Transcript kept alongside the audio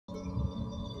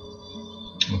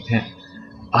Okay.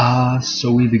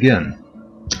 So we begin.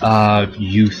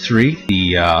 You three,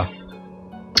 the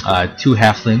two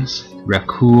halflings,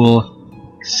 Rakul,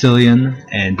 Cillian,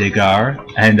 and Degar,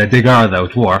 and Degar, the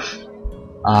dwarf,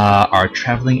 are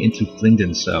traveling into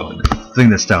Blingdenstone,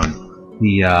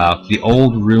 the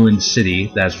old ruined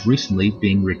city that's recently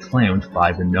being reclaimed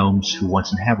by the gnomes who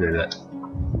once inhabited it.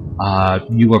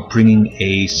 You are bringing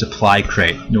a supply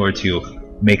crate in order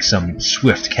to make some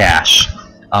swift cash,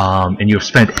 and you've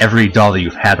spent every dollar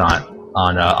you've had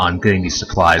on getting these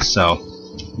supplies. So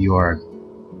you're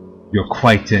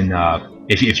quite in.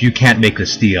 If you can't make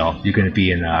this deal, you're going to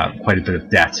be in quite a bit of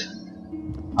debt.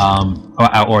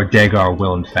 Or Dagar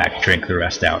will in fact drink the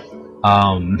rest out.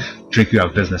 Drink you out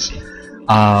of business.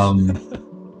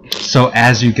 So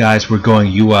as you guys were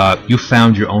going, you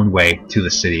found your own way to the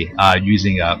city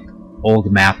using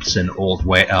old maps and old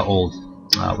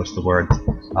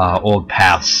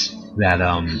paths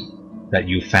that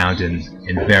you found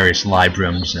in various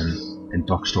libraries and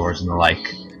bookstores and the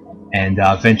like. And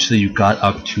eventually you got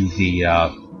up to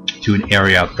to an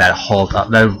area that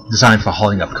was designed for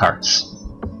hauling up carts.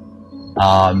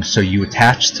 So you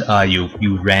attached,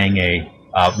 you rang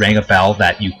a bell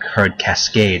that you heard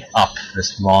cascade up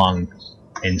this long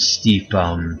and steep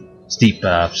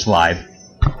slide,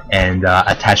 and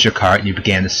attached your cart, and you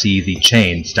began to see the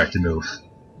chain start to move.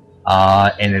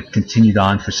 And it continued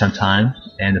on for some time,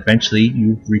 and eventually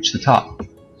you reached the top.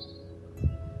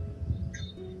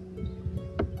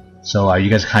 So you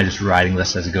guys are kind of just riding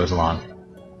this as it goes along.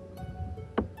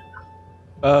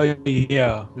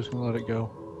 Yeah, just gonna let it go.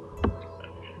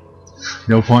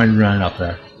 No point in running up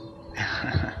there.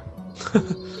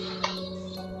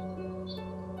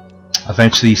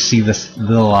 Eventually you see this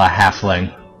little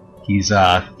halfling. He's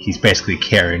basically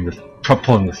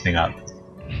pulling the thing up.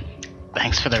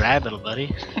 Thanks for the ride, little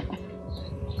buddy.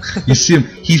 You see him,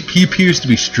 he appears to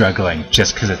be struggling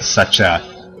just because it's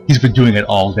he's been doing it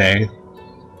all day.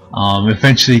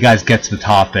 Eventually you guys get to the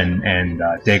top, and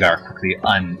Dagar quickly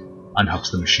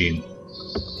unhooks the machine.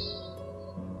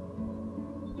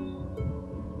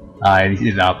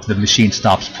 The machine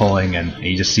stops pulling, and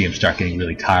you just see him start getting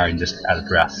really tired and just out of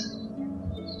breath.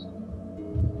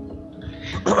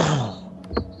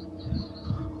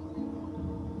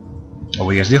 What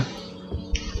do you guys do?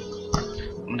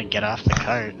 I'm gonna get off the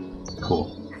cart.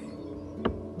 Cool.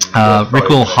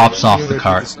 Rickle hops off the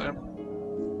cart.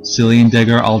 Cillian and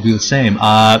Deggar all do the same.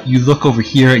 You look over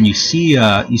here and you see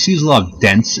there's a lot of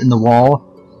dents in the wall,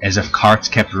 as if carts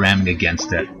kept ramming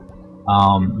against it.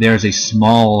 There's a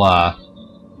small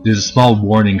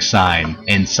warning sign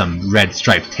and some red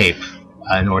striped tape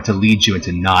in order to lead you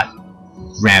into not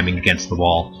ramming against the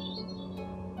wall.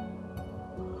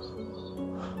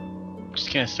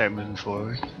 Just gonna start moving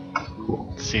forward.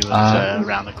 Cool. See what's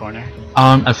around the corner.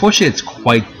 Unfortunately, it's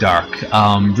quite dark.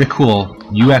 Rickul,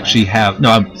 you actually have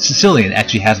Cillian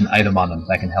actually has an item on him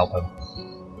that can help him.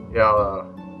 Yeah,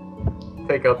 I'll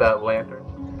take out that lantern.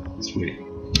 Sweet.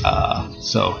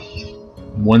 So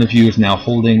one of you is now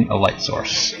holding a light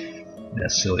source.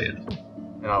 That's Cillian.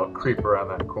 And I'll creep around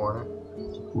that corner.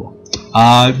 Cool.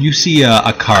 You see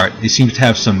a cart. It seems to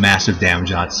have some massive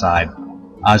damage on its side,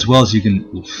 as well as you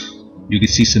can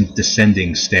see some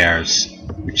descending stairs,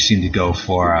 which seem to go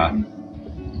for a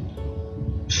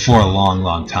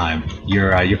long time.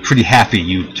 You're pretty happy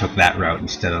you took that route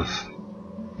instead of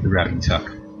the route you took,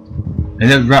 and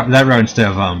that route instead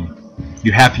of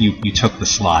you're happy you took the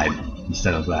slide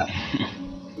instead of that.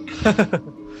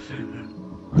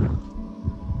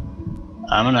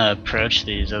 I'm gonna approach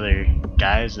these other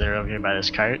guys that are over here by this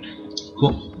cart.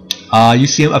 Cool. You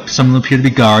see some of them appear to be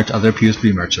guards, others appear to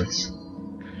be merchants.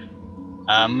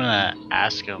 I'm gonna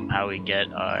ask them how we get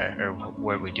or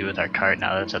what we do with our cart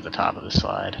now that it's at the top of the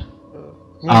slide.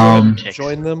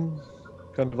 Join them,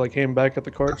 kind of like aim back at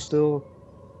the cart still.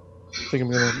 I think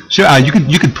I'm gonna. Sure, you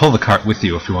can pull the cart with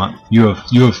you if you want. You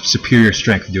have superior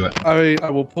strength to do it. I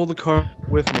will pull the cart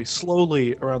with me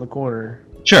slowly around the corner.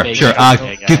 Sure.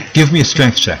 Give me a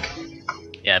strength check.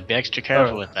 Yeah, be extra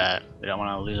careful with that. We don't want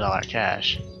to lose all our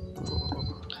cash.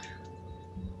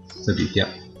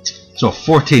 So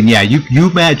 14. Yeah, you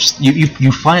manage.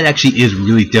 You find it actually is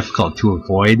really difficult to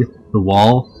avoid the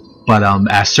wall, but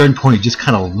at a certain point you just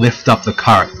kind of lift up the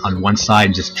cart on one side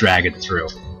and just drag it through.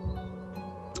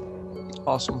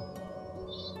 Awesome.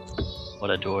 What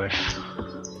a dwarf.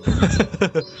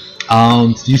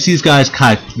 You see these guys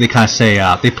they kind of say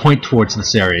they point towards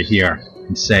this area here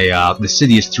and say the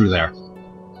city is through there.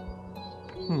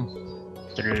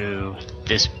 Through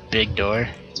this big door?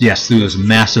 Yes, through those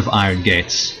massive iron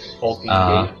gates.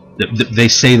 Gate. They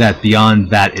say that beyond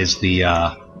that is the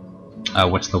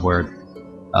what's the word?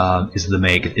 is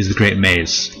the Great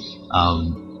Maze.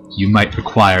 You might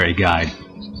require a guide.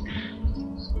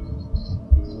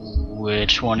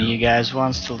 Which one of you guys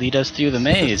wants to lead us through the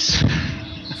maze?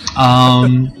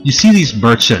 You see these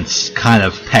merchants kind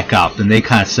of peck up, and they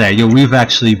kind of say, "Yo, we've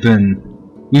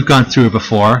gone through it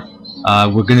before.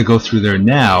 We're gonna go through there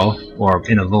now, or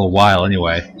in a little while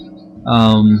anyway.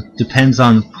 Depends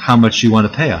on how much you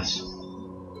want to pay us."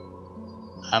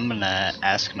 I'm gonna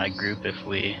ask my group if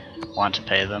we want to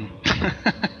pay them.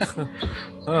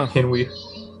 Can we?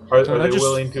 Are they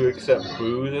willing to accept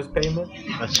booze as payment?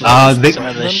 Let's just some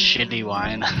of the shitty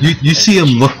wine. You see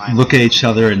them look at each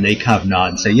other, and they kind of nod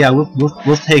and say, "Yeah, we'll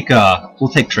take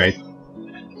trade."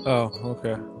 Oh,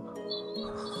 okay. I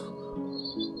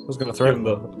was gonna threaten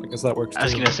them. I guess that works too. I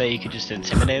was gonna say you could just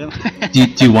intimidate them.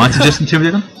 do you want to just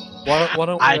intimidate them? Why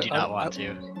don't I do not want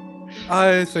to.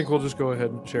 I think we'll just go ahead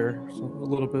and share a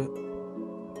little bit.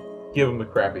 Give them the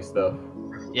crappy stuff.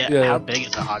 Yeah. How big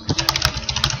is a hogshead?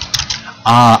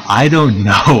 I don't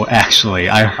know, actually.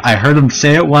 I heard him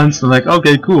say it once, and I'm like,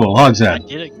 okay, cool, hogshead. I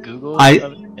did a Google of it,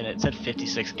 and it said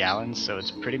 56 gallons, so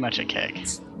it's pretty much a keg.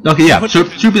 Okay, yeah, so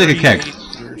it should be like a keg.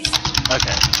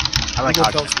 Okay. I like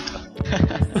hogshead.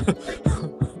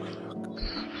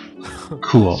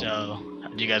 Cool. So,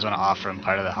 do you guys want to offer him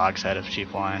part of the hogshead of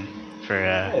cheap wine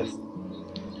for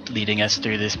leading us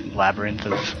through this labyrinth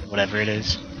of whatever it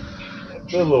is?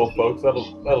 They're little folks,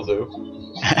 that'll do.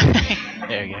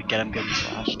 There you go, get them good and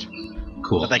sloshed.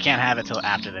 Cool. But they can't have it till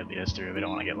after they lead us through. We don't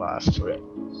want to get lost.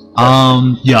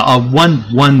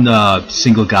 One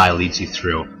single guy leads you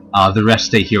through. The rest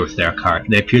stay here with their cart.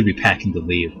 They appear to be packing to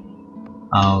leave.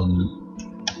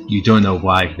 You don't know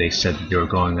why they said that they were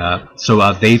going.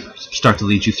 So they start to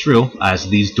lead you through. As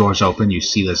these doors open, you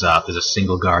see there's a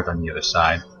single guard on the other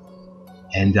side,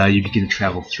 and you begin to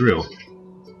travel through.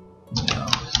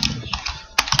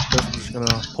 I'm just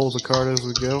gonna pull the card as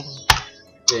we go.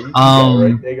 Yeah, you got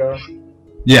it, right, Dagar?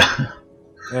 Yeah.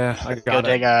 Yeah, I got Go it.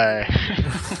 Dagar.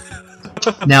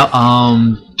 Now,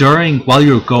 while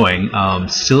you were going,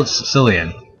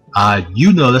 Cillian,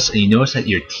 you notice, and you notice that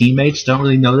your teammates don't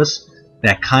really notice,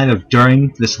 that kind of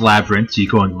during this labyrinth, you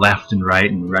going left and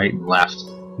right and left,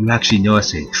 you actually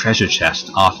notice a treasure chest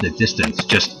off in the distance,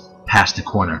 just past the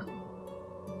corner.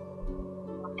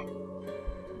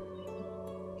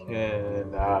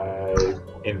 Can I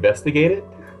investigate it?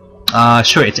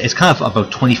 Sure. It's kind of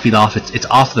about 20 feet off. It's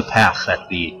off the path that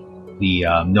the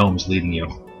gnome's leading you.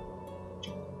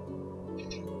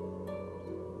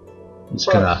 I'm just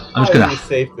gonna. It's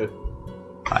safe to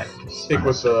stick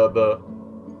with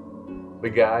the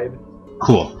guide.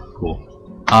 Cool.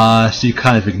 So you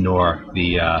kind of ignore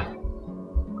the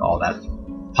all that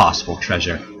possible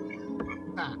treasure.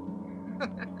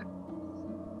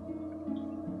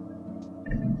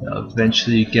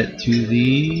 Eventually you get to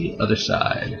the other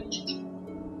side.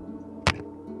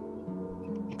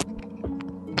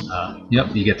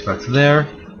 Yep, you get right to there.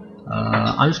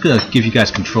 I'm just gonna give you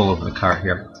guys control over the car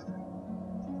here.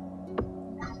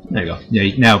 There you go.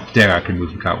 Yeah, now Dagar can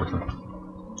move the car with him.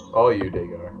 All you,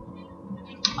 Dagar.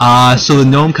 So the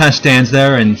gnome kind of stands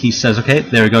there and he says, "Okay,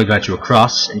 there we go, got you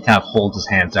across," and he kind of holds his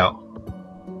hands out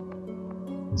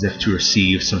as if to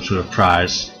receive some sort of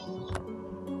prize.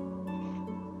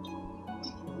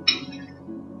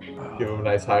 Give him a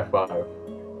nice high five.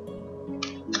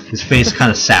 His face kind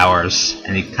of sours,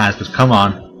 and he kind of goes, "Come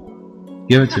on,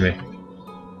 give it to me."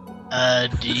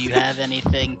 Do you have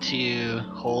anything to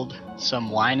hold some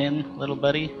wine in, little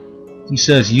buddy? He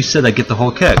says, "You said I get the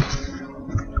whole keg."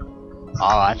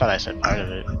 Oh, I thought I said part of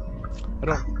it.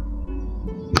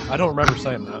 I don't remember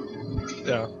saying that.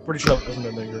 Yeah, pretty sure that wasn't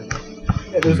in there.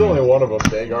 Hey, there's only one of them,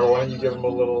 Dagar. Why don't you give him a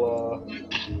little,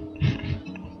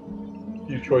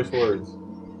 few choice words?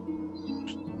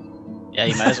 Yeah,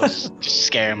 you might as well just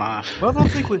scare him off. Well, I don't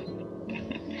think we.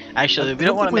 Actually, we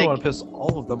don't want to make. Piss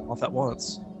all of them off at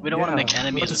once. We don't want to make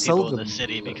enemies of people in the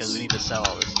city because we need to sell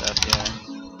all this stuff. Yeah.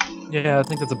 Yeah, I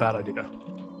think that's a bad idea.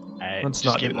 Alright, Let's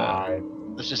not do that.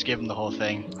 Let's just give him the whole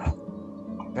thing.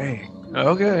 Dang.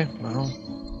 Okay. Well.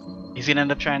 He's gonna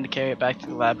end up trying to carry it back to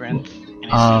the labyrinth, and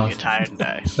he's gonna get tired and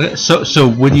die. Okay, so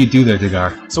what do you do there,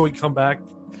 Dagar? So we come back.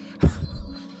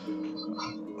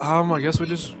 I guess we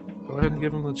just go ahead and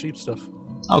give him the cheap stuff.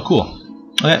 Oh, cool.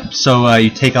 Okay, so you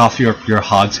take off your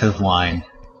hogshead of wine.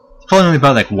 It's probably only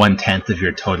about like 1/10 of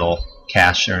your total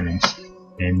cash earnings,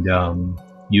 and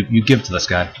you give it to this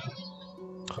guy,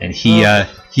 and he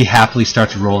happily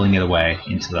starts rolling it away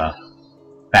into the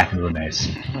back into the maze.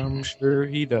 I'm sure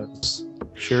he does.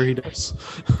 Sure he does.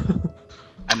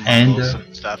 I mumbled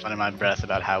some stuff under my breath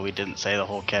about how we didn't say the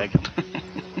whole keg.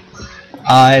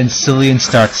 And Cillian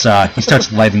starts he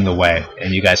starts lighting the way,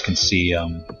 and you guys can see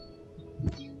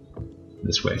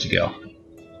this way to go.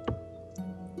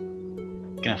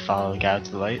 Gonna follow the guy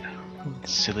with the light.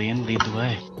 Cillian, lead the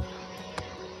way.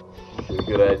 This is a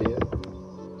good idea.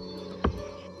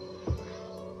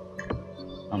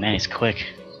 Oh man, he's quick.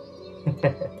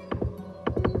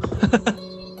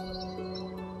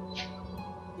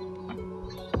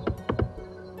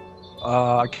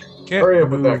 I can't Hurry up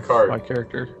with that move card. my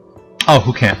character. Oh,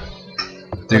 who can't?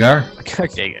 Digar?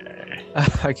 Digger.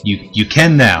 You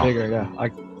can now. Digger, yeah.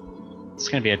 It's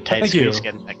gonna be a tight Thank you. squeeze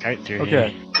getting that cart through Okay.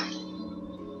 here.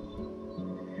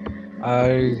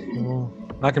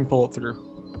 I can pull it through.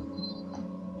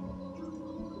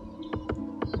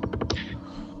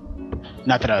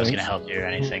 Not that I was Thanks. gonna help you or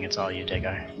anything. It's all you,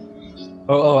 Digger.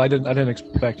 Oh, I didn't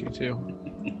expect you to.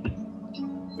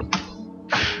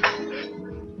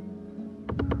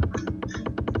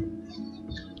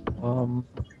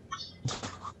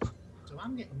 So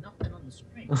I'm getting nothing on the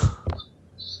screen.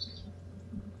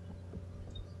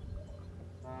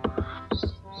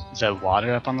 Is that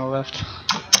water up on the left?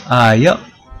 Yep.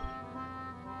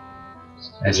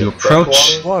 As you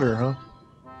approach, Water, huh?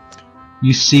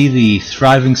 you see the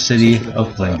thriving city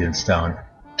of Blingdenstone.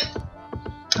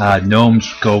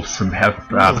 Gnomes go from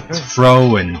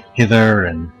fro and hither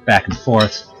and back and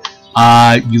forth.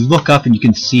 You look up and you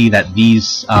can see that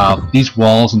these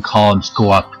walls and columns go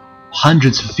up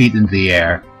hundreds of feet into the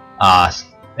air,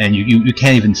 and you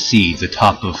can't even see the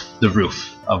top of the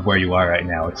roof of where you are right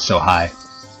now. It's so high.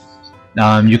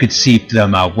 You can see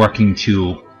them working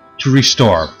to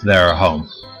restore their home.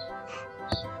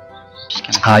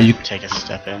 Just gonna You take a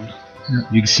step in.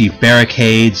 can see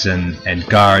barricades and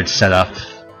guards set up,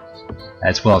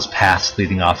 as well as paths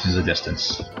leading off into the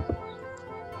distance.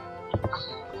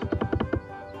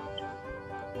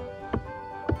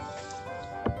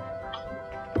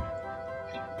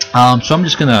 So I'm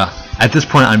just gonna, at this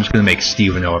point, I'm just gonna make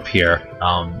Steveno appear,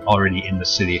 already in the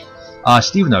city.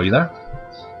 Steveno, you there?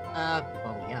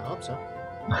 Well, yeah, I hope so.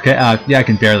 Okay, yeah, I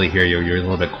can barely hear you. You're a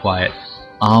little bit quiet.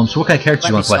 So what kind of character do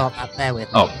you want to play? Sort that, bear with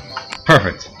me. Oh,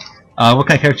 perfect. What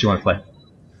kind of character do you want to play?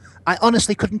 I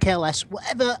honestly couldn't care less.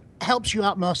 Whatever helps you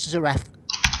out most as a ref.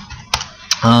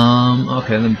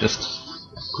 Okay, let me just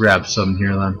grab some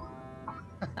here then.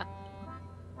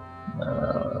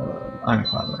 I'm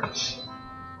Fallcrest.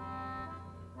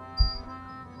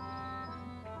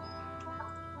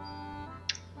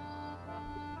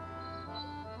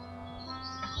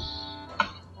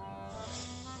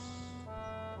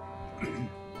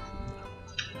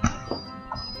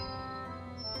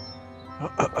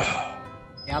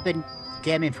 Yeah, I've been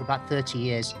gaming for about 30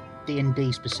 years,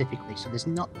 D&D specifically, so there's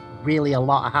not really a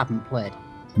lot I haven't played.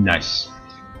 Nice.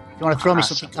 If you want to throw me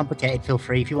something complicated, feel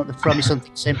free. If you want to throw me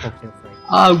something simple, feel free.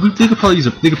 They could probably use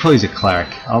a cleric.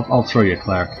 I'll throw you a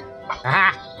cleric.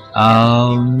 Ah!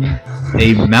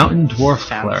 A mountain dwarf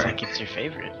Sounds cleric. like it's your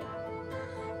favorite.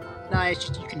 No, it's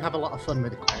just you can have a lot of fun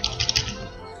with a cleric.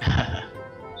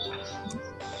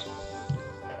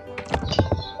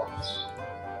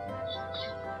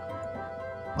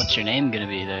 What's your name gonna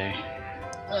be there?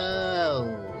 Oh,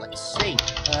 let's see.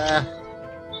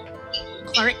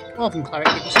 Cleric? Dwarven cleric,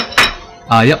 did you say?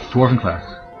 Yep, dwarven cleric.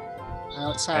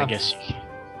 Let's I have guess.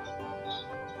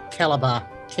 Calabar.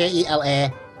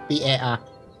 K-E-L-A-B-A-R.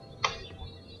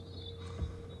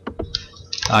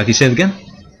 Can you say it again?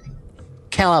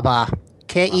 Calabar.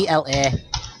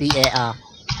 K-E-L-A-B-A-R.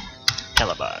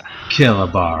 Calabar.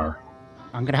 Killabar.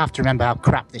 I'm going to have to remember how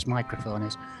crap this microphone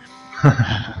is.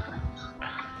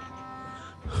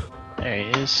 There he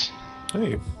is.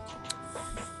 Hey.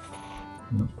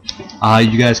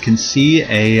 You guys can see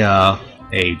a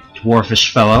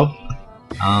dwarfish fellow.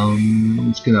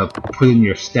 I'm just gonna put in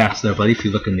your stats there, buddy. If you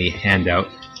look in the handout,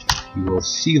 you will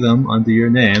see them under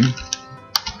your name,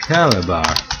 Calabar.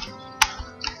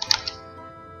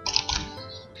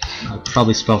 I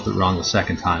probably spelt it wrong the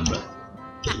second time, but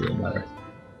it doesn't matter.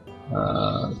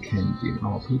 Can be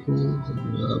all people.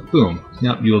 Boom.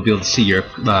 Yep, you will be able to see your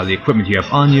the equipment you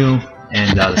have on you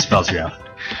and the spells you have.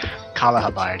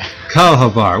 Kalahabard.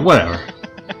 Kalabar, whatever.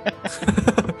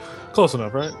 Close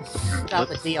enough, right? Without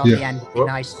the D on the end would be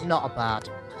nice, not a bad.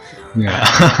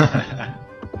 Yeah.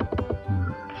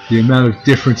 The amount of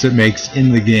difference it makes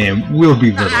in the game will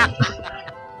be little.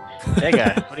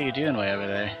 Digga, what are you doing way over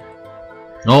there?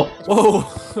 Oh. Whoa!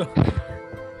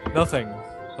 Nothing.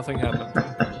 Nothing happened.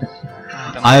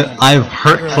 I've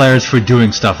hurt players for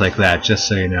doing stuff like that, just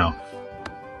so you know.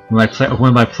 One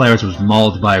of my players was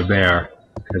mauled by a bear,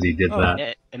 because he did that.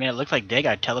 Yeah, I mean, it looked like they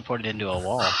got teleported into a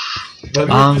wall. That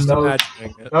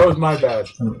was my bad.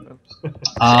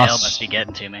 Hell must be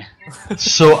getting to me.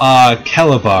 So,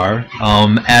 Calabar,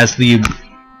 as the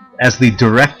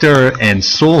director and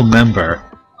sole member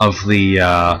of the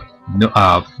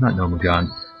not Nomagon,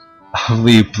 of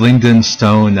the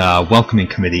Blingdenstone welcoming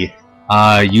committee,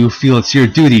 you feel it's your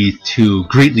duty to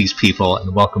greet these people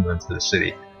and welcome them to the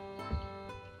city.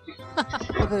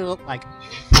 What do they look like?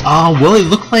 Well, they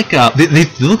look like they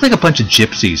look like a bunch of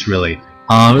gypsies, really.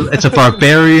 It's a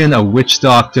barbarian, a witch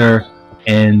doctor,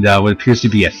 and what appears to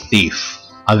be a thief.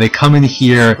 They come in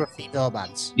here. Scruffy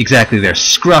nomads. Exactly, they're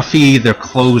scruffy. Their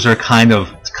clothes are kind of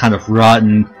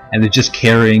rotten, and they're just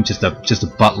carrying just a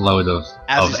buttload of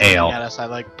ale. At us, I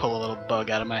like pull a little bug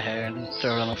out of my hair and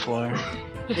throw it on the floor.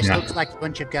 This looks like a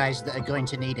bunch of guys that are going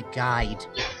to need a guide.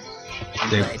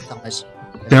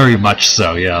 Very much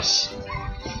so, yes.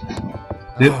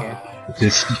 Okay.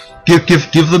 Just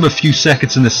give them a few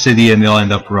seconds in the city, and they'll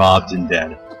end up robbed and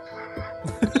dead.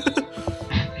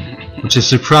 Which is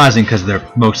surprising because they're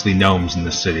mostly gnomes in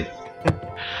the city.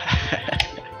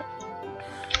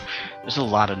 There's a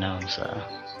lot of gnomes, though.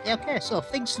 Yeah, okay, so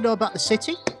things to know about the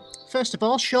city. First of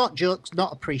all, short jokes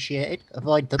not appreciated.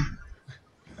 Avoid them.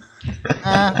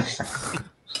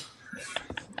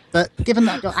 But given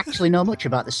that I don't actually know much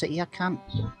about the city, I can't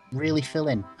really fill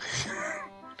in.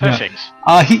 Perfect.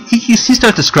 Yeah. He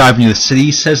starts describing the city.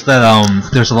 He says that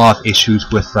there's a lot of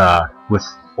issues with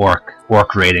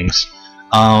orc ratings.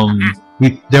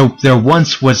 There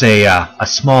once was a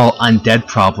small undead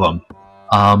problem.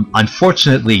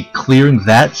 Unfortunately, clearing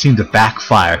that seemed to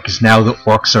backfire because now the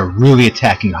orcs are really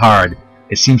attacking hard.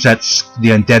 It seems that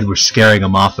the undead were scaring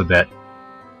them off a bit.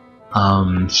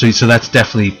 So that's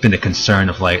definitely been a concern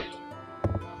of late.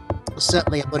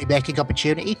 Certainly a money-making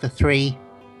opportunity for 3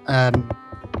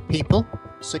 people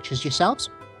such as yourselves.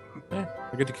 Hey,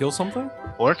 I get to kill something?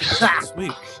 Orcs?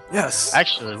 Sweet. Yes.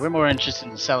 Actually, we're more interested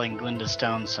in selling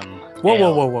Blingdenstone some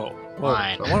Whoa.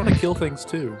 wine. I want to kill things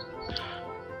too.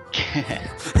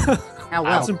 Now, well,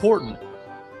 That's important.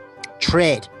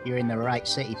 trade. You're in the right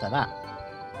city for that.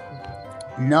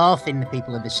 Nothing the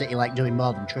people of the city like doing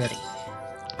more than trading.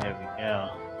 There we go.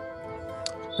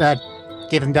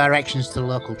 Give them directions to the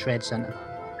local trade centre.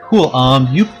 Cool.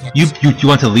 You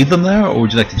want to lead them there, or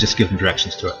would you like to just give them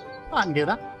directions to it? Well, I can do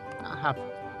that. I have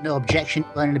no objection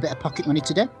to earning a bit of pocket money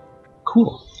today.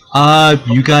 Cool.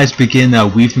 You guys begin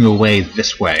weaving your way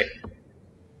this way.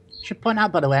 Should point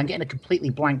out, by the way, I'm getting a completely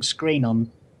blank screen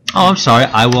on. Oh, I'm sorry.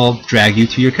 I will drag you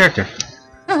to your character.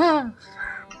 There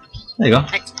you go.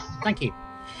 Thank you.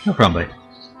 No problem, buddy.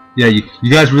 Yeah,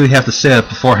 you guys really have to say it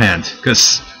beforehand,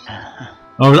 because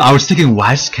I was thinking,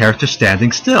 why is this character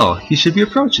standing still? He should be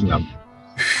approaching them.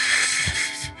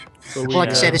 So Like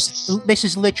I said, this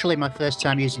is literally my first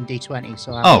time using D20,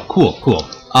 so. Oh, cool.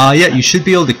 Yeah, you should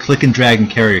be able to click and drag and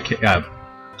carry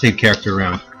take a character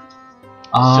around.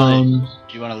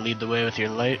 Do you want to lead the way with your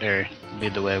light, or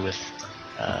lead the way with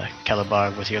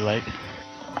Calabar with your light?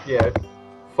 Yeah,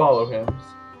 follow him.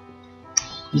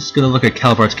 Just gonna look at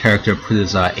Calabar's character, put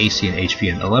his AC and HP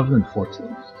in 11 and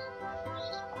 14.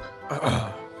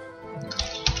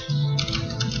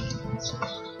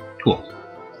 Cool.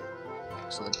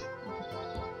 Excellent.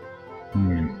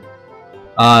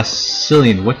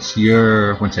 Cillian, what's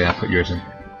your... One second, I'll put yours in.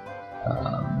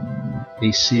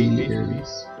 AC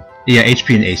is... Yeah,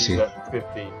 HP and AC.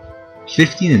 15.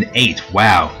 15 and 8,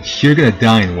 wow. You're gonna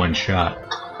die in one shot.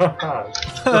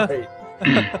 Right.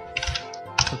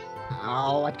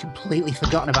 Oh, I'd completely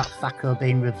forgotten about Thaco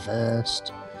being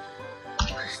reversed.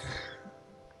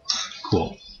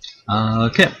 Cool.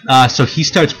 Okay, so he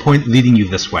starts leading you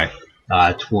this way,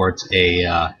 towards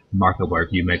a market where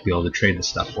you might be able to trade this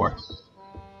stuff for.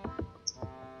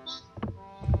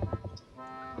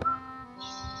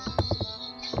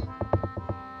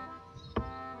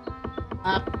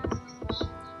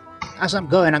 As I'm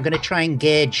going, I'm going to try and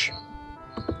gauge.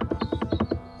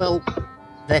 Well,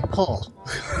 they're poor,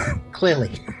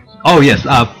 clearly. Oh yes,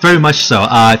 very much so.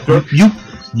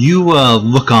 You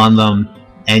look on them,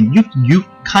 and you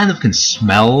kind of can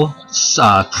smell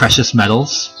precious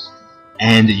metals,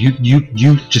 and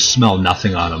you just smell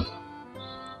nothing on them.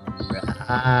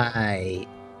 Right.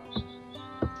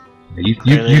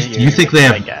 You think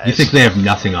they have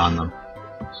nothing on them.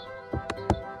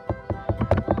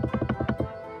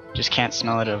 Just can't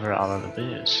smell it over all of the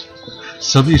booze.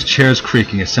 Some of these chairs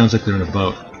creaking. It sounds like they're in a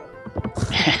boat.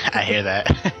 I hear that.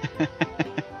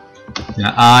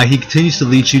 Yeah. He continues to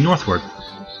lead you northward.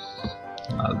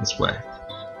 This way.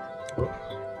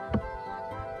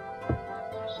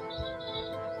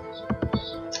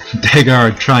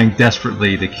 Dagar trying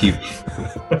desperately to keep.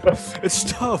 It's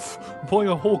tough. I'm pulling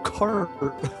a whole cart.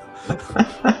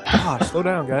 Gosh, slow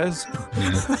down, guys.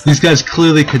 Yeah. These guys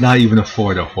clearly could not even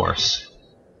afford a horse.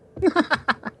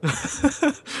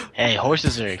 Hey,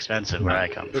 horses are expensive where I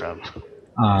come from.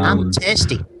 And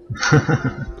tasty.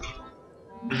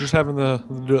 We're just having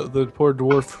the poor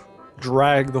dwarf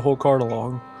drag the whole cart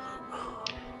along.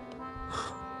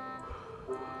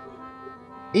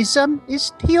 Is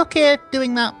he okay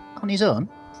doing that on his own?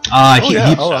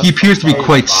 He appears to be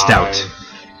quite stout.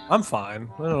 I'm fine.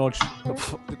 I don't know what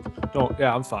don't.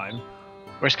 Yeah, I'm fine.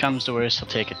 Worst comes to worst, he'll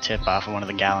take a tip off of one of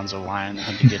the gallons of wine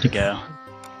and he'll be good to go.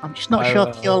 I'm just not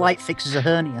sure Cure Light fixes a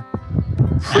hernia.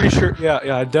 Pretty sure. Yeah,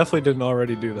 I definitely didn't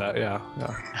already do that. Yeah.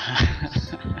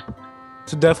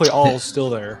 So definitely all still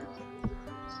there.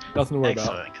 Nothing to worry about.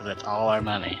 Excellent, because that's all our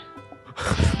money.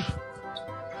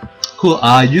 Cool.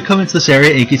 You come into this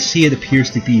area and you can see it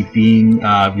appears to be being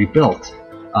rebuilt.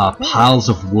 Piles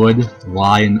of wood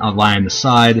lie on the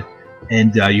side,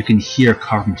 and you can hear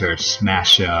carpenters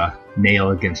smash nail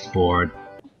against board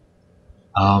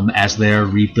as they're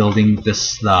rebuilding the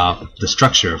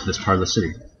structure of this part of the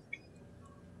city.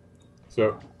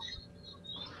 So,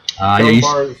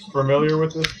 Delmar is familiar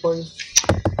with this place?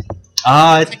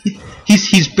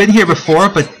 He's been here before,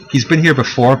 but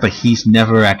he's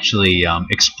never actually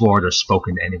explored or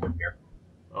spoken to anyone here.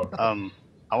 Okay.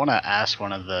 I want to ask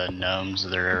one of the gnomes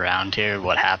that are around here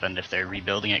what happened, if they're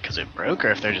rebuilding it because it broke,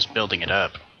 or if they're just building it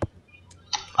up.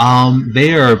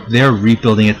 They're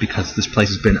rebuilding it because this place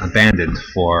has been abandoned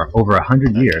for over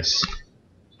 100 years.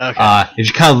 Okay. If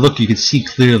you kind of look, you can see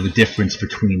clearly the difference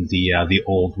between the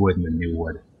old wood and the new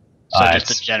wood. So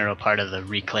just a general part of the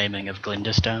reclaiming of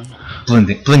Blingdenstone?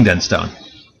 Blingdenstone.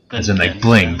 As in like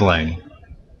bling. Bling.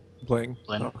 Bling.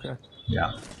 Okay.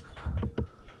 Yeah.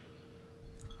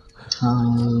 What's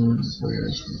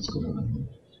going on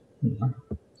here?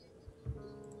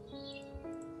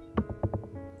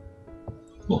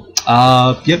 Cool.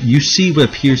 Yep, you see what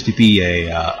appears to be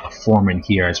a foreman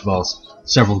here, as well as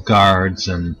several guards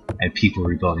and people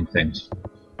rebuilding things.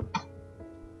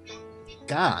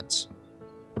 Guards?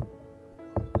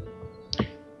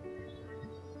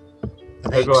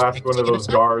 I go ask one of those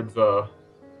guards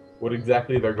what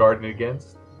exactly they're guarding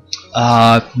against.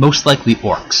 Most likely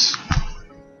orcs.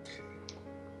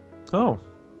 Oh.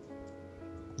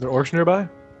 There are orcs nearby?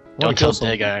 Don't tell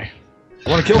Dagar. I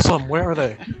want to kill some. Where are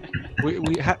they?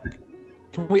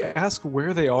 Can we ask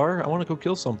where they are? I want to go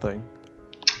kill something.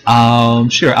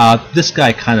 Sure. This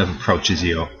guy kind of approaches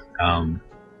you,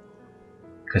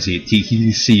 because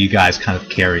he see you guys kind of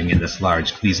carrying in these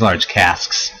large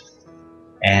casks,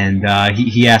 and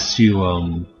he asks you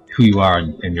who you are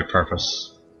and your purpose.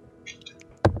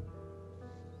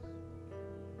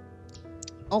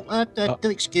 Do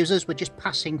excuse us, we're just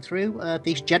passing through.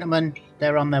 These gentlemen,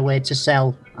 they're on their way to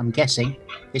sell, I'm guessing,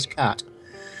 this cart.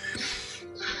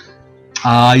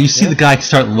 You see the guy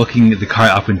start looking at the cart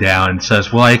up and down and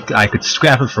says, well, I could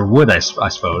scrap it for wood, I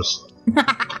suppose.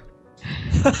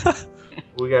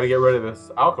 We gotta get rid of this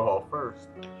alcohol first.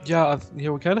 Yeah, we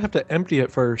kind of have to empty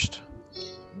it first.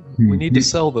 We need to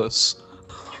sell this.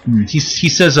 He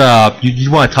says, you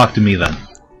want to talk to me then.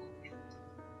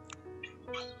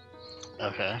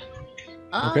 Okay.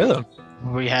 Okay then.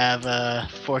 We have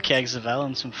 4 kegs of ale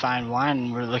and some fine wine,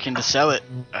 and we're looking to sell it.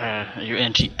 Are you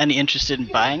any interested in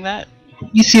buying that?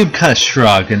 You see him kind of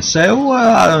shrug and say, well,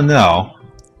 I don't know.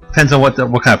 Depends on what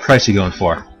kind of price you're going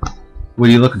for. What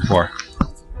are you looking for?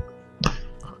 I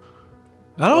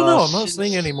don't know. I'm not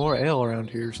seeing any more ale around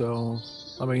here, so...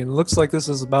 I mean, it looks like this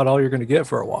is about all you're going to get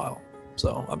for a while.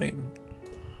 So, I mean...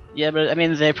 Yeah, but I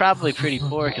mean, they're probably pretty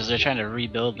poor because they're trying to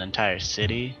rebuild an entire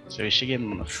city, so we should give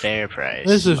them a fair price.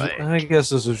 This is, I guess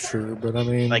this is true, but I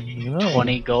mean, like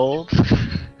 20 gold.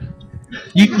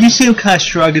 You see him kind of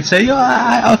shrug and say,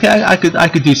 I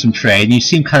could do some trade. And you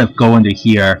see him kind of go under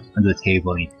the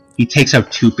table, and he takes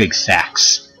out 2 big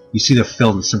sacks. You see they're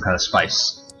filled with some kind of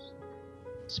spice.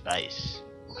 Spice?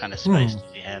 What kind of spice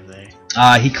does he have there?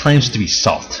 He claims to be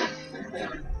salt.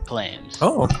 Claims.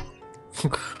 Oh.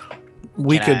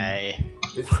 I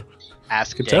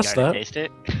ask Dagar to taste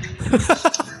it?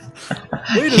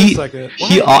 Wait a second.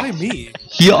 Why me?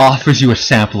 He offers you a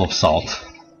sample of salt.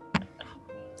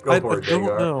 Go for it, don't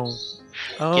Dagar. know.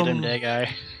 Get him, Dagar.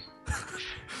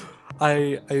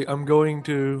 I'm going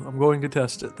to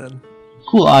test it then.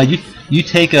 Cool. You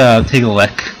take a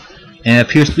lick, and it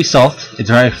appears to be salt. It's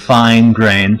very fine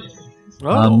grain.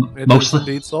 Oh, it is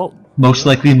indeed salt. Most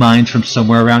likely mined from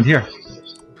somewhere around here.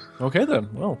 Okay then.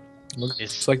 Well,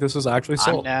 looks like this is actually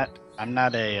salt. I'm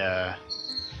not a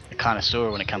a connoisseur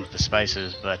when it comes to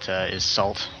spices, but is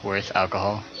salt worth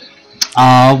alcohol?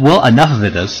 Well, enough of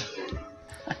it is.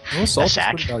 Well, A salt is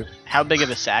sack? pretty valuable. How big of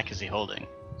a sack is he holding?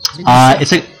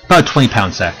 It's about a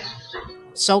 20-pound sack.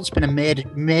 Salt's been a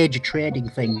major trading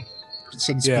thing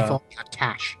since Yeah. before we had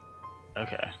cash.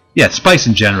 Okay. Yeah, spice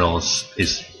in general is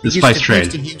the spice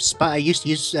trade. I used to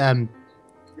use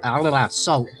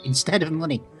salt instead of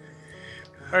money.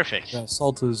 Perfect. Yeah,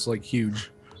 salt is like huge,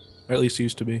 or at least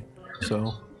used to be.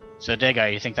 So So, Dagar,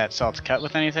 you think that salt's cut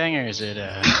with anything, or is it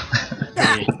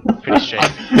pretty straight?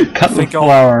 Cut with think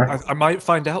flour. I might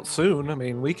find out soon. I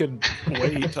mean, we could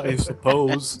wait, I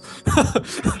suppose.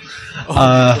 But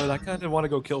I kind of want to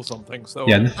go kill something. So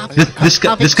Yeah, this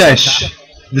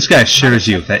guy assures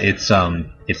you that it's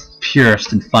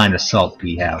purest and finest salt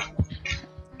we have.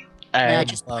 May I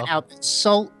just point out that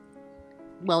salt,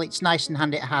 well, it's nice and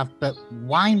handy to have, but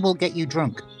wine will get you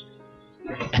drunk.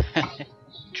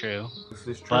 True. This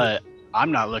is true. But I'm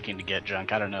not looking to get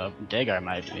drunk. I don't know. Dagar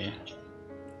might be.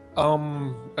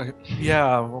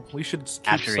 Yeah, well, we should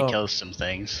keep After some. he kills some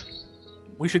things.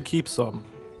 We should keep some.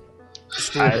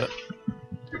 Just a Alright. little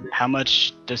bit. How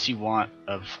much does he want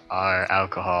of our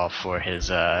alcohol for his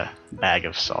bag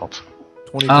of salt?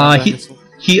 20 pounds.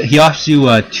 He offers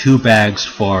you 2 bags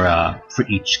for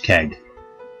each keg,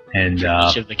 and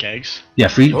Each of the kegs? yeah,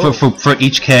 Oh. for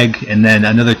each keg, and then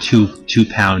another 2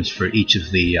 pounds for each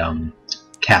of the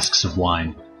casks of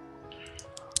wine.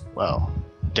 Well,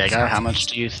 Dagar, how much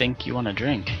do you think you want to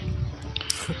drink?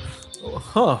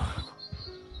 Huh.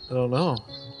 I don't know.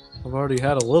 I've already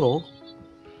had a little.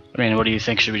 I mean, what do you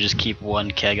think? Should we just keep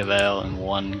 1 keg of ale and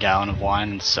 1 gallon of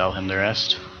wine and sell him the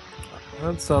rest?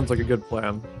 That sounds like a good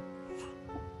plan.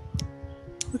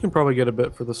 We can probably get a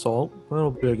bit for the salt.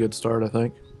 That'll be a good start, I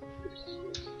think.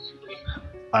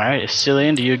 Alright,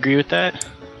 Cillian, do you agree with that?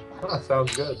 That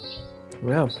sounds good.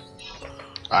 Yeah.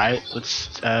 Alright, let's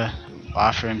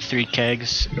offer him 3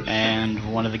 kegs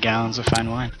and 1 of the gallons of fine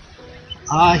wine.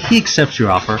 He accepts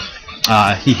your offer.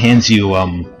 He hands you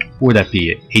what would that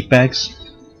be? 8 bags?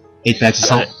 8 bags of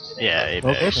salt. Yeah, 8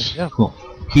 Okay. bags. Yeah. Cool.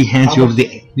 He hands you over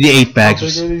the 8 How bags.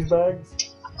 big are these bags?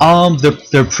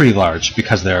 They're pretty large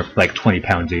because they're like 20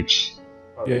 pounds each,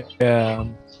 Yeah. Yeah.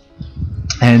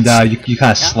 and you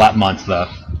kind of slap them on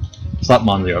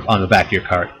the back of your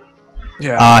cart.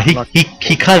 Yeah.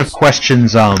 He kind of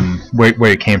questions where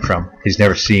you came from. He's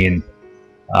never seen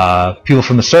people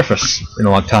from the surface in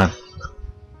a long time.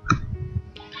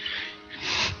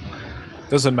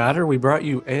 Doesn't matter. We brought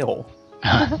you ale.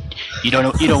 You don't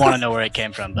want to know where it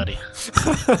came from, buddy.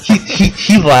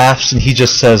 He laughs and he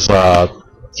just says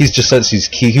he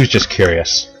was just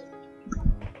curious.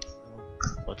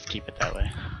 Let's keep it that way.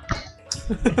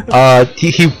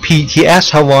 He asked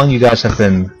how long you guys have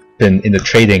been in the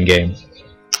trading game.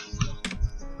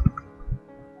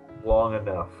 Long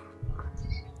enough.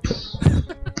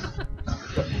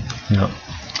 No.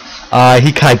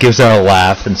 He kind of gives out a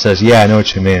laugh and says, "Yeah, I know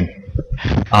what you mean.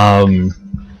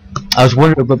 I was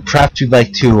wondering, but perhaps you'd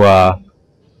like to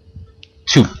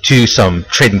do some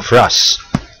trading for us."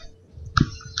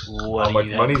 What How do much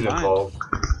you have money's in mind? involved?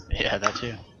 Yeah, that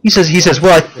too. He says,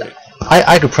 "Well,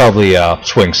 I could probably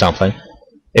swing something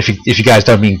if you guys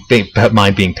don't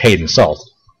mind being paid in salt."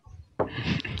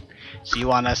 So you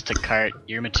want us to cart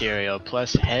your material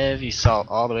plus heavy salt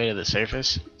all the way to the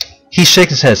surface? He shakes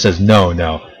his head and says, "No,"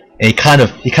 and he kind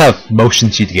of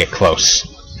motions you to get close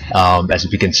as he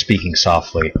begins speaking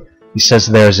softly. He says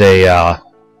there's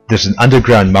an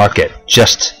underground market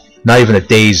just not even a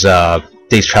day's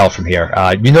travel from here.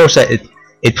 You notice that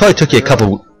it probably took you a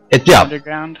couple.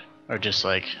 Underground? Or just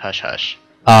like hush hush?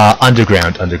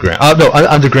 Underground. No,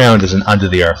 underground is under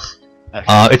the earth.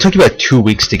 Okay. It took you about 2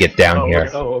 weeks to get down here.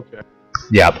 Oh, okay.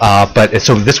 Yeah,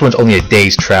 so this one's only a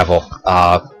day's travel,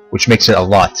 which makes it a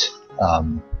lot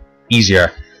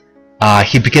easier.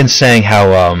 He begins saying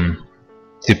how,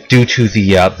 due to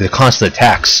the constant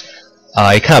attacks,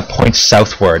 he kind of points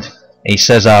southward, and he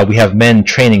says, "We have men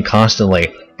training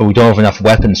constantly, but we don't have enough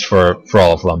weapons for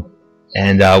all of them.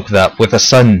 And with a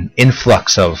sudden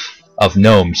influx of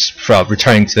gnomes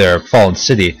returning to their fallen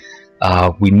city,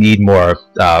 we need more.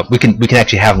 We can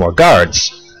actually have more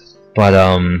guards, but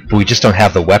we just don't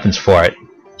have the weapons for it.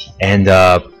 And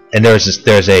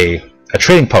there's a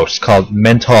trading post called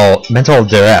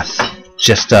Mentol-Dareth,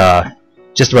 just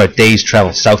about a day's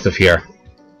travel south of here.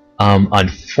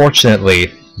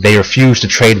 Unfortunately, they refuse to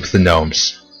trade with the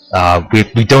gnomes.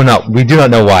 We do not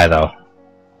know why though."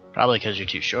 Probably because you're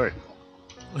too short.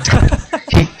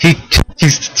 He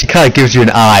kind of gives you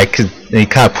an eye, and he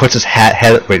kind of puts his hand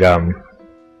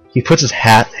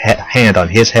on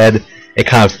his head. It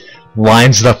kind of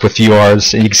lines it up with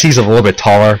yours, and you can see he's a little bit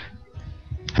taller.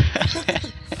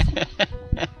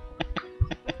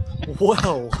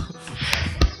 Well,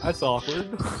 that's awkward.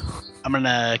 I'm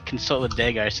gonna consult with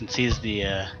Dagar since he's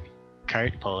the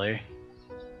cart puller.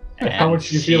 How much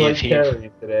do you see feel like if he-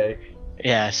 carrying today?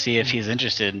 Yeah, see if he's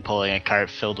interested in pulling a cart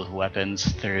filled with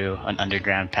weapons through an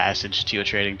underground passage to a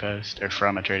trading post, or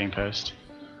from a trading post.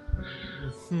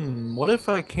 What if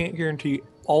I can't guarantee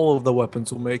all of the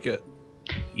weapons will make it?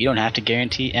 You don't have to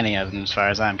guarantee any of them as far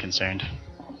as I'm concerned.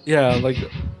 Yeah, like,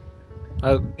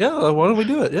 yeah. Why don't we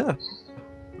do it? Yeah.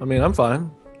 I mean, I'm fine.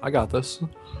 I got this.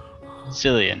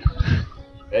 Cillian.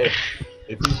 Hey,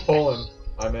 if he's pulling,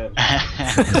 I'm in.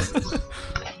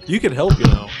 You can help, you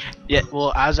know. Yeah,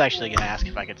 well, I was actually gonna ask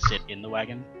if I could sit in the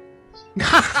wagon.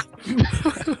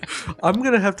 I'm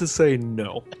gonna have to say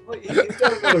no. He's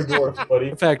got another dwarf, buddy.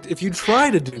 In fact, if you try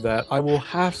to do that, I will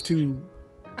have to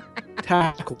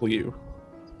tackle you.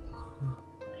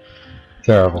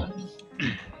 Terrible.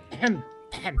 Don't even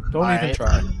Alright.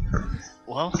 try.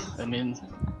 Well, I mean,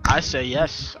 I say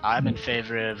yes. I'm in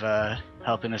favor of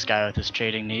helping this guy with his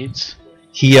trading needs.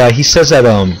 He says that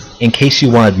in case you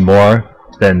wanted more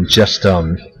than just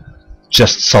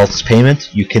Salt's payment,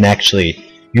 you can actually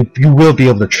you will be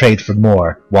able to trade for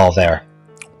more while there.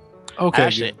 Okay.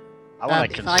 Actually, I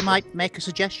want to if I might make a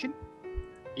suggestion,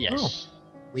 Yes.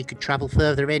 we could travel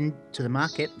further in to the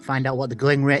market and find out what the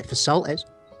going rate for salt is.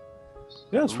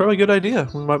 Yeah, it's probably a good idea.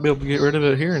 We might be able to get rid of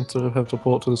it here instead of have to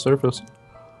pull it to the surface.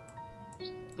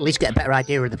 At least get a better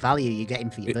idea of the value you're getting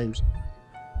for your booze.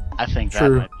 I think that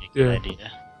True, might be a good yeah.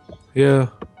 idea. Yeah.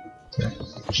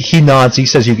 He nods. He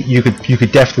says you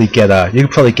could definitely get you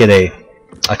could probably get a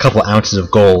couple ounces of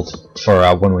gold for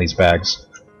one of these bags.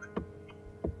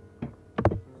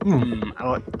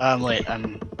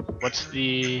 What's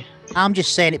the... I'm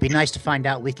just saying it'd be nice to find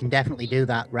out we can definitely do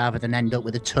that rather than end up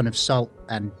with a ton of salt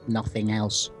and nothing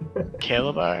else.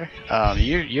 Calabar?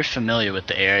 You're familiar with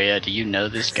the area. Do you know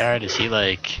this guard? Is he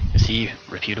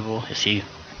reputable? Is he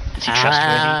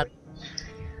trustworthy?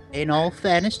 In all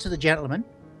fairness to the gentleman,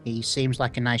 he seems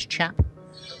like a nice chap.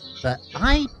 But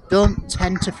I don't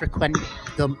tend to frequent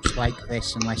dumps like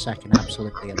this unless I can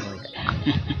absolutely avoid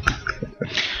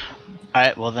it.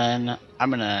 Alright, well then, I'm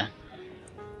gonna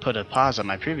put a pause on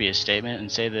my previous statement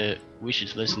and say that we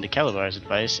should listen to Calabar's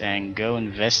advice and go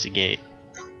investigate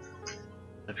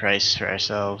the price for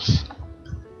ourselves.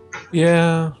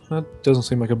 Yeah, that doesn't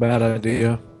seem like a bad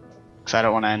idea. Because I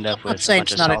don't want to end up I'm with not saying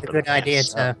bunch it's of not a salt that good we can't idea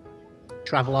sell. to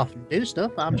travel off and do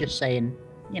stuff. I'm just saying,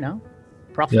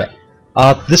 profit.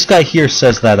 Yeah. This guy here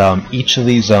says that each of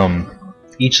these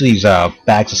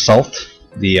bags of salt,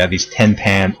 these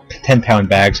 10-pound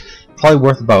bags, probably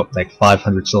worth about like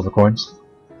 500 silver coins.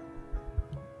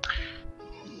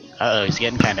 Uh-oh, he's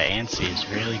getting kind of antsy. He's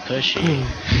really pushy.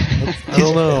 I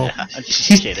don't know. I'm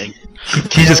just kidding.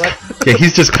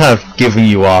 He's just kind of giving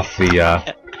you off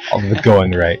the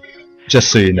going rate, just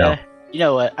so you know. Yeah. You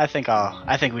know what? I think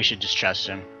we should just trust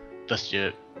him. Let's do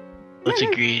it. Let's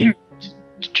agree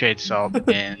to trade salt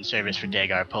in service for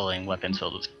Dagar pulling weapons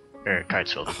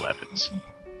carts filled with weapons.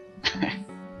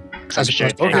 'Cause I'm sure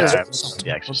opposed to Dagar carts. wants the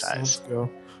exercise. Let's go.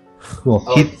 Well,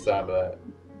 I like the sound of that.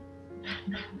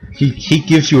 he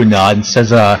gives you a nod and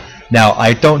says, "Now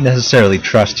I don't necessarily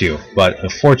trust you, but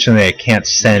unfortunately I can't I don't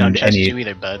send trust any. you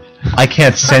either, bud. I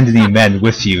can't send any men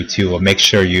with you to make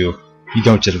sure you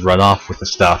don't just run off with the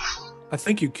stuff. I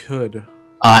think you could.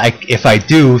 If I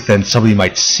do, then somebody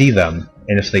might see them,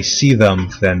 and if they see them,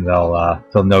 then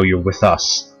they'll know you're with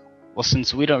us." Well,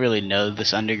 since we don't really know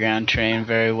this underground train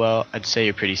very well, I'd say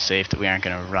you're pretty safe that we aren't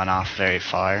going to run off very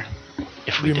far.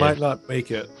 If we You did. might not make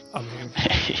it. I mean,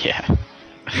 Yeah.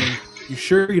 you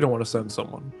sure you don't want to send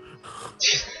someone?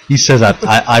 He says,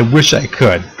 I wish I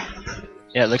could.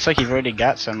 Yeah, it looks like you've already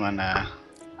got someone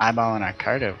eyeballing our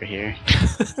cart over here.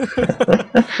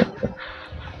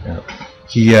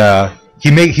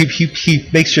 He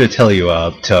makes sure to tell you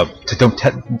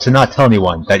to not tell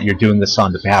anyone that you're doing this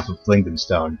on the behalf of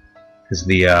Blingdenstone, because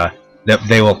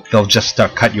they'll just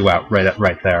cut you out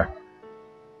right there.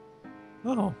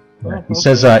 Oh. He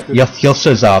says he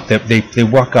says that they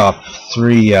work up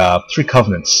three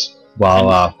covenants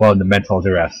while in the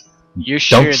Mentol-Dareth. You're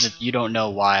sure that you don't know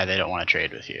why they don't want to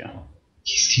trade with you?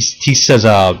 He says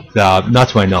not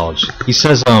to my knowledge. He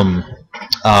says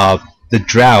the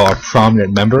Drow are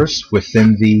prominent members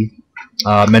within the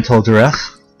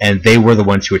Mentol-Dareth, and they were the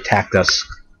ones who attacked us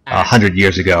 100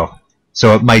 years ago.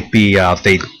 So it might be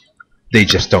they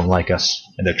just don't like us,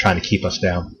 and they're trying to keep us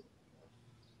down.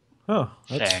 Oh,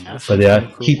 Fair enough. But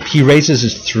kinda cool. he raises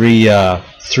his three fingers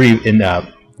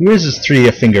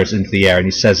into the air, and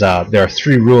he says there are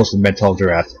 3 rules in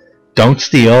Mentol-Dareth. don't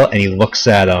steal, and he looks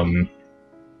at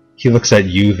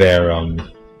you there,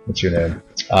 what's your name?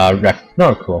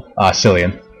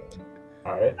 Cillian.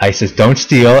 Alright. He says, don't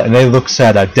steal, and then he looks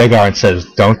at Degar and says,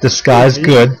 don't disguise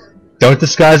good. Don't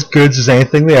disguise goods as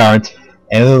anything they aren't.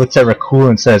 And then he looks at Rakul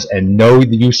and says, and know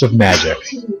the use of magic.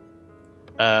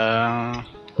 The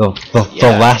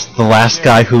last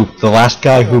guy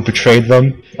who betrayed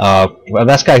them, the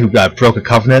last guy who broke a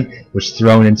covenant was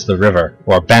thrown into the river,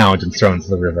 or bound and thrown into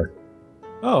the river.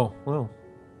 Oh, well.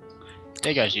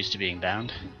 They guys used to being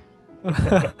bound.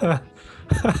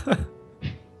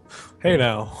 Hey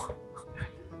now.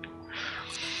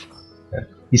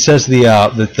 He says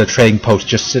the trading post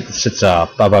just sits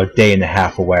about a day and a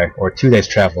half away, or 2 days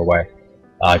travel away,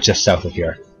 just south of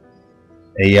here.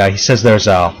 He says there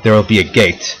will be a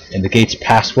gate, and the gate's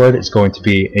password is going to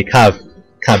be. It kind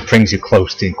of brings you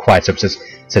close to and quiets up. Says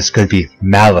it's going to be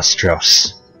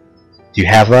Malastros. Do you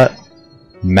have that?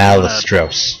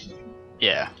 Malastros.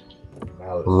 Yeah.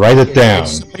 Write it down.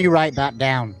 Somebody write that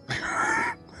down.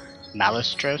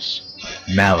 Malastros?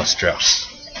 Malastros.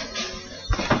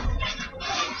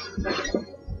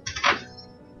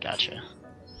 Gotcha.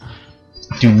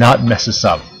 Do not mess this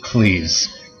up, please.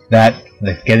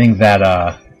 Getting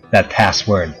that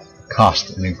password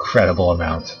cost an incredible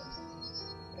amount.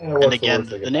 And again,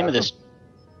 the name of this.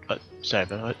 What? Sorry,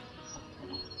 but what?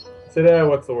 Said,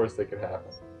 what's the worst that could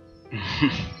happen?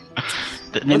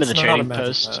 The name of the trading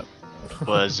post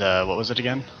was what was it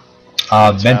again?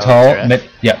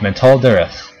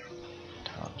 Mentol-Dareth.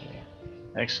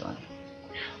 Excellent.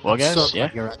 Well, guys, So,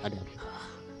 yeah, you're right, I do.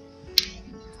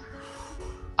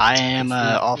 I am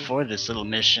all for this little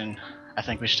mission. I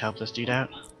think we should help this dude out.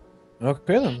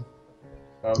 Okay then.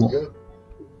 Sounds good.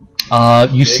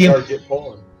 You see him. Get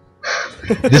pulling.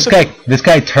 This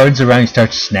guy turns around and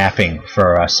starts snapping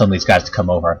for some of these guys to come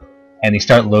over, and they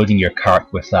start loading your cart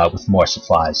with more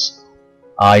supplies.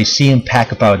 You see him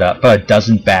pack about a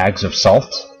dozen bags of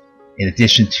salt, in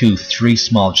addition to 3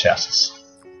 small chests.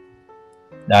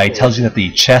 He tells you that the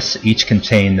chests each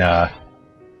contain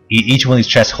each one of these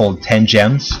chests hold 10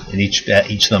 gems, and each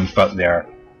of them about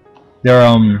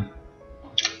they're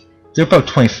about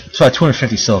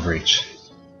 250 silver each.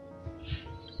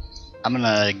 I'm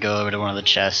gonna go over to one of the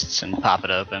chests and pop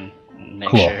it open and make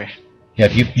Cool. sure. Yeah,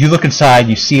 if you look inside,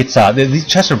 you see it's these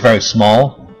chests are very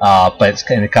small, but it's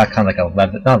got kind of like a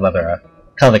leather, not leather,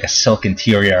 kind of like a silk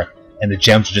interior, and the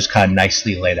gems are just kind of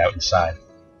nicely laid out inside.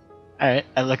 Alright,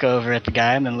 I look over at the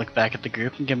guy and then look back at the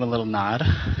group and give him a little nod.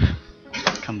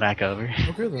 Come back over.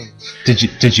 Okay then.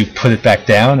 Did you put it back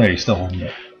down, or are you still holding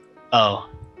it? Oh.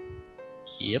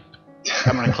 Yep.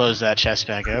 I'm gonna close that chest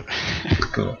back up.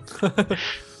 Cool.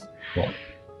 Cool.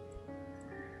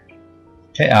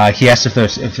 Okay. He asked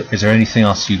is there anything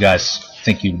else you guys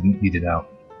think you need to know?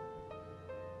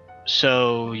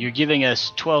 So you're giving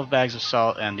us 12 bags of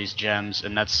salt and these gems,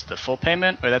 and that's the full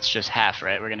payment, or that's just half,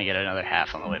 right? We're gonna get another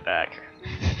half on the way back.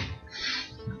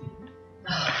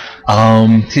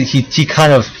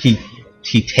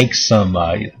 He takes some.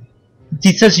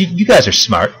 He says you guys are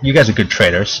smart. You guys are good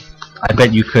traders. I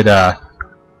bet you could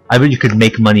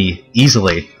make money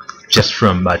easily just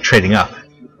from trading up.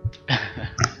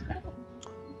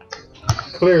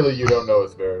 Clearly, you don't know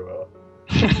us very well.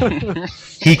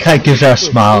 He kind of gives out a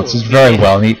smile and says, "Very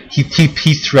well." And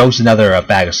he throws another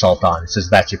bag of salt on. He says,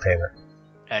 "That's your payment."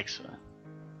 Excellent.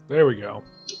 There we go.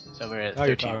 So we're at Now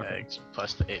you're 13 talking. bags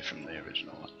plus the 8 from the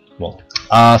original one. Well,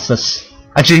 so that's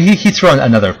actually he threw on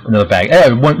another bag.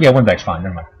 One bag's fine.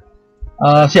 Never mind.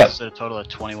 So yeah. So a total of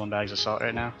 21 bags of salt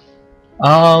right now.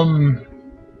 So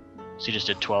you just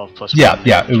did 12 plus. Yeah. one,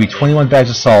 It would be 21 bags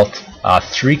of salt,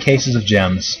 3 cases of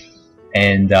gems,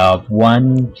 and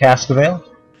 1 cask of ale.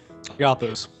 Got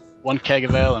this. 1 keg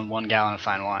of ale and 1 gallon of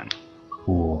fine wine.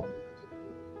 Cool.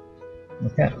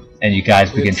 Okay. And you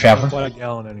guys begin It's traveling. not quite a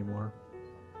gallon anymore.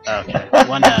 Okay.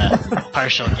 1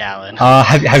 partial gallon.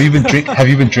 Have you been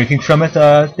drinking from it,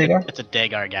 Degar? It's a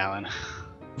Dagar gallon.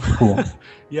 Cool.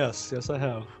 Yes, I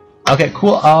have. Okay,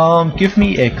 cool. Give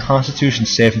me a Constitution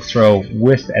saving throw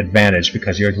with advantage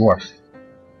because you're a dwarf.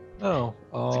 Oh.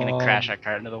 It's gonna crash our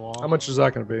cart into the wall. How much is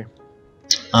that going to be?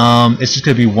 It's just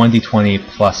gonna be 1d20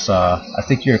 plus. I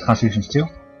think your Constitution's 2,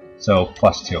 so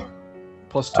plus 2.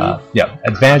 Plus 2? Yeah.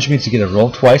 Advantage means you get to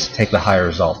roll twice, take the higher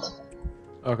result.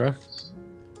 Okay.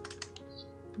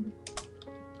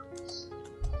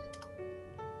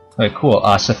 Okay, cool.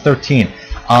 So 13.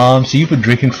 So you've been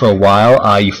drinking for a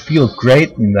while. You feel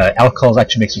great, and the alcohol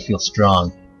actually makes you feel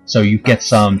strong. So you get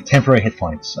some temporary hit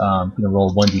points. I'm gonna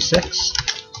roll 1d6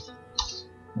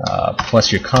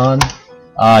 plus your con.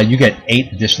 You get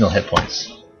 8 additional hit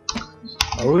points.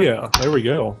 Oh yeah, there we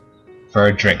go.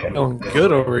 for drinking. Feeling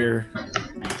good over here.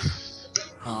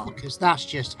 Oh, because that's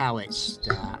just how it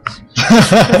starts.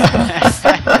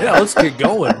 Yeah, let's get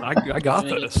going. I got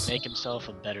Doing it to this. make himself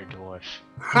a better dwarf.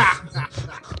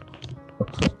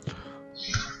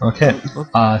 Okay,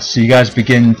 so you guys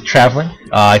begin traveling.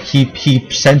 He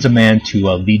sends a man to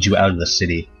lead you out of the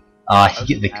city.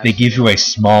 They give you a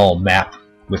small map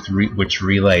with which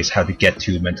relays how to get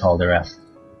to Mentol-Dareth.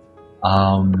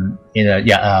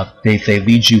 They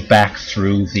lead you back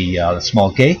through the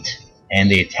small gate, and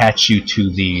they attach you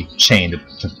to the chain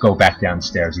to go back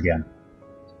downstairs again.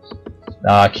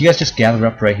 Can you guys just gather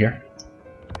up right here?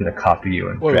 I'm gonna copy you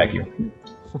and drag you.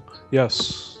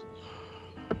 Yes.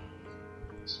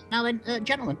 Now then,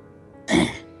 gentlemen,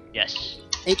 Yes.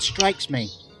 it strikes me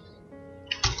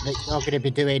that you're going to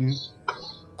be doing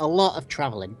a lot of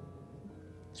travelling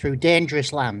through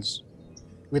dangerous lands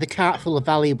with a cart full of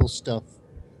valuable stuff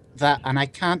that, and I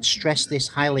can't stress this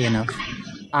highly enough,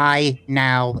 I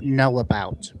now know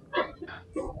about.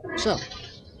 So,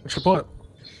 What's your point?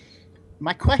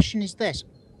 my question is this.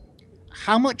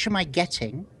 How much am I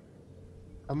getting,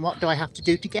 and what do I have to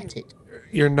do to get it?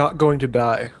 You're not going to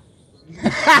die.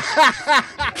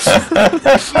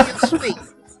 Sweet.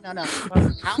 No.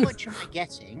 How much am I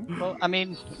getting? Well, I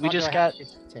mean, we What do just I got have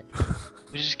to get?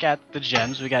 we just got the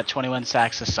gems. We got 21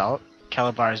 sacks of salt.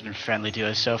 Calabar has been friendly to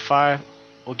us so far.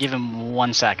 We'll give him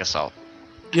 1 sack of salt.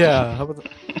 Yeah, how about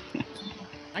that?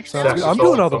 Actually, Sounds good. I'm Salt,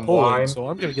 doing all the some pulling, wine. so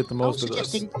I'm going to get the I was most of this.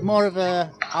 suggesting more of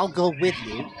a, I'll go with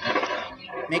you.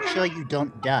 Make sure you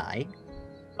don't die.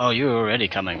 Oh, you're already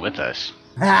coming with us.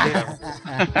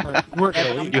 We're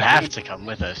gonna leave. You have to come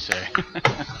with us, sir.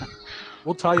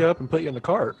 We'll tie you up and put you in the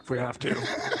cart if we have to.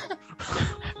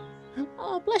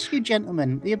 Oh, bless you,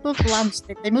 gentlemen. The above lands,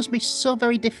 they must be so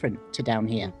very different to down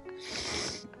here.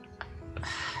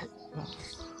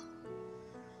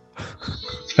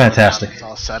 It's fantastic. It's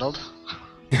all settled.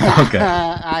 Okay.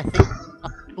 I think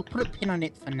we'll put a pin on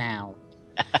it for now.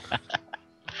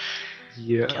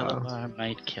 Yeah. Calabar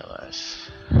might kill us.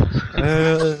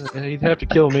 He'd have to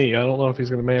kill me. I don't know if he's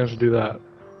going to manage to do that.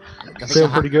 Does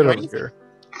Feeling it pretty have good to over do anything? here.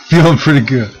 Feeling pretty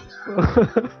good.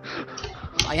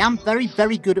 I am very,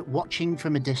 very good at watching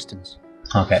from a distance.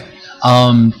 Okay.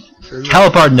 Sure you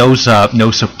Calabar knows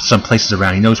some places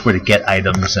around. He knows where to get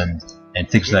items and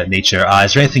things of that nature.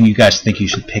 Is there anything you guys think you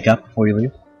should pick up before you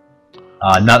leave?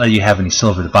 Not that you have any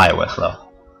silver to buy it with, though.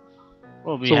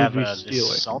 Well, we So have we'd be this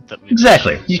stealing. salt that we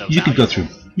Exactly. You can go through.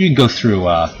 You can go through.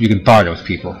 You can barter with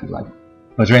people if you like.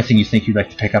 But is there anything you think you'd like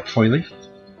to pick up before you leave?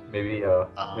 Maybe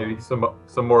some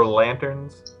more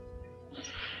lanterns.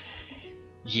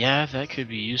 Yeah, that could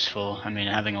be useful. I mean,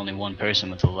 having only one person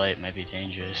with a light might be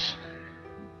dangerous.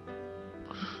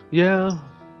 Yeah.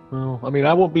 Well, I mean,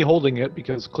 I won't be holding it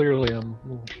because clearly I'm.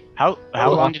 How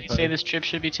Well, long did you say occupied. this trip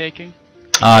should be taking?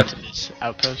 Uh, To this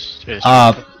outpost? Or this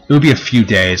it would be a few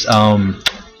days.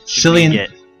 should we Cillian,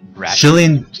 get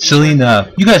rations?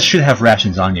 Cillian, you guys should have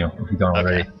rations on you if you don't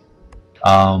already.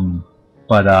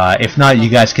 But if not, you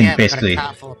guys can Yeah, basically. I've got a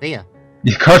cart full of beer.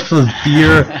 Your cart full of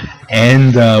beer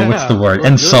and what's the word? we're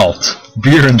And good. salt.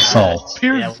 Beer and salt.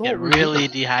 Pure Yeah, we'll salt. get really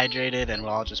dehydrated and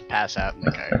we'll all just pass out in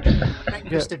the cart.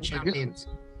 Breakfast Yeah, of champions.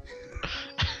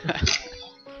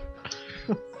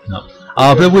 No.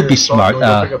 But it would be smart. Can we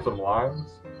go pick up some limes?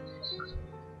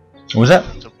 What was that?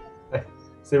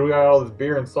 See, we got all this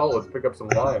beer and salt. Let's pick up some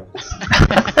limes.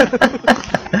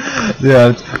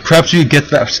 Yeah, perhaps you get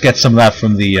some of that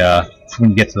from when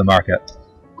you get to the market.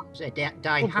 So die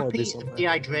We'll probably happy do of something.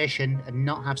 dehydration and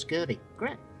not have scurvy.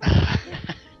 Great.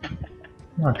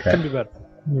 Okay. Can be better.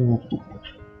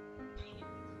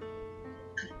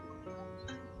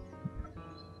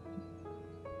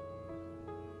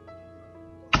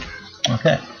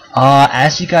 Okay.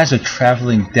 As you guys are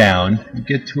traveling down,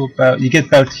 you get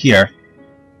about here.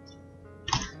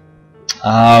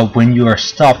 When you are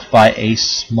stopped by a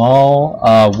small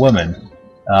woman.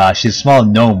 She's a small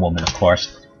gnome woman, of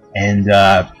course, and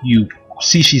you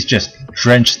see she's just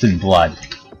drenched in blood.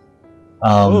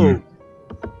 Oh.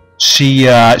 She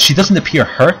doesn't appear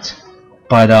hurt,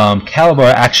 but Calabar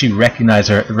actually recognizes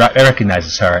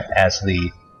her as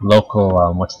the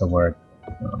local what's the word?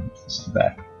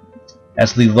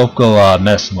 As the local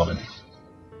medicine woman.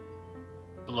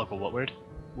 The local what word?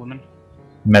 Woman?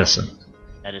 Medicine.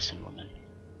 Medicine woman.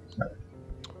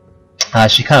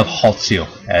 She kind of halts you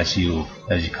as you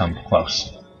come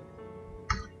close.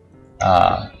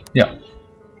 Yeah.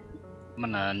 I'm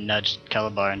gonna nudge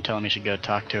Calabar and tell him he should go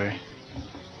talk to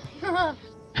her.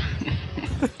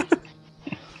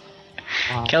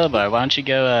 Calabar, why don't you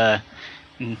go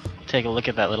and take a look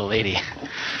at that little lady?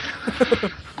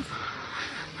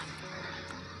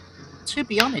 to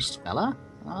be honest, fella,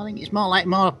 I think it's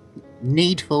more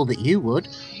needful that you would.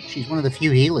 She's one of the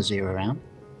few healers here around.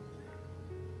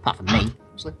 Apart from me,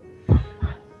 obviously.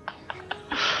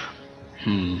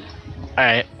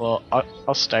 Alright, well,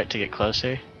 I'll start to get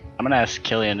closer. I'm gonna ask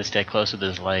Killian to stay close with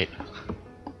his light.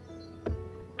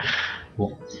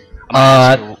 Cool.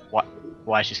 Ask her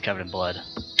why she's covered in blood.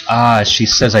 She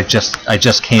says I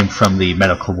just came from the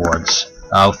medical wards.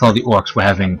 With all the orcs we're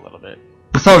having A little bit.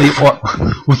 with all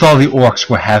the orcs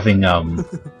we're having a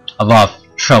lot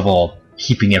of trouble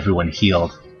keeping everyone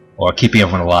healed or keeping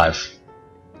everyone alive.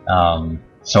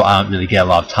 So I don't really get a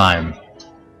lot of time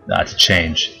to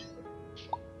change.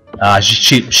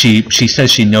 She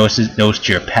says she knows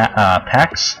your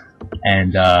packs,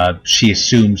 and she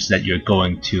assumes that you're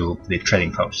going to the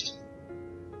trading post.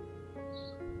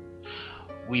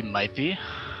 We might be.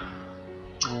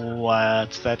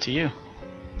 What's that to you?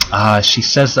 She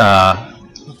says that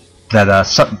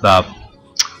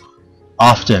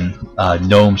often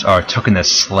gnomes are taken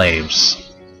as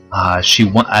slaves.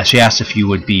 She asked if you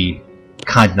would be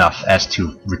kind enough as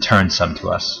to return some to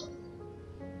us.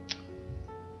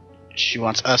 She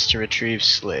wants us to retrieve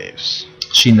slaves.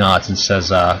 She nods and says,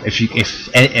 "If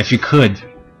you could,"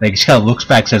 like she kind of looks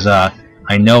back, says, "I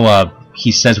know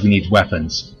he says we need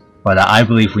weapons, but I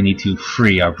believe we need to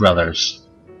free our brothers."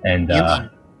 And You mean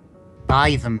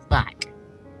buy them back?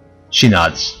 she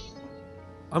nods.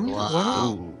 I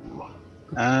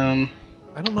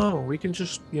don't know. We can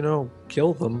just,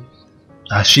 kill them.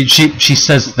 She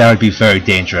says that would be very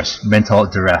dangerous.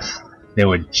 Mentol-Dareth, they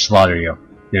would slaughter you.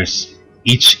 There's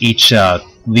each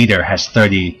leader has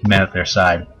 30 men at their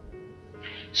side.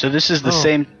 So this is the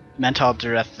same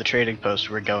Mentol-Dareth, the trading post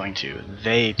we're going to.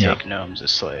 They take gnomes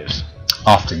as slaves.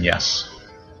 Often, yes.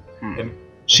 And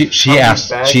She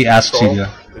asks you.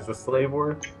 Is a slave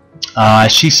worth?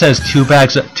 She says two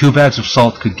bags of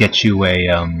salt could get you a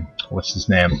what's his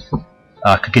name?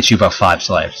 Could get you about 5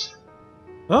 slaves.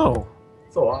 Oh.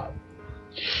 It's a lot.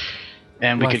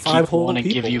 And we Like could 5 keep whole one and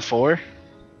give people. you 4?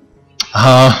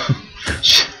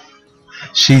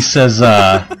 She says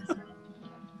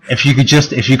if you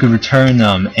could return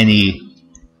any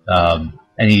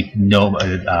gnome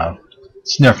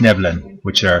Snurfneblin,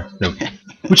 which are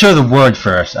the word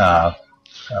for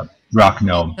rock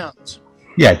gnome. Nuts.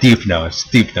 Yeah, deep gnomes.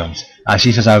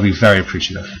 She says I would be very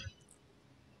appreciative.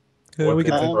 Yeah, we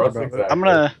can What's in think it for us about it. exactly? I'm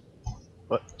gonna...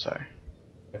 What? Sorry.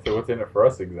 I said, what's in it for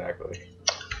us exactly?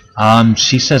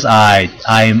 She says I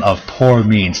am of poor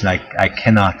means and I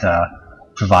cannot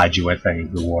provide you with any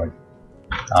reward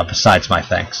besides my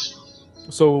thanks.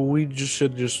 So we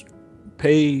should just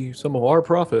pay some of our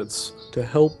profits to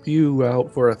help you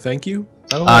out for a thank you?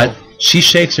 I don't know. She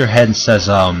shakes her head and says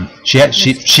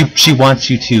she wants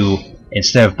you to,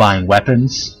 instead of buying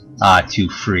weapons, to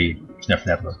free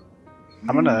Snurfneblin.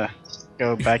 I'm gonna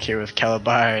go back here with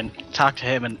Calabar and talk to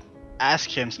him and ask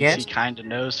him, since he kinda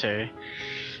knows her.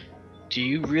 Do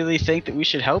you really think that we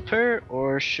should help her,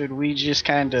 or should we just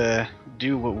kinda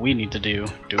do what we need to do?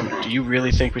 Do you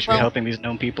really think we should be helping these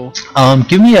gnome people?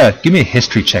 Give me a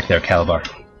history check there, Calabar.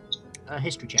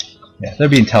 History check. Yeah,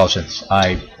 that'd be intelligence.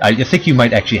 I think you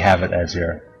might actually have it as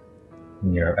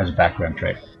as a background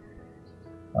trait.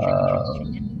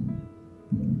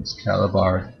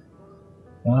 Calabar.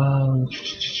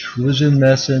 Religion,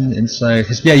 medicine, insight.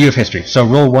 Yeah, you have history. So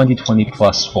roll 1d20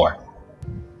 plus 4.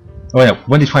 Oh yeah,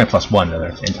 1d20 plus 1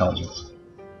 rather. Intelligence.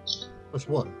 Plus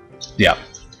 1. Yeah.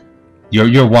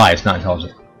 You're wise, not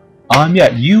intelligent.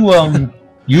 Yeah, you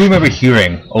remember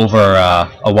hearing over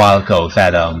a while ago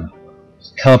that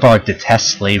Calabar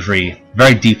detests slavery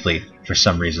very deeply for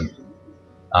some reason.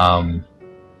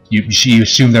 You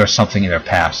assume there was something in her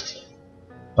past,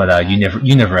 but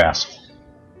you never asked.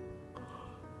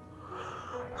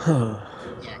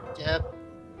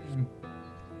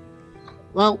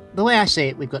 Well, the way I see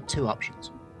it, we've got 2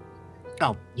 options.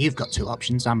 Oh, you've got 2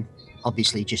 options. I'm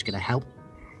obviously just going to help.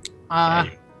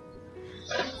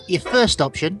 Your first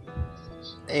option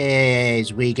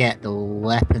is we get the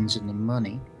weapons and the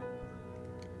money.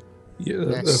 Yeah,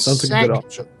 that sounds like a good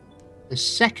option. The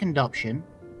second option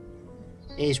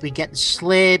is we get the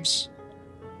slaves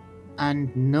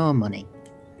and no money.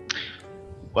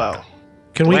 Well,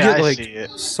 Can we way get I see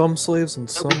it- some slaves and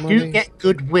So some we do money? get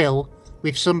goodwill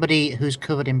with somebody who's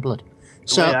covered in blood. the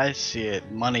So way I see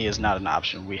it, money is not an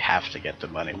option. We have to get the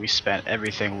money. We spent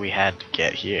everything we had to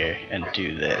get here and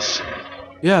do this.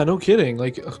 Yeah, no kidding.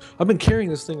 Like, I've been carrying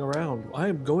this thing around. I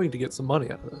am going to get some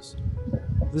money out of this.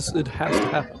 It has to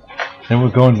happen. Then we're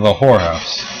going to the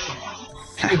whorehouse.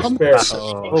 It's fair.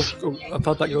 Oh, I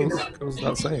thought that goes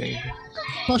without saying.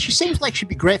 Well, she seems like she'd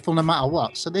be grateful no matter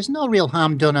what, so there's no real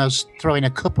harm done us throwing a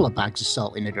couple of bags of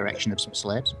salt in the direction of some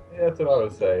slaves. Yeah, that's what I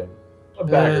was saying. A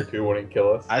bag or two wouldn't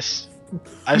kill us.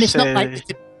 And it's not like we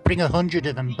could bring 100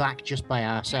 of them back just by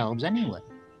ourselves anyway.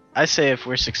 I say if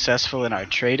we're successful in our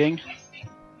trading,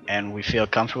 and we feel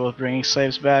comfortable with bringing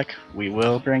slaves back, we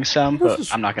will bring some,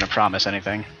 but I'm not going to promise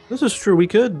anything. This is true. We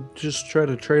could just try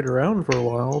to trade around for a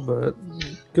while, but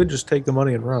could just take the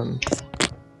money and run.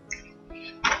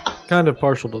 Kind of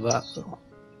partial to that, though.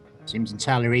 Seems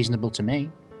entirely reasonable to me.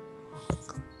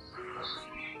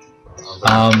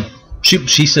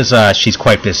 She says she's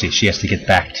quite busy. She has to get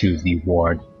back to the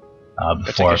ward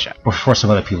before some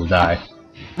other people die.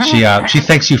 She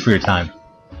thanks you for your time.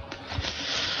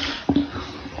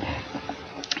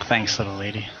 Thanks, little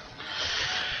lady.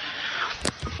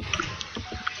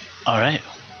 Alright,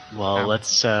 well,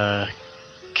 let's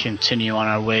continue on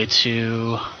our way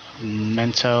to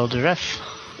Mentol-Dareth.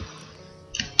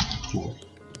 Cool.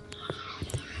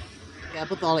 Yeah,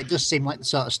 above all, it does seem like the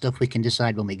sort of stuff we can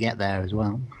decide when we get there as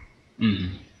well.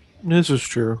 Mm-hmm. This is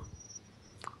true.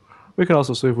 We can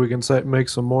also see if we can make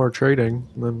some more trading.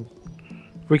 Then,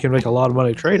 if we can make a lot of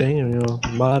money trading,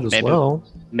 might as well.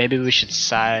 Maybe we should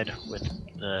side with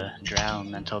the drow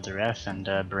Mentol-Dareth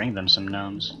and bring them some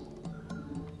gnomes.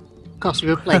 Of course, if we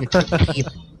were playing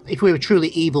if we were truly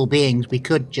evil beings, we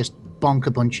could just bonk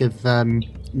a bunch of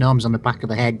gnomes on the back of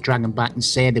the head, drag them back, and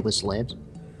say they were slaves.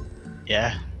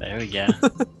 Yeah, there we go.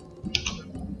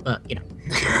 But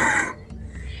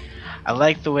I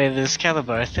like the way this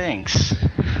Calabar thinks.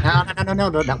 No.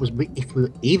 That was if we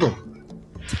were evil.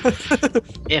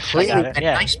 If I got it,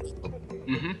 yeah. Nice people.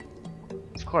 Mm-hmm.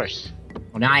 Of course.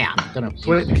 Well, I am. I don't know.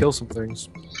 Wait to kill some things.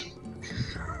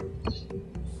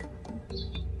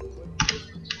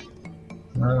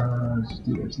 Let's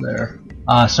do this there.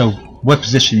 So, what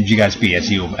position did you guys be as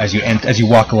you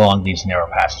walk along these narrow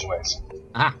passageways?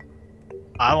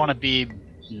 I want to be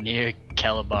near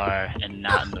Calabar and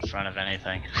not in the front of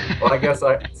anything. Well, I guess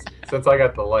since I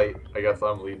got the light, I guess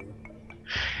I'm leading.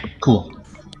 Cool.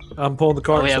 I'm pulling the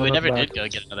cart. Oh yeah, we never did go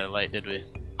get another light, did we?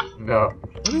 No.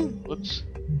 Whoops.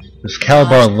 If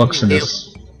Calabar looks in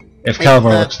this,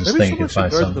 thing, you can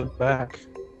find some. The back.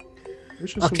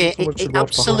 Okay, it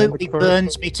absolutely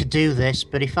burns me to do this,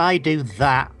 but if I do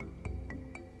that,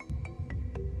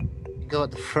 go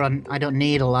at the front, I don't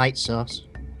need a light source.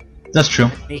 That's true.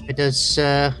 Neither does, do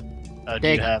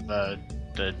you have the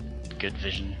good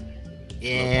vision?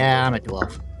 Yeah, I'm a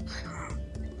dwarf.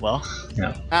 Well?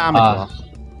 Yeah. I'm a dwarf.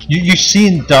 You see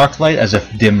in dark light as a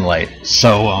dim light,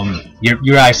 so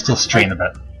your eyes still strain a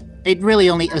bit. It really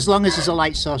only, as long as there's a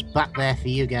light source back there for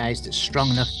you guys that's strong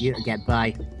enough for you to get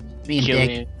by. Me and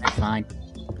Dig, fine.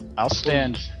 I'll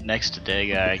stand next to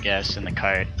Daga, I guess, in the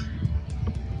cart.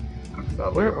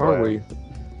 Where are we?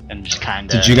 And just kind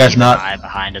of did you guys not eye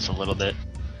behind us a little bit.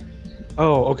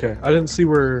 Oh, okay. I didn't see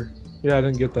where. Yeah, I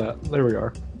didn't get that. There we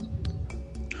are.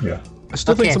 Yeah. I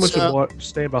still think someone should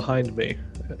stand behind me.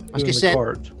 I was gonna say,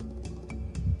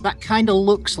 that kind of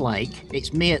looks like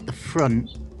it's me at the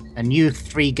front and you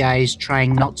three guys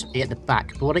trying not to be at the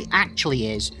back. But what it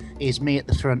actually is me at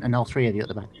the front and all three of you at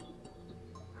the back.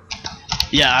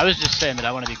 Yeah, I was just saying that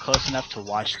I want to be close enough to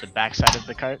watch the backside of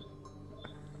the cart.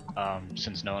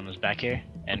 Since no one was back here.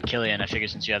 And Killian, I figure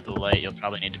since you have the light, you'll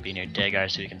probably need to be near Dagar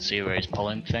so you can see where he's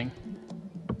pulling the thing.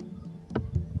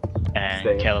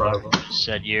 And Calabar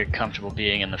said you're comfortable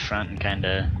being in the front and kind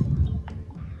of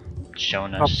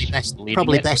showing us.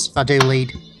 Probably best if I do lead,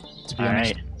 to be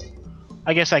honest. Alright.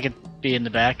 I guess I could be in the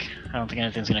back. I don't think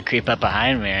anything's gonna creep up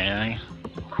behind me or anything.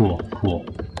 Cool.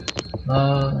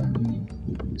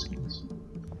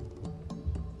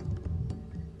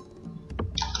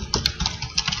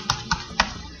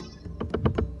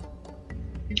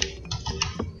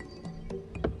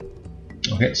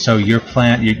 Okay, so your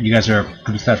plan, you guys are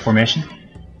good with that formation?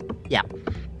 Yeah.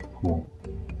 Cool.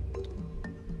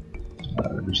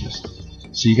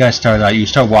 So you guys you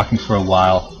start walking for a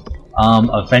while.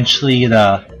 Eventually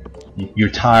you're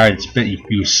tired.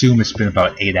 You assume it's been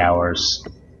about 8 hours.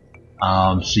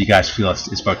 So you guys feel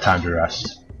it's about time to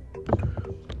rest.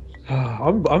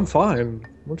 I'm fine.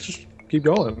 Let's just keep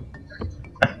going.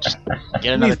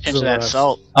 Get another pinch of that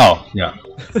salt. Oh yeah.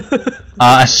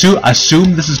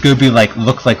 Assume this is gonna be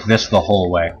look like this the whole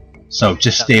way. So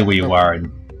just stay where you are,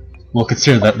 and we'll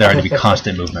consider that there to be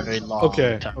constant movement. Very long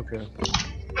Okay. time. Okay.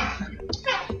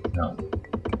 No.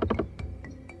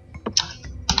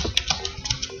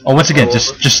 Oh, once again,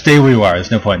 just stay where you are.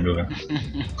 There's no point in moving.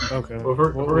 Okay. Well, if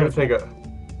we're gonna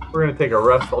take a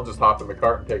rest, I'll just hop in the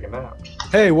cart and take a nap.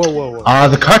 Hey, whoa.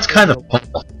 The cart's kind of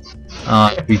full.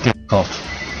 It'd be difficult,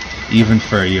 even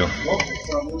for you.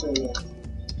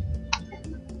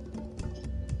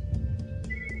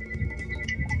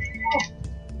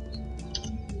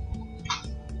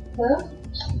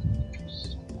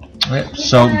 Alright,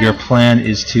 so your plan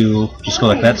is to just go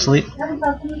like that, sleep? You're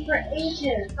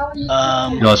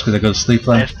just gonna go to sleep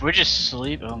then? If we're just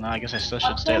sleep, oh no, I guess I still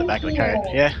should stay at the back of the cart.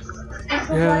 Yeah.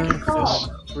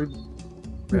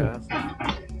 Yeah.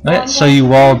 Alright, so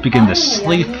you all begin to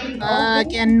sleep.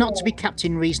 Again, not to be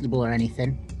Captain Reasonable or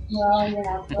anything.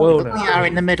 Whoa, But we are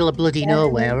in the middle of bloody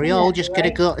nowhere. Are we all just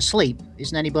gonna go to sleep?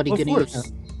 Isn't anybody Of gonna?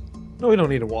 course. No, we don't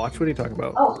need to watch. What are you talking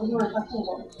about?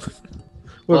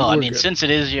 Well, I We're mean, good. since it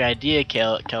is your idea,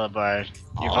 Calabar,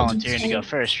 you're volunteering to go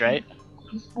first, right?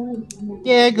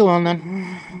 Yeah, go on then.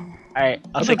 Alright,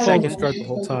 I'll I've take been following the second. start the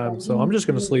whole time, so I'm just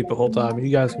gonna sleep the whole time. You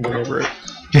guys can go over it.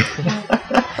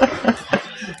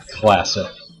 Classic.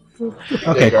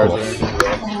 Okay, cool.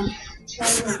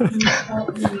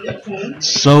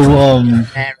 So,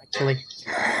 Actually,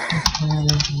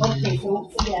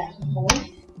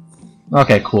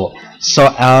 okay, cool. So,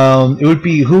 it would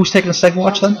be, who's taking the second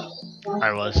watch then?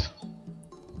 I was.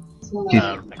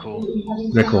 Cool.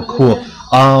 Very cool, cool.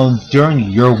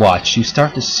 During your watch, you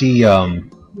start to see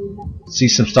some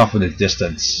stuff in the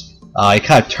distance. You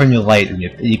kind of turn your light and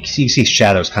you see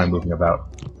shadows kind of moving about.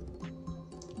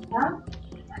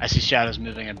 I see shadows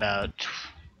moving about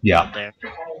Yeah, out there.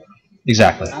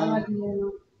 exactly. I'm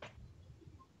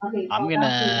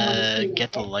gonna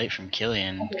get the light from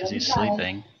Killian because he's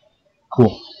sleeping,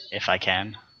 Cool. if I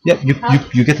can. Yep,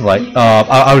 you get the light.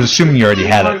 I was assuming you already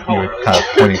had it. You were kind of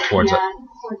pointing towards it.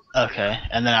 Okay,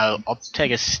 and then I'll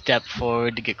take a step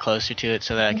forward to get closer to it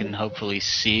so that I can hopefully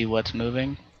see what's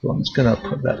moving. So I'm just gonna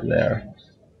put that there.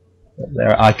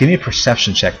 There. Give me a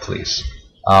perception check, please.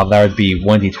 That would be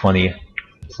 1d20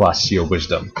 plus your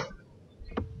wisdom.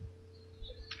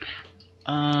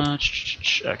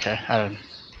 Okay. I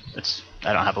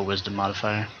don't have a wisdom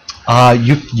modifier.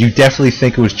 You definitely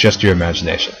think it was just your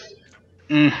imagination.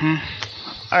 Mm-hmm.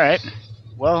 Alright.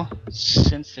 Well,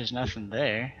 since there's nothing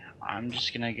there, I'm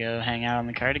just gonna go hang out on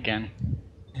the cart again.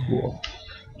 Cool.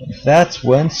 That's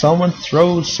when someone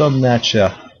throws something at you.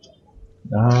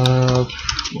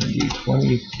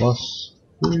 1d20 plus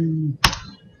 3.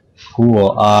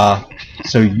 Cool.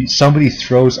 So somebody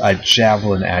throws a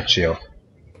javelin at you.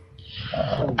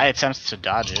 I attempt to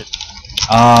dodge it.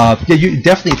 Yeah, you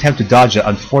definitely attempt to dodge it.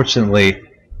 Unfortunately,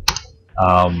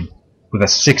 with a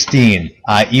 16,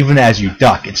 even as you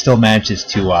duck, it still manages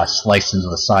to slice into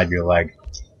the side of your leg.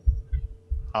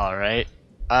 Alright.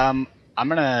 I'm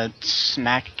gonna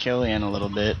smack Killian a little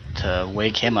bit to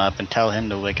wake him up and tell him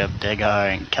to wake up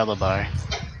Degar and Calabar.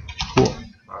 Cool.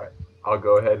 Alright, I'll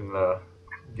go ahead and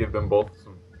give them both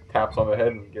some taps on the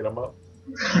head and get them up.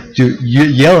 Dude,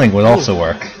 yelling would also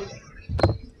work.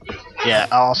 Yeah,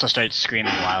 I'll also start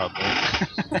screaming wildly.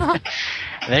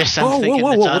 There's something in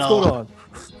the tunnel.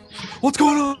 What's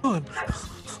going on?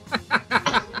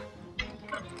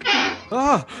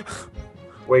 Ah!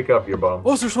 Wake up, you bum.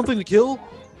 Oh, is there something to kill?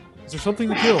 Is there something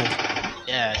to kill?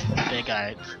 Yeah, big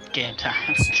guy. Game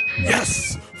time.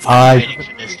 Yes! Waiting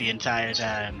for this the entire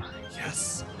time.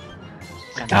 Yes!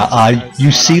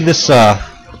 You see this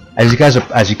as you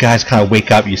guys kind of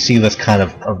wake up. You see this kind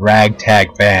of a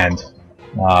ragtag band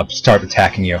start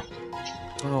attacking you.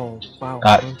 Oh, wow.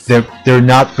 They're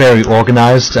not very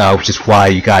organized, which is why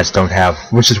you guys don't have.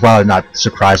 Which is why they're not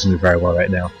surprising you very well right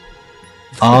now.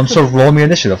 So roll me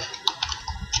initiative.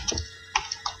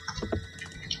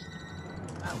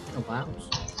 oh wow.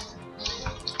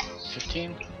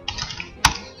 15?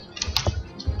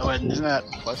 Oh, wait, isn't that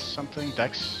plus something?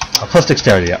 Dex? Plus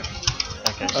dexterity, yeah.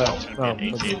 Okay, so it's gonna be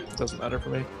an 18. Doesn't matter for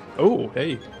me. Oh,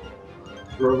 hey.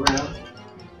 Program.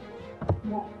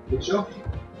 Good show.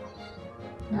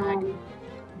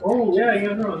 Oh yeah,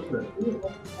 you know.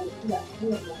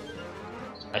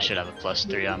 I should have a plus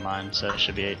 3 on mine, so it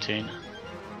should be 18.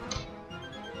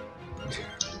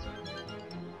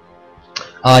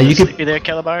 You could. Sleepy there,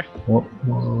 Calabar?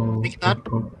 Big bad?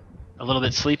 A little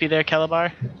bit sleepy there,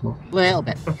 Calabar? Little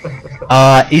bit.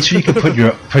 Each of you can put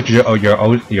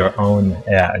your own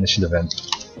initiative in.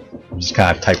 Just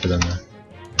kind of type it in there.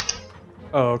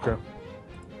 Oh, okay.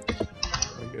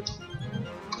 Very good.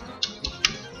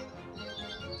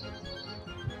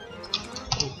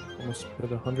 Oh, almost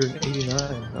hit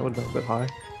 189. That would have been a bit high.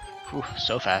 Whew,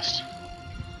 so fast.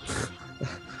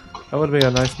 That would be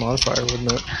a nice modifier,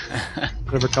 wouldn't it?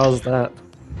 Whatever caused that.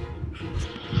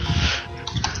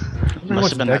 Must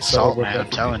have been that salt, man, I'm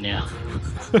telling you.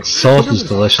 Salt is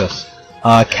delicious.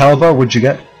 Calabar, what'd you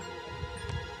get?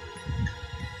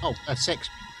 Oh, 6.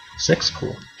 6,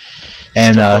 cool.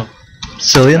 And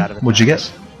Cillian, what'd you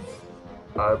get?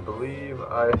 I believe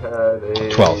I had a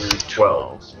 12.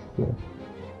 12. Cool.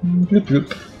 Bloop,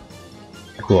 bloop.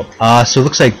 Cool. So it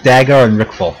looks like Dagar and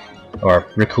Rickful. or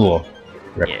Rickul.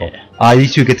 Yeah. You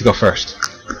two get to go first.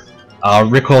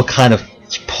 Rickul kind of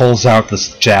pulls out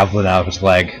this javelin out of his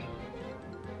leg.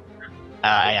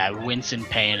 I wince in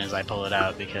pain as I pull it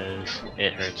out because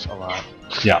it hurts a lot.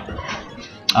 Yeah.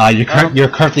 You're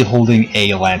currently holding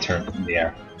a lantern in the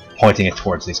air, pointing it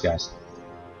towards these guys.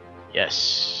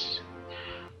 Yes.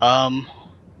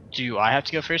 Do I have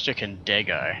to go first, or can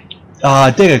Dagar?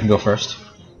 Dagar can go first.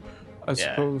 I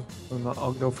suppose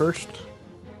I'll go first.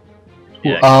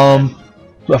 Yeah,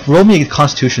 Roll me a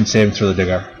Constitution saving throw, the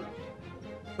Dagar.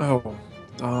 Oh,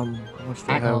 how much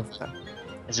do I have?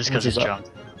 Is this because he's drunk?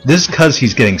 This is because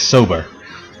he's getting sober.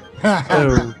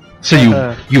 Oh, So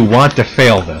you want to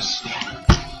fail this.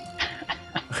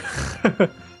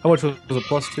 how much was it?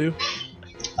 +2?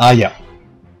 Yeah.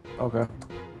 Okay.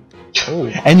 Oh,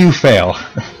 And you fail.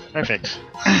 Perfect.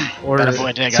 or Got a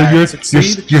point, Dagar. So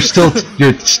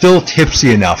you're still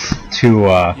tipsy enough to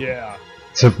yeah,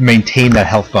 to maintain that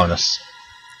health bonus.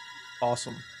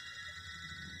 awesome.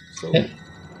 So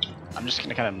I'm just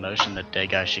gonna kind of motion that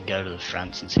Dagar should go to the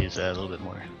front since he's a little bit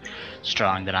more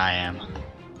strong than I am.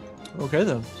 okay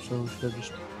then. So should I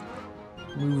just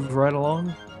move right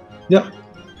along? Yep.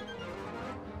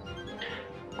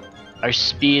 Our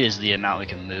speed is the amount we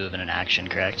can move in an action,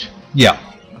 correct? Yeah.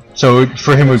 So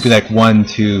for him it would be like 1,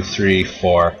 2, 3,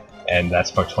 4, and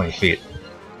that's about 20 feet.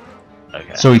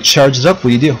 Okay. So he charges up.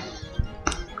 What do you do?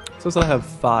 Since I have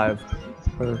 5,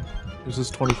 or is this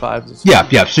 25?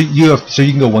 Yeah. So you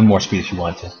can go one more speed if you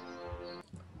want to.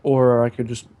 Or I could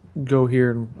just go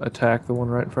here and attack the one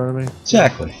right in front of me.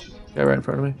 Exactly. Yeah, right in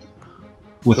front of me.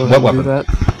 With Go what ahead and do weapon? that.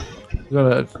 I'm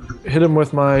gonna hit him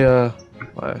with my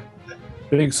my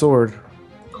big sword.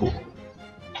 Cool.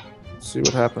 See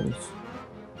what happens.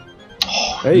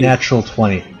 Hey. Natural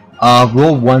 20.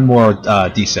 Roll one more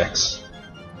d6.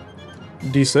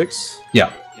 D6.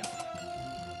 Yeah.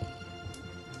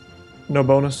 No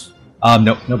bonus.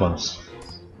 No bonus.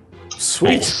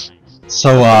 Sweet.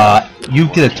 So you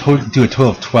get do a total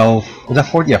of 12. Was that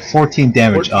 14? Yeah, 14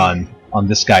 damage 14. on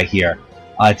this guy here,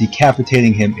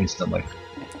 decapitating him instantly.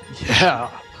 Yeah.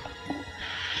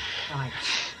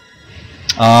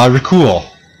 Rickul,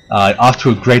 off to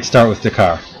a great start with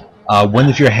Dakar. One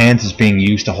of your hands is being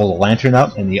used to hold a lantern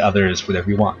up, and the other is whatever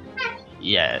you want.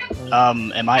 Yeah.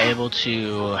 Am I able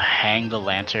to hang the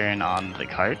lantern on the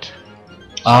cart?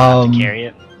 To carry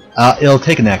it? It'll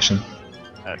take an action.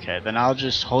 Okay, then I'll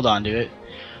just hold on to it.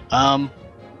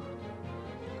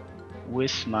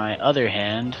 With my other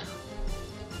hand,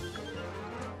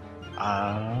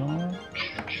 I'm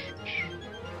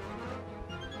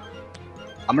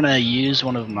gonna use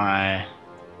one of my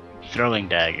throwing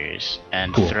daggers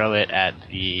and Cool. throw it at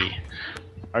the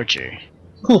archer.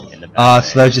 Cool. In the back.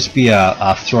 So that would just be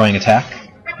a throwing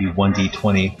attack. Be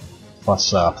 1d20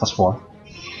 plus 4.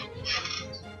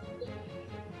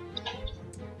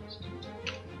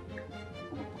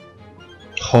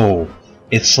 Oh,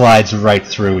 it slides right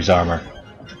through his armor.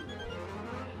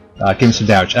 Give him some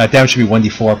damage. Damage should be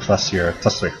 1d4 plus your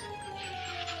 +3.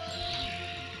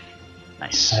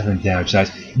 Nice. 7 damage.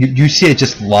 Nice. You see it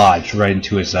just lodge right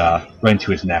into his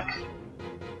neck.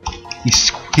 He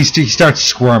starts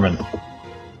squirming.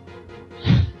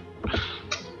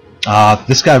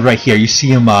 This guy right here, you see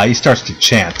him. He starts to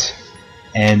chant,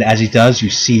 and as he does, you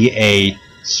see a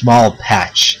small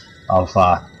patch of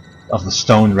the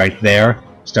stone right there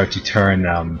start to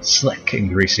turn slick and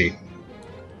greasy.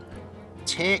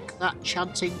 Take that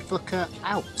chanting fucker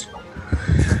out.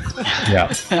 Yeah.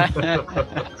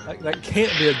 That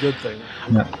can't be a good thing.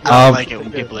 Yeah. I like it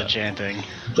when people are chanting.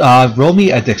 Roll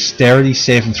me a dexterity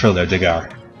saving throw there, Dagar.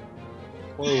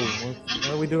 Whoa, why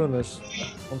are we doing this?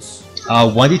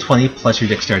 1d20 plus your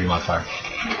dexterity modifier.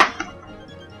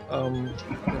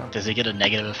 Yeah. Does it get a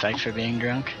negative effect for being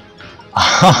drunk?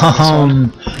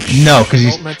 No, because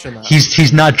Don't mention that.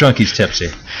 he's not drunk. He's tipsy.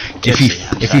 If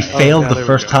he failed yeah, the there we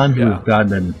first go. time, he Yeah. would have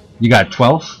gotten you got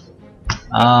 12.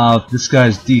 This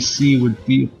guy's DC would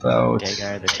be about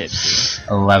Dagar the tipsy.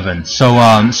 11. So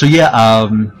yeah,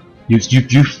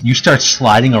 you start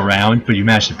sliding around, but you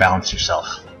manage to balance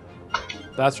yourself.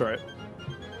 That's right.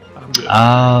 I'm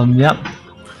good. Yep.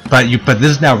 But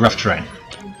this is now rough terrain.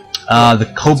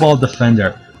 The Kobold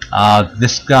Defender.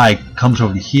 This guy comes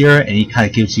over here and he kind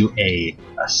of gives you a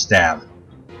stab.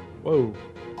 Whoa.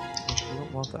 I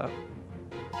don't want that.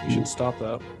 You should stop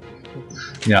that.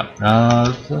 Yeah.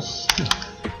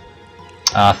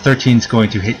 13's going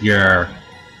to hit your.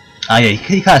 Yeah,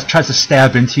 he kind of tries to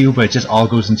stab into you, but it just all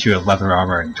goes into your leather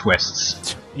armor and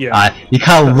twists. Yeah. He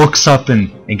kind of looks up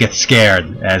and gets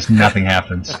scared as nothing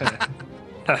happens.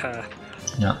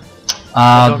 Yeah.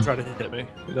 Don't try to hit me.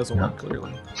 It doesn't work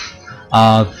clearly.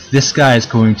 This guy is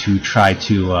going to try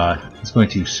to. He's going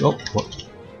to. Oh, what?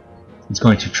 He's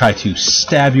going to try to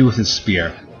stab you with his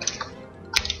spear.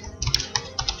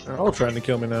 They're all trying to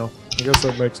kill me now. I guess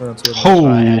that makes sense. wouldn't it? Oh!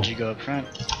 Why had you go up front?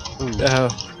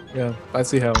 Yeah. I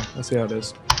see how it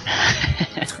is.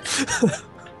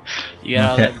 You got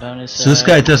all Okay. that bonus. So this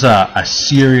guy does a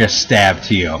serious stab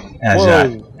to you as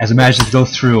it manages to go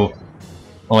through.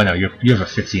 Oh no, you have a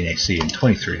 15 AC and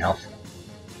 23 health.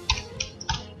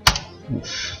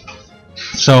 Oof.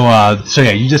 So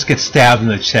yeah, you just get stabbed in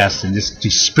the chest and just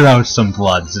spit out some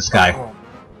blood. This guy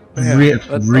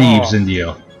reaves into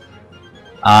you.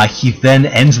 He then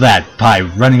ends that by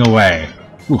running away.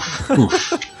 Oof,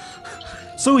 oof.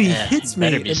 So he Yeah, hits you me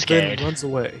better and be scared. then runs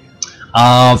away.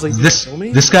 like, kill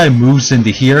me? This guy moves into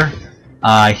here,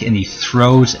 and he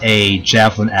throws a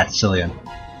javelin at Cillian.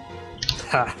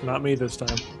 Ha! Not me this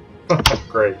time.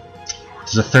 Great.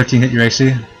 Does a 13 hit your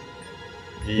AC?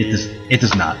 It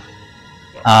does not.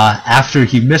 After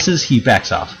he misses, he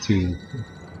backs off to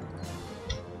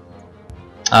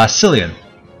Cillian.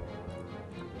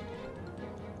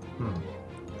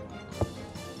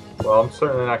 Well, I'm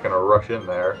certainly not going to rush in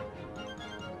there.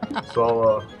 So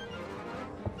I'll,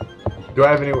 do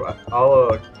I have any...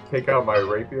 I'll, take out my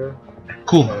rapier.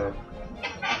 Cool. And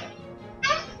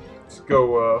just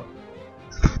go,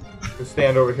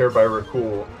 stand over here by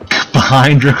Rakul.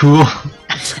 Behind Rakul.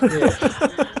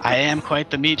 I am quite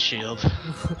the meat shield.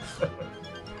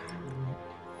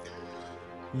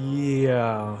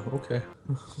 Yeah, okay.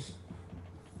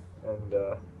 And,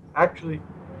 actually...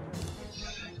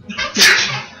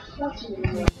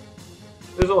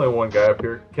 There's only one guy up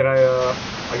here. Can I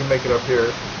can make it up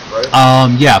here, right?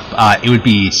 Yeah, it would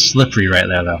be slippery right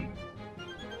there, though.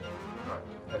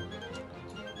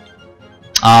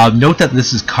 Note that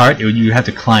this is cart, you have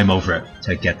to climb over it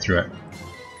to get through it.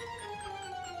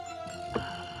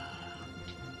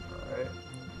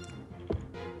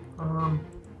 Alright.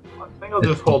 I think I'll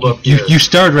just hold up here. You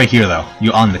started right here, though.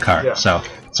 You on the cart, Yeah. so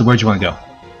where'd you want to go?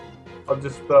 I'll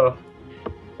just,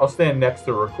 I'll stand next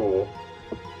to Rakul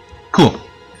Cool.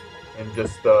 and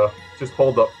just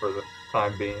hold up for the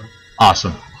time being.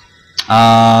 Awesome.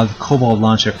 The cobalt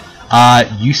launcher.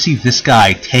 You see this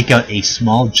guy take out a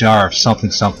small jar of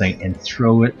something and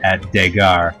throw it at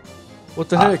Degar. What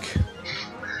the heck?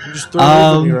 You just throw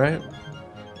it over me, right?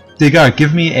 Degar,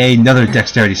 give me another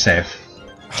dexterity save.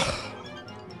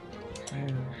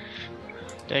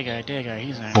 Digger,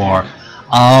 he's not 4. here.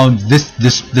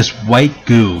 This white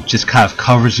goo just kind of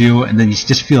covers you, and then you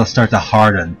just feel it start to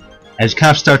harden. As you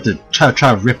kind of start to try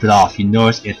to rip it off, you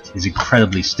notice it is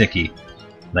incredibly sticky,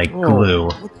 like glue.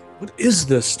 What is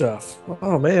this stuff?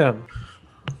 Oh man,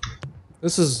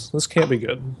 this can't be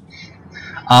good.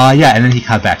 Yeah, and then he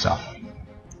kind of backs off.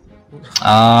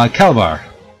 Calabar.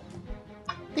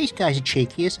 These guys are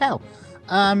cheeky as hell.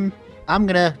 I'm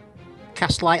gonna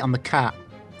cast light on the cart,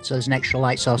 so there's an extra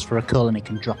light source for a coal and it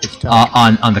can drop its torch.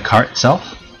 On the cart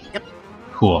itself? Yep.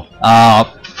 Cool.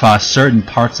 Certain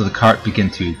parts of the cart begin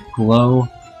to glow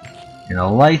in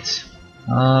a light.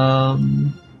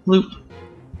 Bloop.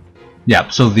 Yeah,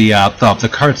 so the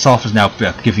cart itself is now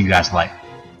giving you guys light.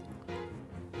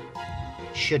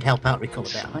 Should help out Recall a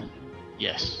bit, right?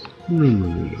 Yes.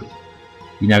 You're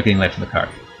now getting light from the cart.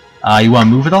 You want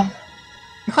to move it all?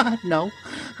 No.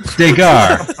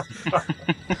 Degar.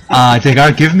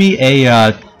 Degar,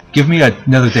 give me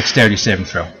another dexterity saving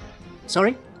throw.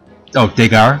 Sorry? Oh,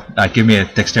 Degar, give me a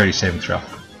dexterity saving throw.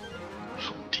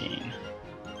 14.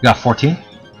 You got 14?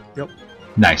 Yep.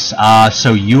 Nice.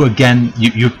 So you again,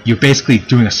 you're basically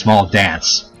doing a small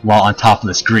dance while on top of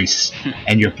this grease,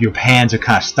 and your hands are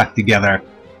kind of stuck together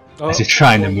as you're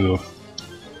trying to move.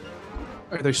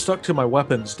 Are they stuck to my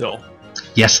weapon still?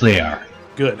 Yes, they are.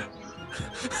 Good.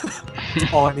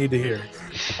 That's all I need to hear.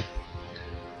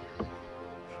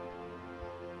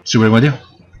 So what do you want to do?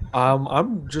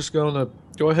 I'm just gonna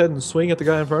go ahead and swing at the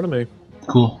guy in front of me.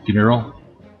 Cool. Give me a roll.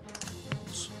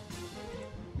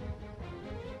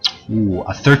 Ooh,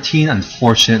 a 13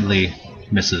 unfortunately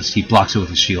misses. He blocks it with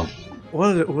his shield.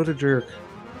 What a jerk.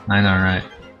 I know, right?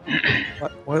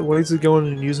 Why is he going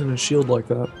and using his shield like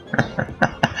that?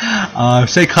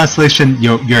 Say Constellation,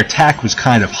 your attack was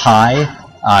kind of high.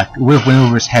 It would have went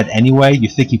over his head anyway. You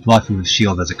think he blocked it with his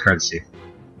shield as a courtesy.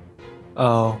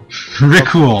 Oh. Very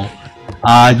cool.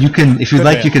 You can, if you'd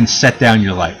like, you can set down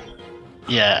your light.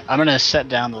 Yeah, I'm gonna set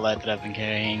down the light that I've been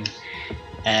carrying,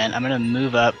 and I'm gonna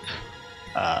move up.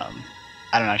 I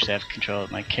don't actually have control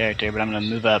of my character, but I'm gonna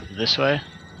move up this way.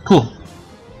 Cool.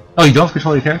 Oh, you don't have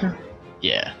control of your character?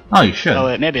 Yeah. Oh, you should. Oh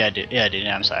wait, maybe I do. Yeah, I do.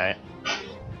 Yeah, I'm sorry.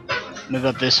 Move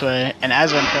up this way, and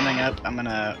as I'm coming up, I'm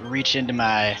gonna reach into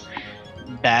my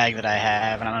bag that I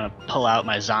have, and I'm gonna pull out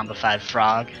my zombified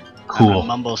frog. I'm Cool. gonna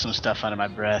mumble some stuff under my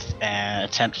breath and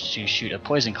attempt to shoot a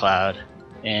poison cloud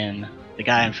in the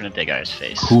guy in front of Dagar's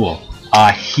face. Cool.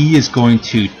 He is going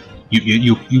to.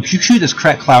 You shoot this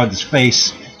crack cloud in his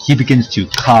face. He begins to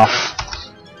cough.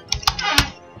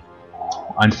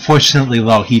 Unfortunately,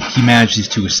 though, he manages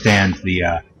to withstand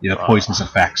the poisonous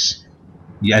effects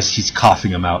as he's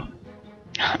coughing him out.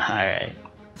 Alright.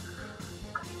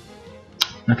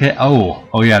 Okay.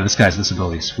 Oh yeah, this guy's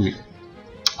disability. Sweet.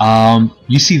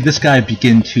 You see this guy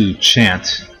begin to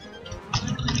chant.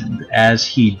 And as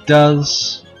he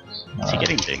does. Is he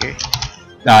getting bigger?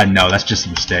 No, that's just a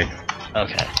mistake.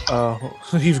 Okay.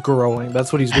 He's growing.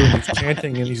 That's what he's doing. He's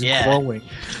chanting and he's Yeah. growing.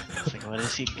 It's like, what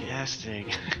is he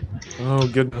casting? Oh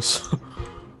goodness.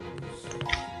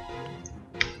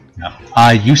 No.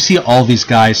 You see all these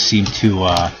guys seem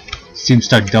to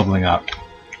start doubling up.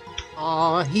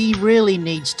 Oh, he really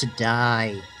needs to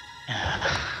die.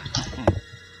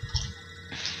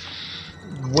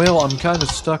 Well, I'm kind of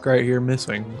stuck right here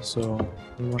missing, so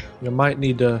you might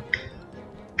need to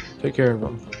take care of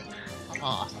him.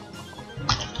 Oh,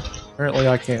 Apparently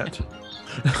I can't.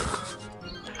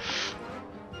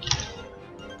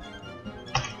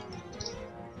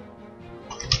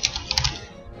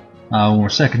 One more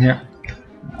second here.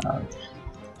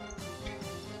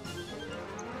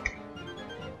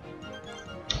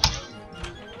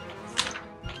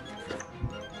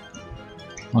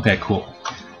 Okay, cool.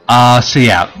 So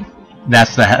yeah,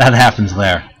 that happens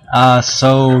there.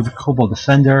 So the Kobold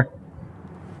Defender.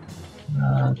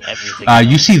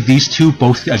 You see these two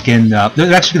both again.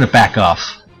 They're actually going to back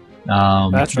off.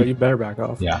 That's right. You better back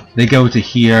off. Yeah, they go to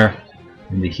here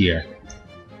and to here.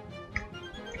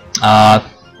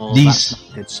 These.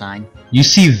 that's a good sign. You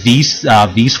see these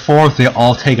four. They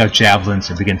all take out javelins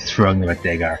and begin throwing them at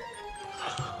Dagar.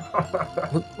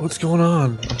 What's going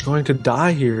on? I'm going to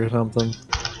die here or something.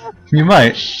 You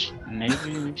might.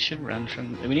 Maybe we should run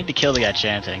from. We need to kill the guy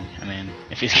chanting. I mean,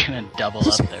 if he's gonna double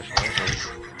up their forces.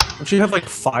 Don't you have like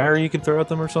fire you can throw at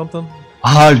them or something?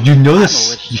 You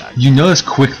notice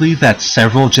quickly that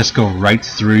several just go right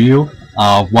through you,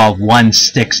 while one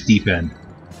sticks deep in.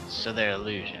 So they're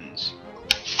illusions.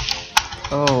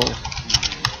 Oh.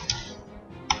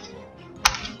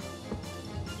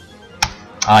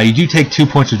 You do take 2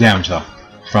 points of damage though,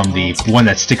 from the one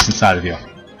that sticks inside of you.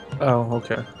 Oh,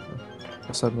 okay.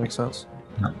 Guess that makes sense.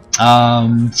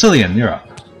 Cillian, you're up.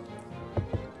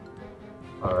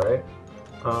 Alright.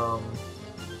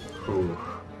 Cool.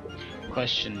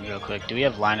 Question, real quick: do we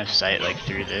have line of sight like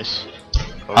through this?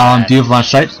 Or Do you have line of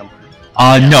sight?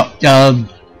 No.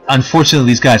 Unfortunately,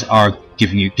 these guys are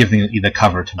giving you the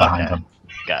cover to behind them.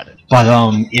 Got it. But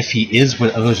if he is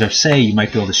what others are saying, you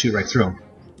might be able to shoot right through him.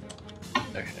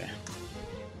 Okay.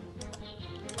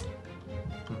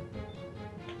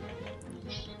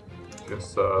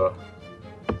 Just I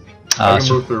can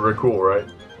So move through Rakul, right?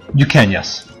 you can,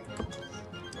 yes.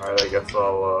 Alright, I guess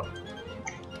I'll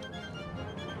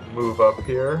move up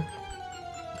here.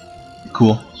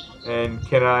 Cool. And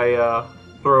can I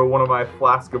throw one of my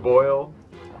flask of oil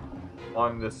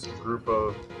on this group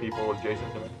of people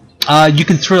adjacent to me? You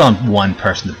can throw it on one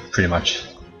person, pretty much.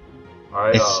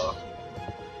 Alright,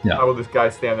 yeah. how about this guy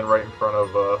standing right in front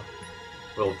of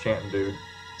little chanting dude?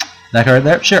 That guy right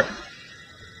there? Sure.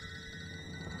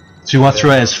 So you want to throw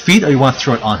it at his feet, or you want to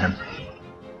throw it on him?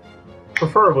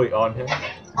 Preferably on him.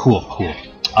 Cool, cool.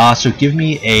 So give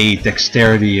me a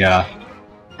dexterity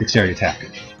attack.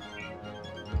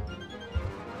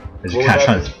 As you're kind of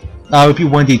trying to. It would be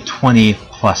 1d20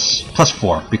 plus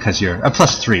 4 because you're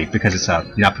plus 3 because it's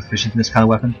you're not proficient in this kind of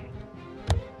weapon.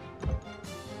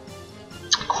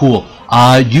 Cool.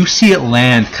 You see it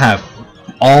land kind of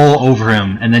all over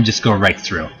him and then just go right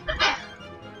through,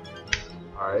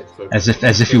 Alright, so as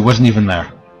if he wasn't even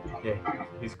there. yeah,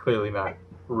 he's clearly not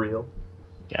real.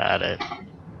 Got it.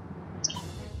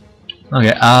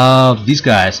 Okay. These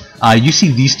guys. You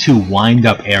see these two wind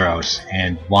up arrows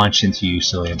and launch into you,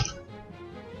 Cillian.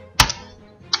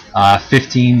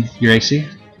 15 your AC?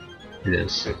 It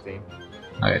is. 15.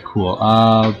 Okay, cool.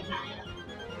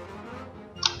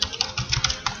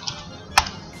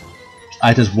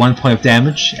 It does 1 point of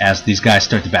damage as these guys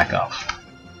start to back off.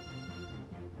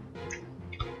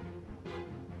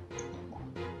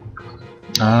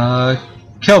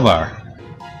 Kelvar.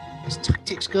 As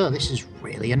tactics go, this is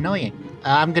really annoying.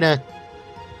 I'm gonna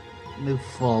move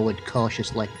forward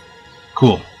cautiously.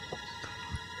 Cool.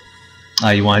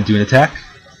 You want to do an attack?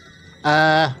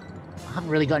 I haven't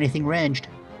really got anything ranged.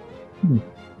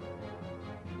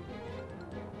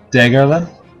 Dagger then?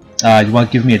 You want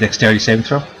to give me a dexterity saving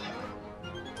throw?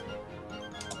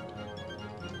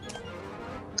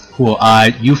 Cool.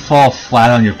 You fall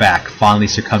flat on your back, finally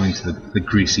succumbing to the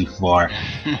greasy floor.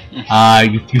 You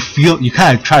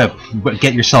kind of try to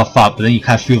get yourself up, but then you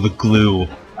kind of feel the glue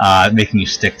making you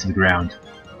stick to the ground.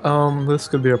 This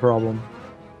could be a problem.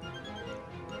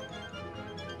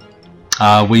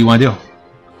 What do you want to do?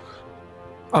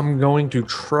 I'm going to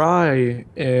try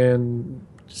and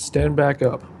stand back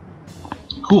up.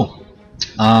 Cool.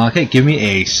 Okay, give me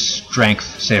a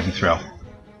strength saving throw.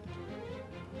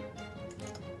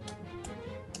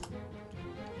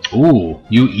 Ooh,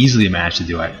 you easily managed to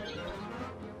do it.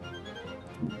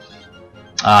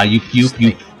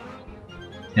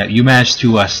 You managed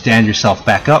to stand yourself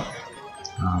back up.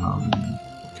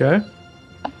 Okay.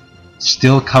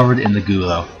 Still covered in the goo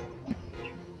though.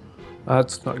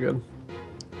 That's not good.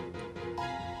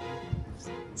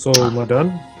 So am I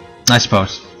done? I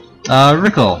suppose.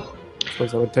 Rickle. I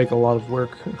suppose that would take a lot of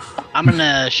work. I'm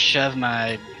gonna shove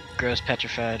my gross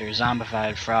petrified or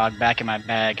zombified frog back in my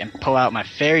bag and pull out my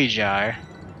fairy jar.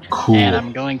 Cool. And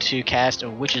I'm going to cast a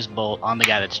witch's bolt on the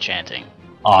guy that's chanting.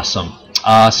 Awesome.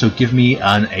 So give me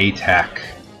an attack.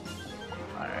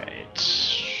 Alright.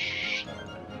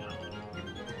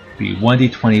 Be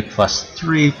 1d20 plus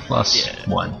 3 plus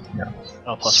 1. Yeah.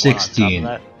 Oh, plus 16.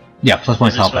 1 on top of that. Yeah, plus 1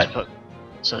 Is top this that. supposed to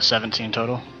so 17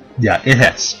 total? Yeah, it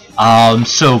hits.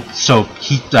 So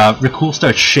Rickul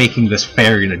starts shaking this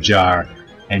fairy in a jar,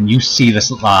 and you see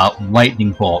this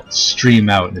lightning bolt stream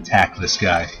out and attack this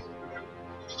guy.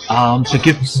 So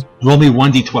roll me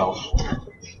 1d12.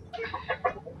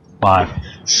 5.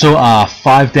 So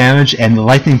 5 damage, and the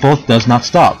lightning bolt does not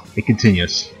stop. It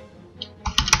continues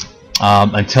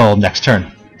until next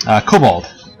turn. Kobold.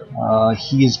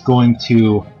 He is going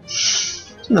to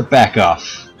back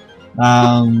off.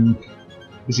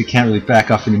 Because he can't really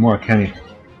back off anymore, can he?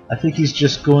 I think he's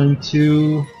just going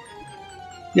to...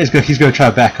 Yeah, he's going to try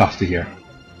to back off to here.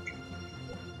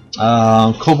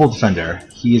 Kobold Defender.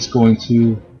 He is going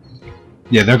to...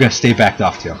 Yeah, they're going to stay backed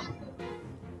off too.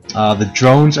 The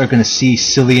drones are going to see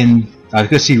Cillian... they're going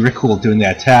to see Rickul doing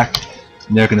the attack,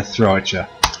 and they're going to throw at you.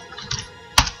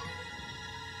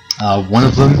 One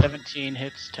of them... 17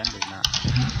 hits, 10 does not.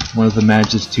 One of them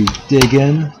manages to dig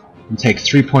in and take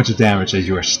 3 points of damage as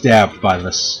you are stabbed by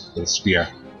this spear.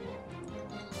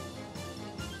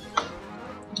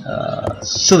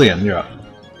 Cillian, you're up.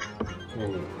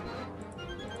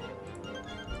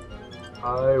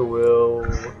 I will...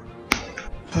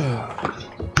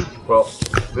 Well,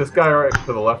 this guy right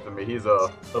to the left of me, he's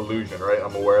a illusion, right?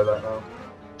 I'm aware of that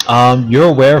now? You're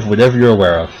aware of whatever you're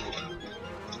aware of.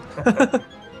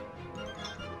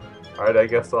 Alright, I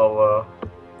guess I'll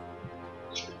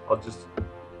just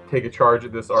take a charge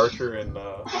at this archer and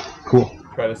Cool.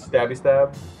 try to stabby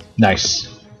stab.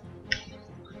 Nice.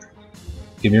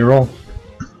 Give me a roll.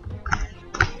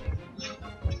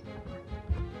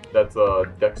 That's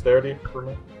dexterity for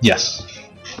me? Yes.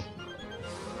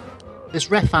 This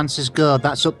Refance's Gourd,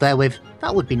 that's up there with...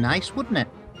 That would be nice, wouldn't it?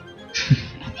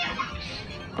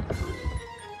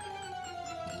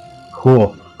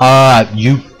 Cool.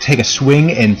 You take a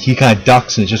swing and he kind of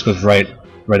ducks and it just goes right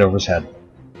over his head.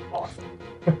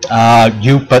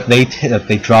 But they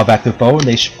draw back their bow and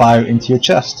they fire into your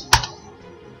chest.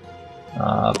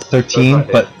 13,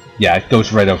 but yeah, it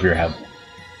goes right over your head.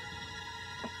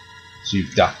 So you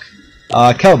duck.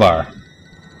 Kelbar.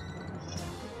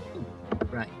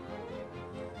 Right.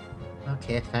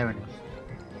 Okay, fair enough.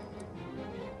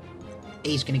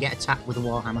 He's going to get attacked with a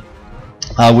warhammer.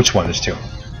 Which one? There's 2.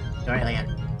 Directly ahead.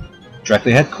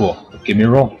 Directly ahead? Cool. Give me a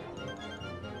roll.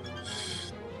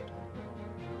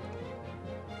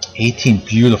 18,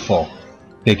 beautiful.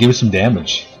 Okay, give us some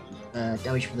damage.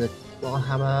 Damage for the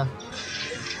warhammer.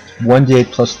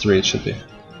 1d8 plus 3 it should be.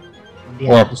 1d8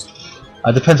 Or- plus-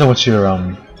 Depends on what your,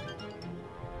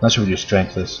 not sure what your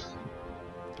strength is.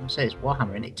 I'm saying it's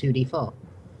warhammer, isn't it? 2d4.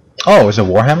 Oh, is it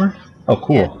Warhammer? Oh,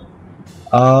 cool.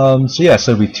 So yeah,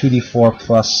 so it'll be 2d4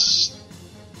 plus...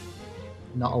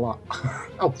 Not a lot.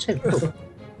 Oh, 2. Cool.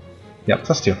 Yeah,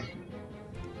 plus 2.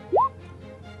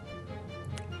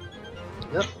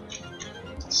 Yep.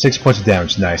 6 points of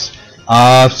damage, nice.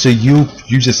 So you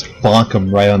just bonk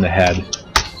him right on the head.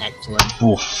 Excellent.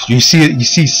 Oof. You see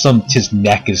his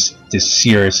neck is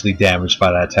seriously damaged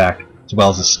by that attack, as well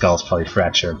as his skull is probably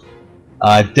fractured.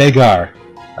 Degar,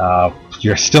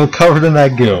 you're still covered in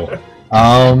that goo.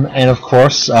 And of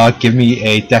course, give me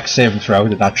a dex saving throw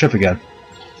to not trip again.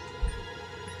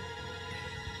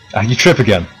 You trip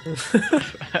again.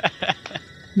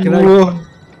 Can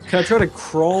I try to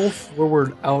crawl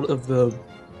forward out of the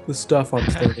stuff I'm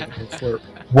standing in the slurp?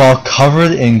 While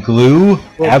covered in glue?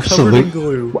 Well, covered in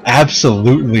glue.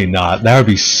 Absolutely not. That would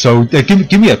be so...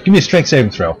 give me a strength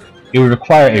saving throw. It would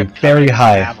require a very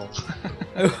high. Gravel.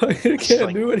 I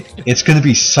can't do anything. It's going to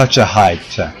be such a high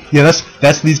check. Yeah,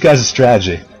 that's these guys'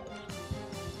 strategy.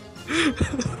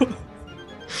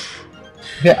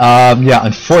 Yeah.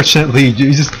 Unfortunately,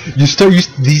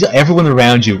 everyone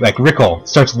around you, like Rickle,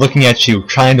 starts looking at you,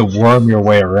 trying to worm your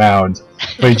way around,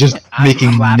 but you're just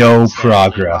making no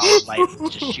progress. Light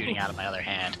just shooting out of my other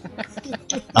hand.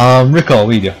 Rickle,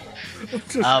 what do you do?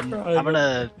 I'm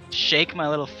gonna shake my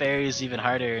little fairies even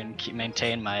harder and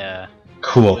maintain my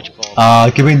Cool. witch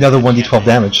bolt. Give me another 1d12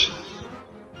 damage.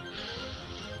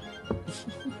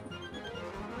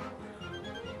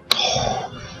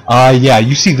 Yeah,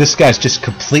 you see this guy's just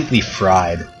completely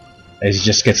fried as he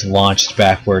just gets launched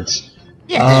backwards.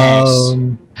 Yes.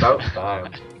 About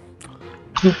time.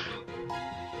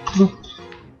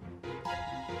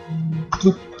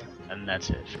 And that's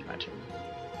it for my turn.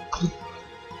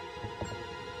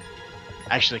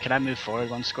 Actually, can I move forward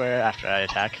 1 square after I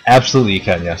attack? Absolutely, you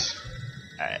can. Yes.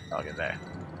 Alright, I'll get there.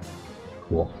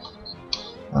 Cool.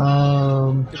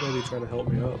 Maybe try to help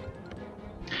me up.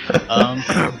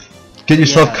 Get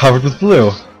yourself Yeah. covered with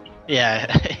blue. Yeah,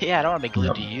 yeah, I don't want to be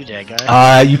glued to you, dead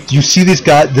guy. You see this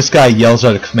guy yells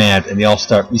out a command, and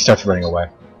he starts running away.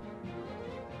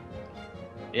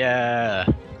 Yeah.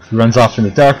 He runs off in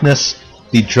the darkness.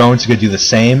 The drones are gonna do the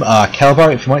same.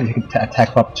 Calabar, if you want, you can attack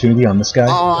of opportunity on this guy.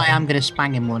 Oh, I am going to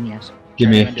spang him one, yes. Give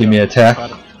me an attack.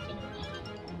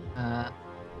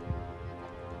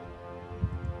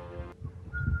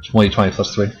 20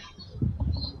 plus 3.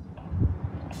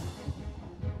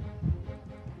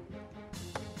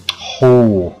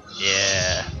 Oh.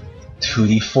 Yeah.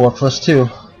 2d4 plus 2. There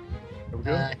we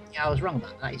go. Yeah, I was wrong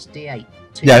about that. It's D8.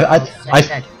 Yeah,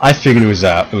 I figured it was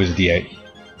a d8.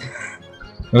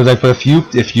 It was like, but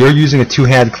if you're using a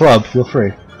two-handed club, feel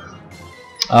free.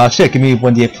 So yeah, give me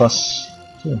 1d8 plus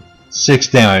 2. 6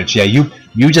 damage. Yeah,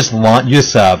 you just line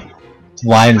his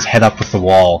head up with the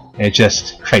wall, and it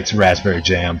just creates raspberry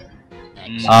jam.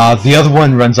 The other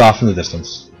one runs off in the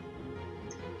distance.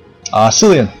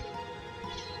 Cillian.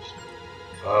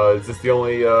 Is this the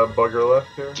only bugger left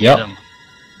here? Get Yep. him.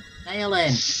 Nail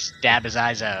in. Stab his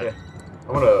eyes out. Yeah.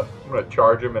 I'm gonna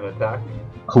charge him and attack.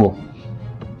 Cool.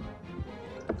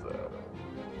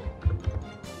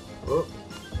 Oh.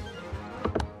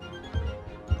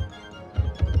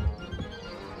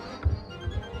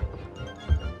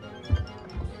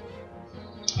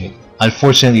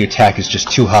 Unfortunately, your attack is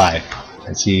just too high,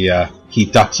 as he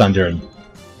ducks under and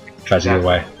tries to get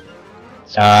away.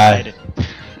 So excited.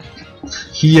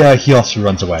 He also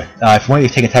runs away. If you want, you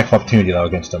take attack of opportunity though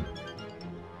against him.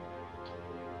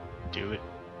 Do it.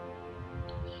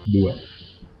 Do it.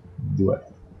 Do it.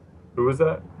 Who was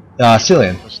that?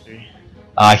 Cillian. Plus 3.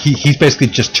 He's basically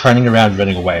just turning around,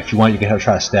 running away. If you want, you can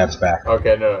try to stab his back.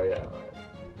 Okay, no, yeah.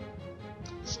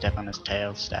 Step on his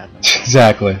tail, stab him.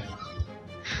 Exactly.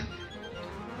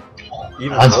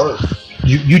 Even I'm- worse.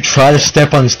 You try to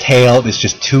step on his tail. It's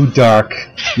just too dark.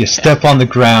 You step on the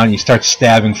ground. You start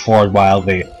stabbing forward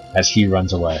wildly as he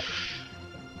runs away.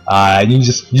 And you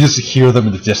just hear them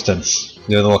in the distance.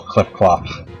 Their little clip clop.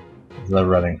 They're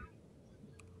running.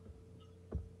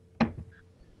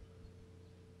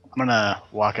 I'm gonna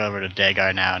walk over to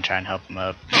Dagar now and try and help him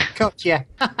up. Cooked you.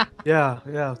 Yeah,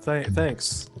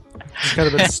 thanks. He's kind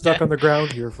of been stuck on the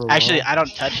ground here for a while. Actually, I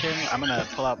don't touch him. I'm gonna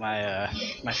pull out my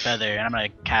my feather and I'm gonna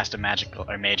cast a magical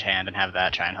or mage hand and have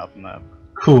that try and help him up.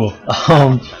 Cool.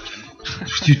 Touch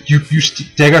him.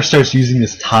 Dagar starts using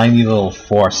this tiny little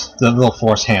force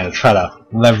hand to try to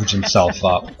leverage himself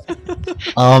up. He can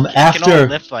only After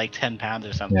lift like 10 pounds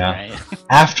or something, Yeah. right?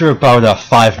 after about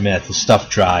 5 minutes, the stuff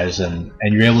dries and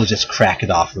you're able to just crack it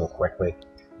off real quickly.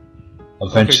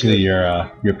 Eventually,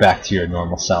 you're back to your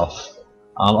normal self.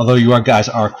 Although you guys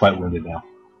are quite wounded now.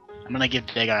 I'm gonna give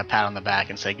Dagar a pat on the back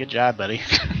and say, "Good job, buddy."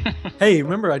 Hey,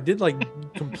 remember I did like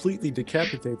completely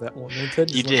decapitate that one. Its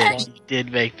head You just went did. flying. You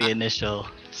did make the initial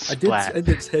I splat. did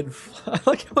its head. I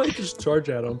like how I just charge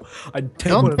at him. I take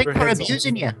Don't one of think their we're heads off.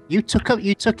 abusing you. You took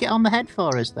it on the head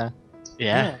for us there.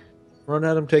 Yeah. Run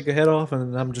at him, take a head off,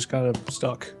 and I'm just kind of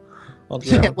stuck. On the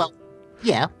Yeah, ground. well,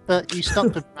 yeah, but you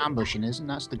stopped them from ambushing us, and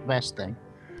that's the best thing.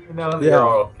 Now that Yeah. you're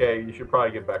all okay, you should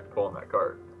probably get back to pulling that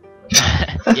cart.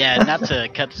 Yeah. Not to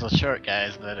cut this short,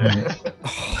 guys, but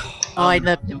Oh, in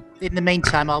the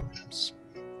meantime, I'll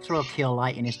throw a cure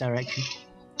light in his direction.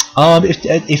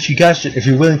 If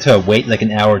you're willing to wait like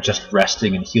an hour just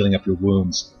resting and healing up your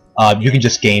wounds, you can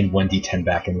just gain 1d10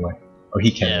 back anyway, or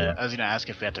he can. yeah. anyway. I was gonna ask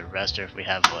if we have to rest or if we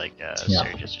have like Yeah.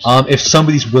 surges or something. If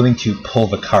somebody's willing to pull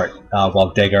the cart while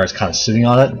Dagar is kind of sitting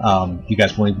on it, you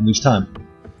guys won't even lose time.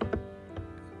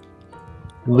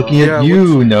 Looking Yeah, at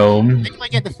you, gnome. Why do I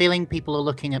get the feeling people are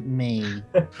looking at me?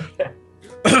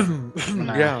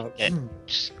 Yeah.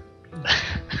 Just-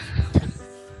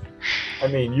 I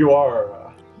mean, you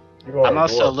are. I'm a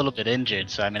also a dwarf. little bit injured,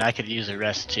 so I mean, I could use a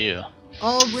rest too.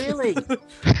 Oh, really?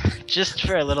 Just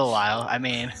for a little while. I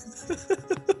mean,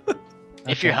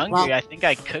 if you're Okay, hungry, well- I think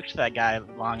I cooked that guy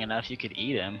long enough you could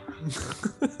eat him.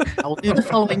 I will do the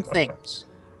following things.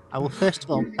 I will first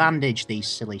of all bandage these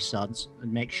silly sods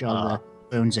and make sure the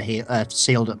wounds are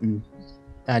sealed up and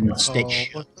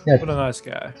stitched. What Yeah. a nice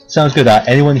guy. Sounds good.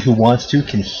 Anyone who wants to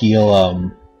can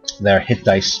heal their hit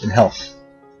dice and health.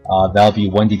 That'll be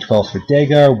 1d12 for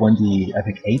Dagar, 1d I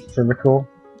think 8 for Rickle.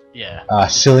 Yeah.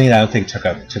 Cillian, I don't think took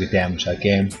a damage that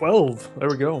game. 12. There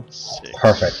we go. 6,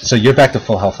 Perfect. So you're back to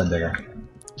full health and Dagar.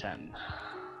 10.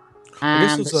 guess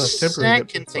And the it's a temporary hit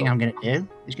second points thing off. I'm going to do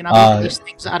is going to have a look at these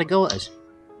things that had a go at us.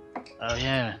 Oh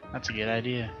yeah, that's a good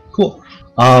idea. Cool.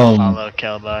 Follow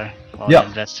Kelbar while yeah. he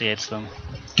investigates them.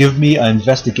 Give me an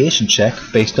investigation check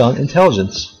based on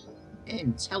intelligence.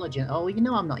 Intelligent. Oh, you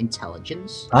know I'm not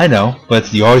intelligence. I know,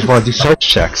 but you always want to do search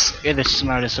checks. You're the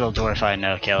smartest little dwarf I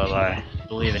know, Kelbar.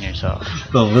 Believe in yourself.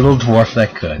 The little dwarf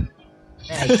that could.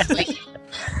 Hey, like,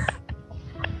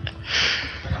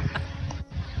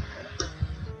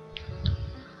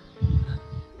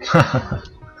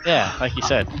 Yeah, like you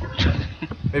said.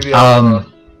 Maybe I'll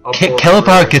pull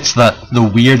Kellepar through. gets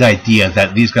the weird idea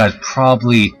that these guys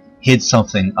probably hid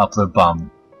something up their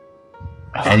bum.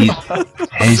 And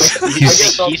he's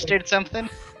You stirred something?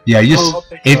 yeah, you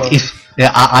just,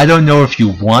 I don't know if you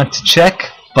want to check,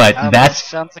 but That that's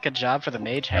sounds like a job for the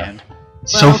mage hand.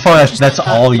 so well, far it's just that's that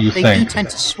all you they think. do tend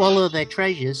to swallow their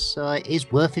treasures, so it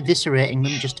is worth eviscerating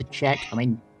them just to check. I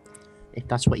mean, if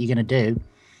that's what you're going to do.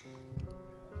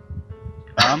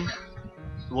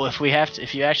 Well,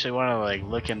 if you actually want to like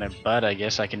look in their butt, I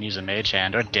guess I can use a mage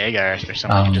hand or Dagar or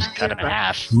something. You just cut them in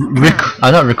half.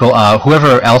 Not Rickle.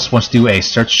 Whoever else wants to do a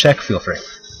search check, feel free.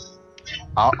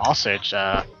 I'll search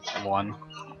one.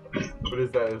 What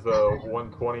is that? Is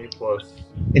 120 plus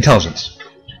Intelligence.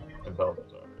 intelligence?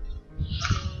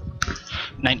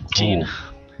 19. Ooh.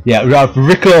 Yeah,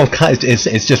 Rickle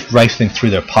is just rifling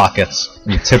through their pockets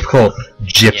in typical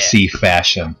gypsy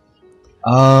fashion.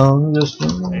 Just There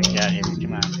you go, here,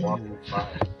 come on.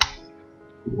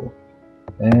 cool.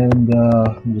 And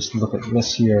let me just look at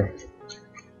this here.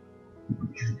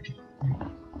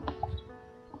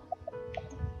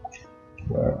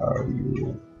 Where are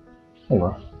you? There you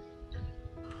are.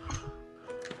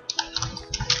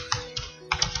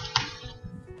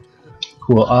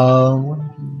 Cool.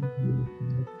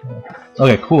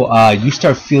 Okay, cool. You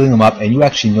start feeling them up, and you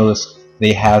actually notice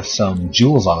they have some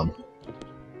jewels on them.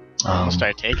 I'll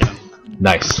start taking them.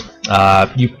 Nice.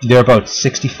 They're about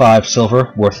 65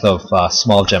 silver worth of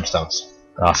small gemstones,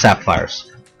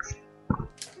 sapphires.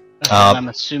 I'm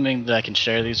assuming that I can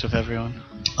share these with everyone.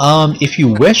 If you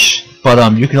wish,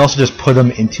 but you can also just put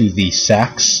them into the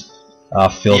sacks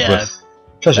filled Yeah, with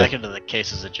treasure. Back into the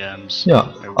cases of gems.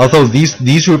 Yeah. Or Although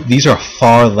whatever. these are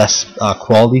far less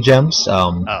quality gems.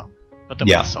 Put them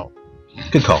yeah. with salt.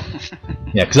 Good call.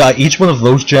 Yeah, because each one of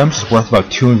those gems is worth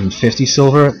about 250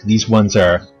 silver. These ones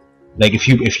are, like, if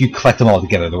you collect them all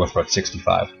together, they're worth about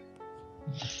 65.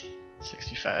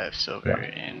 65 silver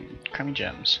and crummy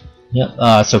gems.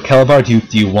 Yeah. So Kellebar,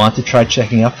 do you want to try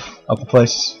checking up the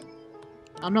place?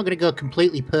 I'm not going to go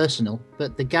completely personal,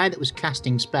 but the guy that was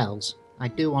casting spells, I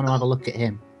do want to have a look at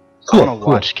him. Cool. I want to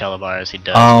cool. watch Kellebar as he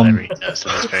does whatever he does to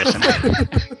this person.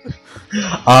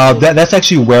 That's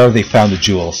actually where they found the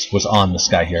jewels, was on this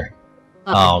guy here.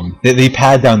 Okay. They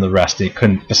patted down the rest. They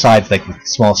couldn't, besides like the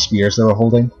small spears they were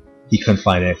holding, he couldn't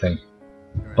find anything.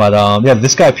 But yeah,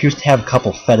 this guy appears to have a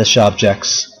couple fetish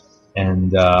objects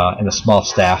and a small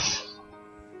staff.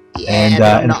 Yeah, and, but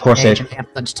I'm and not of course a mage, they- and I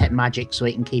have to detect magic so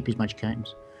he can keep his magic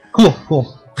items.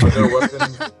 Cool. Are there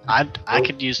weapons? I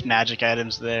could use magic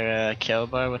items there,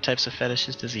 Kellebar. What types of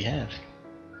fetishes does he have?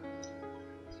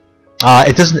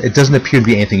 It doesn't appear to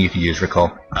be anything you can use.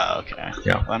 Recall. Oh, okay.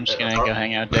 Yeah. Well, I'm just gonna go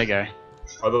hang out with Dagar.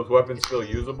 Are those weapons still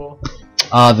usable?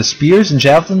 The spears and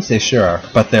javelins, they sure are,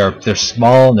 but they're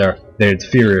small and they're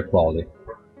inferior quality.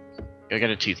 Go get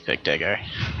a toothpick, Dagar.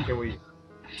 Can we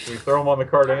throw them on the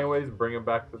cart anyways? Bring them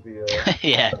back to the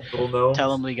Yeah. little gnome?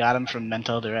 Tell him we got him from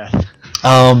Mentol-Dareth.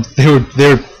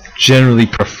 They generally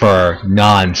prefer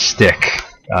non-stick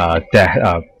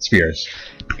spears.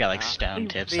 We got like stone We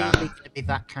tips really on him. gonna be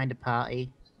that kind of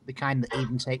party, the kind that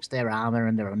even takes their armor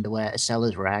and their underwear to sell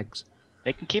as rags.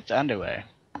 They can keep the underwear.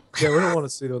 Yeah, we don't want to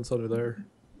see what's under there.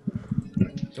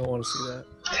 Don't want to see that.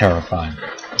 Terrifying.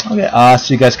 Okay,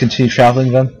 so you guys continue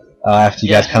traveling then? after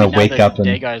you guys kind of wake up and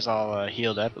Dagar's all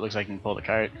healed up. It looks like you can pull the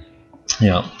cart. you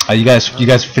know, you guys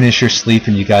finish your sleep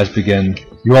and you guys begin.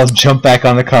 You all jump back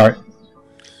on the cart.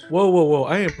 Whoa!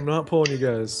 I am not pulling you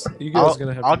guys. You guys are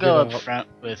gonna have I'll to go get up out. front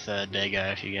with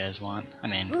Dagar if you guys want. I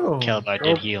mean, Oh, Calabar oh.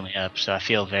 did heal me up, so I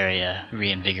feel very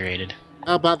reinvigorated.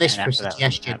 How about this And for a after that,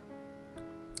 suggestion?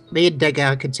 Me and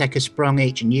Degar can take a sprung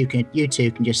each, and you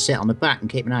two can just sit on the back and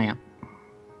keep an eye out.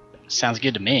 Sounds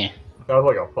good to me. Sounds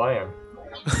like a plan.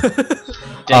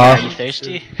 Dagar, are you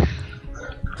thirsty?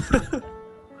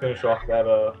 Finish off that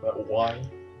wine.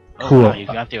 Oh, Cool. wow, you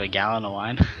got through a gallon of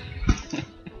wine.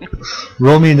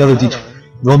 Roll me another Alright.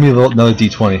 Roll me another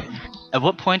d20. At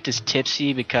what point does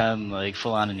tipsy become like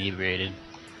full on inebriated?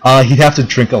 He'd have to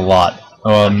drink a lot.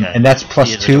 Okay. And that's plus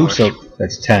He is a 2, dork. so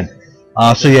that's 10.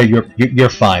 So yeah, you're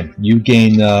fine. You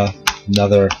gain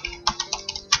another.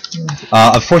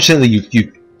 Unfortunately,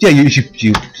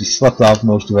 you slept off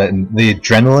most of it, and the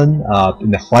adrenaline in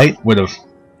the fight would have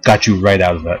got you right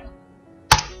out of it.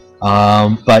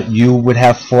 But you would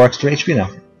have 4 extra HP now.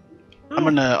 I'm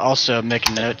gonna also make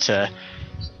a note to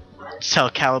tell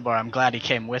Calabar I'm glad he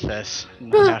came with us.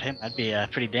 Without him, I'd be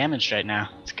pretty damaged right now.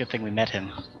 It's a good thing we met him.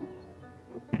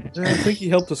 Yeah, I think he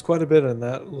helped us quite a bit in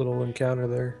that little encounter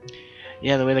there.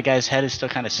 Yeah, the way the guy's head is still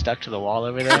kind of stuck to the wall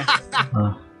over there.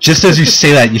 Just as you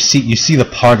say that, you see the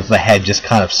part of the head just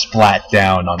kind of splat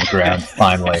down on the ground.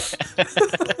 Finally,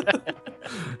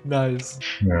 Nice.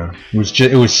 yeah,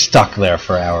 it was stuck there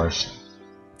for hours.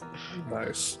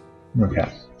 Nice.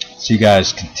 Okay, so you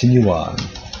guys continue on.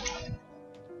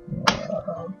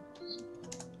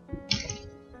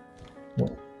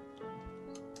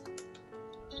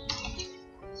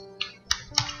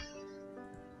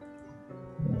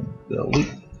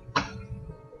 Delete.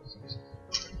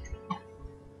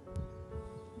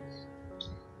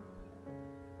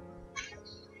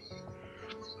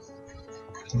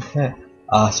 Okay.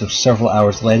 So several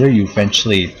hours later, you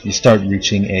start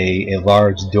reaching a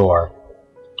large door.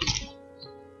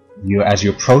 As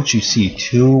you approach, you see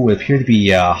 2 what appear to be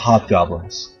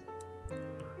hobgoblins.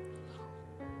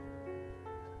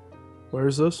 Where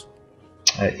is this?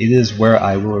 It is where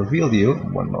I will reveal to you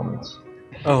in 1 moment.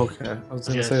 Oh, okay. I was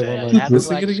gonna say, I well, have like, a this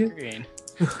black thing again?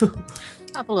 screen.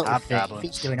 Have a little fit. Hobgoblins.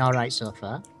 It's doing all right so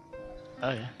far.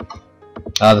 Oh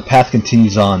yeah. The path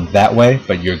continues on that way,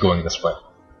 but you're going this way.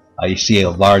 You see a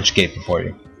large gate before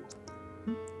you.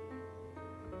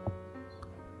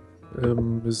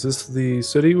 Is this the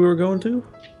city we were going to?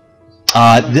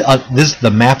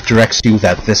 The map directs you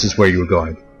that this is where you were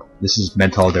going. This is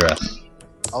Mentol-Dareth.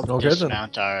 I'll Okay, then.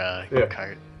 dismount our Yeah.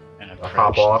 cart and I'll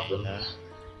hop approach off the and-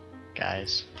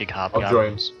 guys. Big I'll join.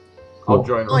 hobgoblins. I'll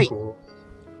join real Oi. cool.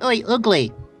 Oi,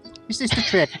 ugly! Is this the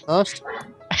trade post?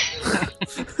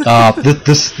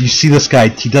 You see this guy.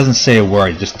 He doesn't say a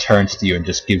word. He just turns to you and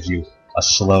just gives you a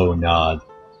slow nod.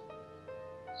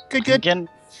 Good, good. Again,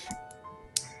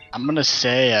 I'm gonna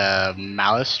say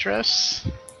Malistress.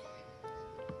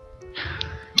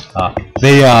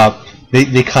 They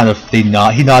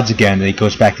nod. He nods again, and he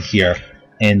goes back to here,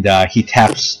 and he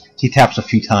taps a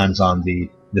few times on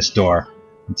this door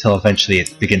until eventually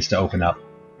it begins to open up.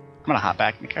 I'm gonna hop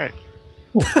back in the cart.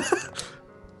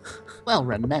 Well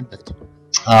remembered.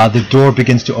 The door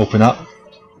begins to open up.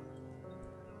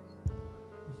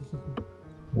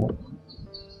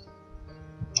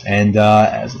 And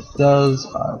as it does,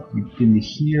 you begin to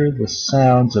hear the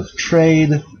sounds of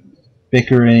trade,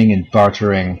 bickering, and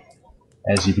bartering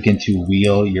as you begin to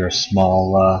wheel your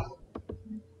small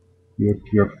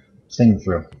your thing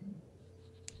through.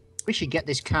 We should get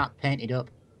this cart painted up.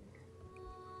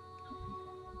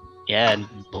 Yeah, and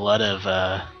blood of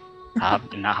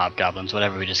not hobgoblins,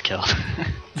 whatever we just killed.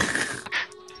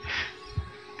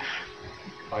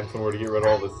 Find somewhere to get rid of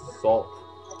all this salt.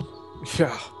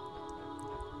 Yeah.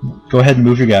 Go ahead and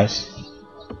move your guys.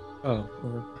 Oh.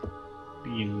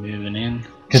 Okay. You moving in? So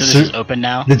Cons- this is open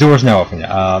now? The door's now open.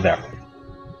 There.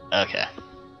 Okay.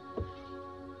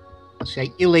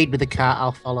 Okay, you lead with the cart,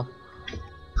 I'll follow.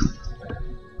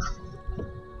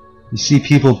 You see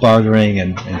people bartering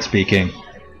and speaking.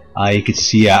 You can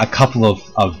see a couple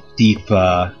of deep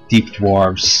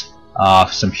dwarves, a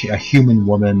human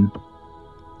woman,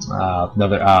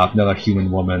 another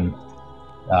human woman,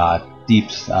 a deep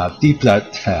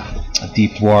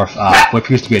dwarf, what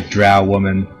appears to be a drow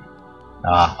woman,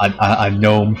 a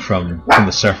gnome from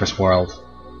the surface world.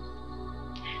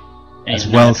 And As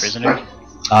he's well not a as- prisoner?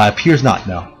 Appears not,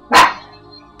 no.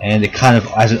 And it kind of,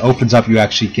 as it opens up, you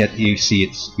see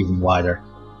it's even wider.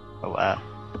 Oh wow.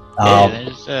 Um, Hey,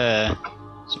 there's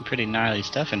some pretty gnarly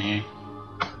stuff in here.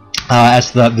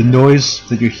 As the noise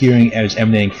that you're hearing is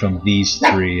emanating from these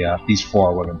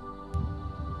 4 women.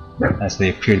 as they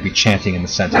appear to be chanting in the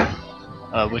center.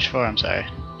 Which four? I'm sorry.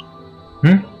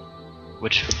 Hmm?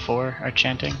 Which four are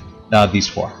chanting? These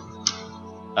 4.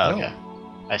 Oh, okay.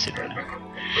 I see that now.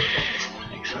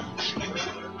 Makes sense.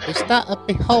 Is that a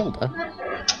beholder?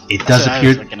 It That's does what I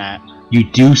was appear. looking at. You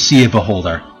do see a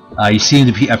beholder. You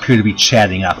seem to appear to be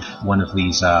chatting up one of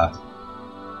these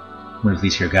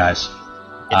here guys. Is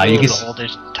you the can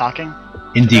beholder's talking?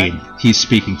 indeed, he's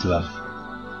speaking to them.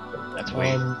 That's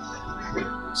weird.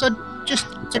 So, just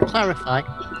to clarify,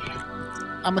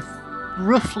 I'm a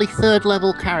roughly 3rd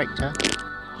level character,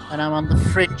 and I'm on the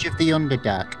fringe of the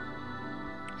Underdark.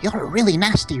 You're a really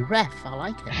nasty ref, I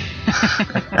like it.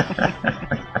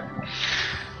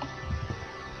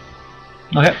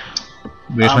 Okay.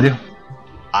 What do you want to do?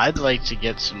 I'd like to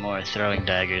get some more throwing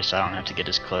daggers so I don't have to get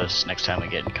as close next time we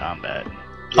get in combat.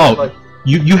 Oh,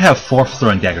 you have 4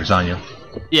 throwing daggers on you.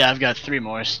 Yeah, I've got 3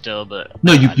 more still, but...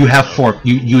 No, you have 4.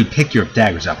 You would pick your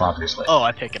daggers up, obviously. Oh,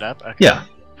 I pick it up? Okay. Yeah.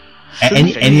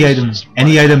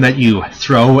 Any item that you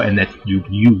throw and that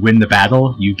you win the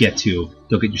battle, you'll get your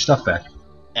stuff back.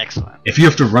 Excellent. If you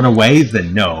have to run away,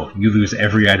 then no, you lose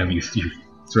every item you've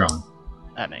thrown.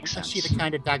 That makes sense. Is she the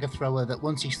kind of dagger thrower that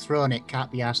once he's thrown it, can't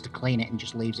be asked to clean it and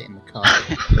just leaves it in the car?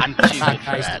 I'm too good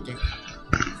for that.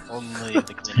 Only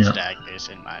the cleanest daggers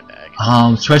in my bag.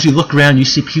 So as you look around, you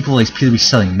see people appear to be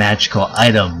selling magical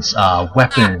items,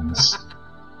 weapons.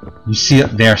 You see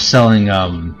they're selling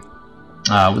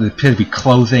what appear to be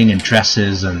clothing and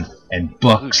dresses and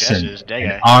books and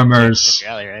armors,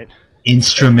 Right?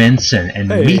 instruments and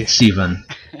Hey. meats even.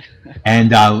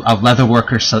 And a leather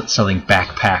worker selling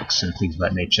backpacks and things of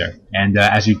that nature. And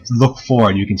as you look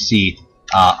forward, you can see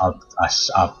a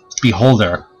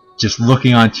beholder just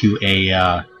looking onto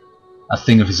a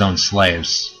thing of his own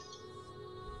slaves.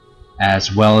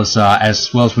 As well as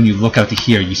when you look out to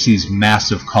here, you see these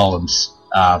massive columns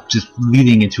just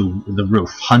leading into the roof,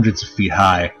 hundreds of feet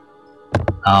high,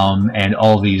 and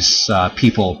all these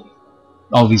people,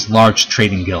 all these large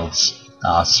trading guilds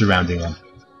surrounding them.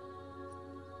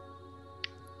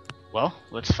 Well,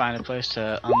 let's find a place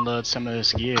to unload some of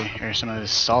this gear, or some of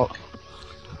this salt.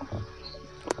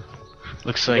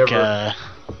 Looks like, You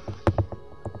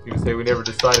can say we never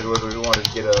decided whether we wanted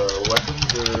to get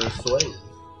weapons or slaves.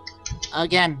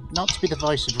 Again, not to be the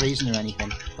voice of reason or anything,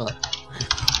 but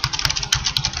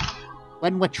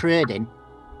when we're trading,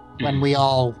 when we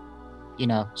all,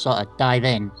 sort of dive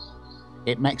in,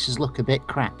 it makes us look a bit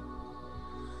crap.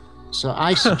 So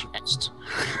I suggest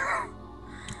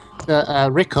that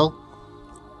Rickle,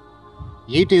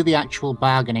 you do the actual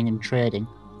bargaining and trading.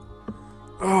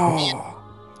 Oh,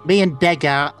 Me and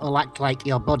Degar will act like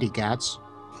your bodyguards.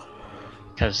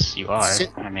 because you are,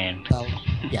 I mean... Well,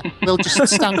 yeah, we'll just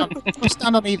stand on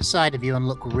either side of you and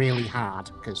look really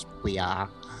hard, because we are.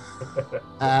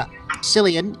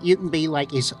 Cillian, you can be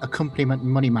like his accompaniment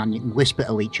money man. You can whisper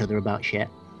to each other about shit.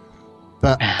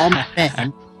 But on the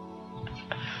main,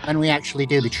 when we actually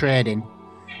do the trading,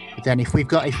 then if we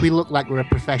look like we're a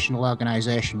professional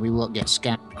organisation, we won't get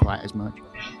scammed quite as much.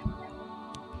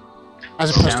 As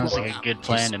opposed Sounds to like a good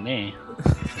plan to me.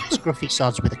 scruffy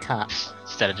sods with a cat.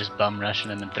 Instead of just bum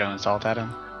rushing him and throwing salt at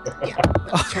him.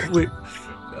 wait.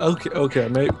 Okay,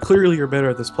 mate. Clearly, you're better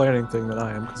at this planning thing than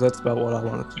I am, because that's about what I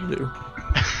wanted to do.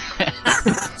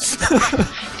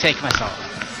 Take my salt.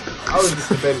 I was just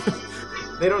debating.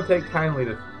 They don't take kindly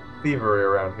to thievery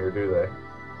around here, do they?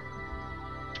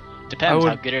 Depends,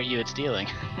 how good are you at stealing?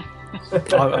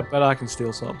 I bet I can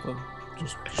steal something.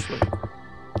 Just wait.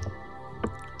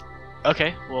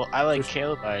 Okay, well, I like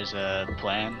Calabar's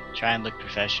plan. Try and look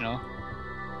professional.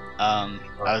 I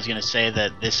was gonna say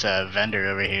that this vendor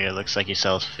over here looks like he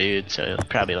sells food, so he'll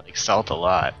probably like salt a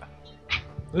lot.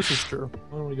 This is true.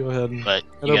 Why don't we go ahead and... But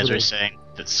head you guys over were there. saying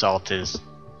that salt is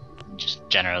just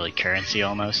generally currency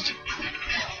almost.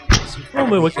 Well,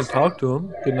 maybe we can talk to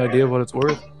him, get an idea of what it's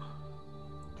worth.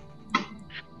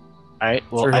 Alright,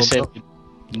 well, Sure, I he'll say tell-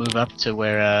 we move up to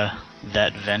where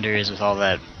that vendor is with all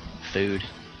that food.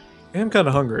 I'm kind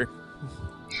of hungry.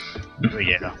 Oh,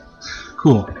 yeah.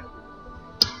 Cool.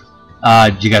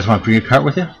 Do you guys want to bring a cart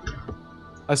with you?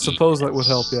 I suppose that would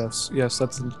help, yes. Yes,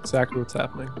 that's exactly what's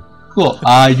happening. Cool.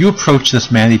 You approach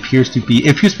this man. It appears to be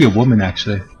a woman,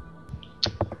 actually.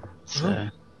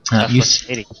 It's,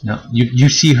 You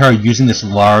see her using this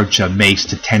large mace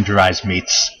to tenderize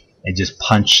meats and just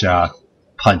punch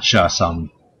some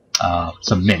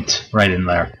mint right in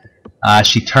there.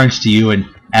 She turns to you, and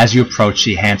as you approach,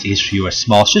 she hands each of you a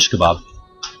small shish kebab.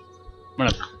 I'm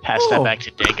gonna pass that back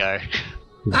to Dagar.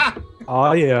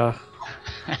 Oh, yeah.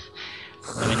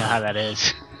 Let me know how that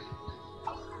is.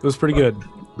 It was pretty good.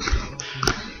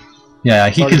 Yeah,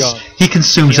 It's already gone. he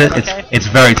consumes it. Feeling okay? It's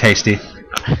very tasty.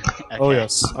 Oh Okay.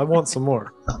 yes, I want some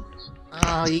more.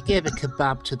 Oh, you gave a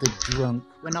kebab to the drunk.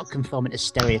 We're not conforming to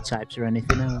stereotypes or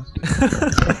anything else.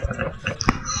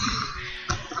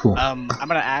 Cool. I'm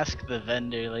gonna ask the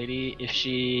vendor lady if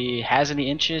she has any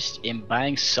interest in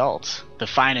buying salt, the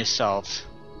finest salt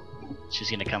she's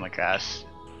gonna come across.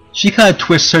 She kind of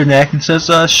twists her neck and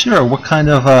says, "Sure. What kind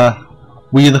of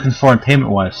were you looking for in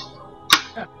payment-wise?"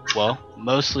 Well,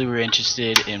 mostly we're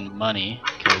interested in money,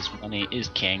 because money is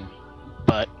king,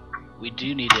 but we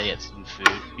do need to get some food,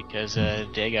 because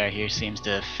Dagar here seems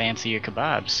to fancy your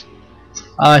kebabs.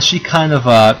 She kind of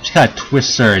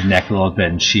twists her neck a little bit,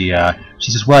 and she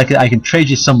says, "Well, I can trade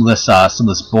you some of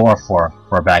this boar for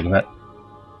a bag of it."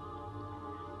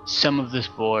 Some of this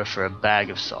boar for a bag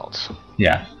of salt.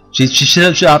 Yeah. She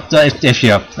says, "If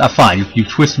you fine, you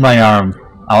twist my arm,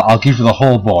 I'll give you the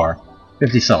whole boar,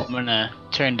 50 salt." I'm gonna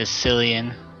turn to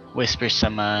Cillian, whisper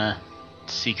some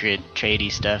secret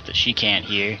tradey stuff that she can't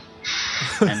hear,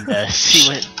 and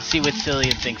see what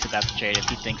Cillian thinks about the trade. If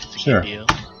he thinks it's a Sure. good deal.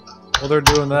 While they're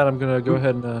doing that, I'm gonna go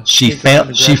ahead and. She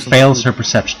fails her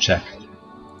perception check.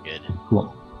 Good.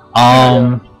 Cool.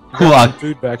 Cool. Cool.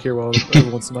 Food back here while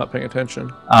everyone's not paying attention.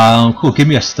 Cool. Give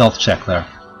me a stealth check there,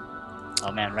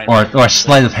 Oh man, right. or a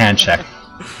sleight of hand check.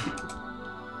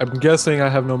 I'm guessing I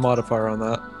have no modifier on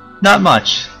that. Not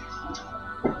much.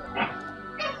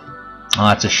 Oh,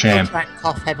 that's a shame. He'll try and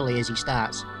cough heavily as he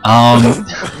starts.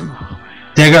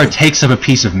 Dagar takes up a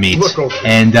piece of meat, Look over.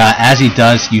 and as he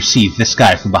does, you see this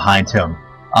guy from behind him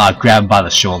grab him by the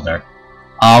shoulder.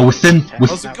 How's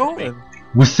it going?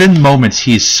 Within moments,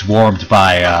 he is swarmed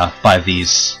by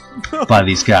these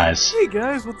guys. Hey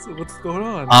guys, what's going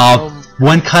on?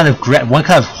 One kind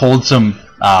of holds him,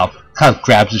 kind of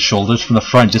grabs his shoulders from the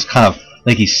front, just kind of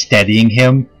like he's steadying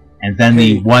him, and then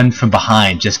the one from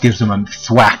behind just gives him a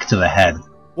thwack to the head.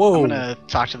 Whoa! I'm gonna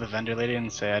talk to the vendor lady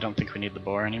and say I don't think we need the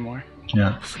boar anymore.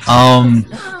 Yeah.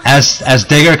 As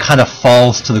Dagar kind of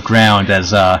falls to the ground,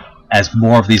 as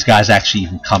more of these guys actually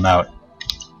even come out.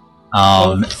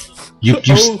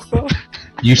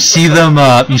 You see them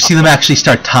actually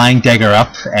start tying Dagar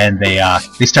up, and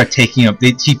they start taking him.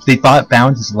 They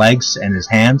bound his legs and his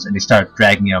hands, and they start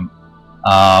dragging him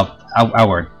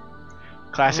outward.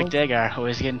 Classic Dagar,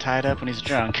 always getting tied up when he's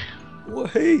drunk. Well,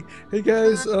 hey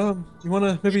guys, you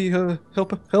wanna maybe help?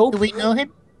 Do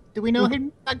we know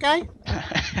him? That guy?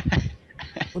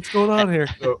 What's going on here?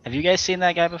 Have you guys seen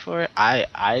that guy before?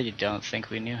 I don't think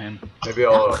we knew him. Maybe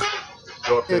I'll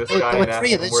go up to There this guy were and ask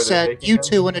three of him where us, they're taking you him.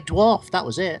 two and a dwarf, that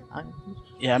was it.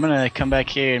 Yeah, I'm gonna come back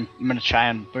here and I'm gonna try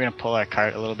and we're gonna pull our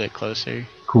cart a little bit closer.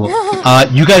 Cool.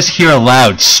 You guys hear a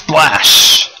loud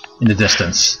splash in the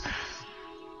distance.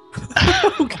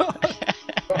 Oh god!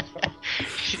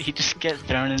 Did he just get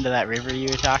thrown into that river you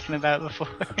were talking about before?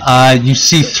 You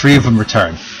see 3 of them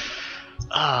return.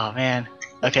 Oh man.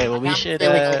 Okay, well we I'm should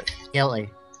feeling guilty.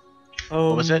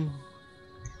 what was it?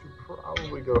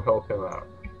 Probably go help him out.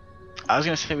 I was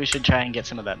gonna say we should try and get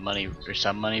some of that money or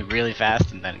some money really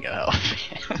fast and then go help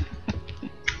him.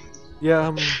 Yeah,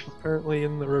 I'm apparently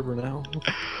in the river now.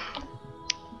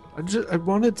 I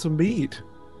wanted some meat.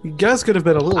 You guys could have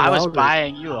been a little I louder. was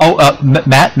buying you.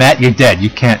 Matt, you're dead. You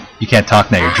can't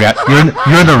talk now. You're in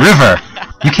the river.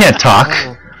 You can't talk.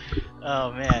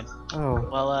 Oh, Oh man. oh.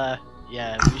 Well,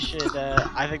 yeah, we should.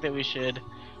 I think that we should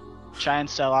try and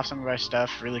sell off some of our stuff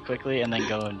really quickly, and then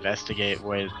go investigate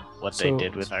what they So-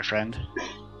 did with our friend.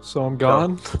 So I'm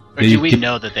gone. Or do we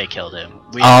know that they killed him?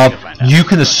 We have to go find out. You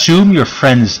can assume your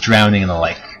friend is drowning in the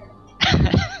lake.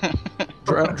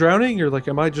 Drowning? Or like,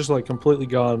 am I just like completely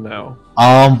gone now?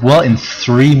 Well, in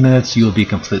 3 minutes you will be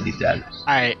completely dead.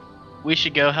 Alright, we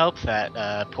should go help that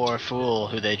poor fool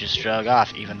who they just drug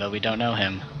off, even though we don't know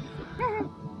him.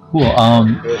 Cool.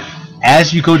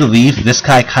 As you go to leave, this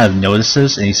guy kind of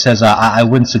notices, and he says, "I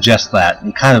wouldn't suggest that." And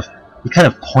he kind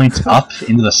of points up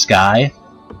into the sky.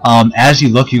 As you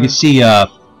look, you can see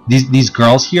these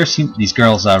girls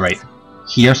right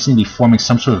here seem to be forming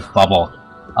some sort of bubble.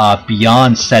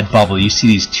 Beyond said bubble, you see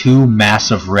these 2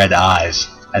 massive red eyes,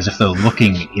 as if they're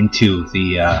looking into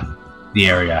the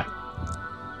area.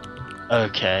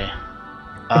 Okay.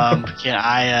 Can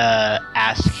I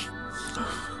ask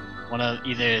one of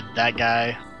either that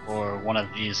guy or one of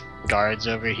these guards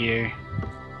over here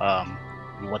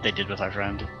what they did with our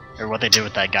friend? Or what they did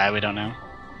with that guy we don't know?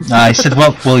 I said,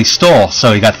 well, he stole,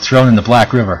 so he got thrown in the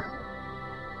Black River.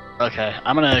 Okay,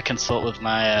 I'm gonna consult with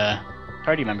my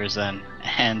party members then,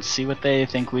 and see what they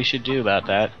think we should do about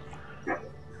that.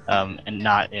 And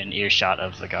not in earshot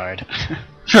of the guard.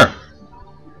 Sure.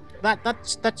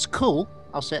 That's cool,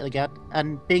 I'll say to the guard.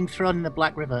 And being thrown in the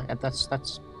Black River, that's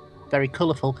very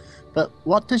colourful. But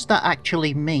what does that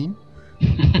actually mean?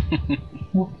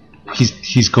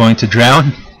 He's going to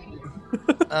drown.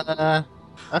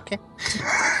 Okay.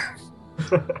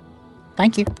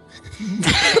 Thank you.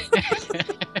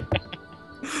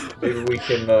 Maybe we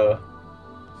can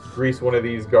grease one of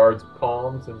these guards'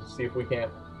 palms and see if we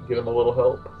can't get him a little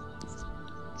help.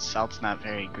 Salt's not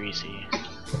very greasy.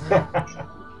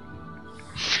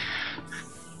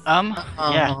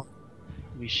 Oh, Yeah.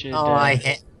 We should.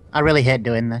 I really hate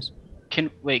doing this. Can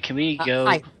we go?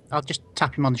 Hi. I'll just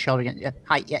tap him on the shoulder again. Yeah,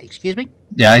 hi. Yeah. Excuse me.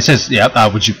 Yeah, he says. Yeah.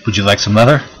 Would you like some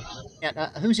leather? Yeah.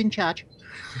 Who's in charge?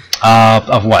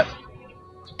 Of what?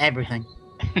 Everything.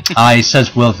 He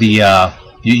says. Well, the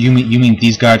you mean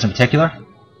these guards in particular?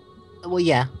 Well,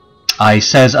 yeah. He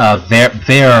says. They're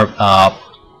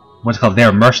what's it called?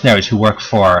 They're mercenaries who work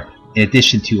for, in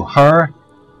addition to her,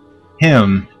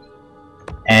 him,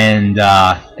 and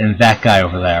that guy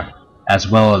over there, as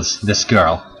well as this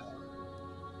girl.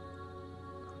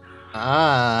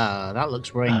 Ah, that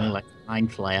looks worryingly like a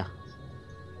mind flayer.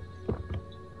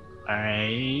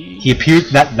 Alright. He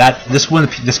appears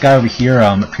this guy over here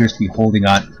appears to be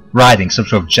riding some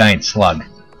sort of giant slug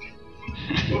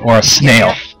or a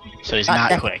snail. So he's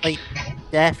That not quick.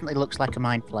 definitely looks like a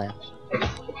mind flayer.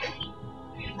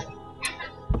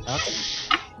 Okay.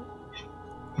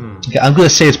 Okay, I'm gonna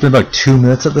say it's been about 2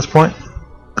 minutes at this point.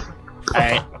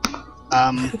 Alright.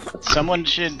 Someone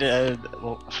should.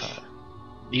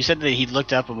 You said that he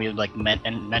looked up when we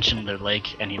mentioned the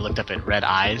lake, and he looked up at red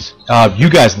eyes. You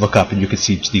guys look up and you can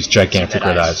see these gigantic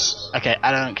red eyes. Okay,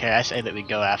 I don't care. I say that we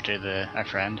go after our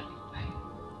friend.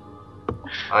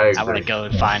 I agree. I want to go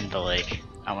and find the lake.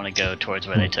 I want to go towards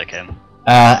where they took him.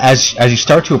 As you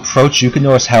start to approach, you can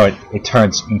notice how it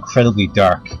turns incredibly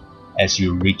dark as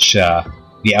you reach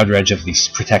the outer edge of the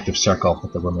protective circle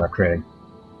that the women are creating.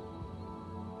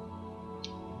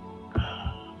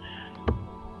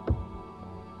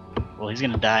 Well, he's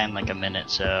gonna die in like a minute,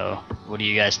 so what do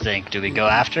you guys think? Do we go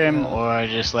after him or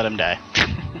just let him die?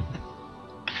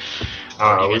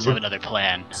 Or do you guys have another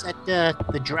plan? Said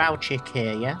the drow chick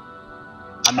here, yeah?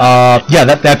 Yeah,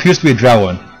 that appears to be a drow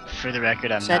one. For the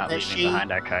record, I'm Said not that leaving she-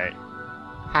 behind our cart.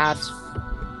 Has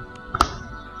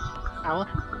power?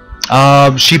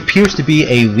 She appears to be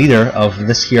a leader of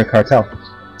this here cartel.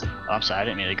 Oh, I'm sorry, I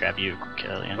didn't mean to grab you,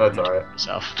 Killian. That's alright.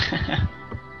 Myself.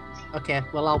 Okay,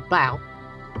 well I'll bow.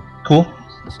 Cool.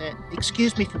 Say,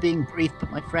 excuse me for being brief, but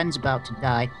my friend's about to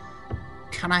die.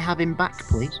 Can I have him back,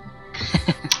 please?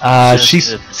 She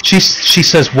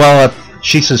says, well,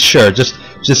 she says, sure.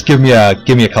 Just give me a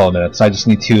couple of minutes. I just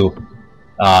need to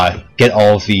get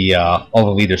all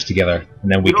the leaders together,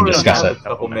 and then we can discuss it. A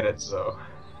couple minutes though.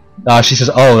 She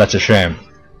says, oh, that's a shame.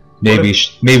 Maybe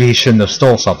he shouldn't have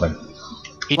stole something.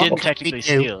 He What didn't can technically we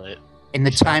do steal it. In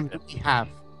the time that we have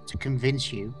to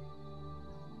convince you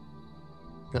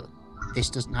that this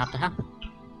doesn't have to happen.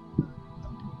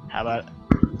 How about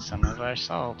some of our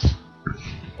salt?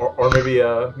 Or maybe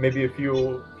a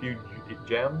few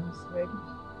gems, maybe.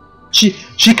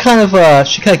 She kind of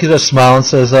gives a smile and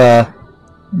says,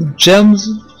 gems?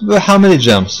 How many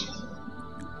gems?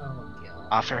 Oh god.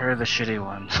 Offer her the shitty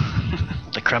one.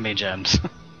 The crummy gems.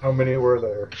 How many were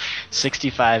there?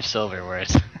 65 silver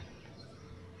worth.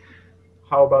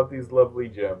 How about these lovely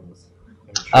gems?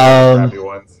 And crappy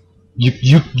ones.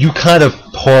 You kind of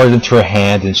pour it into her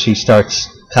hand, and she starts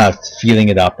kind of feeling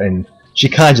it up, and she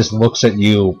kind of just looks at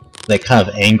you like kind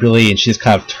of angrily, and she just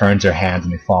kind of turns her hand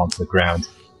and they fall onto the ground.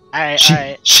 Alright,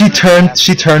 She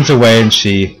turns away and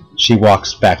she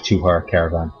walks back to her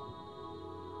caravan.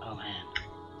 Oh man,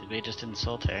 did we just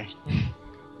insult her?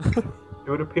 It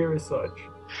would appear as such.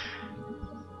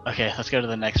 Okay, let's go to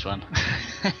the next one.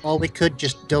 Or we could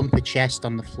just dump a chest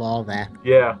on the floor there.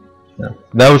 Yeah. Yeah.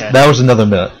 That was another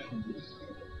minute.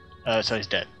 So he's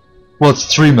dead. Well,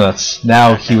 it's 3 minutes.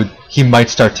 Now he might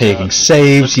start taking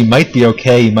saves. He might be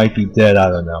okay. He might be dead. I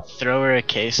don't know. Throw her a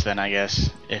case then, I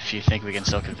guess, if you think we can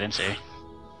still convince her.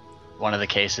 One of the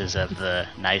cases of the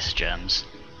nice gems.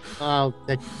 Oh,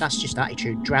 that's just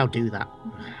attitude. Drow do that.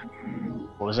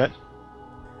 What was it?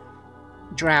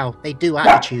 Drow, they do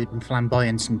attitude and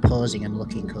flamboyance and posing and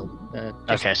looking cool.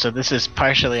 Okay, so this is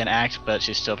partially an act, but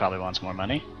she still probably wants more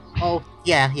money. Oh,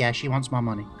 yeah, she wants more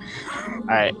money.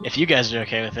 Alright, if you guys are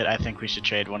okay with it, I think we should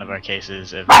trade one of our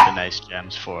cases of the nice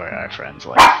gems for our friend's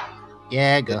life.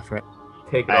 Yeah, go for it.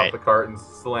 Take it Alright. off the cart and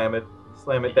slam it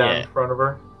down Yeah. in front of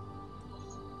her.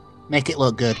 Make it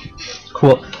look good.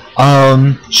 Cool.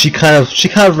 She kind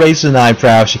of raises an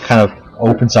eyebrow. She kind of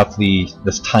opens up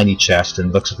this tiny chest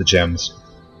and looks at the gems.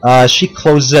 She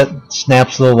closes it,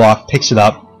 snaps the lock, picks it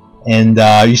up, and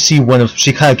you see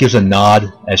she kind of gives a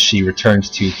nod as she returns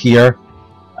to here.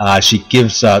 She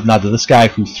gives a nod to this guy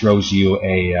who throws you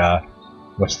a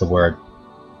what's the word?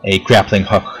 A grappling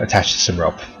hook attached to some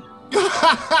rope.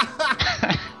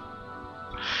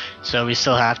 So we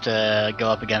still have to go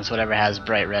up against whatever has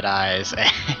bright red eyes,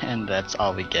 and that's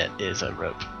all we get is a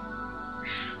rope.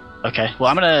 Okay, well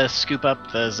I'm gonna scoop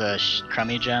up those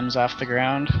crummy gems off the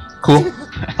ground. Cool.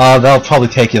 That'll probably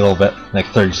take you a little bit, like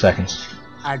 30 seconds.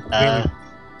 I'd really...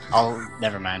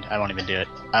 Never mind, I won't even do it.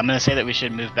 I'm gonna say that we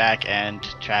should move back and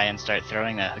try and start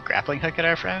throwing a grappling hook at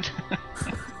our friend.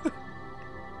 Sounds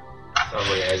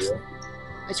like an idea.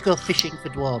 Let's go fishing for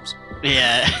dwarves.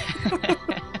 Yeah.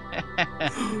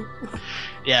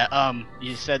 Yeah,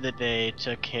 you said that they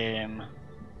took him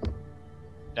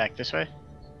back this way?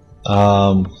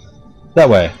 That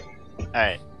way.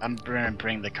 Alright, I'm gonna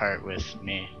bring the cart with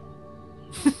me.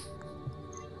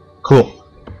 Cool.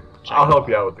 I'll help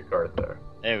you out with the cart there.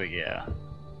 There we go.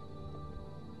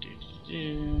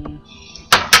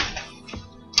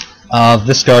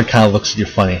 This guard kind of looks at you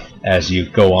funny as you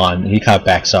go on, and he kind of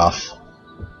backs off.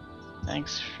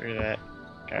 Thanks for that,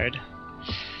 guard.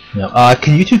 No,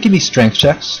 can you two give me strength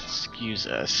checks? Excuse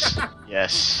us.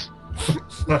 Yes.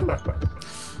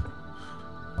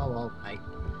 Oh, mate.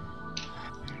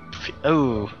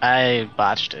 Oh, I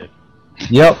botched it.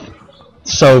 Yep.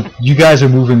 So you guys are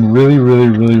moving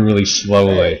really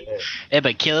slowly. Yeah,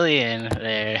 but Killian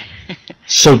there.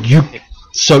 So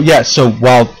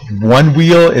while one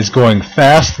wheel is going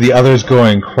fast, the other is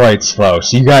going quite slow.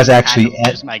 So you guys actually I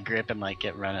lose my grip and like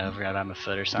get run over out on my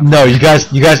foot or something. no, you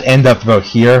guys end up about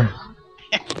here,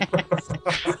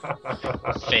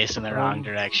 Facing the wrong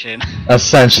direction.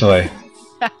 essentially.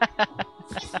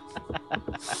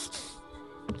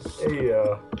 Hey,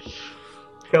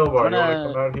 Kelbar, you gonna-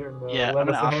 wanna come out here and Yeah, I'm lend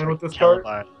gonna us a hand offer with this cart?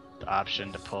 Calabar the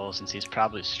option to pull since he's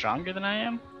probably stronger than I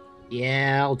am.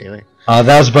 Yeah, I'll do it. That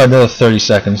was about another 30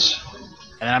 seconds.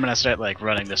 And then I'm gonna start like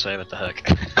running this way with the hook.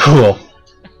 Cool.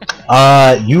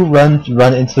 You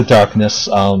run into the darkness.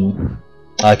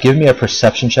 Give me a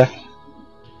perception check.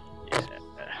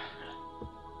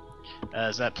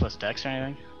 Is that plus dex or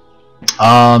anything?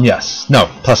 Yes. No,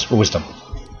 plus wisdom.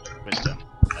 Wisdom.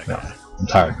 Okay. No, I'm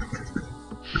tired.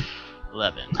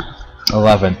 11.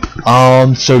 11.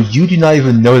 So you do not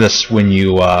even notice when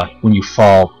you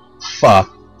fall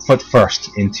foot first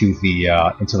into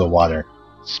the water.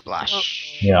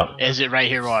 Splash. Yeah. Is it right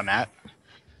here where I'm at?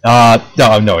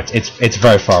 No, it's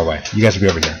very far away. You guys will be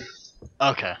over here.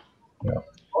 Okay. Yeah.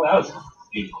 Oh, that was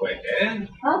quick, man.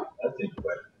 Huh? That did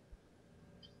quick.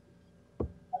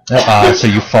 So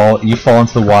you fall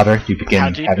into the water. You begin How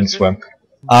deep having is it? swim.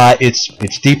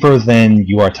 It's deeper than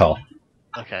you are tall.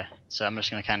 Okay. So I'm just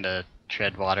gonna kind of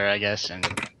tread water, I guess, and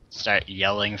start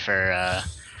yelling for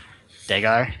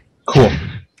Dagar. Cool.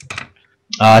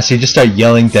 So you just start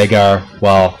yelling Dagar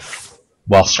while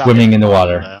swimming in the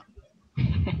water.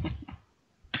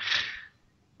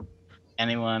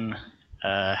 Anyone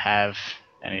have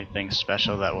anything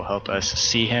special that will help us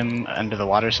see him under the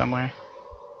water somewhere?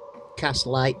 Cast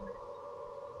light.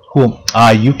 Cool.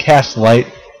 You cast light,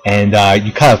 and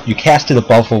you cast it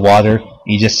above the water.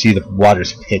 And you just see the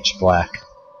water's pitch black.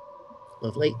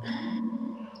 Lovely.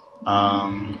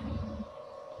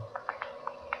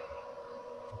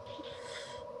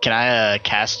 Can I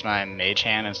cast my mage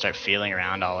hand and start feeling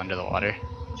around all under the water?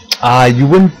 You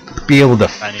wouldn't be able to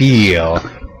I need to- feel.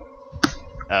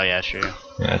 Oh yeah, true.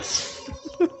 Yes.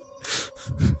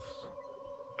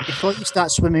 Before you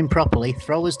start swimming properly,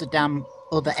 throw us the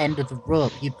other end of the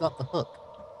rope. You've got the hook.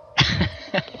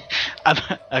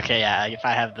 Okay, yeah. If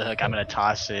I have the hook, I'm gonna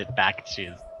toss it back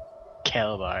to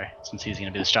Calabar since he's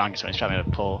gonna be the strongest one. He's probably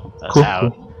gonna pull us Cool.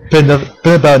 out. Cool.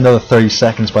 Been about another 30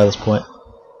 seconds by this point.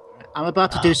 I'm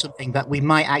about to do something that we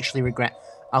might actually regret.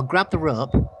 I'll grab the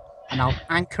rope and I'll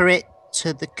anchor it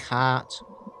to the cart.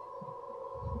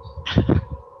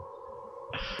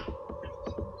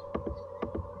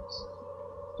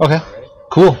 Okay. Alright.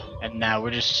 Cool. And now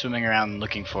we're just swimming around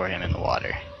looking for him in the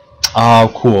water.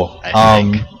 Oh, cool. I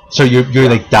think. So you're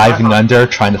like diving under,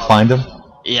 trying to find him.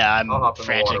 Yeah, I'm I'll hop in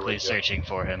the water frantically with you. searching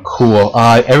for him. Cool.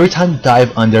 Every time you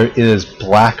dive under, it is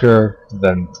blacker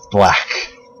than black.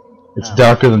 It's Oh.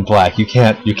 darker than black. You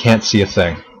can't see a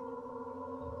thing.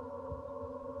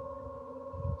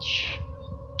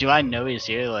 Do I know he's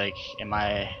here? Like, am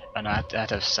I? I have to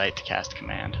have sight to cast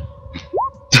command.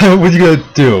 What are you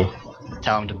gonna do?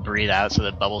 Tell him to breathe out so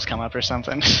that bubbles come up or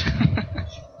something.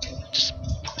 Just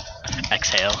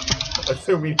exhale.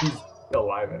 Assuming he's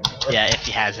alive anymore. Yeah, if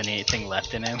he has anything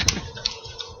left in him.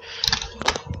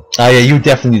 Yeah, you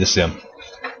definitely need to see him.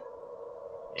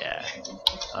 Yeah.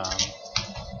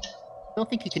 don't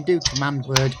think you can do command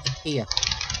word appear.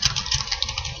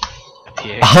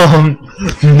 Here.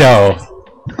 No.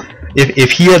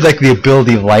 If he had like the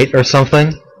ability light or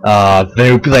something, then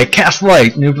it would be like cast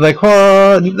light, and you'd be like,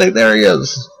 oh, and you'd be like, there he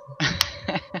is.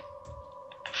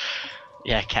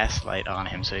 Yeah, cast light on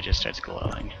him so he just starts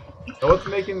glowing. Now, what's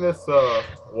making this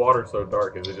water so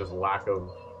dark? Is it just lack of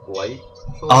light?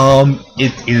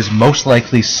 It is most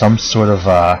likely some sort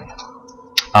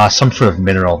of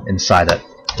mineral inside it.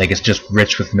 Like it's just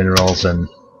rich with minerals and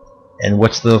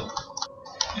what's the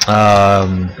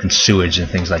and sewage and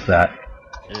things like that.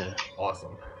 Ugh.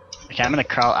 Awesome. Okay, I'm gonna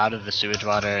crawl out of the sewage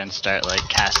water and start like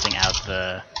casting out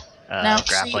the Now, see,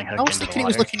 grappling hook I was into the thinking it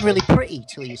was water. looking really pretty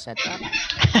till you said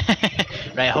that.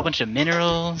 Right, a whole bunch of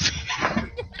minerals,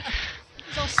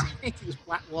 It's all scenic, it was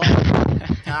black water,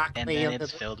 dark and then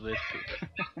it's filled with poop.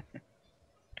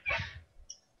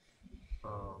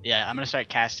 Yeah, I'm gonna start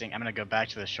casting. I'm gonna go back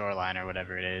to the shoreline or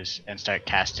whatever it is, and start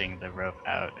casting the rope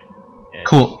out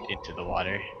Cool. into the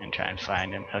water and try and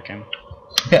find him, hook him.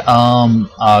 Okay.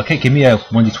 Okay. Give me a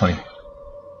 1d20.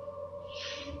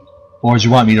 Or do you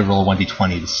want me to roll a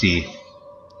 1d20 to see?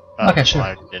 Oh, Okay, sure.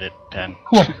 well, I did it. 10.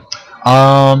 Cool.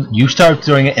 You start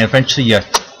doing it, and eventually you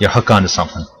hook onto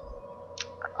something.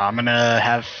 I'm gonna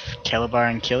have Calabar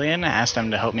and Killian ask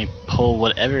them to help me pull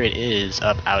whatever it is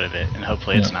up out of it, and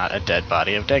hopefully it's not a dead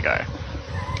body of Dagar.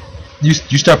 You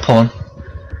start pulling.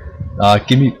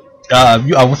 Give me.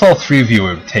 With all three of you,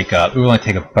 it would only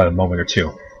take about a moment or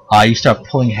two. You start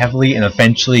pulling heavily, and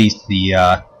eventually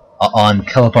on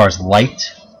Calabar's light,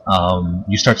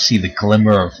 you start to see the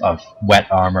glimmer of wet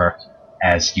armor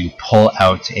as you pull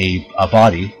out a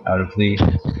body out of the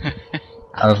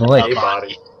lake. A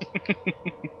body.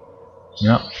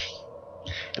 Yeah.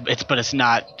 But it's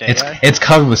not Dagar. It's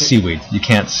covered with seaweed. You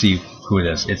can't see who it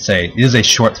is. It is a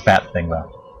short, fat thing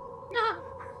though.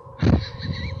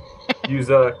 I'll use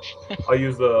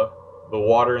the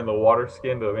water in the water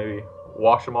skin to maybe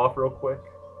wash them off real quick.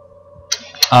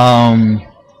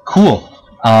 Cool.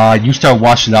 You start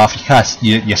washing it off.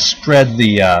 You spread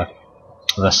the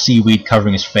seaweed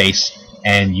covering his face,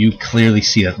 and you clearly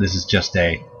see that this is just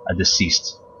a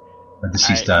deceased I'm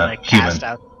gonna human. cast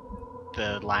out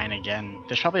the line again.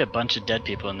 There's probably a bunch of dead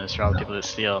people in this for all the people that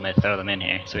steal, and they throw them in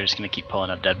here. So we're just gonna keep pulling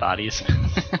up dead bodies.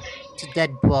 It's a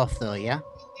dead dwarf, though, yeah?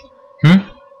 Hmm?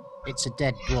 It's a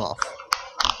dead dwarf.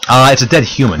 It's a dead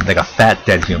human, like a fat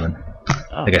dead human,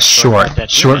 Oh, like a short,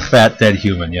 fat dead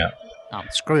human. Yeah. Oh,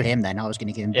 screw him then. I was going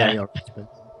to give him burial rights, but...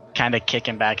 Kind of kick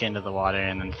him back into the water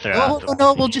and then throw Oh, out the...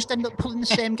 no, we'll just end up pulling the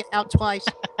same get out twice.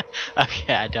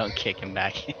 Okay, I don't kick him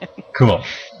back in. Cool.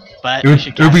 But It we would,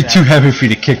 should it would be cast too out- heavy for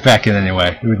you to kick back in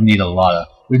anyway. It would need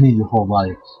we'd need your whole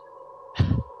body.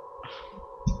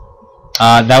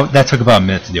 That took about a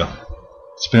minute to do.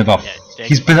 It's been about. Yeah,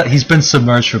 He's been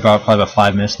submerged for probably about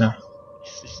 5 minutes now.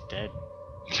 He's dead.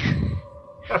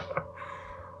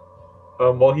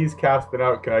 While he's casting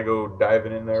out, can I go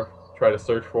diving in there, try to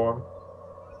search for him?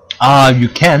 You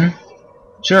can.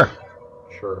 Sure.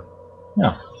 Sure.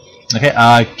 Yeah. Okay.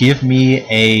 Give me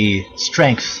a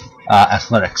strength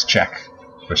athletics check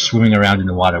for swimming around in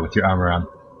the water with your arm around.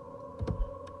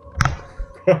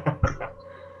 I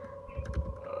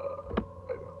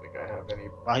don't think I have any.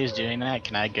 While he's doing that,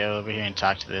 can I go over here and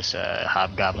talk to this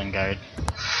hobgoblin guard?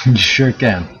 You sure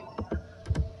can.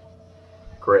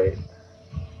 Great.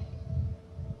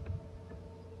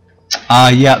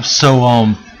 Yeah.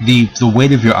 So the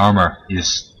weight of your armor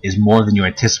is more than you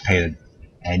anticipated,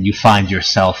 and you find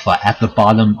yourself at the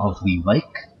bottom of the lake.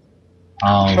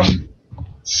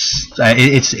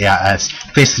 It's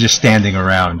basically just standing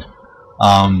around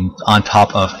on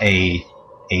top of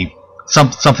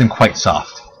something quite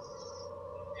soft.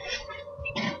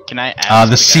 Can I ask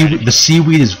the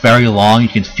seaweed is very long. You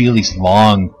can feel these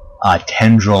long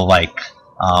tendril-like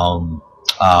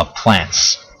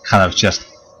plants kind of just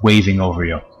waving over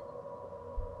you.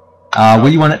 What do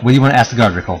you want to ask the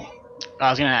guard, Rickle? I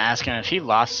was gonna ask him if he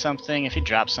lost something, if he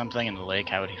dropped something in the lake,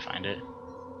 how would he find it?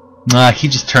 He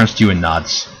just turns to you and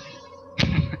nods.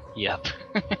 Yep.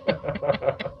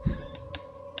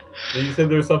 You said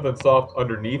there's something soft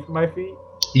underneath my feet?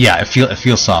 Yeah, it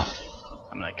feels soft.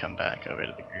 I'm gonna come back over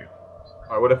to the group.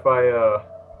 Alright, what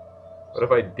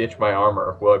if I ditch my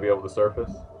armor? Will I be able to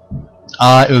surface?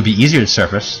 It would be easier to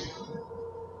surface.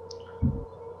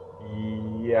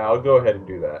 Yeah, I'll go ahead and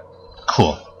do that.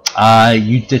 Cool.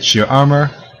 You ditch your armor.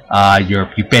 You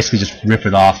basically just rip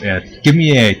it off. Give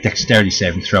me a dexterity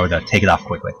saving throw to take it off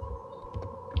quickly.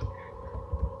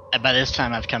 And by this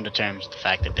time, I've come to terms with the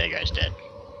fact that Dagar's dead.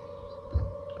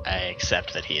 I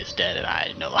accept that he is dead, and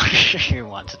I no longer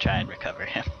want to try and recover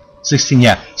him. 16,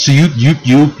 yeah. So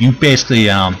you basically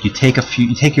you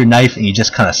take your knife and you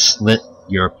just kind of slit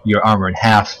your armor in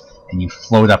half, and you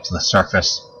float up to the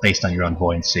surface based on your own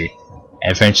buoyancy.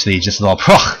 And eventually, just a little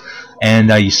and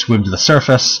you swim to the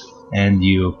surface, and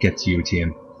you get to your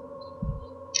team.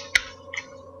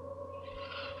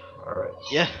 Alright.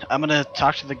 Yeah, I'm gonna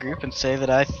talk to the group and say that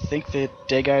I think that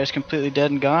Dagar is completely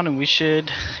dead and gone, and we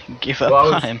should give up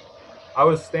Well, on him. I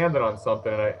was standing on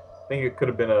something, and I think it could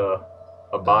have been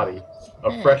a body.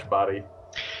 A fresh body.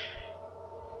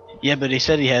 Yeah, but he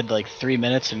said he had like 3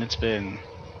 minutes, and it's been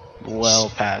well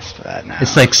past that now.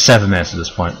 It's like 7 minutes at this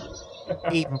point.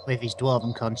 Even with his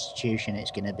dwarven constitution,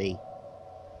 it's going to be.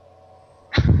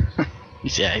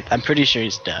 Yeah, I'm pretty sure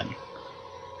he's done.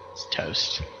 It's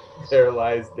toast. There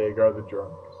lies Dagar the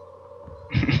drunk.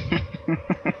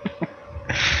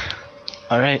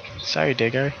 Alright, sorry,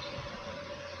 Dagar.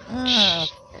 Okay.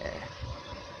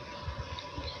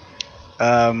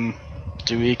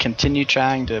 Do we continue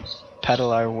trying to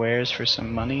peddle our wares for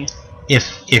some money?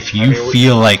 If you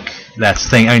feel like that's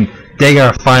thing, I mean,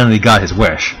 Dagar finally got his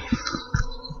wish.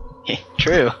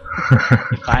 True.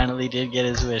 He finally did get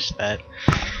his wish, that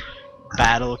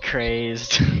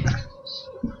battle-crazed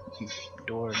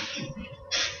dwarf.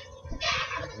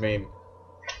 I mean,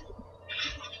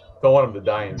 don't want him to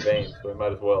die in vain, so we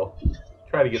might as well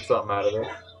try to get something out of this.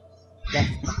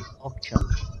 Definitely option.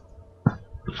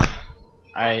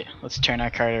 Alright, let's turn our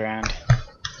cart around.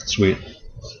 Sweet.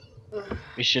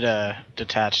 We should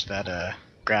detach that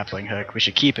grappling hook. We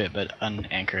should keep it, but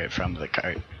unanchor it from the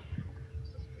cart.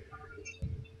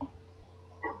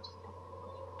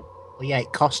 Well, yeah,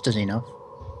 it cost us enough.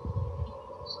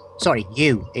 Sorry,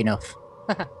 you enough.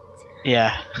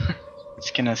 Yeah. I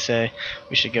was gonna say,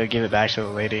 we should go give it back to the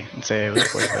lady and say it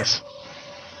was worthless.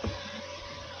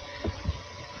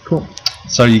 Cool.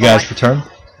 So you guys return?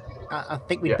 I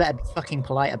think we'd better be fucking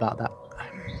polite about that.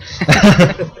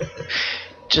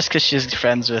 Just because she's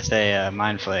friends with a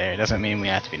mind flayer doesn't mean we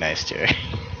have to be nice to her.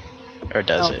 Or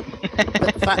does No, it? But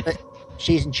the fact that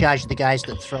she's in charge of the guys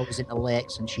that throw us into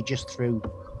lakes, and she just threw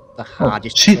the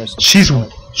hardest person. She's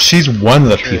one of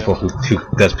the True. people who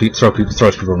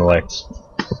throws people in the legs.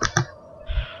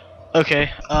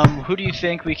 Okay, who do you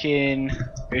think we can...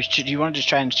 Or do you want to just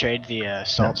try and trade the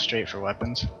salt straight for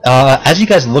weapons? As you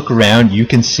guys look around, you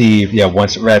can see,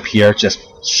 once right up here, just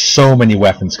so many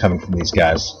weapons coming from these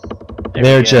guys. There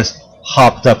They're we go. just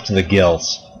hopped up to the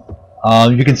gills.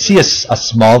 You can see a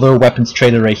smaller weapons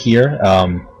trader right here.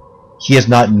 He has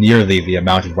not nearly the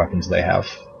amount of weapons they have,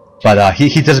 but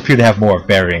he does appear to have more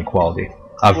varying quality.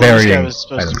 Well, Varying this guy was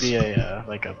supposed items. to be a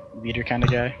like a leader kind of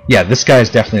guy. Yeah, this guy is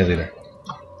definitely a leader.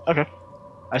 Okay.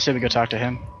 I say we go talk to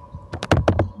him.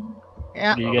 Yeah.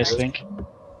 What do you guys think?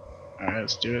 Alright,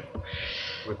 let's do it.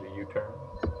 With the U-turn.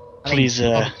 Please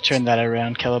turn that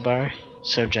around, Calabar.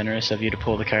 So generous of you to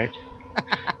pull the cart.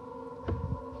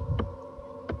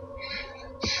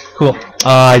 Cool.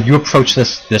 You approach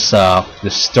this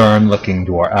stern-looking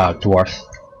dwarf.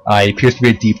 He appears to be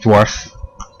a deep dwarf.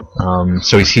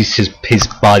 So his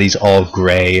body's all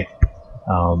gray.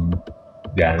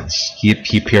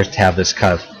 He appears to have this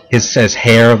kind of his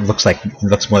hair looks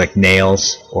more like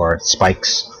nails or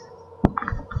spikes.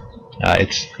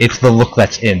 It's the look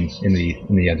that's in the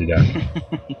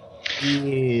Underdark.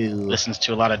 You. Listens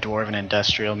to a lot of dwarven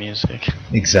industrial music.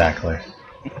 Exactly.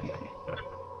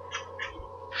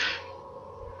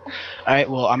 Alright,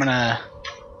 well, I'm gonna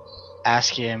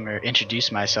ask him or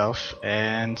introduce myself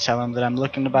and tell him that I'm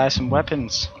looking to buy some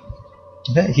weapons.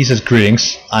 Okay, he says,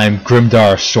 "Greetings. I'm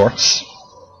Grimdar Sorts.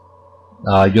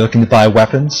 You're looking to buy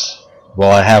weapons?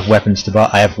 Well, I have weapons to buy.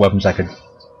 I have weapons I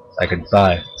could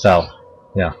buy. So,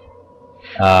 yeah.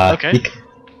 Okay.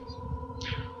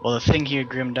 Well, the thing here,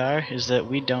 Grimdar, is that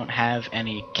we don't have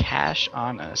any cash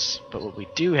on us, but what we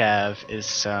do have is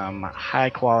some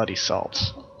high-quality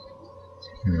salt.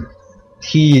 You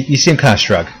see him kind of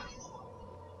shrug.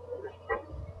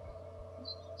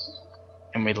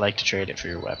 And we'd like to trade it for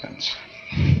your weapons.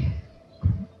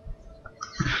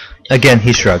 Again,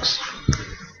 he shrugs.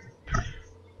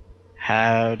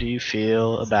 How do you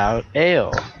feel about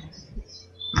ale?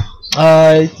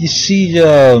 You see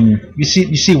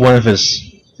one of his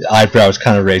eyebrows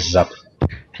kind of raises up.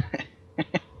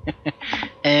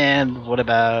 And what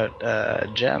about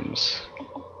gems?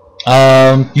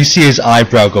 You see his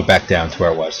eyebrow go back down to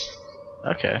where it was.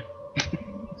 Okay.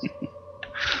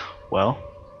 Well,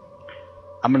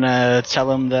 I'm gonna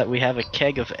tell him that we have a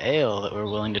keg of ale that we're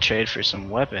willing to trade for some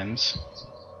weapons.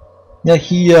 Yeah,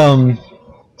 he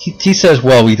says,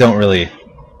 well, we don't really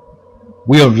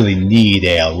need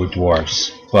ale, we're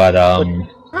dwarves, but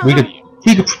we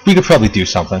could probably do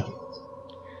something.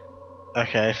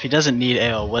 Okay, if he doesn't need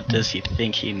ale, what does he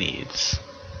think he needs?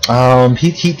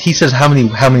 He says how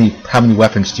many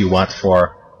weapons do you want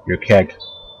for your keg?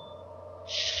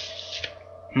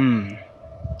 What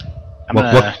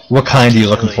kind are you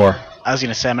looking for? I was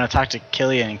gonna say I'm gonna talk to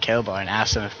Killian and Kilbar and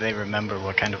ask them if they remember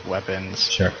what kind of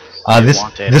weapons. Sure. they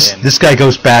wanted This guy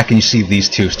goes back, and you see these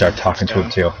two start talking to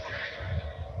him too.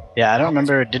 Yeah, I don't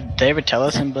remember. Did they ever tell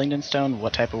us in Blingdenstone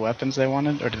what type of weapons they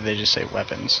wanted, or did they just say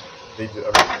weapons? I'm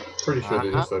pretty sure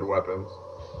they just said weapons.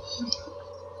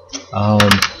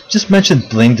 Just mentioned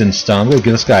Blingdenstone. I'm gonna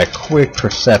give this guy a quick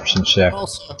perception check. I'm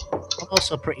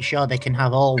also pretty sure they can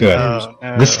have all Good.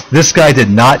 those. This guy did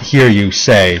not hear you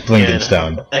say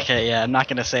Blingdenstone. Okay, yeah, I'm not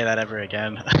gonna say that ever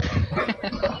again.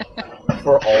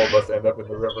 Before all of us end up in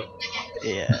the river.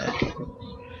 Yeah.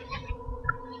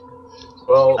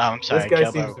 Well, I'm sorry, this guy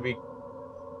Kelbo. seems to be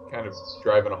kind of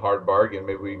driving a hard bargain.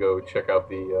 Maybe we go check out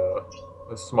the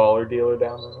smaller dealer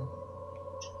down there.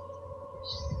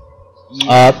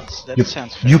 Yeah, that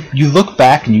sounds fair. You look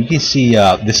back and you can see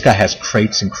this guy has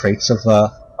crates and crates of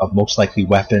most likely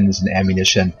weapons and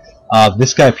ammunition.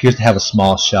 This guy appears to have a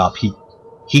small shop.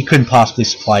 He couldn't possibly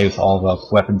supply you with all the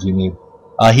weapons you need.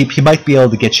 He might be able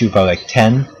to get you about like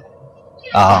 10.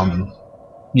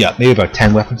 Yeah, maybe about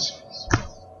 10 weapons.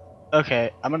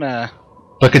 Okay, I'm gonna.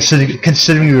 But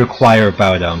considering you require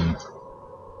about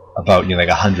like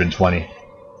 120.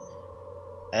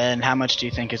 And how much do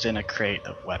you think is in a crate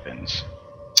of weapons?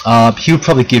 He would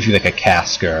probably give you like a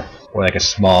cask or like a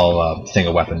small thing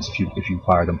of weapons if you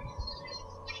require them.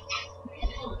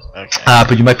 Okay.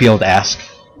 But you might be able to ask.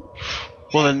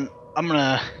 Well then, I'm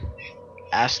gonna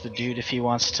ask the dude if he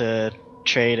wants to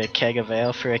trade a keg of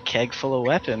ale for a keg full of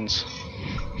weapons.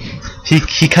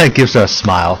 He kind of gives her a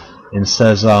smile and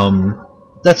says,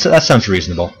 that sounds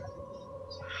reasonable.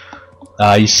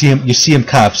 You see him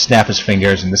kind of snap his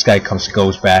fingers, and this guy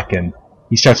goes back and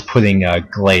he starts putting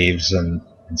glaives and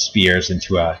spears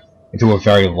into a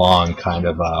very long kind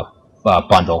of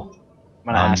bundle.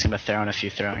 I'm gonna ask him to throw in a few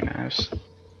throwing knives,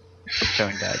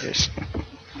 throwing daggers.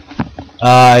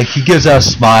 He gives out a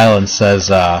smile and says,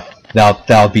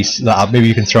 "That'll be maybe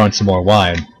you can throw in some more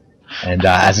wine." And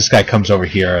as this guy comes over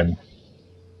here and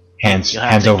hands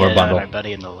over a bundle, my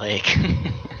buddy in the lake.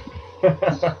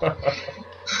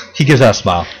 he gives out a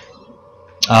smile.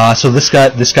 So this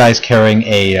guy's carrying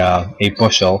a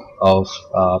bushel of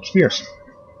spears.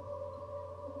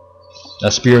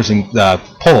 Spears and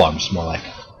pole arms, more like.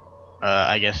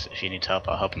 I guess if you need help,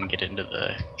 I'll help him get into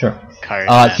the cart.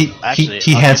 He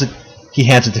hands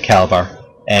it to Calabar,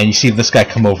 and you see this guy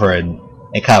come over and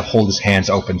kind of hold his hands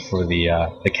open for the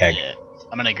keg. Yeah,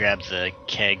 I'm gonna grab the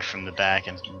keg from the back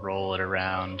and roll it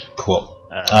around. Cool.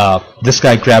 This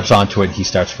guy grabs onto it, and he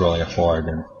starts rolling it forward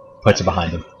and puts it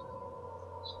behind him.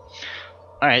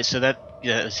 Alright, so that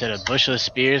said a bushel of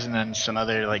spears and then some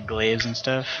other like glaives and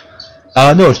stuff?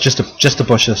 No, it's just a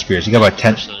bushel of spears. You got about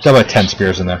 10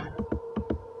 spears in there.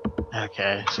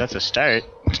 Okay, so that's a start.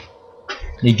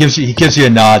 He gives you a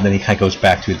nod, and then he kind of goes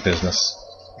back to his business.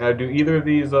 Now, do either of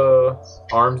these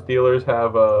arms dealers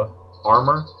have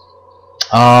armor?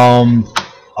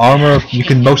 Armor you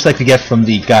can most likely get from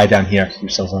the guy down here who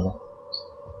sells armor.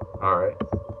 Alright.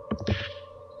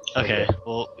 Okay,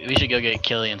 well, we should go get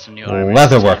Killian some new armor.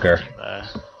 Leather worker.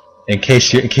 In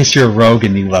case you're a rogue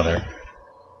and need leather.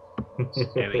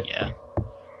 There we go.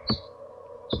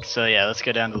 So yeah, let's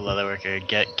go down to the leather worker,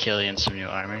 get Killian some new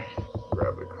armor.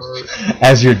 Grab the cart.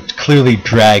 As you're clearly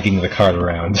dragging the cart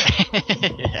around.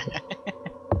 Yeah.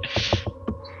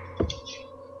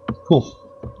 Cool.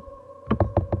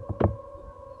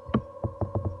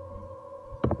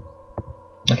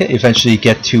 Okay, eventually you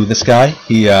get to this guy.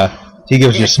 He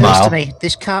gives you a smile. To me,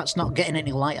 this cart's not getting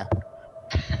any lighter.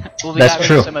 Well, That's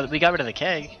true. We got rid of the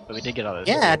keg, but we did get all those.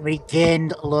 Yeah, and we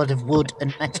gained a load of wood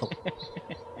and metal.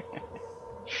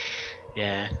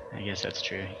 Yeah, I guess that's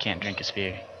true. You can't drink a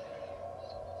spear.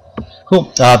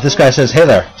 Cool. This guy says, "Hey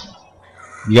there.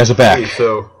 You guys are back." Hey,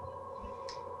 so,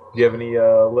 do you have any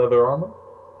leather armor?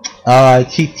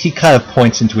 He kind of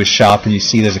points into his shop, and you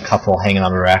see there's a couple hanging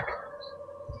on the rack.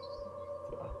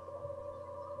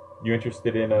 You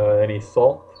interested in any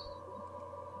salt?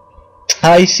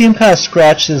 You see him kind of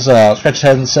scratch his head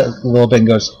a little bit and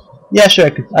goes, "Yeah, sure,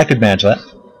 I could manage that."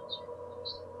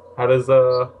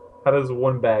 How does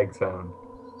one bag sound?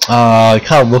 He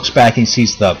kind of looks back and he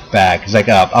sees the bag. He's like,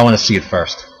 "I want to see it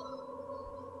first."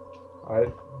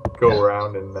 Alright, go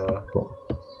around and Cool.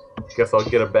 guess I'll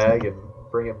get a bag and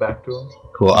bring it back to him.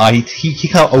 Cool. He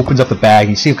kind of opens up the bag,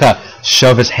 and you see him kind of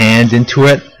shove his hand into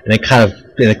it, and it kind of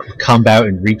come out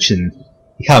and reach, and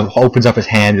he kind of opens up his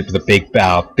hand with a big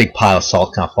pile of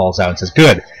salt kind of falls out and says,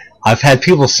 "Good. I've had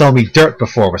people sell me dirt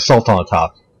before with salt on the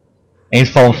top. Ain't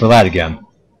falling for that again.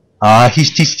 He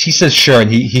says sure,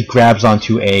 and he grabs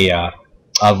onto a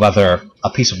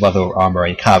piece of leather armor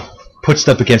and kind of puts it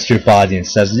up against your body and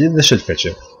says, "This should fit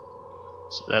you."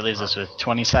 So that leaves us with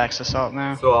 20 sacks of salt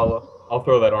now. So I'll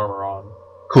throw that armor on.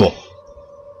 Cool.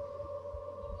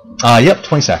 Yep,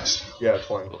 20 sacks. Yeah,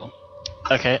 20.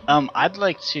 Okay, I'd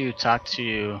like to talk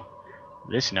to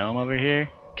this gnome over here.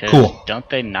 Cause Cool. Don't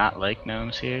they not like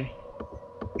gnomes here?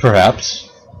 Perhaps.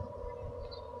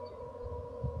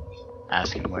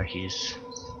 Ask him where he's.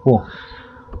 Cool.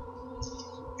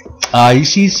 You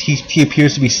see, he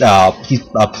appears to be he's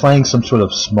playing some sort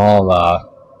of small.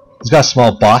 He's got a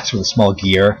small box with a small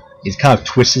gear. He's kind of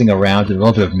twisting around, and a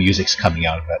little bit of music's coming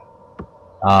out of it.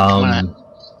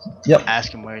 Yep.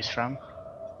 Ask him where he's from.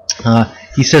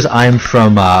 He says, "I'm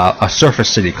from a surface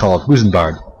city called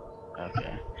Wuzendard."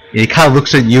 Okay. He kind of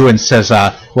looks at you and says,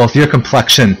 "Well, with your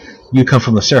complexion, you come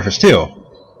from the surface too."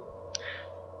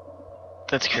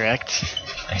 That's correct.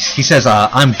 He says,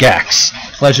 "I'm Gax.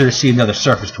 Pleasure to see another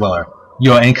surface dweller."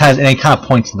 And he kind of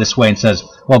points this way and says,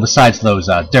 "Well, besides those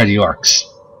dirty orcs."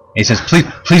 And he says,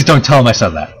 "Please don't tell him I said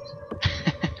that."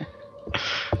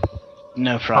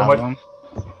 No problem.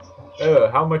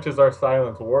 How much is our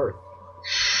silence worth?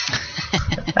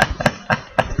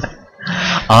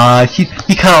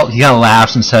 He kind of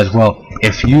laughs and says, "Well,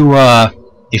 if you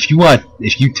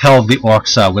tell the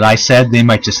orcs what I said, they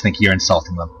might just think you're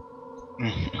insulting them."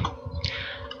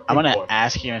 I'm gonna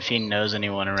ask him if he knows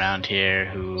anyone around here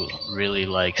who really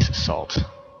likes salt.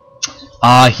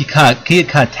 He kind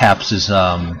of taps his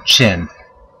chin,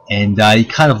 and he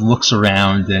kind of looks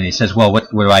around and he says, "Well,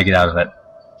 what do I get out of it?"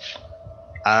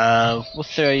 We'll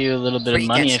throw you a little bit of 3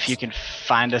 money guesses. if you can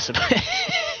find us a.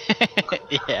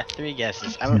 Yeah, 3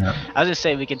 guesses. I was gonna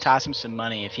say we can toss him some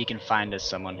money if he can find us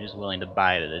someone who's willing to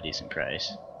buy it at a decent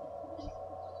price.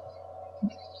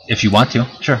 If you want to,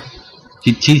 sure.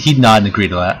 He'd nod and agree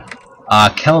to that.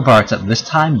 Kelebart, at this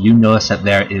time, you notice that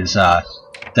there is that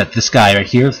this guy right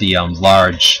here, the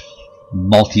large,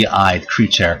 multi-eyed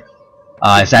creature,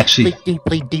 is actually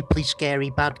deeply scary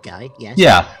bad guy. Yes.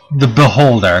 yeah, the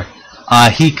Beholder.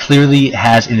 He clearly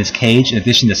has in his cage, in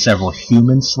addition to several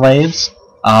human slaves,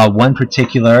 one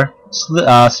particular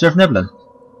Serf Neblin.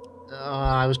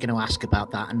 I was going to ask about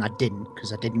that, and I didn't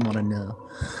because I didn't want to know.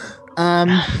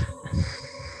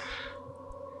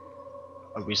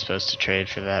 Are we supposed to trade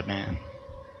for that man?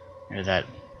 Or that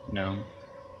gnome?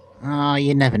 Oh,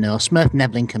 you never know. Smurf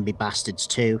Neblin can be bastards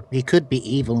too. He could be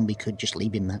evil, and we could just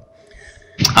leave him there.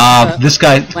 This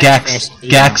guy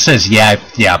Gax says, yeah.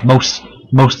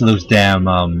 Most of those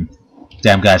damn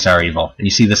guys are evil. And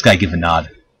you see this guy give a nod.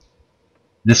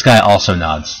 This guy also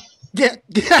nods. Yeah.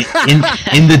 In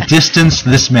the distance,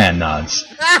 this man nods.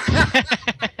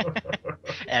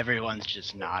 Everyone's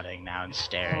just nodding now and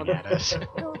staring at us.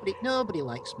 Nobody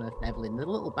likes Smurf Neblin. They're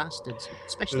little bastards,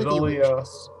 especially There's the only,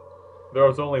 witches. There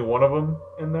was only one of them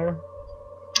in there?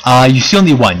 You see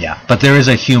only one, yeah. But there is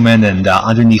a human, and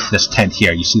underneath this tent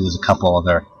here, you see there's a couple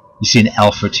other. You see an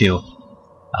elf or two,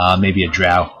 maybe a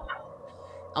drow.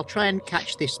 I'll try and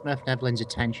catch this Smurf Neblin's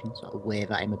attention, so I'll wave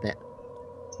at him a bit.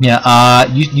 Yeah.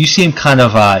 You see him kind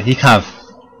of. He kind of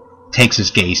takes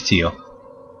his gaze to you.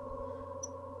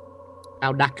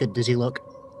 How knackered does he look?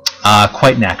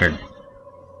 Quite knackered.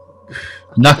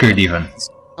 Knuckered even.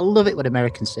 I love it when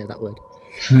Americans say that word.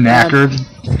 Knackered.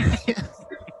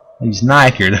 He's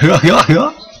knackered.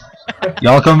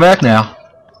 Y'all come back now.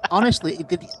 Honestly,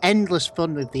 it's endless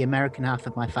fun with the American half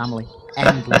of my family.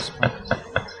 Endless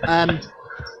fun.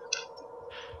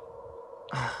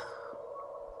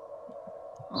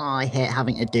 I hate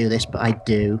having to do this, but I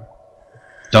do.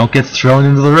 Don't get thrown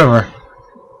into the river.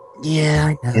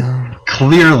 Yeah, I know.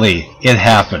 Clearly, it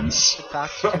happens.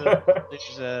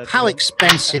 How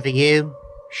expensive are you,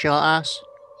 short ass?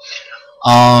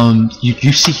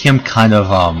 You see him kind of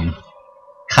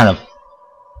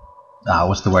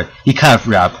what's the word? He kind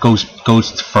of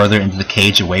goes further into the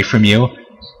cage away from you,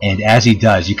 and as he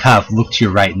does, you kind of look to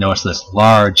your right and notice this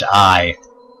large eye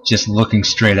just looking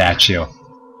straight at you.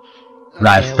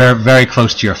 Right, very, very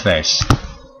close to your face.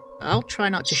 I'll try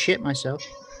not to shit myself.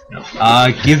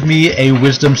 Give me a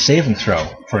wisdom saving throw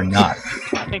for not.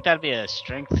 I think that'd be a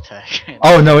strength check.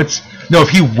 Oh no, if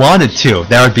he wanted to,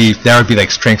 that would be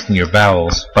like strengthening your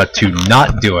bowels. But to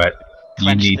not do it, you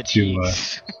Clench need the to.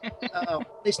 cheeks. Oh,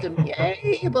 wisdom,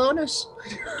 yay, a bonus.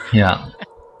 Yeah.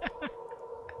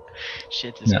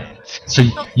 Shit his Yeah. pants. So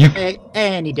Not you, make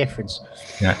any difference.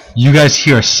 yeah, you guys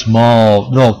hear a small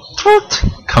little toot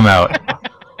come out.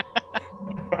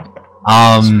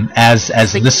 As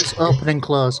this Fingers open and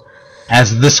close.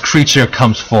 as this creature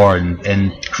comes forward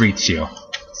and greets you.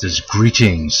 It says,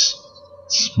 "Greetings,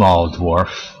 small dwarf."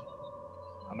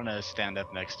 I'm gonna stand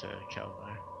up next to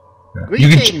Kelvar.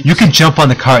 You can jump on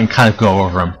the cart and kind of go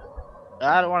over him.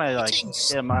 I don't want to Greetings.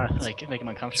 get him, make him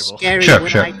uncomfortable. Scary Sure, when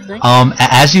sure. I think.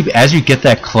 As you get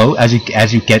that close,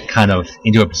 as you get kind of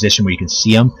into a position where you can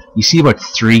see him, you see about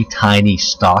 3 tiny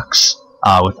stalks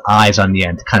with eyes on the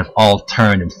end, kind of all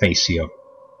turn and face you.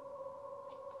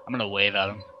 I'm gonna wave at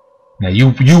him. Now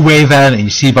you wave at him, and you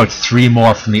see about 3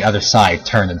 more from the other side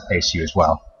turn and face you as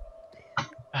well.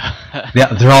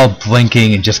 They're all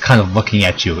blinking and just kind of looking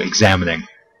at you, examining.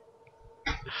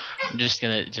 I'm just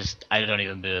gonna I don't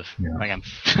even move. Yeah. Like I'm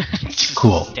just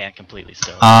Cool. stand completely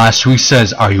still. So he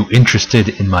says, "Are you interested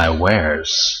in my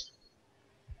wares?"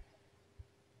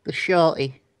 The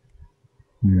shorty.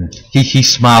 He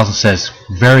smiles and says,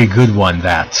 "Very good one,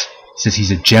 that." He says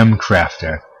he's a gem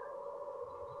crafter.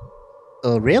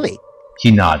 Oh, really?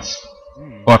 He nods.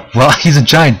 Well, he's a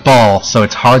giant ball, so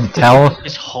it's hard to tell.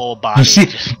 His whole body.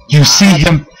 You see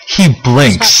him. He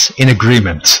blinks in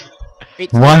agreement.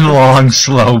 One long,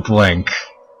 slow blink.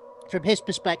 From his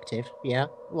perspective, yeah,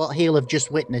 what he'll have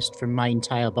just witnessed from my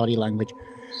entire body language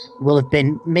will have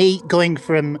been me going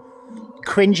from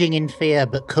cringing in fear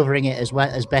but covering it as well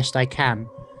as best I can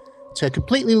to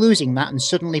completely losing that and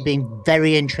suddenly being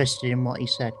very interested in what he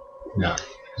said. Yeah.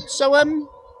 So,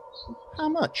 how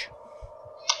much?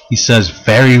 He says,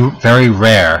 "Very, very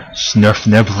rare.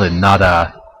 Snurfniblin,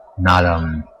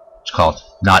 what's it called?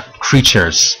 Not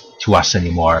creatures to us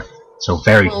anymore. So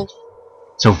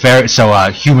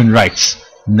human rights,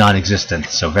 non-existent.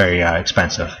 So very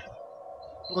expensive."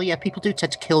 Well, yeah, people do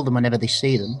tend to kill them whenever they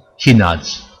see them. He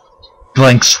nods.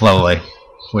 Blinks slowly.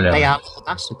 Whatever. They are little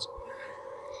bastards.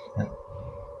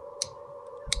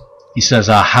 He says,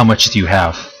 "How much do you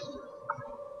have?"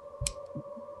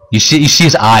 You see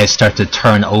his eyes start to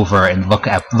turn over and look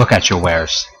at your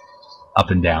wares,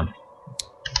 up and down.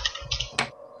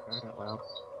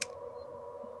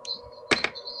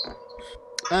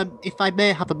 If I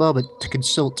may have a moment to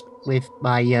consult with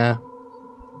my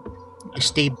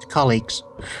esteemed colleagues.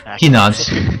 He nods.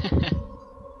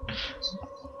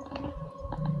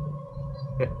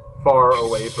 Far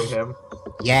away from him.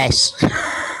 Yes.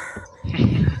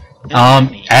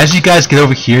 As you guys get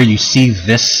over here, you see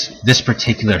this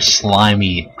particular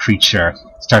slimy creature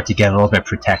start to get a little bit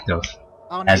protective.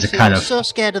 Oh, no, as a see, kind I of was so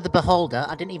scared of the beholder,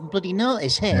 I didn't even bloody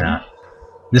notice him. yeah.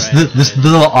 This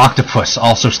little octopus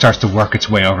also starts to work its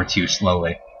way over to you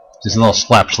slowly. Just a little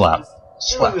slap. Backpedal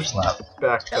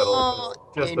Oh,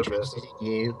 just a bit. interested in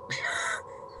you.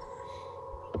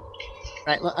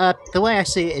 Right, well, the way I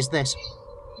see it is this.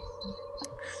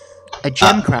 A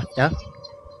gem crafter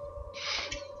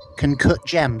can cut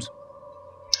gems.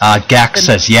 Gax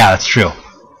says, "Yeah, that's true."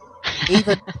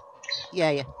 Even...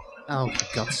 yeah. Oh, for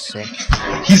God's sake.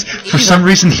 For some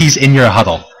reason, he's in your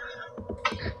huddle.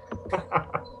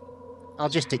 I'll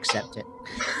just accept it.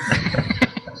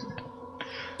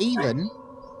 Even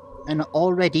an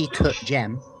already cut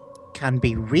gem can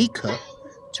be recut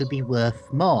to be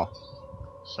worth more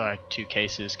So our 2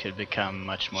 cases could become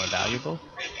much more valuable.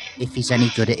 if he's any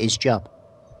good at his job.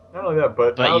 Not only that,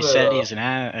 but But you said he's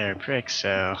a prick,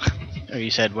 so... Or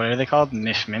you said, what are they called?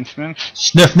 Miff?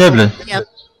 Snurfniblin. Yeah.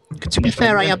 To be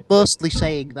fair, I am mostly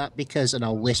saying that because, and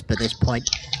I'll whisper this point,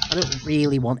 I don't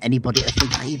really want anybody to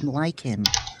think I even like him.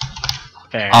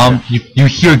 Fair enough. You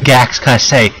hear Gax kind of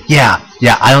say, yeah,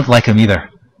 I don't like him either.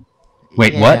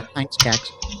 Wait, Yeah, what? Thanks,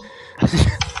 Gags.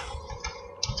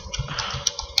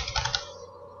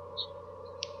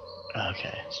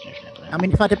 Okay, I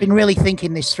mean, if I'd have been really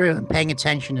thinking this through and paying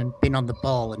attention and been on the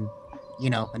ball and, you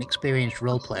know, an experienced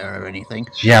role player or anything,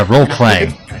 Yeah, role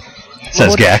playing,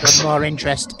 says would have Gax. shown more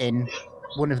interest in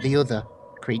one of the other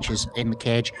creatures in the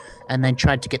cage and then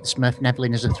tried to get the Smurf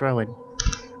Nevlin as a throw-in.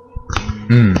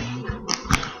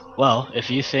 Well, if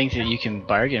you think that you can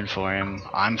bargain for him,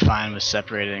 I'm fine with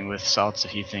separating with salts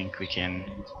if you think we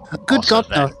can... Good Also God,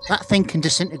 no. that- That thing can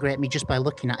disintegrate me just by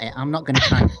looking at it. I'm not going to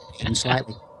try and even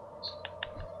slightly.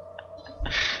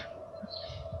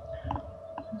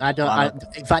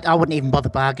 In fact, I wouldn't even bother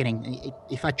bargaining.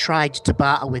 If I tried to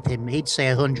barter with him, he'd say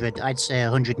 100, I'd say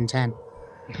 110.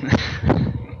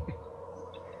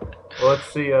 Well,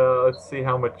 let's see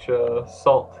how much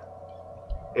salt,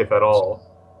 if at all,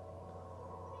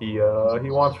 he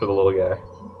wants for the little guy.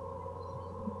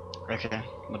 Okay,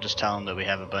 we'll just tell him that we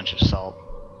have a bunch of salt,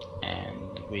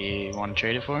 and we want to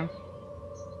trade it for him.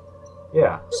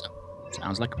 Yeah.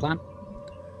 Sounds like a plan.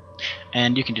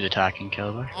 And you can do the talking,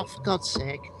 Kelvar. Oh, for God's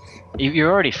sake.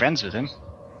 You're already friends with him.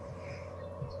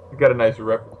 You got a nice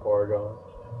repertoire going.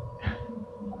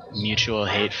 mutual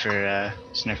hate for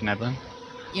Snurf Neblin?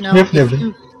 You know,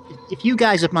 if you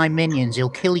guys are my minions, he'll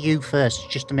kill you first,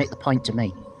 just to make the point to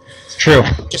me. It's true.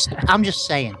 I'm just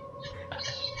saying.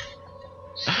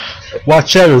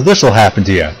 Watch out, or this will happen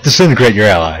to you. Disintegrate your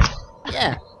ally.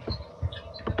 Yeah.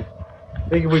 I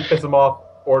think if we piss him off,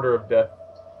 order of death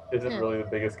isn't really the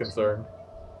biggest concern.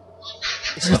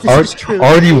 This is true.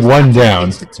 Already one down.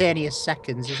 Instantaneous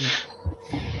seconds, isn't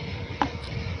it?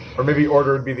 Or maybe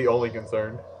order would be the only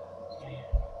concern.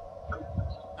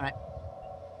 Alright.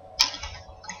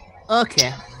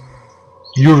 Okay.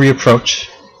 You reapproach.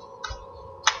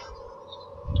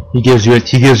 He gives you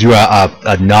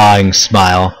a gnawing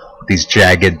smile with these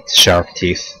jagged, sharp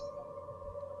teeth.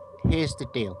 Here's the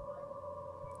deal.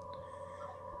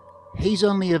 He's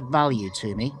only of value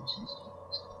to me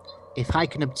if I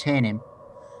can obtain him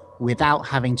without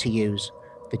having to use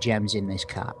the gems in this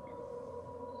cart.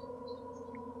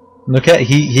 Okay,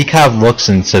 he kind of looks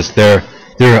and says there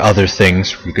are other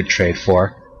things we could trade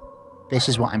for. This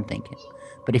is what I'm thinking.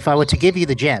 But if I were to give you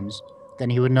the gems, then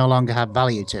he would no longer have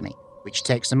value to me, which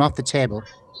takes them off the table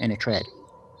in a trade.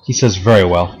 He says very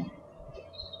well.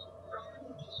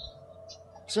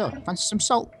 So, fancy some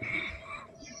salt?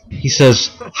 He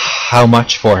says how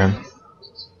much for him?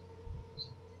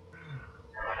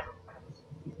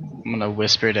 I'm gonna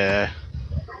whisper to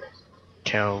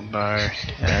Kelbar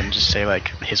and just say like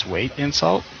his weight in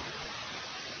salt.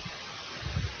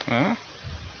 Huh?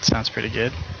 Sounds pretty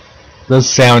good. Does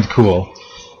sound cool.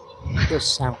 It does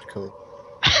sound cool.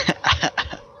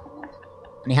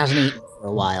 And he hasn't eaten for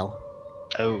a while.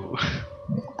 Oh.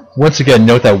 Once again,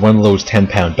 note that one of those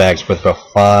 10-pound bags worth about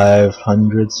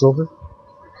 500 silver.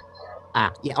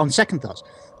 Ah, yeah, on second thoughts.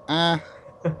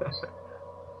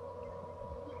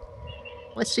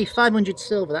 Let's see, 500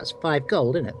 silver, that's 5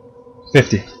 gold, isn't it?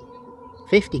 50.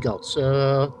 50 gold,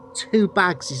 so 2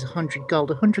 bags is 100 gold.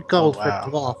 100 gold for a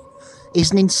dwarf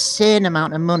is an insane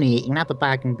amount of money. You can have a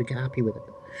bag and be happy with it.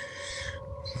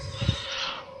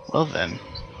 Well then.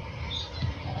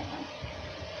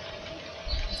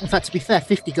 In fact, to be fair,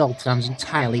 50 gold sounds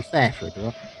entirely fair for a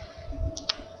dwarf.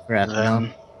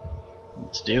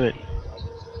 Let's do it.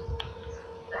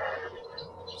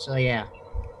 So yeah.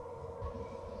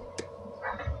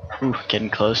 Ooh, getting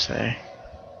close there.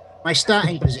 My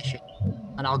starting position,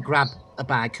 and I'll grab a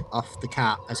bag off the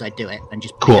cart as I do it and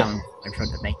just put Cool. it down in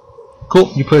front of me.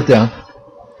 Cool, you put it down.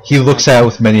 He looks at it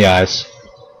with many eyes.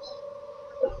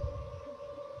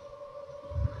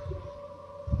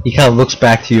 He kind of looks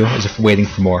back to you as if waiting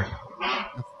for more.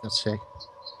 Oh, for God's sake.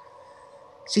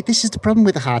 See, this is the problem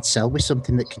with a hard sell, with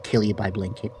something that can kill you by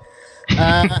blinking.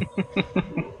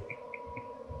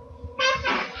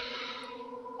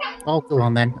 Oh, go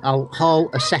on then. I'll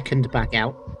haul a second bag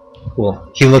out.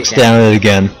 Cool. He looks down at it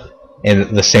again,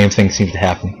 and the same thing seems to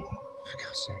happen. For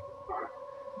God's sake.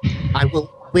 I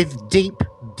will, with deep,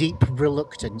 deep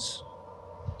reluctance,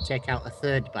 take out a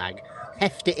third bag,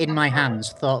 heft it in my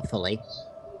hands thoughtfully,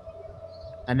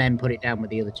 and then put it down with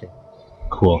the other 2.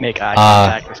 Cool. Make eye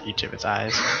contact with each of its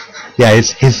eyes. Yeah,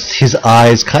 his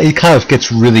eyes, he kind of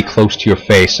gets really close to your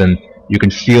face, and you can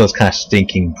feel his kind of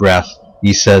stinking breath.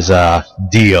 He says,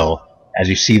 deal, as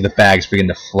you see the bags begin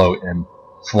to float and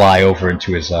fly over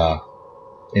into his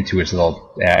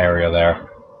little area there.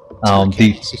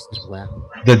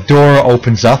 The door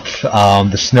opens up,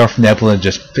 the Snurf Nebula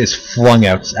just is flung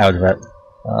out of it.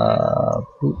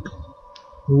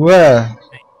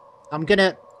 I'm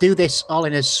gonna do this all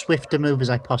in as swift a move as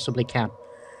I possibly can.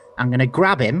 I'm gonna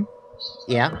grab him,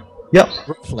 yeah? Yep.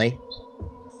 Roughly.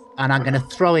 And I'm gonna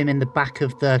throw him in the back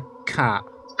of the cart.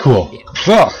 Cool.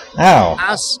 Yeah. Ow.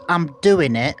 As I'm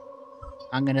doing it,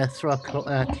 I'm gonna throw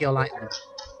a Cure Light on him.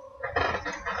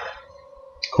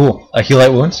 Cool. Heal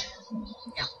light wounds?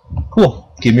 Yeah.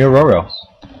 Cool. Give me a roll.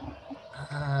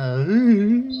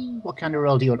 What kind of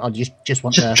roll do you want? Or just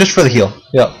want just for the heal.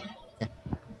 Yep. Yeah.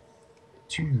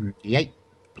 2d8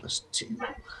 plus 2.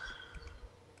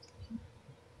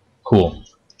 Cool.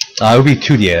 It would be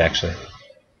 2d8 actually.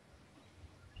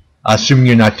 Assuming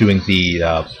you're not doing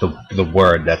the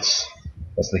word, that's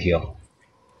the heal.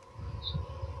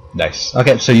 Nice.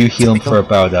 Okay, so you heal him for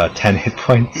about 10 hit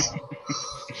points.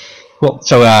 Cool.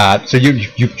 So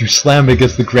you slam him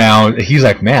against the ground. He's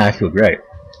like, man, I feel great.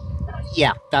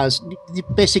 Yeah, that was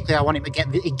basically. I want him to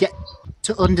get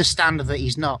to understand that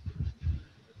he's not,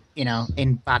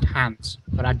 in bad hands.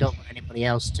 But I don't want anybody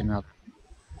else to know.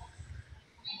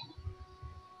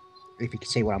 If you can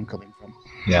see where I'm coming from.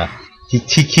 Yeah. He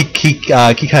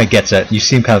kind of gets it. You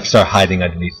see him kind of start hiding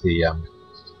underneath the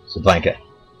blanket.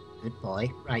 Good boy.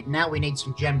 Right, now we need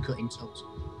some gem cutting tools.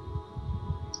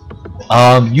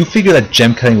 You figure that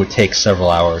gem cutting would take several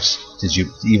hours,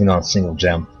 even on a single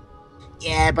gem.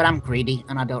 Yeah, but I'm greedy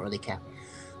and I don't really care.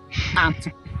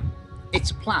 And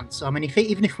it's a plant, so I mean,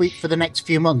 even if we, for the next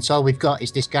few months, all we've got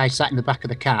is this guy sat in the back of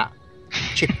the cart,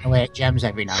 chipping away at gems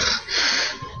every night.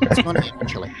 It's money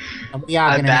eventually. And we are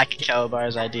I going back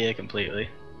Calabar's idea completely.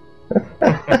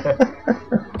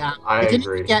 Yeah, I we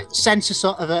agree. Get sense of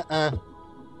sort of a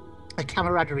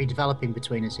camaraderie developing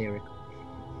between us here.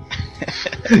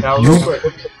 Now, real quick,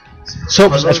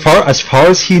 So as far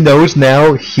as he knows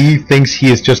now, he thinks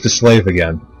he is just a slave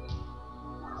again.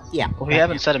 Yeah. Well, we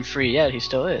haven't set him free yet. He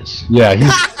still is. Yeah,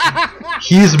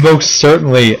 he's most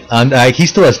certainly, and he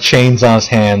still has chains on his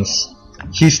hands.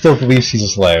 He still believes he's a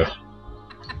slave.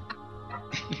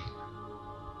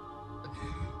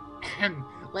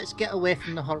 Let's get away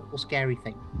from the horrible, scary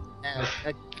thing.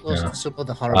 Close to some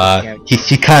other horrible, scary.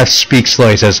 He kind of speaks slow.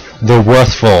 He says, "The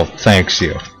worthful thanks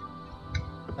you."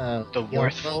 The You're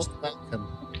worthful? most welcome.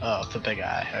 Oh, the big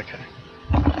eye. Okay.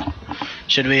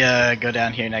 Should we go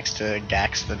down here next to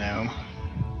Gax the gnome?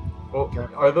 well,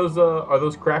 are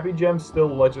those crappy gems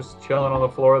still just chilling on the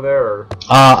floor there? Or?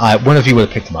 One of you would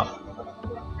have picked them up.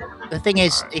 The thing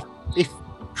is, if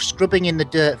scrubbing in the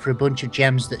dirt for a bunch of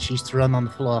gems that she's thrown on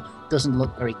the floor doesn't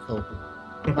look very cool.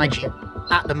 Mind you,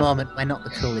 at the moment, we're not the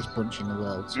coolest bunch in the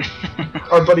world. So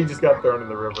Our buddy just got thrown in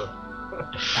the river.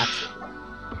 that's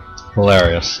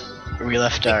Hilarious. We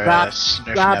left our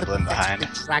Snurf Neblin behind.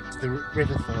 dragged the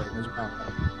river for him as well.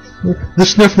 The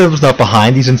Snurf Nibble's not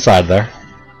behind. He's inside there.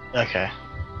 Okay.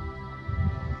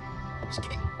 He's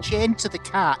chained to the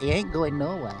cart. He ain't going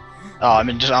nowhere. Oh, I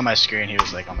mean, just on my screen, he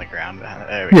was like on the ground behind it.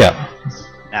 There we go. Yeah.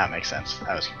 Now it makes sense.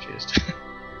 I was confused.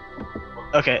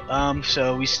 Okay,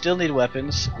 so we still need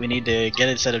weapons. We need to get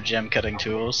a set of gem cutting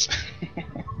tools.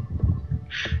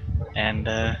 And,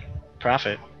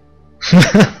 profit.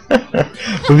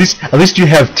 at least you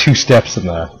have 2 steps in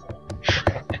there.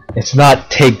 It's not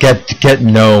get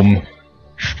gnome.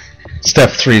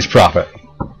 Step 3 is profit.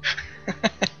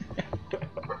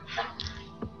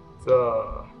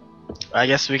 So, I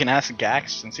guess we can ask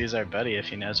Gax, since he's our buddy, if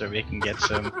he knows where we can get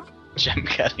some gem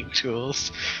cutting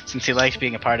tools. Since he liked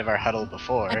being a part of our huddle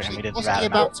before, and we didn't Wasn't rat he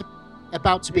him out.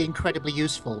 about to be incredibly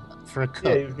useful for a yeah,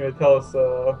 cut? he was going to tell us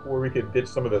where we could ditch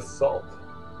some of this salt.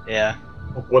 Yeah.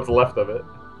 What's left of it.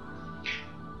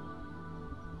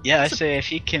 Yeah, I say if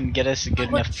he can get us a good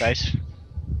enough price.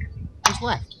 Who's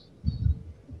left?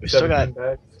 We still got 17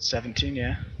 bags. 17,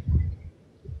 yeah.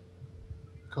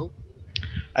 Cool.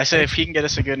 I say if he can get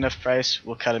us a good enough price,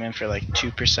 we'll cut him in for like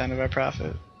 2% of our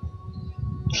profit.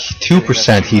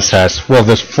 2%, he says. Well,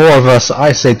 there's 4 of us.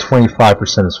 I say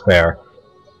 25% is fair.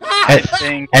 I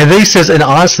think And then he says, and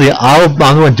honestly, I'm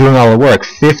the one doing all the work.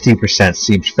 50%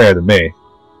 seems fair to me.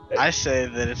 I say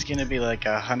that it's gonna be like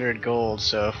 100 gold,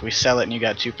 so if we sell it and you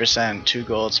got 2%, 2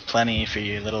 gold's plenty for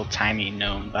your little tiny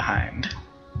gnome behind.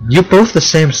 You're both the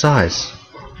same size.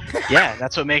 Yeah,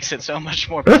 that's what makes it so much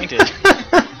more pointed.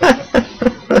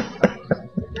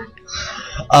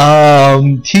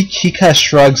 He kind of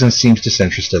shrugs and seems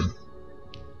disinterested.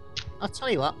 I'll tell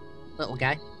you what, little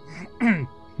guy. How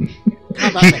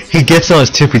about this? He gets on his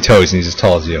tippy toes and he's as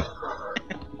tall as you.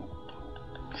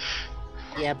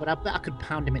 Yeah, but I bet I could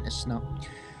pound him into snow.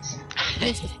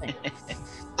 Here's the thing.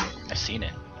 I've seen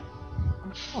it.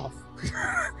 I'm a dwarf.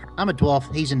 I'm a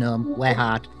dwarf, he's a gnome. We're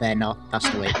hard, they're not. That's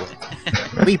the way it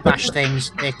works. We bash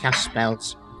things, they cast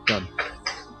spells. Done.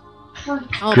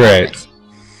 How about Great. this?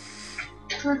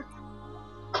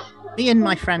 Me and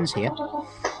my friends here.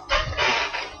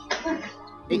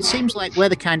 It seems like we're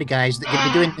the kind of guys that can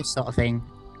be doing this sort of thing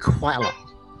quite a lot.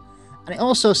 And it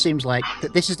also seems like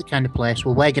that this is the kind of place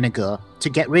where we're going to go to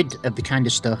get rid of the kind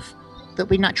of stuff that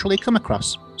we naturally come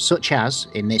across, such as,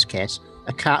 in this case,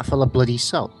 a cart full of bloody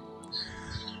salt.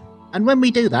 And when we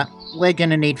do that, we're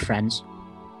going to need friends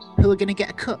who are going to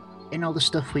get a cut in all the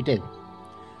stuff we do.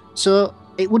 So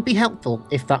it would be helpful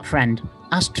if that friend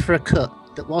asked for a cut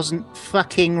that wasn't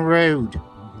fucking rude.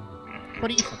 What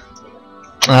do you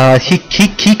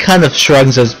think? He kind of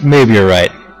shrugs as maybe you're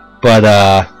right, but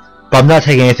I'm not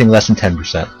taking anything less than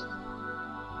 10%.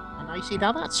 And I see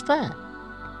now that's fair.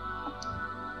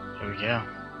 Here we go.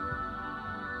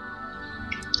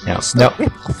 Yeah. It's No. not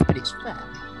rip-off, but it's fair.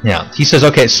 Yeah. He says,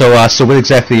 okay, so what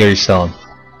exactly are you selling?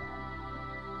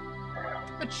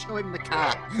 I'd show him the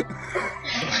cart.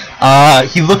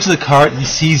 He looks at the cart. He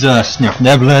sees a Snurf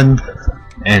Neblin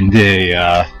and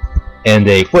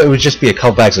it would just be a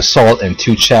couple bags of salt and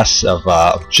 2 chests of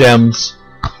gems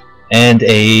and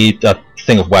a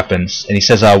thing of weapons. And he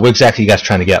says, what exactly are you guys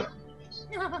trying to get?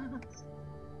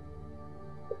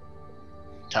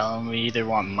 tell him we either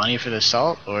want money for the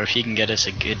salt, or if he can get us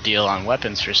a good deal on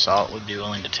weapons for salt, we'd be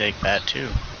willing to take that too.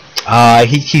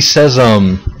 He says,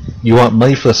 you want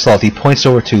money for the salt. He points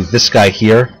over to this guy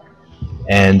here,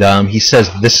 and he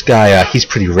says this guy, he's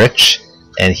pretty rich,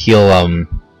 and he'll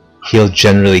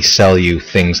generally sell you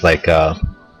things like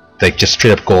just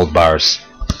straight up gold bars.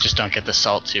 Just don't get the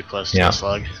salt too close to the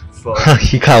slug.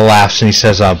 He kind of laughs and he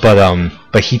says,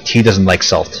 but he doesn't like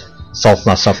salt. Salt's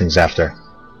not something he's after.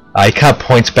 He kind of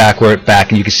points back,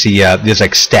 and you can see there's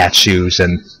like statues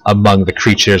and among the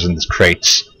creatures in these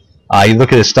crates. You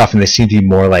look at his stuff, and they seem to be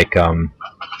more like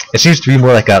it seems to be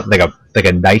more like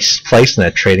a nice place than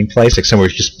a trading place, like somewhere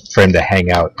just for him to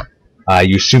hang out.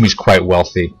 You assume he's quite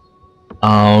wealthy.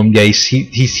 Yeah,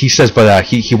 he says, but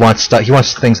he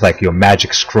wants things like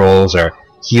magic scrolls or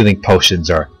healing potions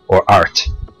or art.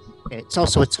 It's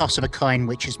also a toss of a coin,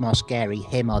 which is more scary,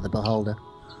 him or the beholder.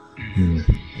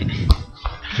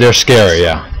 They're scary,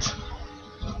 yeah.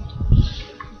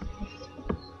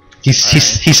 He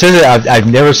says that I've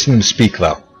never seen him speak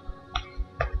though.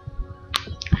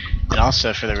 And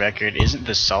also, for the record, isn't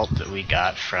the salt that we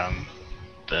got from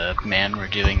the man we're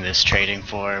doing this trading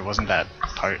for, wasn't that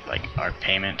part like our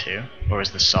payment too, or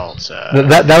was the salt?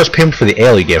 That was payment for the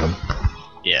ale you gave him.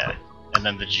 Yeah, and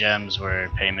then the gems were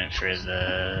payment for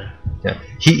the. Yeah,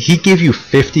 he gave you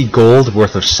 50 gold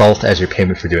worth of salt as your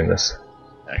payment for doing this.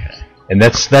 Okay. And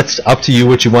that's up to you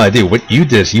what you want to do. What you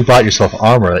did is you bought yourself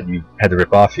armor that you had to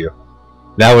rip off you.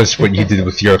 That was what you did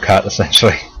with your cut,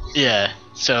 essentially. Yeah.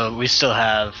 So we still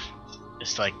have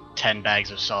it's like 10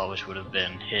 bags of salt, which would have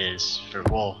been his for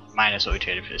minus what we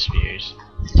traded for the spears.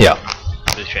 Yeah.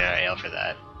 We traded our ale for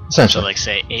that. Essentially. So like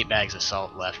say 8 bags of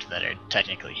salt left that are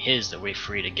technically his that we're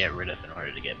free to get rid of in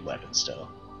order to get weapons still.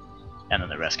 And then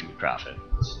the rest can be profit.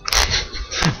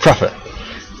 Profit.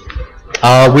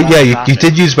 You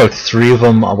did use about 3 of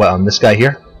them on this guy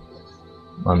here?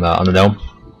 On the gnome?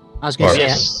 I was gonna say,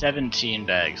 17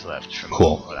 bags left from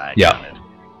what I counted.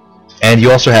 And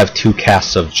you also have 2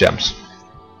 casts of gems.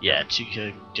 Yeah,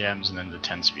 2 gems and then the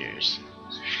 10 spears.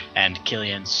 And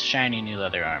Killian's shiny new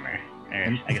leather armor.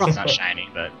 I guess it's not shiny,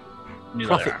 but new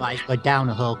leather armor. Profit-wise, we're down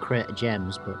a whole crate of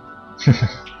gems, but...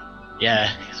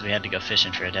 Yeah, because we had to go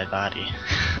fishing for a dead body.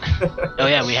 Oh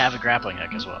yeah, we have a grappling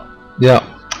hook as well. Yeah,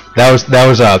 that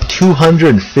was a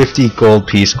 250 gold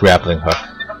piece grappling hook.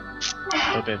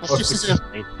 Hope it's just as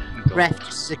a ref,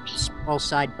 just a small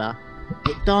sidebar.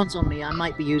 It dawns on me I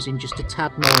might be using just a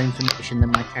tad more information than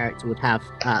my character would have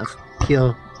out of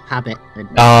pure habit.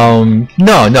 No,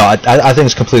 I think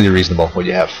it's completely reasonable what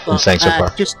you have been saying so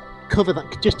far. Just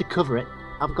to cover it.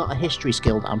 I've got a history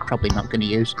skill that I'm probably not going to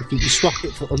use. If you can swap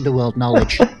it for underworld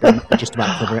knowledge, then I can just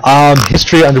about cover it.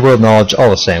 History, underworld knowledge, all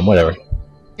the same, whatever.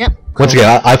 Yep. Cool. Once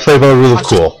again, I play by the rule of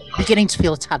cool. Beginning to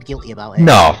feel a tad guilty about it.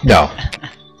 No.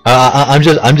 I'm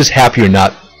just happy you're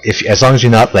not. As long as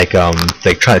you're not like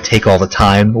trying to take all the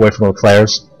time away from other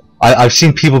players. I've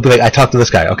seen people be like, I talked to this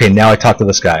guy. Okay, now I talk to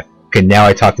this guy. Okay, now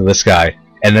I talk to this guy,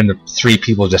 and then the 3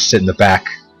 people just sit in the back,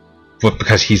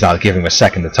 because he's not giving him a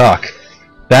second to talk.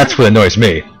 That's what annoys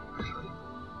me.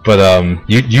 But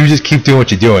you just keep doing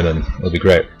what you're doing, and it'll be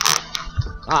great.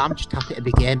 I'm just happy to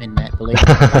be gaming, mate. Believe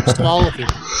me. Thanks to all of you.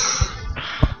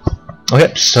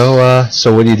 Okay, so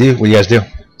what do you do? What do you guys do?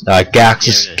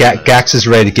 Gax is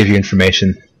ready to give you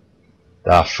information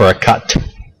for a cut.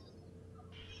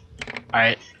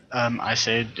 Alright, I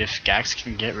say if Gax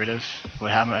can get rid of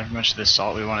however much of this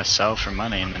salt we want to sell for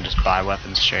money, and then just buy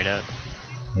weapons straight up.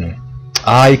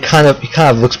 He kind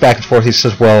of looks back and forth. He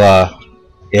says, "Well,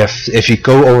 if you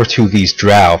go over to these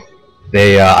drow,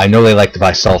 I know they like to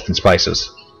buy salt and spices."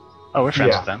 Oh, we're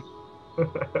friends with them.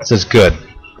 Says good.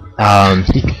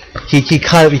 He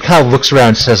kind of looks around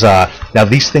and says, "Now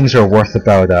these things are worth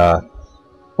about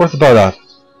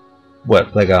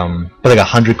what, like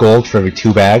 100 gold for every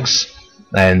 2 bags,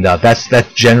 and that's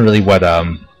generally what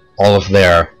all of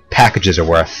their packages are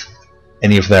worth.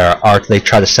 Any of their art they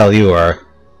try to sell you, or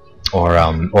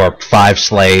 5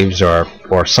 slaves, or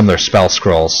some of their spell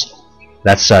scrolls.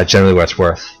 That's generally what it's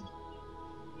worth."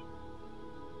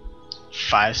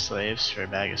 5 slaves for a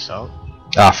bag of salt?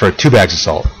 For 2 bags of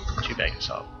salt. 2 bags of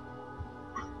salt.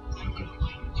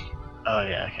 Oh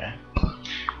yeah, okay.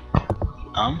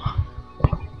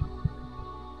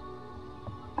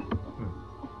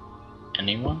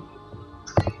 Anyone?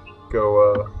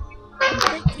 Go,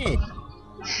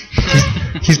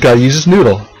 He's got to use his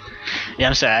noodle. Yeah,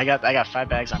 I'm sorry. I got 5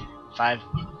 bags on 5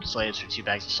 slaves for 2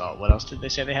 bags of salt. What else did they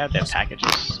say they had? They have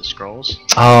packages, scrolls.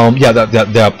 Yeah,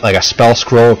 the like a spell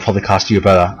scroll would probably cost you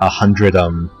about 100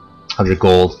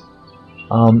 gold.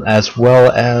 As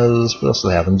well as what else do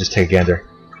they have? Let me just take a gander.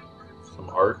 some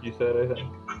art, you said, I think.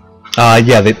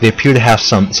 Yeah, they appear to have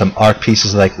some art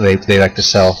pieces like they like to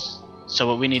sell. So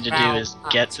what we need to do is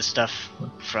get the stuff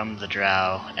from the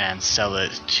drow and sell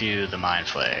it to the mind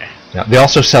flayer. Yeah, they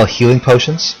also sell healing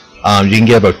potions. You can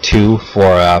get about 2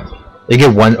 for. You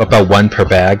get about one per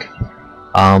bag.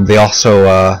 They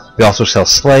also sell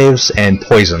slaves and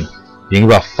poison. You can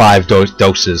get about 5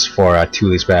 doses for 2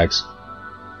 of these bags.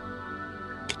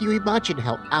 Can you imagine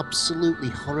how absolutely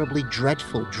horribly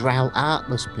dreadful drow art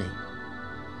must be?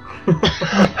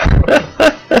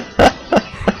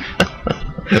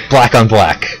 Black on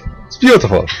black. It's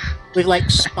beautiful. With like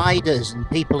spiders and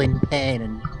people in pain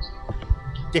and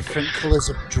different colours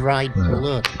of dried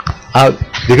blood.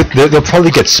 They'll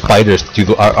probably get spiders to do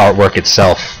the artwork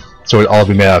itself, so it'll all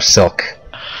be made out of silk.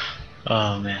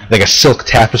 Oh man. Like a silk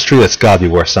tapestry that's gotta be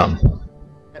worth something.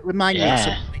 Remind me of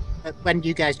something. When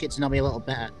you guys get to know me a little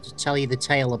better, to tell you the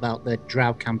tale about the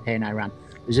drow campaign I ran.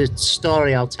 There's a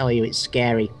story I'll tell you, it's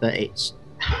scary, but it's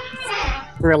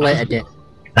for a later day.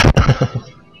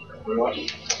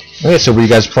 Okay, so what are you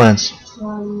guys' plans?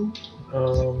 Go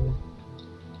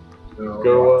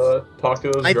talk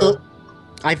to those drow.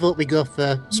 I vote we go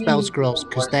for spell scrolls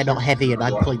because they're not heavy and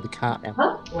I'd pulling the cart down.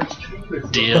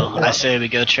 Deal. I say we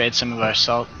go trade some of our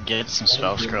salt, get some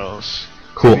spell scrolls.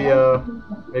 Cool.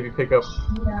 Maybe pick up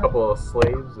a couple of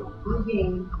slaves. I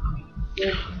mean,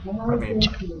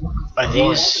 Are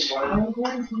these?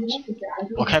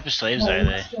 What type of slaves are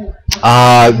they?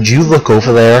 You look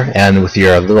over there, and with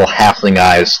your little halfling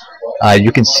eyes,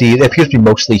 you can see they appear to be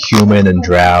mostly human and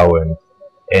drow,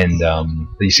 and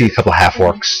you see a couple of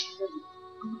half-orcs.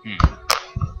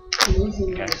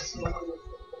 Okay.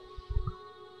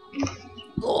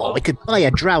 Oh, we could buy a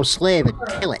drow slave and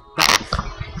kill it.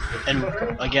 And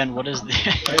again, what is the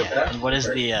and what is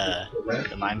the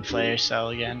mind flayer sell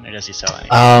again, or does he sell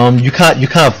anything? You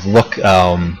kind of look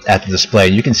at the display.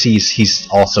 You can see he's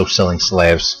also selling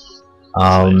slaves.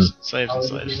 Slaves and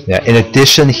slaves. Yeah. In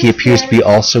addition, he appears to be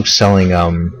also selling. I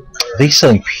think he's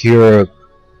selling pure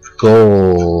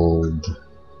gold.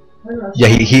 Yeah,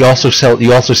 he also sell.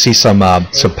 You also see some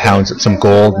pounds, some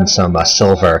gold and some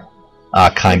silver,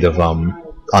 kind of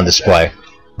on display.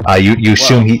 You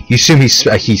assume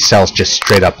he sells just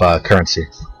straight up currency.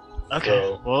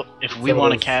 Okay. Well, if we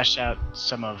want to cash out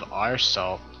some of our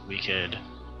salt, we could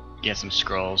get some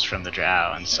scrolls from the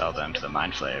drow and sell them to the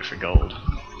mind flayer for gold.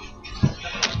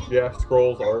 Yeah,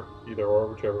 scrolls or either or,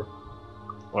 whichever.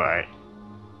 Alright.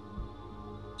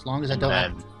 As long as I don't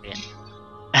have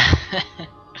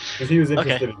Because he was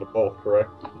interested in the both, correct?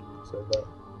 He said that.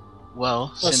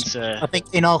 Well, since I think,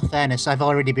 in all fairness, I've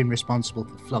already been responsible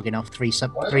for flogging off three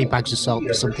bags of salt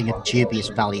for something of dubious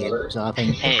value. So I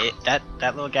think. Hey, that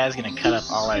little guy's gonna cut up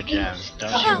all our gems.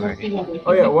 Don't you worry.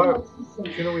 Oh yeah, why?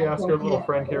 Shouldn't we ask our little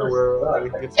friend here where we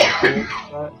can get some tools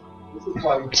for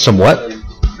that? Some what?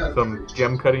 Some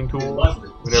gem cutting tools.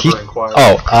 We never inquired.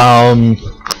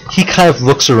 He kind of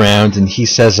looks around and he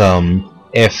says,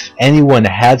 if anyone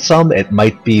had some, it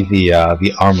might be the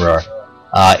armorer.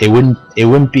 It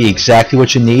wouldn't be exactly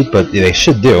what you need, but they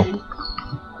should do.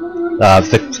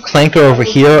 The clanker over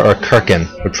here or Kirkin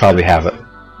would probably have it.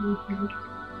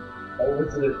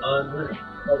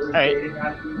 Alright.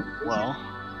 Well,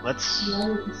 let's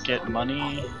get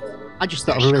money. I just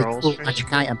thought of a really cool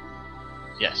magic item.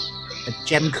 Yes. A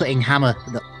gem cutting hammer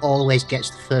that always gets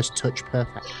the first touch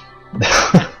perfect.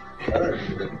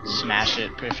 Smash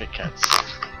it, perfect cuts.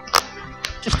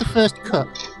 Just the first cut.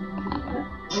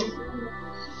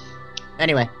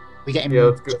 Anyway, we get him. Yeah,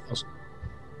 let's go. Let's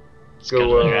go to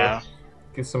the drow.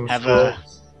 Get some Have our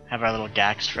little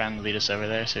Gax friend lead us over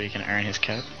there so he can earn his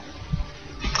coat.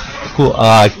 Cool.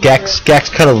 Gax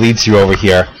kind of leads you over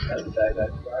here,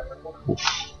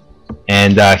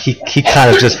 and he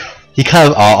kind of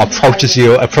approaches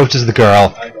the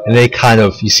girl, and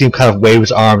you see him kind of wave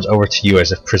his arms over to you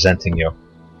as if presenting you.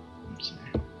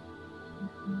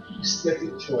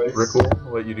 Rick will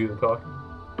let you do the talking.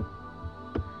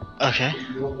 Okay.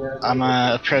 I'm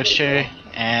gonna approach her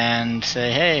and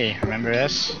say, "Hey, remember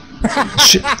us?"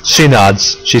 She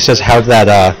nods. She says, "How'd that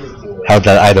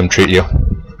item treat you?"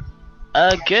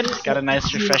 Good. Got a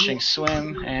nice refreshing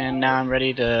swim, and now I'm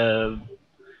ready to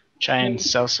try and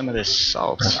sell some of this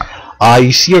salt.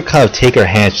 You see her kind of take her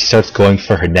hand. She starts going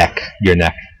for your neck.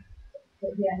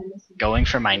 Going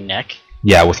for my neck?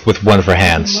 Yeah, with one of her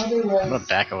hands. I'm gonna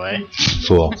back away.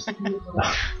 Cool.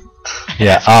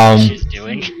 Yeah. She's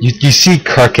doing. You see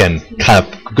Kirkin kind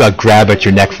of grab at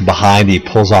your neck from behind. He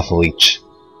pulls off a leech.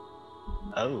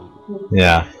 Oh.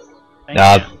 Yeah.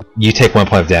 Thank you take 1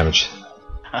 point of damage.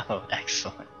 Oh,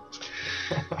 excellent.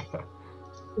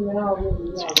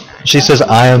 She says,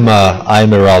 "I am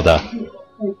Merelda."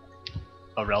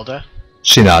 Relda?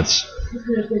 She nods.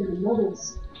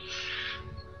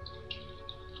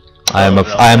 I am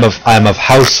of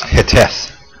House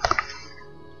Hittith.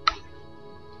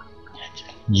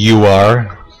 You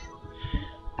are.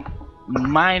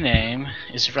 My name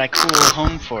is Rykul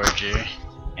Homeforger,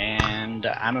 and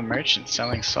I'm a merchant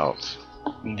selling salt.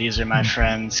 And these are my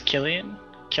friends Killian,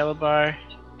 Kelabar,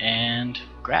 and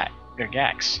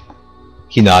Gax.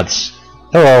 He nods.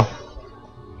 Hello.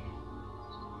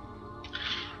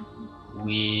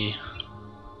 We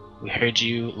heard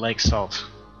you like salt.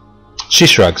 She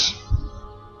shrugs.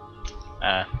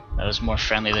 That was more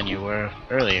friendly than you were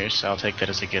earlier, so I'll take that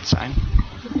as a good sign.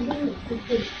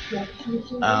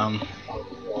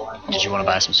 Did you want to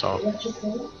buy some salt?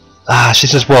 She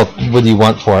says, well, what do you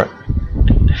want for it?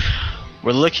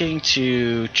 We're looking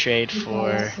to trade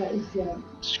for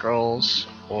scrolls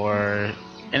or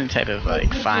any type of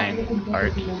like fine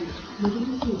art.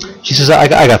 She says, I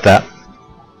got that.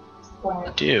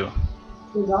 Do.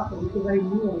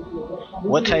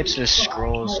 What types of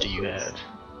scrolls do you have?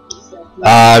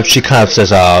 She kind of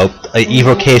says,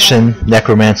 evocation,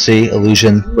 necromancy,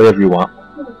 illusion, whatever you want.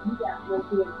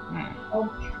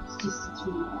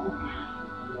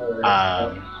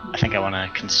 I think I want to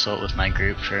consult with my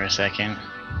group for a second.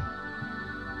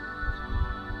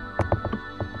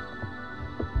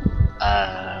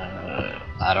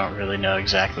 I don't really know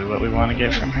exactly what we want to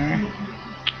get from her.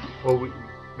 Well, we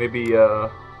maybe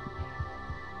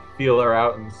feel her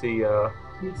out and see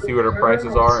what her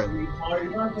prices are and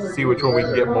see which one we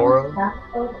can get more of.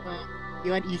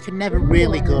 You can never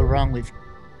really go wrong with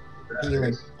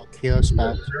healing or cure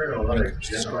spells when it comes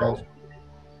to scrolls.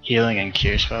 Healing and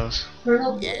cure spells?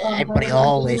 Yeah, everybody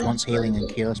always wants healing and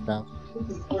cure spells.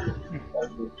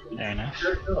 Fair enough.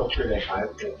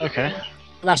 Okay. Well,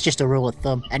 that's just a rule of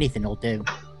thumb. Anything will do.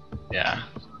 Yeah.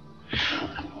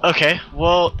 Okay,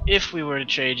 well, if we were to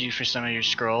trade you for some of your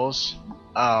scrolls,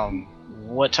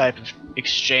 what type of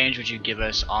exchange would you give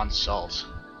us on salt?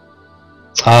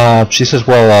 She says,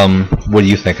 well, what are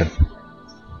you thinking?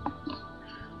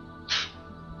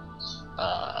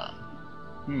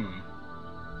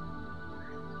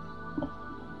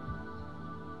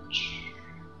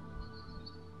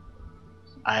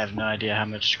 I have no idea how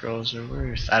much scrolls are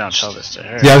worth. I don't tell this to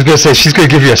her. Yeah, I was gonna say, she's gonna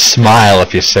give you a smile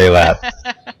if you say that.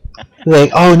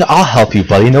 Like, oh, no, I'll help you,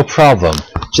 buddy, no problem.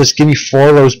 Just give me 4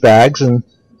 of those bags and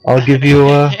I'll give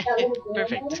you,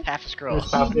 Perfect, half a scroll.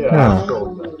 Yeah.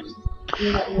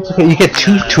 It's okay, you get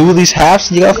two of these halves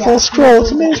and you got a full scroll,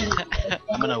 it's amazing.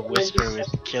 I'm gonna whisper with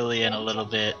Killian a little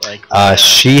bit, like...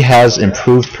 She has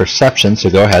improved perception, so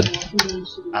go ahead.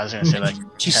 I was gonna say, like...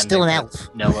 She's still an elf.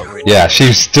 Know what we're doing. Yeah,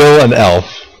 she's still an elf.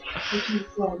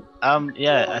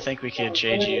 Yeah, I think we could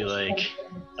trade you, like,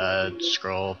 a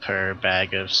scroll per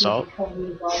bag of salt.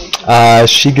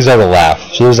 She gives out a laugh.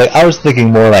 She was like, I was thinking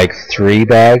more like 3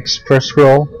 bags per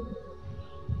scroll.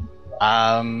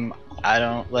 I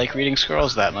don't like reading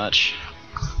scrolls that much.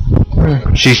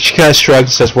 She kind of shrugs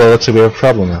and says, well, looks like we have a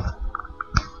problem now.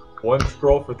 1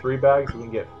 scroll for 3 bags, we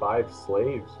can get 5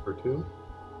 slaves for 2.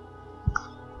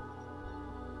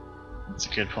 That's a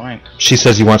good point. She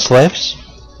says, you want slaves?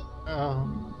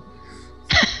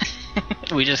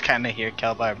 We just kind of hear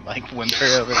Kelbar like whimper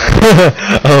over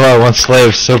there. Oh, I want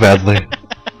slaves so badly.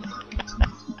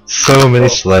 So many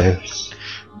slaves.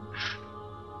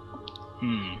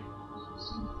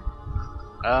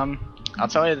 I'll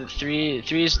tell you that 3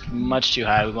 is much too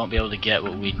high. We won't be able to get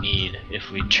what we need if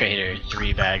we trade her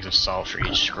 3 bags of salt for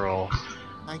each scroll.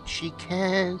 Like she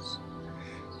cares.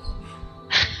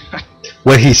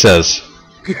 What he says.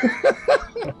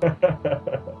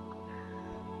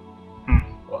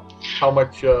 How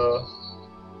much is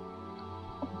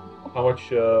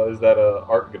that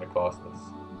art gonna cost us?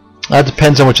 It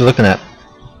depends on what you're looking at.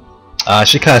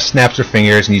 She kind of snaps her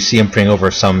fingers and you see him bring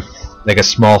over some, like a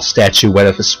small statuette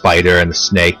of a spider and a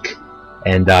snake,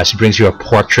 and she brings you a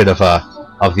portrait of the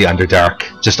Underdark,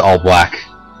 just all black.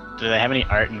 Do they have any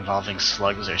art involving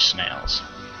slugs or snails?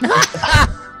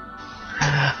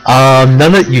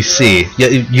 None that you see. Yeah,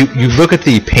 you look at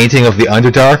the painting of the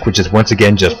Underdark, which is once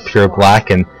again just pure black,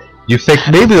 and you think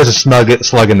maybe there's a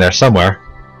slug in there somewhere.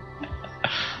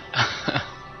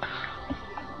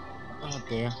 Oh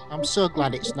dear. I'm so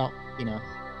glad it's not,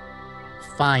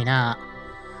 fine art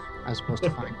as opposed to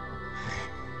fine.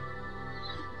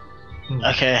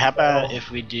 Okay, how about if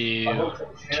we do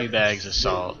 2 bags of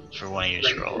salt for one of your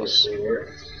scrolls?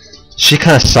 She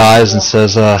kind of sighs and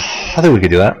says, I think we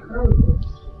could do that.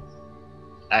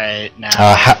 Alright,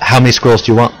 now... how many scrolls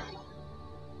do you want?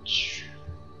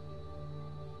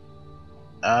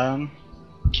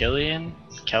 Killian?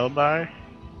 Kelbar?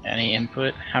 Any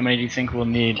input? How many do you think we'll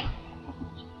need?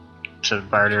 to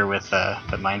barter with the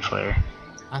Mind Flayer.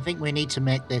 I think we need to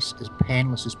make this as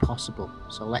painless as possible.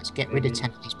 So let's get rid of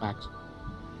 10 of these bags.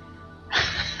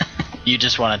 You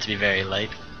just want it to be very light.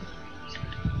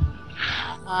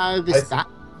 There's that.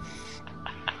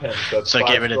 So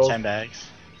get rid of 10 bags.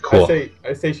 Cool.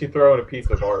 I say she throw in a piece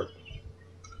of art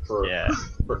for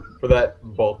that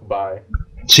bulk buy.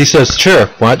 She says, sure,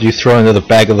 why don't you throw another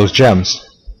bag of those gems?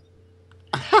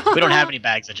 We don't have any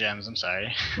bags of gems, I'm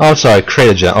sorry. Oh, sorry, crate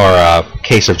of gem, or a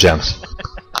case of gems.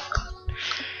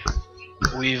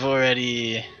 We've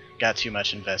already got too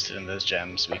much invested in those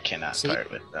gems. We cannot part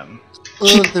with them.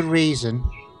 The reason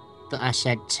that I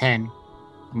said 10,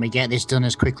 and we get this done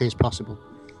as quickly as possible,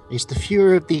 is the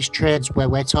fewer of these trades where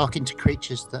we're talking to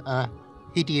creatures that are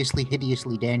hideously,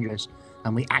 hideously dangerous,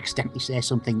 and we accidentally say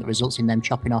something that results in them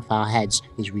chopping off our heads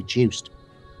is reduced.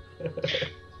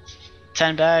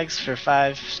 10 bags for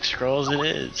 5 scrolls it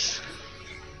is.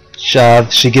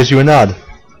 She gives you a nod.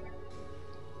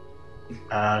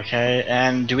 Okay,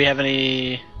 and do we have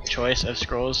any choice of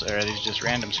scrolls, or are these just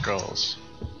random scrolls?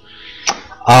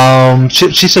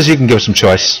 She says you can give her some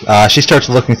choice. She starts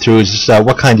looking through,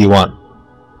 what kind do you want?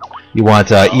 You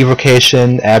want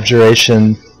evocation,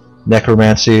 abjuration,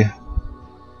 necromancy?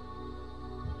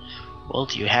 Well,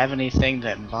 do you have anything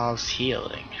that involves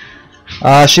healing?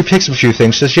 She picks up a few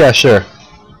things, says, yeah, sure.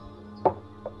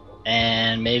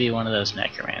 And maybe one of those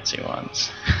necromancy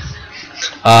ones.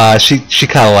 She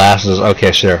kind of laughs and says,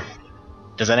 okay, sure.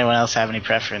 Does anyone else have any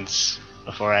preference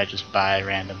before I just buy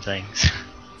random things?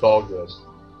 It's all good.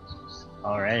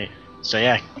 Alright. So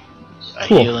yeah, a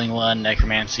Cool. healing one,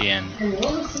 necromancy, and...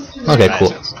 Okay,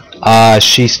 cool.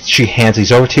 She hands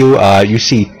these over to you. You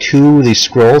see 2 of these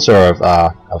scrolls are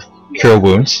of cure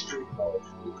wounds.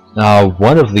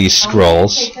 One of these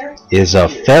scrolls is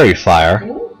of fairy fire.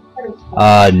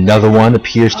 Another one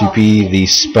appears to be the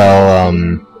spell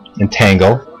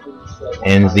Entangle.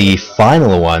 And the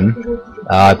final one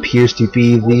appears to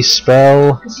be the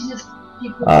spell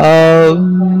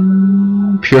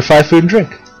Purify Food and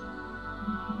Drink.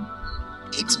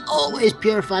 It's always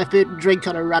purify food and drink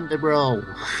on a random roll.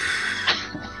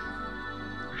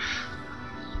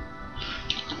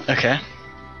 Okay.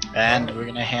 And we're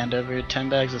gonna hand over 10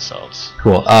 bags of salts.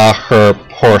 Cool. Her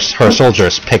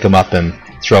soldiers pick them up and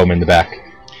throw them in the back.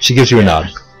 She gives you a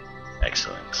nod.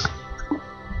 Excellent.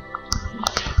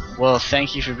 Well,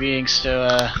 thank you for being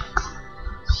so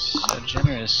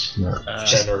generous.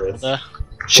 Generous.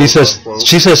 She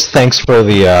says thanks for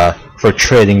the for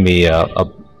trading me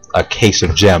a case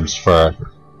of gems for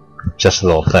just a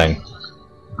little thing.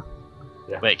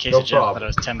 Yeah. Wait, case No of gems? I thought problem. it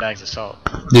was 10 bags of salt.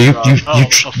 Before,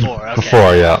 Okay.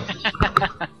 before, yeah.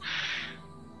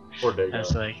 Poor I Dago.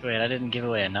 was like, wait, I didn't give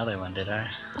away another one, did I?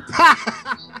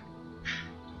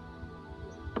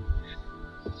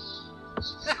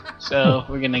 So,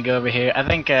 we're gonna go over here. I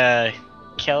think,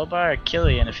 Kelbar or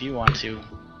Killian, if you want to,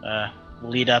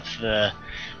 lead up the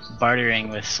bartering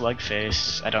with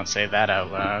Slugface, I don't say that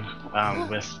out loud,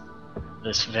 with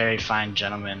this very fine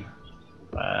gentleman,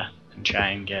 and try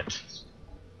and get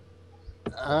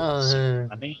some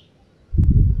money.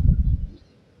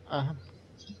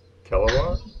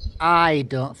 Kelawar? I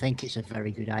don't think it's a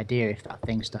very good idea if that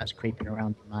thing starts creeping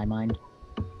around in my mind.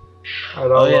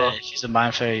 Alright, Oh yeah, she's a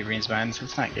mind fairy, reads minds,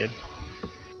 it's not good.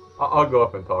 I'll go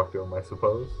up and talk to him, I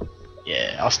suppose.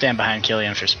 Yeah, I'll stand behind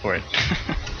Killian for sport.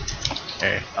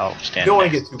 Or, I'll stand You don't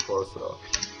want to next. get too close, though.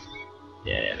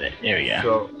 Yeah, there we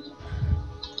go.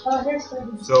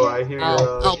 So I hear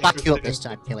I'll back you up interested this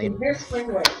time, Killian.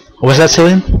 What was that,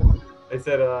 Cillian? I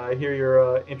said I hear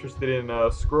you're interested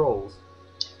in scrolls.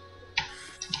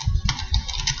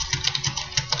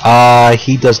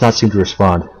 He does not seem to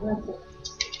respond.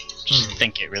 Just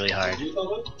think it really hard.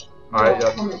 Alright,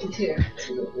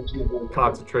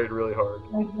 concentrate really hard.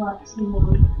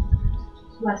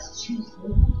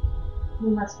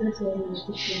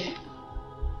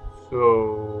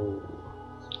 So,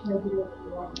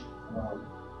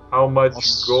 how much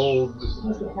gold?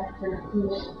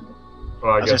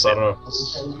 Well, I guess I don't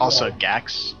know. Also,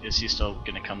 Gax, is he still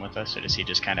gonna come with us, or does he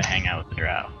just kind of hang out with the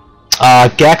drow?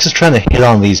 Gax is trying to hit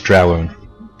on these Drowoon.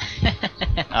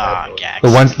 Ah, Gax.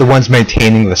 The ones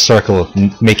maintaining the circle,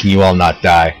 making you all not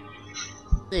die.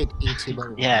 They'd eat him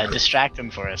alive. Yeah, distract him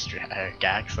for us,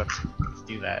 Gax. Let's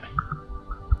do that.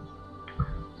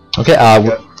 Okay,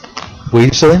 what are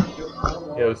you saying?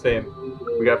 Yeah, I was saying,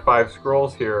 we got 5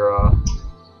 scrolls here.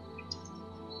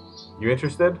 You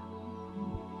interested?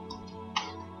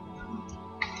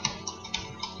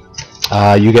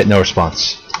 You get no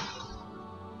response.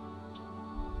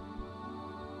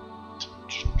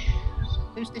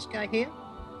 Who's this guy here?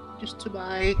 Just to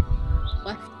my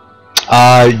left?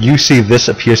 You see this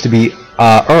appears to be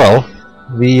Earl,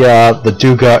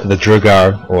 the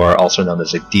Drugar, or also known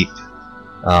as a deep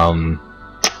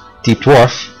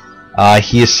dwarf.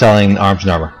 He is selling arms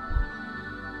and armor.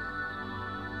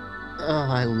 Oh,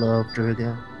 I love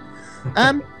Druga.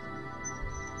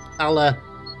 I'll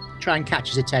try and catch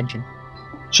his attention.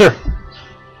 Sure.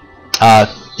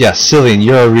 Yeah, Cillian,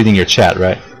 you're reading your chat,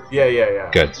 right? Yeah.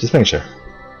 Good. Just making sure.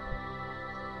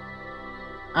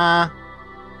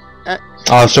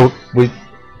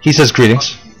 He says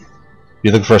greetings.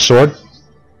 You looking for a sword?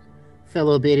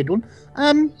 Fellow bearded one.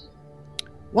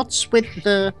 What's with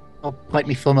the... I'll point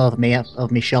my thumb over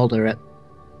my shoulder at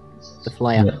the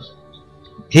flyer. Yeah.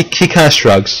 He kind of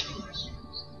shrugs.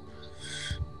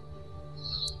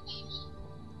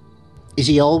 Is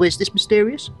he always this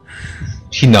mysterious?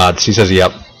 He nods. He says,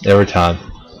 "Yep," every time.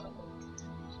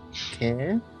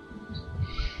 Okay.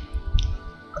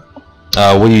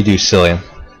 What do you do, Cillian?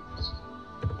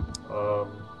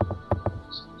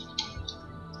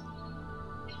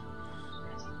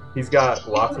 He's got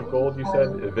lots of gold. You said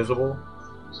invisible.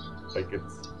 Like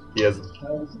he has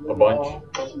a bunch.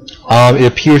 It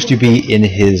appears to be in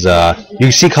his.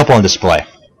 You see a couple on display.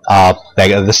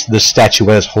 This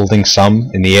statuette is holding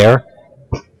some in the air.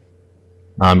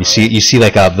 You see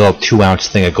like a little 2-ounce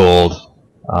thing of gold.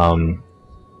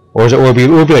 Or it would be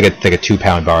like a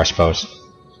 2-pound bar, I suppose.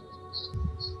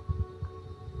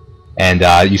 And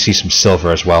you see some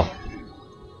silver as well.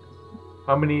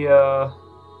 How many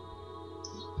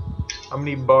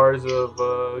bars of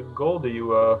gold are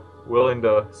you willing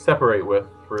to separate with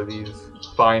for these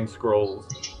fine scrolls?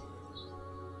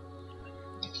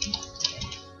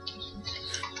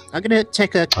 I'm gonna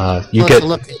take a closer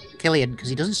look at Killian because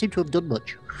he doesn't seem to have done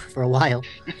much for a while.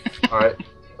 All right.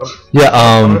 Yeah.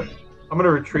 I'm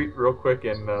gonna retreat real quick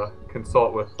and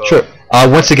consult with. Sure.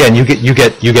 Once again, you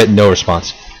get no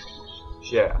response.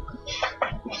 Yeah.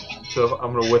 So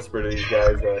I'm gonna whisper to these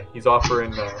guys. He's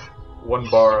offering one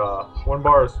bar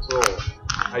a scroll.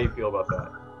 How you feel about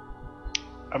that?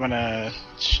 I'm gonna.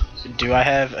 Do I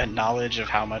have a knowledge of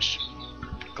how much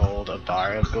gold a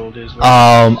bar of gold is worth?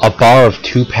 A bar of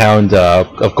 2 pound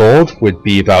of gold would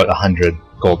be about 100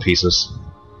 gold pieces.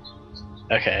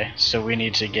 Okay, so we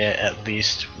need to get at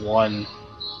least 1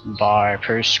 bar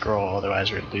per scroll,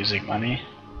 otherwise we're losing money.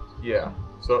 Yeah.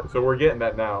 So we're getting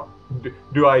that now.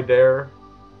 Do I dare?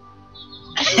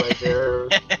 Do I dare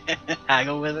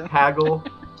haggle with him? haggle?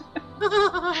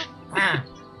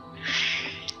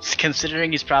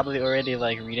 Considering he's probably already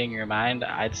like reading your mind,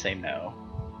 I'd say no.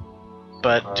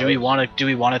 But All do we want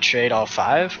to trade all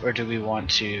 5, or do we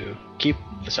want to keep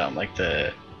some like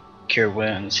the cure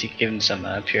wounds? He give him some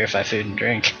purify food and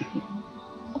drink.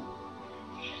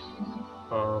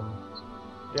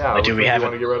 Yeah. Like, do we have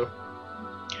want to get rid of?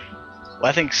 Well,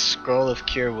 I think scroll of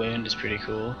cure wound is pretty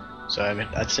cool. So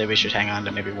I'd say we should hang on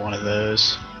to maybe one of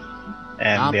those,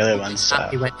 and the other one's.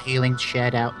 Happy when healing's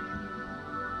shared out.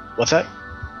 What's that?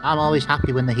 I'm always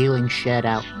happy when the healing's shared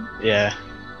out. Yeah.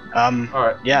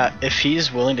 Alright. Yeah, if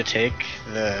he's willing to take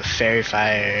the fairy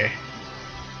fire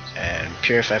and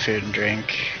purify food and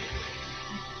drink,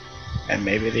 and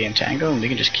maybe the entangle, and we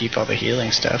can just keep all the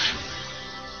healing stuff.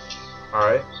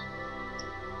 Alright.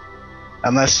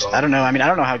 Unless I don't know. I mean, I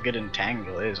don't know how good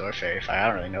entangle is or fairy fire. I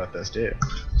don't really know what those do.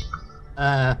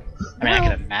 I mean, I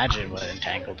can imagine what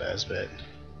entangle does, but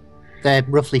they're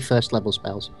roughly first level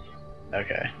spells.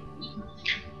 Okay.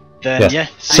 Then yeah.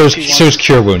 So is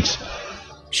cure wounds.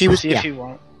 She was. See if he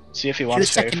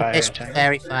wants fairy fire. She was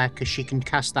fairy fire because she can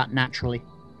cast that naturally.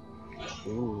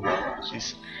 Ooh,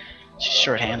 she's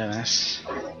short-handed this.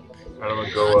 I'm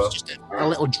gonna go. It's just a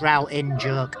little drought-in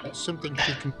joke. It's something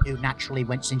she can do naturally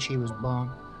since she was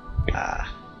born.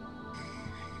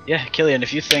 Yeah, Killian,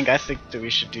 if you think, I think that we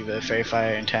should do the fairy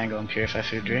fire, entangle, and purify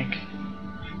food drink.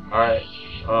 Alright.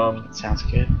 Sounds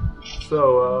good.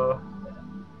 So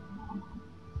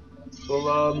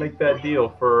we'll make that deal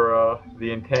for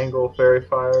the entangle, fairy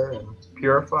fire, and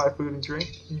purify food and drink.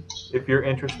 If you're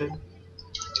interested,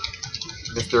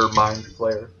 Mr. Mind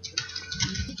Flayer.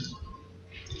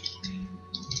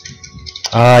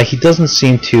 He doesn't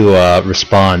seem to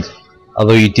respond,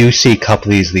 although you do see a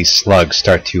couple of these slugs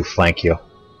start to flank you.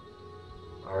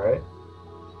 Alright.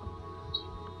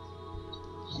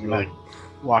 You might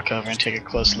walk over and take a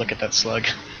close look at that slug.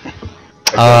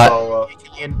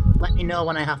 Let me know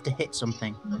when I have to hit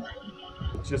something.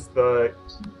 Just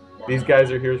these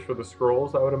guys are here for the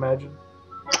scrolls, I would imagine.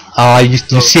 You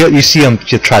see them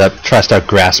try to start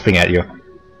grasping at you.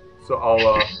 So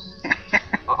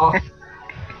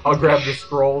I'll grab the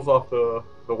scrolls off the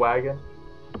wagon.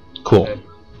 Cool. And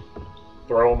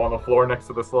throw them on the floor next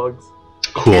to the slugs.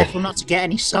 Cool. Careful not to get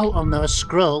any salt on those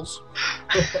scrolls.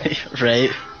 Right?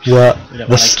 Well, We don't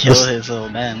want to kill his little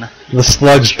men. the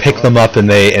slugs pick them up and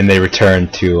they return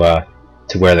to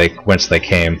whence they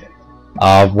came.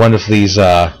 One of these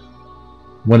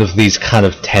kind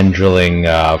of tendriling,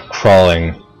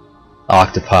 crawling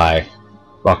octopi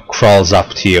crawls up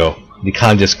to you. He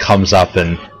kind of just comes up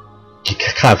and you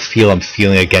kind of feel him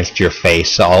feeling against your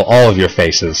face, all of your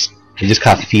faces. He's just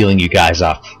kind of feeling you guys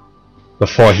up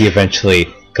before he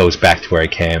eventually goes back to where he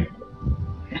came.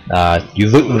 You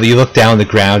look down the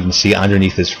ground and see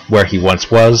underneath where he once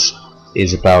was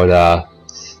is about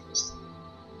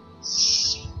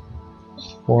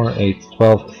 4, 8,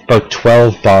 12, about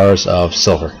 12 bars of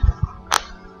silver.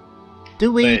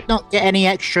 Do we Wait. not get any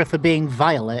extra for being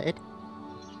violated?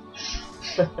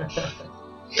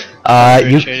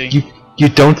 You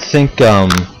don't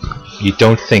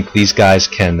think these guys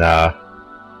can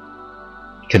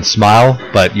smile,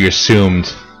 but you assume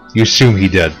he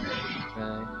did.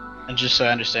 And just so I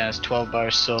understand, it's 12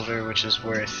 bars silver, which is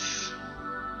worth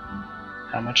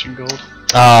how much in gold?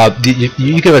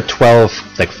 You give it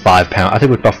 12, like 5 pound. I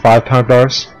think it's about 5 pound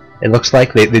bars. It looks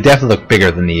like they definitely look bigger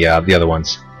than the other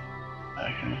ones.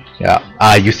 Okay.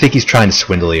 Yeah. You think he's trying to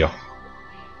swindle you?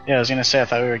 Yeah, I was gonna say I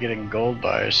thought we were getting gold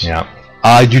bars. Yeah.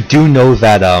 You do know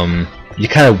that you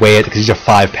kind of weigh it because these are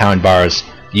 5 pound bars.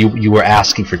 You were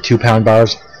asking for 2 pound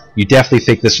bars. You definitely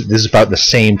think this is about the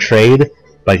same trade,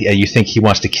 but you think he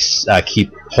wants to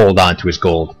hold on to his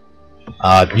gold.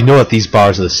 You know that these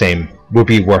bars are the same. Will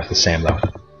be worth the same though.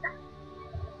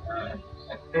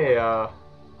 Hey, I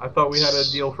thought we had a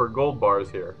deal for gold bars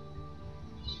here.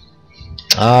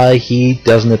 He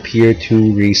doesn't appear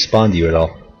to respond to you at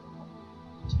all.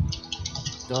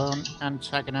 Don't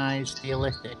antagonize the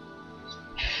illicit.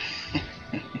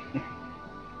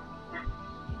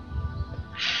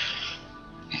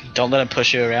 Don't let him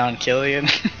push you around, Killian.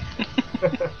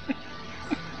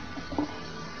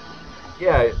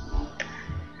 Yeah.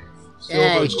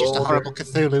 Yeah, Silver, he's just a gold, horrible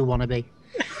Cthulhu wannabe.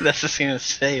 That's just gonna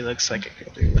say he looks like a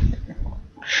Cthulhu.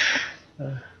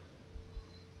 It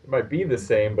might be the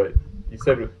same, but you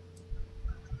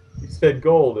said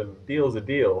gold, and deal's a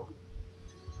deal.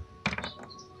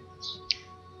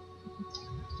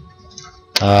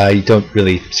 You don't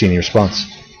really see any response.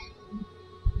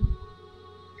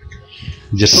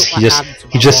 He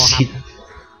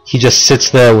just sits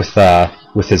there with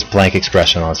his blank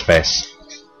expression on his face.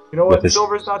 You know what? With his-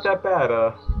 Silver's not that bad.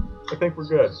 I think we're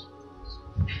good.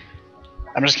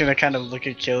 I'm just gonna kind of look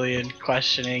at Killian,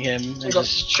 questioning him, and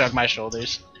just shrug my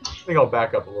shoulders. I think I'll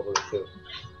back up a little bit too.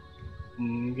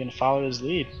 I'm gonna follow his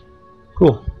lead.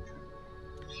 Cool.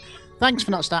 Thanks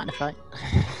for not starting a fight.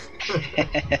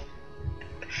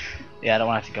 Yeah, I don't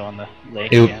want to have to go on the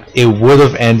lake again. It would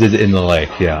have ended in the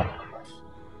lake, yeah.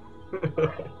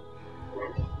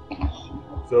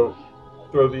 So,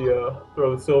 throw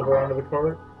the silver onto the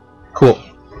cart. Cool.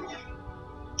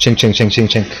 Chink, chink, chink, chink,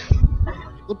 chink.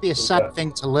 It would be a sad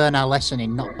thing to learn our lesson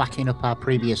in not backing up our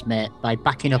previous mate by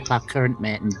backing up our current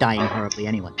mate and dying horribly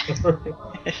anyway.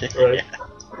 Right.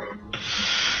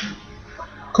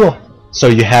 Cool. So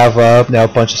you have now a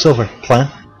bunch of silver.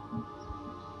 Plan?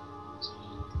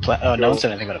 Oh, no one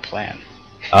said anything about a plan.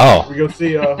 Oh. We go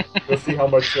see how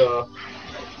much.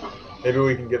 Maybe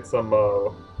we can get some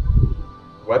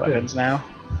Weapons now?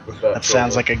 with That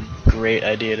sounds like a great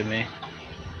idea to me.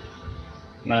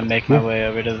 I'm gonna make my way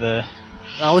over to the...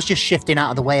 I was just shifting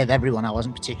out of the way of everyone. I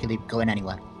wasn't particularly going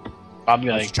anywhere. I'm I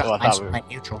gonna was just trying go. I to find thought we were...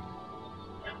 something neutral.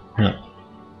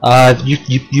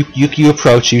 You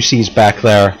approach. You see he's back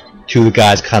there. Two of the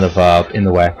guys kind of in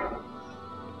the way.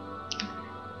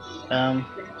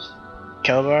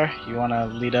 Kelvar, you wanna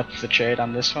lead up the trade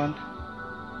on this one?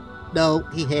 No,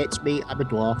 he hates me. I'm a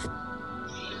dwarf.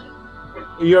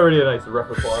 You already had a nice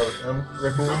repertoire with him,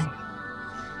 Rickle.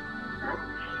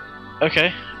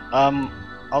 Okay.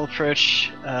 I'll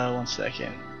approach, 1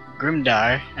 second,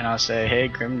 Grimdar, and I'll say, hey,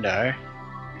 Grimdar.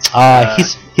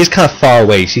 He's kind of far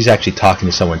away. He's actually talking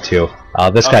to someone too.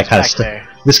 This guy kind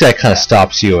of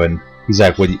stops you, and he's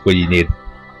like, "What do you need?"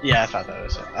 Yeah, I thought that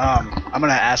was it. I'm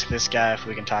gonna ask this guy if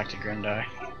we can talk to Grimdar.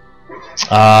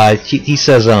 He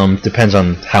says, depends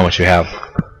on how much you have.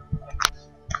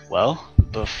 Well,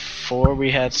 before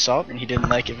we had salt, and he didn't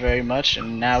like it very much,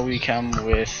 and now we come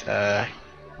with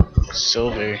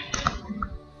silver,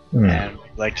 and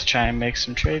we'd like to try and make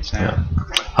some trades now.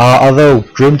 Although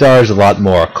Grimdar is a lot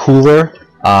more cooler,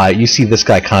 you see this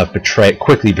guy kind of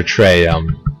quickly betray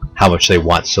how much they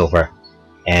want silver,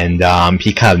 and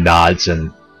he kind of nods,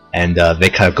 and they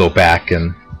kind of go back,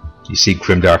 and you see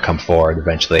Grimdar come forward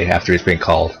eventually after he's being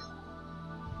called.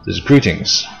 There's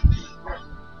greetings.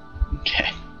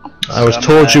 Okay. I was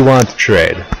told you wanted to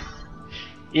trade.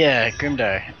 Yeah,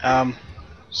 Grimdar.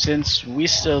 Since we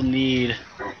still need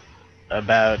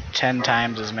about 10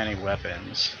 times as many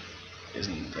weapons,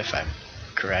 if I'm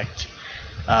correct,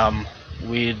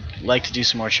 we'd like to do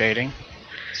some more trading.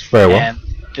 Very well. And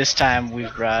this time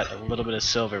we've brought a little bit of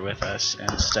silver with us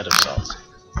instead of salt.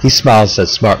 He smiles and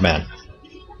says, "Smart man."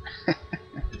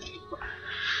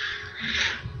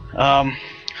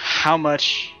 How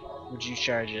much would you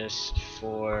charge us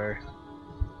for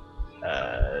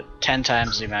 10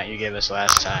 times the amount you gave us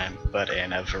last time, but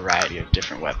in a variety of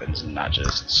different weapons and not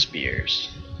just spears?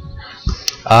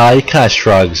 He kind of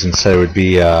shrugs and said it would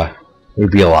be a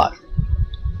lot.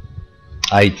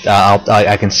 I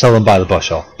can sell them by the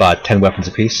bushel, about 10 weapons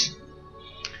apiece.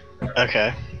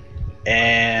 Okay.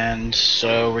 And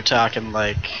so we're talking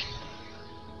like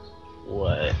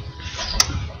what?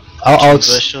 I'll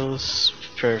Bushels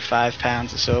for 5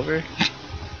 pounds of silver?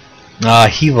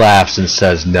 He laughs and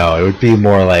says no. It would be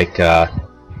more like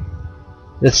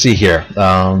let's see here.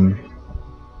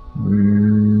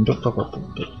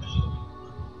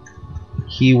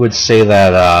 He would say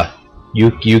that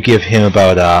you give him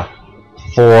about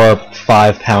 4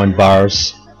 5-pound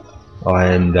bars,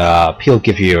 and he'll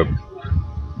give you.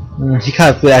 He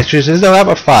kind of actually says no. How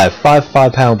about 5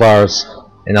 5-pound bars,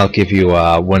 and I'll give you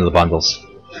one of the bundles.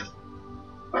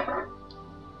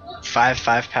 5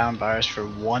 5-pound bars for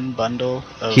one bundle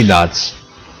of He nods.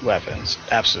 weapons?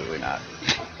 Absolutely not.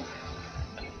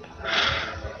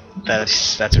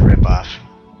 That's a rip-off.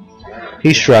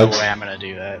 He shrugs. No way I'm gonna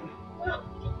do that.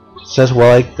 Says,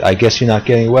 "Well, I guess you're not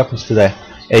getting weapons today."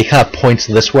 And he kind of points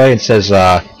this way and says,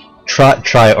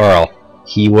 "Try Earl.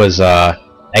 He was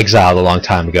exiled a long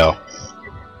time ago."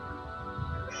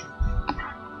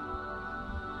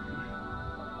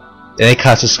 And he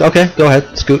kind of says, "Okay, go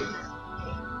ahead, scoot.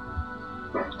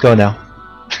 Go now."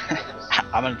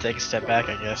 I'm gonna take a step back,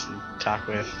 I guess, and talk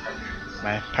with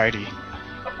my party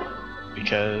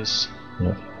because He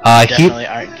definitely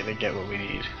aren't gonna get what we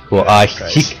need. well,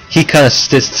 he kind of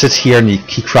sits here and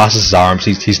he crosses his arms.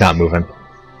 He's not moving.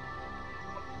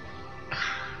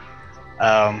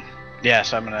 Yeah,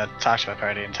 so I'm gonna talk to my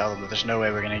party and tell them that there's no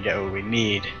way we're gonna get what we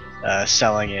need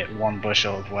selling it 1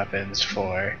 bushel of weapons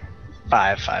for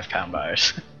 5 5-pound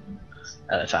bars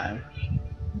at a time.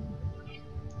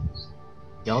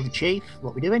 You're the chief.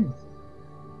 What we doing?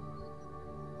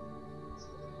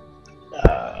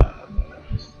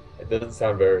 It doesn't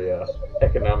sound very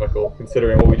economical,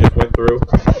 considering what we just went through.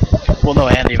 Well, no,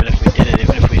 and even if we did it,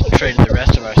 even if we traded the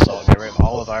rest of our salt, get rid of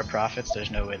all of our profits, there's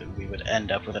no way that we would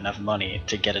end up with enough money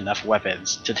to get enough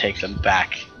weapons to take them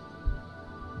back.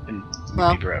 And Well,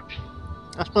 we'd be broke.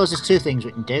 I suppose there's 2 things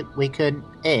we can do. We can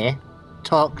A,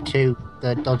 talk to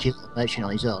the dodgy merchant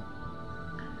on his own.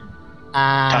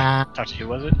 Talk to who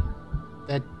was it?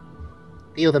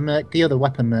 The other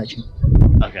weapon merchant.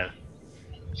 Okay.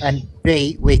 And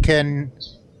B, we can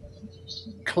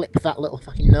clip that little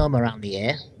fucking gnome around the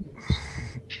ear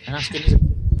and ask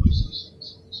him,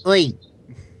 "Oi,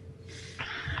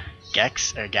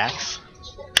 Gex or Gax?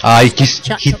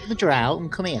 chat up with the drow and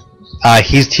come here."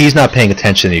 He's not paying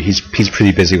attention to you. He's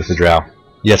pretty busy with the drow.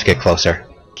 You have to get closer.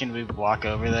 Can we walk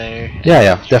over there?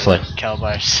 Yeah, definitely.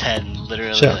 Kelbar said, and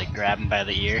literally Sure. like grab him by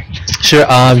the ear. Sure.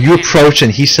 You approach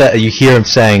and you hear him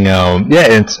saying,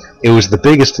 "Yeah, it was the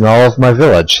biggest in all of my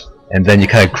village." And then you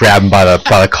kind of grab him by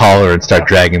the collar and start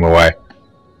dragging him away.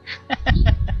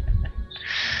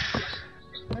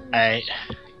 Alright.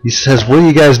 He says, "What are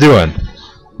you guys doing?"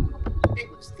 It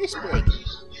was this big.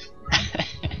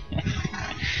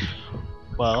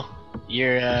 Well,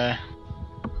 your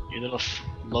little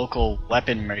local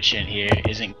weapon merchant here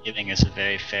isn't giving us a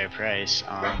very fair price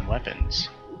on weapons.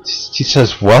 He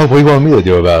says, "Well, what do you want me to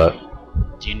do about it?"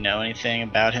 Do you know anything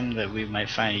about him that we might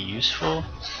find useful?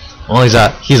 Well,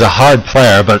 he's a hard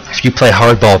player, but if you play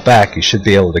hardball back, you should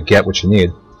be able to get what you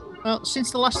need. Well,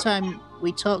 since the last time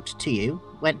we talked to you,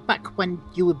 went back when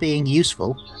you were being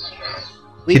useful,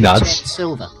 we He nods. returned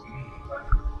silver.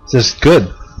 He says,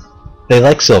 "Good. They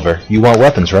like silver. You want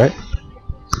weapons, right?"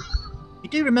 You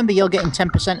do remember you're getting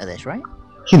 10% of this, right?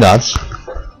 He nods.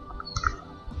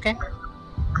 Okay.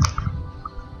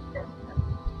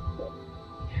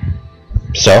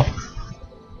 So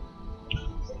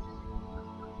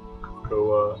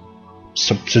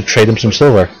trade him some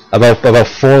silver. About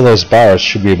 4 of those bars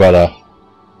should be about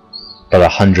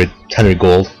 100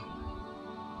 gold.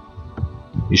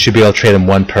 You should be able to trade him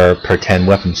 1 per 10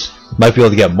 weapons. Might be able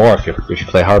to get more if you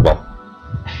play hardball.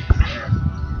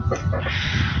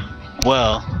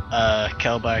 Well,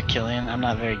 Kelbar Killian, I'm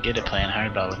not very good at playing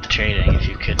hardball with the trading, if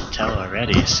you couldn't tell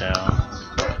already, so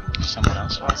if someone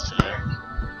else wants to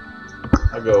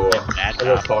I'll go. Bad I'll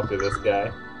go cop. talk to this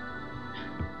guy.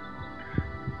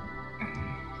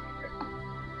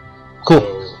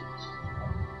 Cool.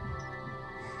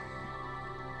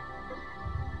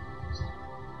 So,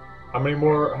 how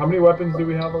many weapons do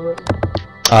we have already?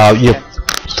 You have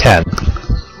 10.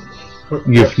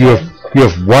 You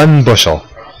have 1 bushel.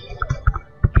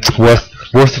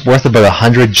 Worth about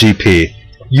 100 GP.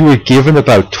 You were given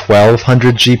about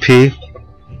 1200 GP.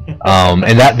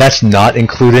 And that's not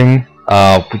including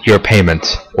your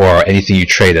payment or anything you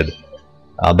traded.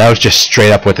 That was just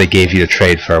straight up what they gave you to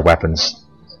trade for weapons.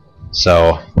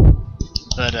 So.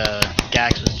 But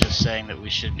Gax was just saying that we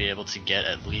should be able to get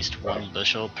at least 1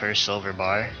 bushel per silver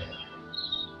bar.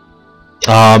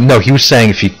 No, he was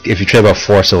saying if you trade about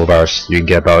 4 silver bars, you can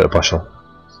get about a bushel.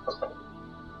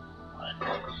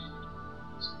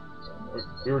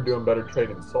 We were doing better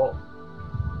trading salt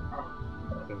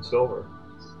than silver.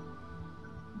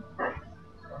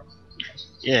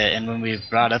 Yeah, and when we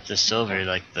brought up the silver,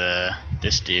 like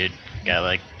this dude got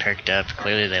like perked up.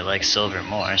 Clearly, they like silver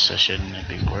more, so shouldn't it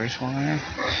be worth more?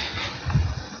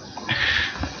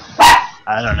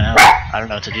 I don't know. I don't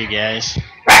know what to do, guys.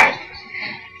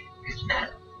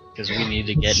 Because we need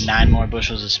to get 9 more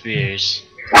bushels of spears.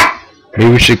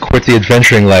 Maybe we should quit the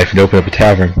adventuring life and open up a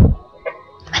tavern.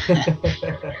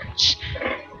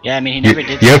 Yeah, I mean, he never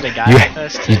did send a guy with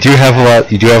us. You do have a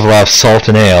lot. You do have a lot of salt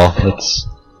and ale. Let's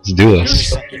do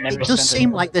this. It does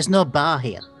seem like there's no bar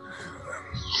here.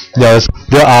 No,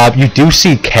 you do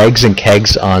see kegs and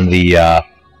kegs on the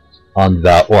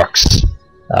orcs.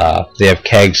 They have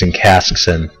kegs and casks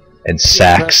and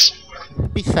sacks. To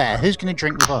be fair, who's going to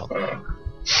drink the boat?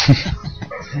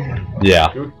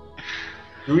 Yeah. Do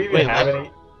we even have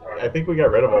any? I think we got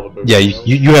rid of all the booze. Yeah,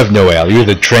 you have no ale. You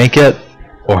either drank it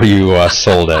or you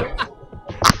sold it.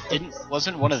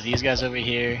 Wasn't one of these guys over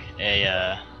here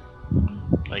a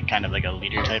like kind of like a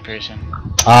leader type person?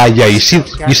 Yeah. You see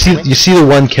the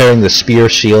one carrying the spear,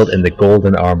 shield, and the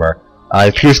golden armor.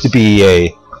 It appears to be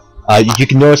a. You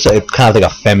can notice that it's kind of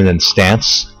like a feminine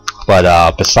stance,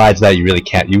 but besides that, you really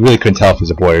couldn't tell if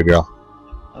he's a boy or girl.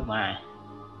 Oh my.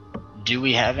 Do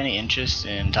we have any interest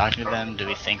in talking to them? Do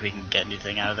we think we can get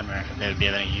anything out of them, or if they would be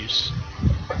of any use?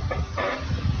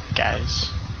 Guys?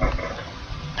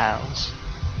 Pals?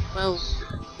 Well,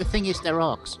 the thing is, they're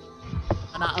orcs.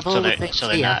 And out of all the things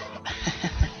they're here, not.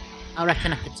 I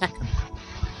reckon I could take them.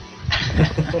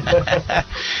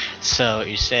 So what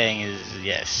you're saying is,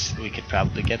 yes, we could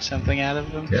probably get something out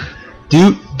of them? Yeah.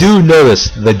 Do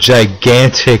notice the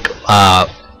gigantic,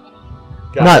 not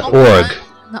org.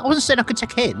 I wasn't saying I could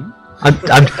take him.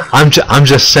 I'm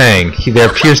just saying there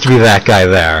appears to be that guy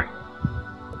there.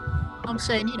 I'm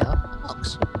saying,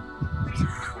 orcs.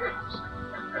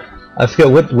 I forget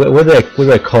what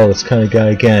do I call this kind of guy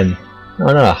again? No,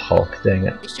 not a Hulk. Dang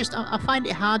it. It's just I find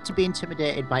it hard to be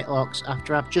intimidated by orcs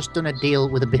after I've just done a deal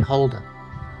with a beholder.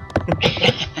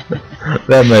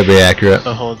 That might be accurate.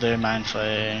 Beholder, mind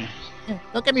flayer. Yeah,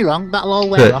 don't get me wrong, that'll all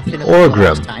wear off in a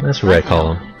Orgrim. time. That's what I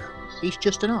call him. He's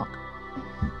just an orc.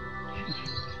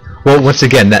 Well, once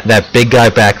again, that big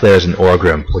guy back there is an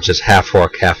Orgrim, which is half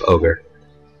orc, half ogre.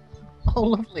 Oh,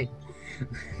 lovely.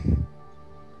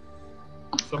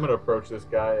 So I'm gonna approach this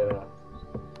guy.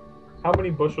 How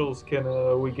many bushels can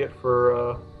we get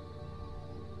for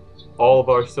all of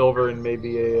our silver and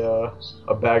maybe a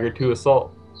bag or 2 of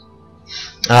salt?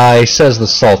 He says the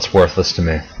salt's worthless to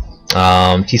me.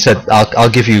 He said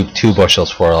I'll give you 2 bushels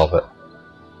for all of it.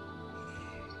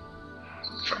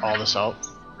 For all the salt?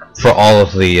 For all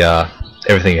of the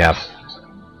everything you have,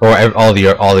 or all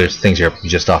your things you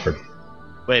just offered.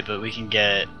 Wait, but we can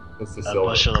get a silver.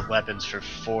 bushel of weapons for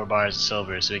 4 bars of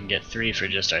silver, so we can get 3 for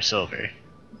just our silver.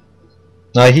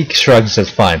 He shrugs and says,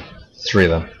 "Fine, 3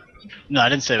 of them." No, I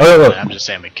didn't say we could. I'm just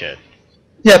saying we could.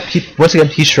 Yep. Once again,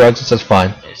 he shrugs and says,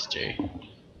 "Fine." History.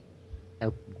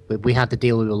 We had the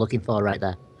deal we were looking for right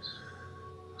there.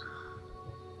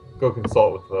 Go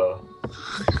consult with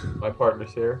my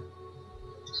partners here.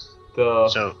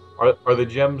 Are the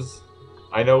gems?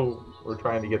 I know we're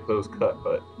trying to get those cut,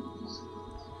 but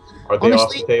are they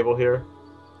Honestly, off the table here?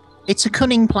 It's a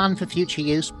cunning plan for future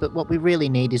use, but what we really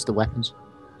need is the weapons.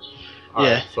 Yeah,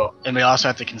 Alright, so and we also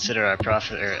have to consider our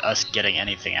profit, or us getting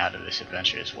anything out of this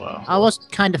adventure as well. I was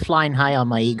kind of flying high on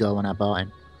my ego when I bought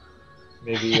him.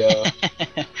 maybe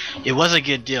It was a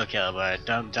good deal, Calabar.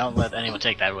 Don't let anyone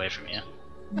take that away from you.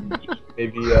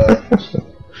 maybe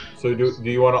so do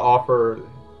you want to offer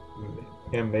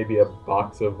him maybe a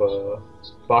box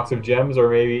of gems, or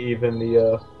maybe even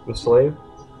the slave?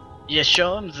 Yeah,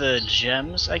 show him the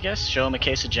gems, I guess. Show him a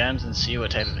case of gems and see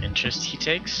what type of interest he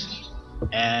takes.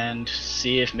 and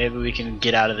see if maybe we can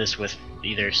get out of this with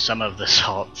either some of the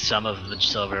salt, some of the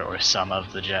silver, or some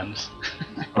of the gems.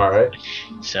 Alright.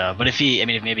 So, but if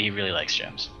maybe he really likes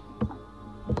gems.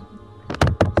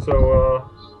 So,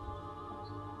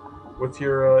 what's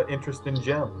your interest in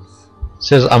gems?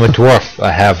 Says I'm a dwarf.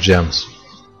 I have gems.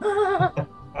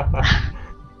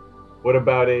 What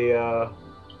about a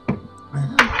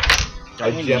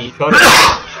Don't gem need- cutter?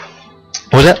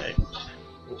 What was that?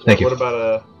 Thank you. What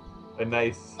about a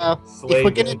nice If slave we're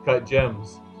that gonna- can cut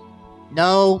gems?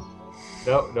 No.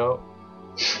 No.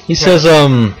 He says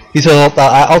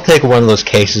I'll take one of those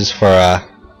cases for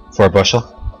a bushel.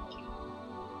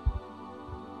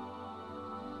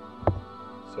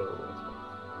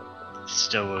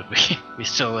 So, we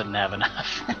still wouldn't have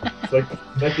enough. so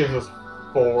that gives us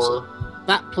 4.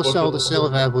 That plus all the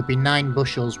silver would be 9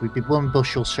 bushels. We'd be 1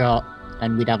 bushel short,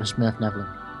 and we'd have a Smurf Nevlin.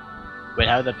 Wait,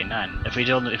 how would that be 9? If we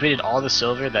did all the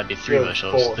silver, that'd be 3 Yeah,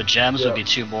 bushels. 4. The gems Yeah. would be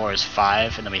 2 more is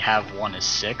 5, and then we have 1 is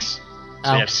 6. So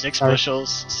Oh, we have 6 sorry.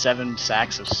 bushels, 7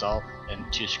 sacks of salt, and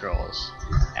 2 scrolls,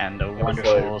 and a a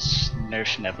wonderful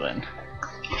Nerf Nevlin.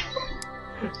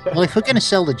 Well, if we're going to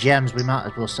sell the gems, we might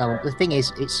as well sell them. The thing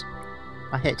is,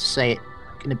 I hate to say it,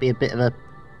 going to be a bit of a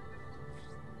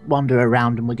wander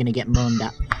around and we're going to get moaned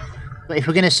at. But if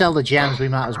we're going to sell the gems, we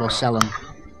might as well sell them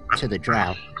to the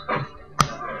drow.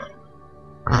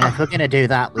 And if we're going to do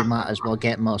that, we might as well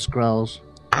get more scrolls.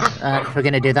 And if we're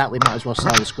going to do that, we might as well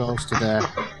sell the scrolls to the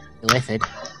Illithid.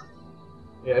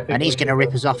 Yeah, I think And he's we going to can-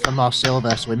 rip us off for more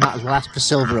silver, so we might as well ask for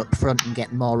silver up front and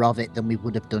get more of it than we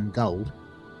would have done gold.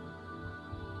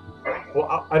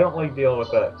 Well, I don't like dealing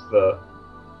with the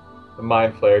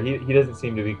mind flayer. He doesn't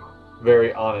seem to be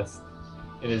very honest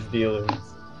in his dealings.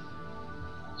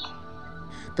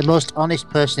 The most honest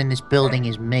person in this building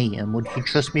is me, and would you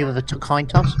trust me with a coin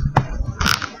toss?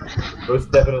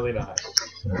 Most definitely not.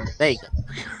 There you go.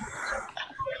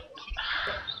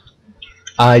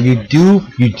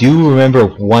 You do remember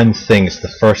one thing. It's the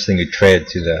first thing you traded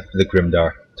to the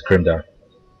Grimdar. To Grimdar.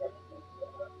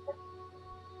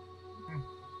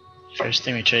 First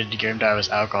thing we traded to Grimdar was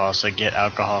alcohol, so get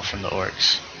alcohol from the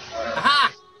orcs.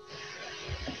 Aha!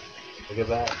 Look at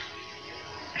that.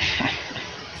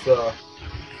 So,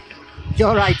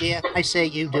 Your idea. I say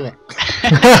you do it.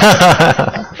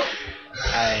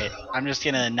 I'm just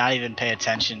gonna not even pay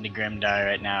attention to Grimdar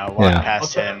right now. Walk Yeah.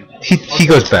 past him. he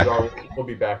goes back. We'll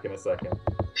be back in a second.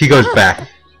 He goes back.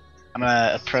 I'm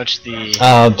gonna approach the.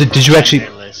 Did you actually?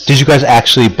 vendor list. Did you guys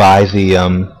actually buy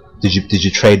the Did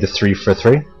you trade the 3 for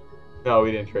 3? No,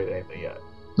 we didn't trade anything yet.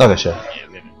 Okay, sure. Yeah,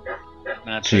 I'm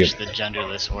gonna So you- approach the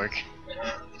genderless orc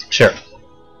Sure.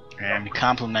 and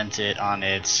compliment it on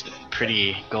its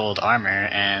pretty gold armor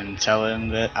and tell him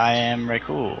that I am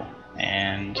Rakul.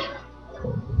 And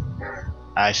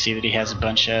I see that he has a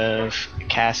bunch of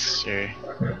casks or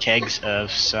kegs of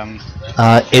some.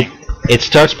 It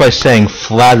starts by saying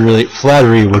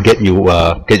flattery will get you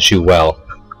well,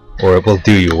 or it will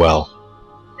do you well.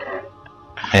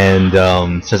 And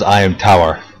says I am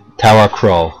Tower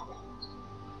Crow.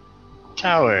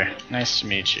 Tower, nice to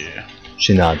meet you.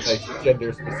 She nods. Nice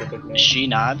gender specific name. She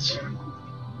nods.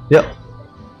 Yep.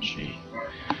 She.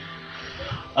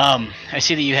 I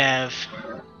see that you have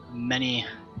many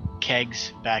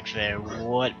kegs back there.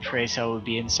 What, pray tell, would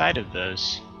be inside of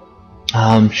those?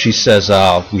 She says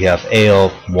we have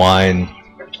ale, wine,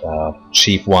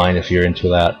 cheap wine if you're into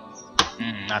that.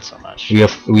 Not so much. We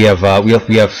have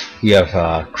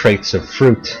crates of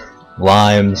fruit,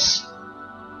 limes.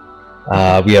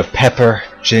 We have pepper,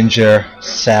 ginger,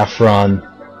 saffron.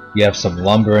 We have some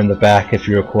lumber in the back if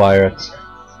you require it.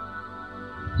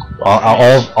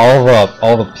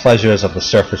 All the pleasures of the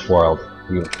surface world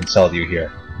we can sell to you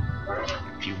here.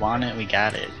 If you want it, we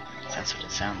got it. That's what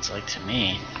it sounds like to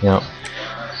me. Yeah.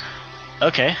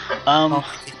 Okay.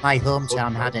 If my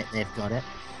hometown had it, they've got it.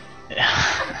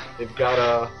 They've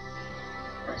got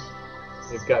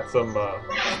some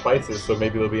spices, so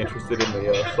maybe they'll be interested in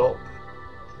the salt.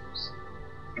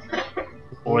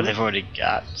 Or they've already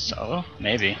got, so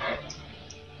maybe.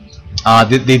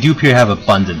 They do appear to have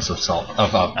abundance of salt,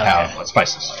 of Okay.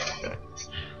 spices.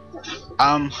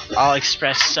 I'll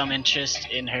express some interest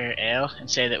in her ale and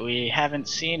say that we haven't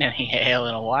seen any ale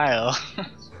in a while.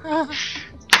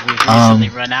 We've recently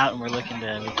run out and we're looking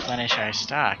to replenish our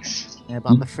stocks. Yeah,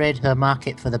 but I'm afraid her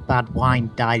market for the bad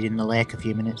wine died in the lake a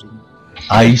few minutes ago.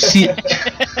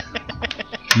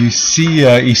 You see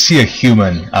a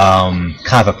human kind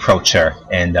of approach her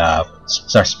and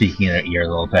start speaking in her ear a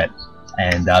little bit,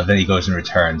 and then he goes and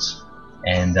returns,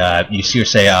 and you see her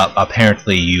say,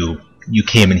 apparently you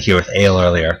came in here with ale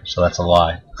earlier, so that's a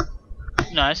lie.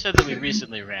 No, I said that we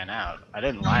recently ran out. I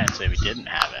didn't lie and say we didn't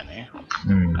have any.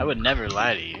 I would never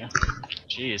lie to you.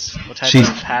 Jeez, what type of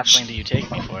halfling do you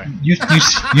take me for? You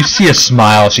see a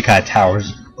smile. She kind of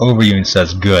towers over you and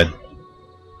says, "Good."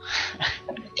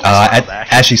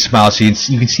 As she smiles, you can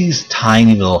see these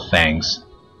tiny little fangs.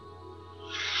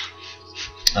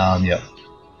 Yep.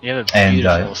 You have a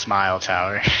beautiful smile,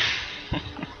 Tower.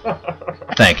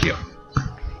 Thank you.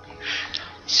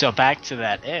 So back to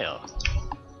that ale.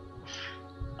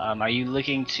 Are you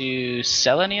looking to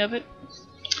sell any of it?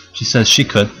 She says she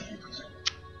could.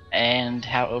 And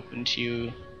how open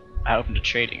to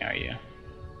trading are you?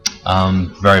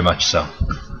 Very much so.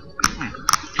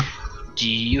 Do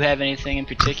you have anything in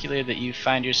particular that you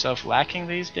find yourself lacking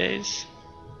these days?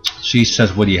 She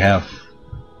says, "What do you have?"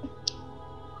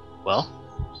 Well,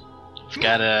 I've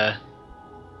got a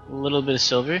little bit of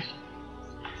silver,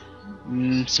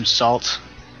 some salt,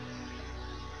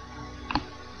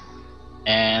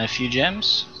 and a few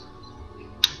gems.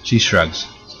 She shrugs.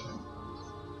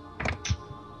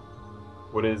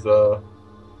 What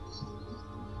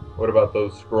about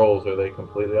those scrolls? Are they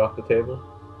completely off the table?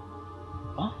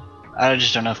 Well, I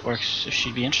just don't know if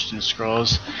she'd be interested in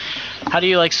scrolls. How do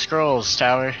you like scrolls,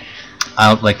 Tower? I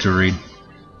don't like to read.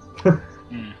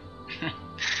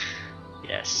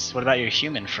 Yes. What about your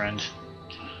human friend?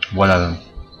 What of them?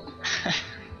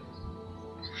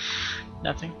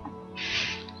 Nothing.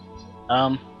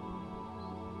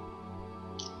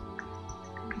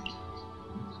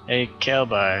 Hey,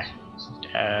 Kelbar.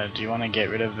 Do you want to get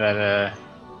rid of that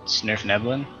Snurf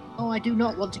Neblin? Oh, I do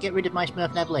not want to get rid of my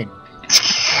Smurf Neblin.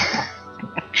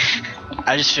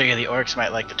 I just figure the orcs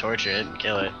might like to torture it and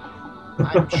kill it.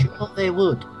 I'm sure they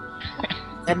would.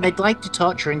 And they'd like to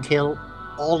torture and kill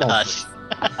all of us.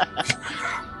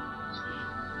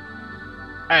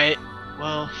 Alright,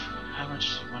 well, how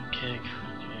much? 1 keg?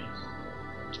 Okay.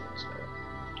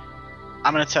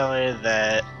 I'm gonna tell her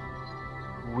that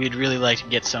we'd really like to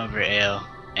get some of her ale,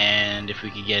 and if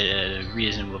we could get it at a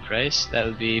reasonable price, that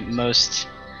would be most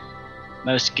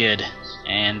good.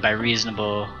 And by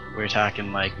reasonable, we're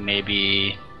talking like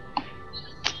maybe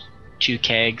 2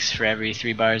 kegs for every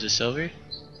 3 bars of silver.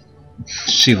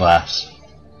 She laughs.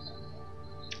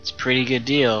 It's a pretty good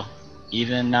deal,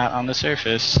 even not on the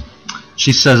surface.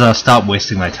 She says, "Stop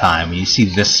wasting my time." You see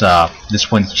this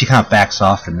one. She kind of backs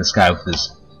off, and this guy with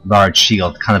his large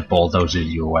shield kind of bulldozes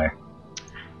you away.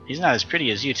 He's not as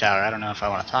pretty as you, Tower. I don't know if I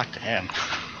want to talk to him.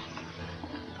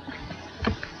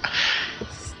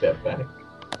 Step back.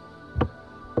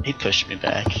 He pushed me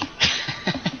back.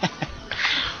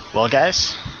 Well,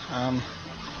 guys,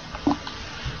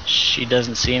 she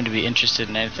doesn't seem to be interested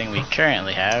in anything we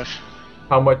currently have.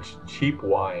 How much cheap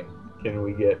wine can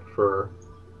we get for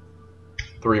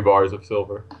 3 bars of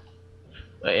silver?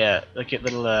 But yeah, look at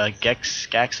little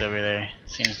Gax over there.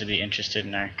 Seems to be interested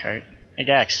in our cart. Hey,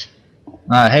 Gax.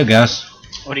 Hey guys.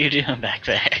 What are you doing back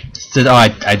there?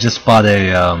 I just bought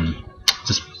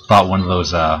one of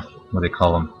those what do they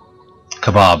call them?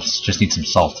 Kebabs. Just need some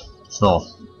salt. It's a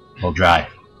little dry.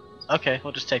 Okay,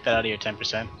 we'll just take that out of your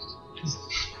 10%.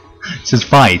 Says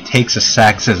fine. He takes a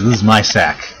sack. Says, "This is my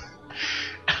sack."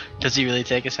 Does he really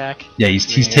take a sack? Yeah, he's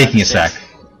taking a sack.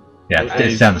 Yeah,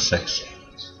 it's down to 6.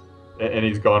 And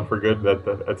he's gone for good.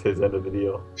 That's his end of the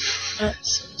deal.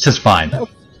 Says fine.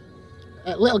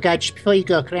 Little guy, just before you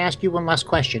go, can I ask you one last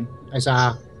question? As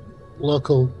our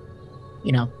local,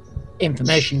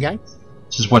 information guy.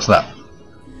 Says, "What's that?"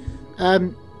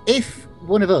 If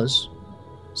one of us,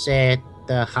 say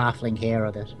the halfling here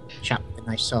or the chap with the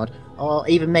nice sword, or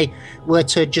even me, were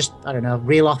to just, I don't know,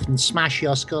 reel off and smash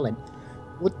your skull in,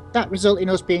 would that result in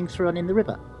us being thrown in the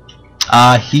river?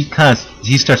 He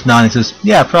starts nodding and says,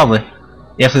 "Yeah, probably.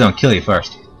 If they don't kill you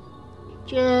first."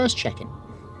 Just checking.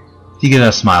 You get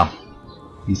a smile.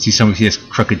 You see some of his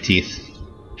crooked teeth.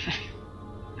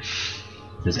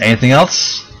 Is anything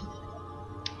else?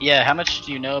 Yeah, how much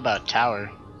do you know about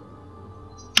Tower?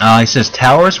 He says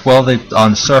towers. Well, they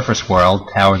on the surface world,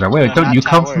 towers are. Wait, No, don't not you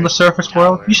come tower, from the surface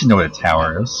tower. world? You should know what a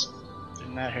tower is.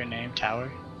 Isn't that her name,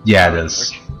 Tower? Yeah, it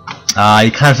is. He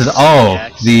kind of says, "Oh,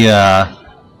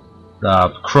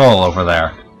 the Kroll over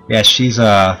there. Yeah, she's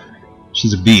a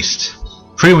beast.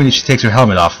 Pretty when she takes her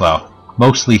helmet off, though.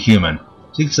 Mostly human.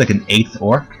 She's like an 8th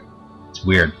orc. It's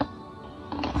weird."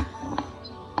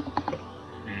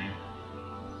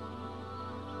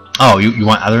 Oh, you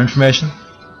want other information?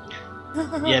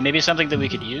 Yeah, maybe something that we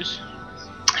could use.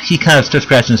 He kind of starts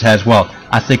scratching his head as well.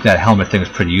 "I think that helmet thing is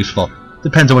pretty useful.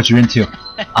 Depends on what you're into."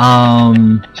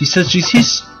 She says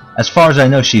she's as far as I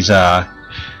know, she's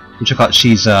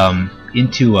she's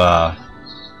into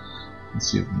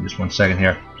let's see, just one second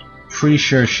here. pretty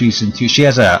sure she's into. She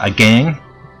has a gang,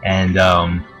 and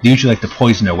they usually like to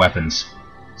poison their weapons.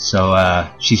 So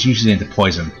she's usually into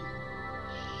poison.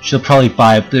 She'll probably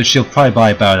buy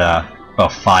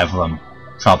about 5 of them.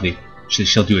 Probably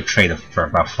she'll do a trade for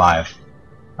about 5.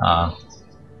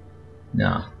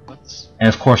 No. And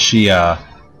of course she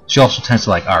also tends to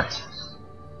like art.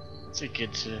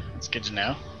 It's good to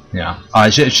know. Yeah.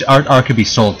 Art could be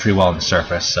sold pretty well on the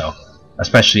surface, so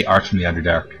especially art from the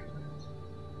Underdark.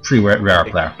 Pretty rare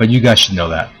up there, but you guys should know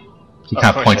that. He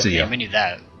kind of points at you. Yeah, we knew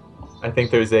that. I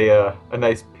think there's a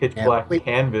nice pitch black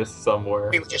canvas somewhere.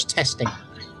 We were just testing.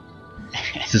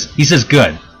 He says,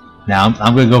 "Good. Now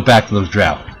I'm going to go back to those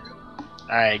drow."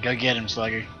 All right, go get him,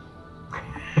 Slugger.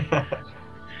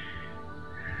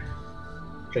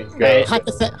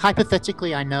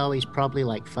 Hypothetically, I know he's probably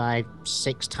like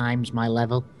 5-6 times my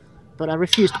level, but I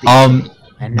refuse to be. I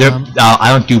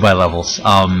don't do by levels.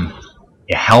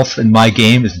 Health in my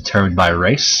game is determined by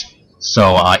race.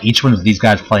 So each one of these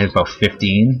guys play about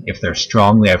 15. If they're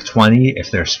strong, they have 20.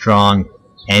 If they're strong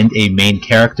and a main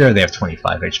character, they have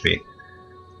 25 HP.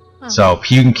 Oh. So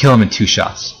you can kill them in 2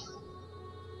 shots.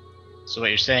 So what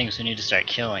you're saying is we need to start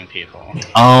killing people.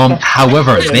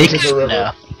 However,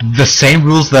 the same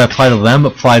rules that apply to them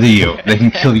apply to you. They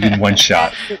can kill you in 1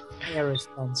 shot. Yeah.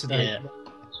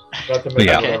 But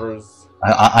yeah.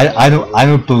 I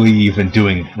don't believe in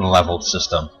doing the leveled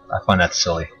system. I find that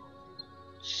silly.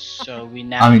 So we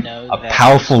now know that a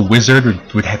powerful wizard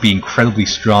would be incredibly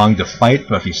strong to fight,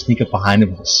 but if you sneak up behind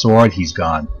him with a sword, he's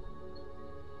gone.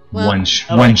 Well, one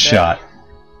shot.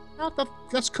 Oh,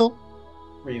 that's cool.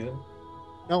 Reason.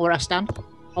 Know where I stand.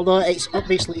 Although it's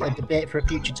obviously a debate for a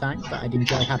future time that I'd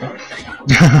enjoy having.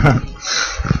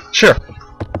 Sure.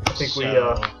 I think we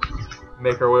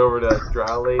make our way over to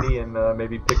Drow Lady and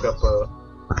maybe pick up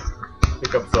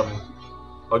some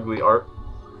ugly art.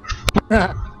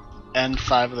 And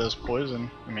 5 of those poison.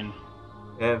 I mean,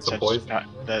 and some poison.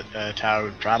 That tower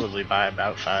would probably buy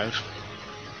about 5.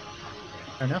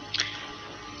 I don't know.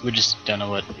 We just don't know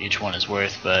what each one is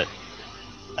worth, but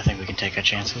I think we can take our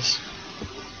chances.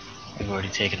 We've already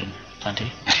taken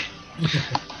plenty.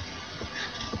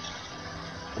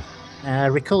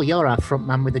 Recall, you're our front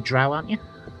man with the drow, aren't you?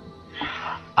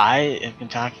 I have been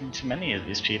talking to many of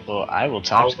these people. I will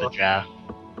talk to the drow.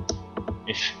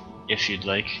 If you'd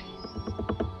like.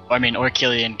 Or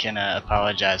Killian can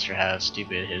apologize for how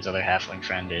stupid his other halfling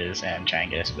friend is and try and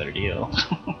get us a better deal.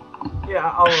 Yeah,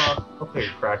 I'll take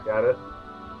a crack at it.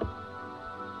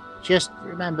 Just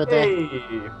remember that.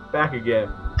 Hey, back again.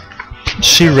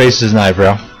 She raises an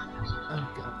eyebrow. Oh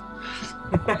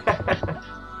god.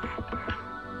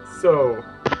 So,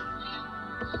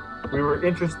 we were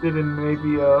interested in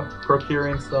maybe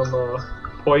procuring some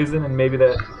poison and maybe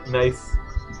that nice,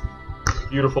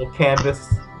 beautiful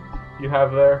canvas you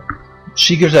have there.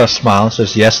 She gives out a smile and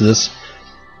says, "Yes, this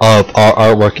our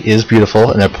artwork is beautiful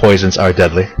and their poisons are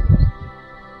deadly."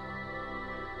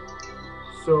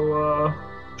 So,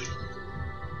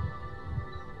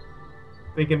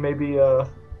 thinking maybe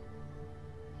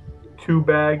 2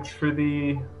 bags for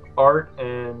the art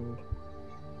and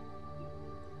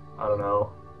I don't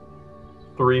know,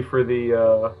 3 for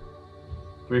the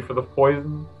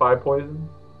poison, 5 poison.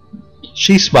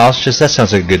 She smiles. Just that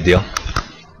sounds like a good deal.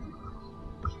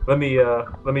 Let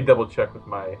me double check with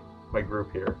my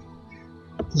group here.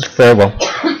 Very well.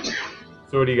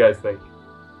 So what do you guys think?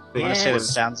 I'm gonna say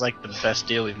this sounds like the best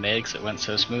deal we've made because it went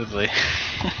so smoothly.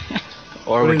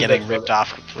 Or we're getting ripped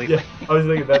off completely. Yeah, I was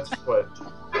thinking that's what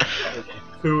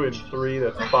 2 and 3.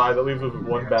 That's 5. That leaves us with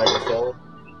 1 bag of salt.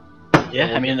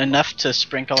 Yeah, I mean enough to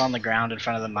sprinkle on the ground in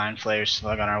front of the mind flayer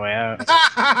slug on our way out.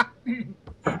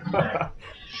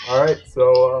 All right,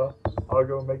 so I'll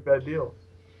go make that deal.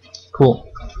 Cool.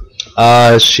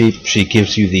 She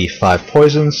gives you the 5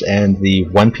 poisons and the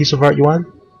 1 piece of art you want.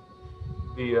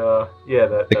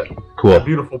 Cool. That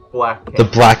beautiful black. The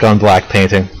black on black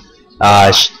painting.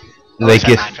 They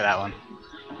give for that one.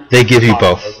 They give you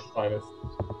both.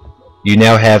 You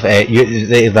now have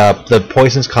the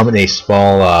poisons come in a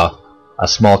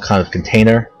small kind of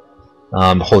container,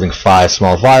 holding 5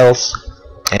 small vials,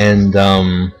 and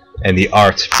the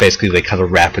art basically they kind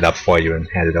of wrap it up for you and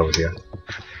hand it over to you.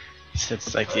 So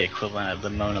it's like the equivalent of the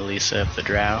Mona Lisa of the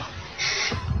drow.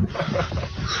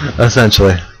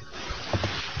 Essentially.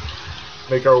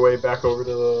 Make our way back over to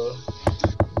the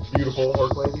beautiful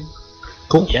orc lady.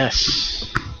 Cool.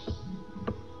 Yes.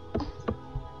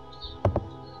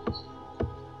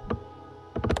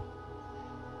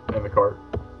 And the cart.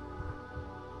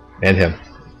 And him.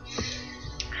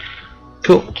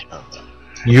 Cool.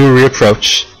 You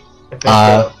reapproach.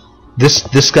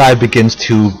 This guy begins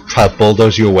to try to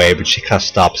bulldoze you away, but she kind of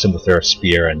stops him with her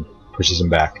spear and pushes him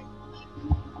back.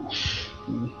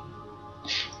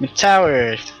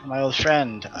 Tower, my old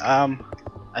friend.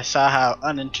 I saw how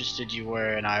uninterested you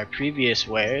were in our previous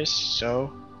wares,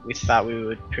 so we thought we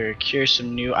would procure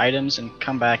some new items and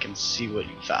come back and see what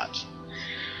you thought.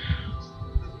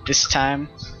 This time,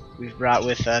 we've brought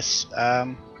with us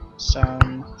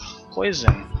some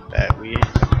poison that we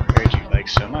heard you like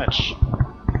so much.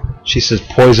 She says,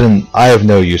 "Poison, I have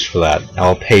no use for that.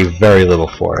 I'll pay very little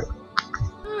for it."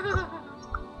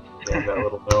 Damn that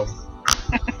little gnome.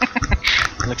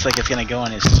 Looks like it's gonna go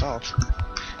on his salt.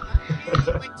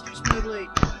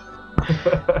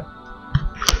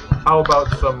 How about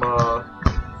some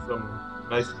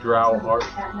nice drow art?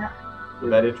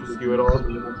 Would that interest you at all?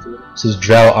 This is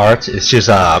drow art. It's just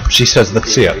she says,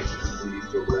 "Let's see it."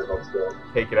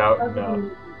 Take it out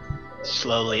and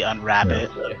Slowly unwrap it.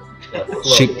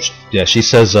 She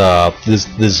says, "This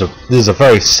is a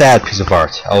very sad piece of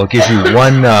art. I will give you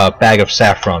one bag of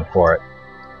saffron for it.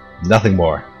 Nothing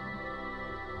more."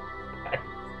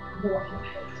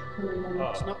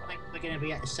 It's not like we're going to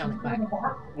be able to sell it back.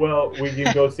 Well, we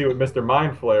can go see what Mr.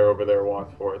 Mindflayer over there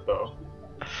wants for it, though.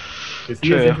 Because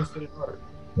he is interested in art.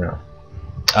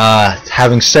 Yeah.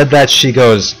 Having said that, she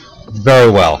goes,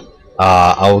 "Very well.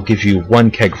 I will give you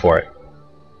one keg for it."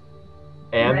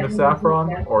 And the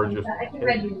saffron, or just?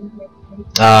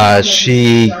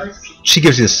 She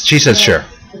gives you. She says, "Sure,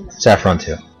 saffron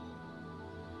too."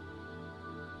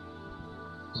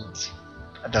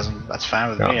 That's fine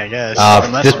with me, I guess.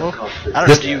 Unless, I don't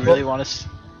know. Do you really want to?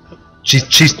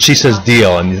 She says,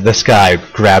 "Deal," and this guy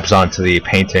grabs onto the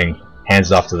painting,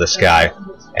 hands it off to this guy,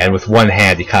 and with one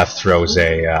hand he kind of throws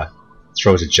a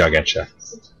jug at you.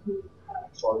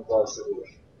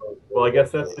 Well, I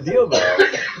guess that's the deal, though.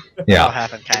 Yeah.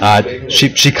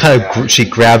 She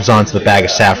grabs onto the bag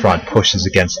of saffron, pushes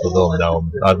against the little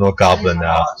gnome, little goblin,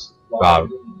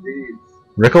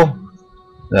 Rickle.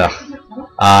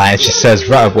 And she says,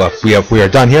 "Right, well, we are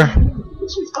done here."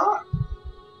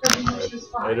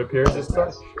 It appears as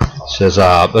such. She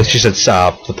says, she said,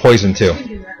 "The poison too."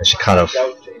 And she kind of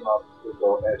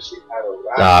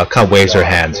waves her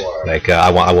hand, like, "I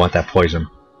want that poison.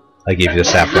 I give you the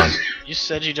saffron." You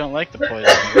said you don't like the poison.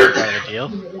 Is that part of the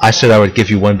deal? I said I would give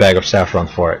you one bag of saffron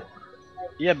for it.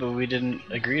 Yeah, but we didn't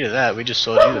agree to that. We just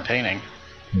sold you the painting.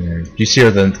 You see her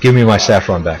then? Give me my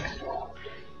saffron back.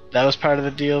 That was part of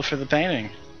the deal for the painting.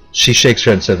 She shakes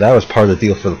her head and said, "That was part of the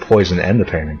deal for the poison and the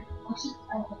painting."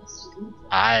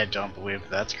 I don't believe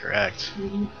that's correct.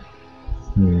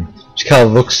 She kind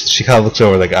of looks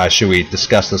over like, "Should we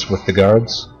discuss this with the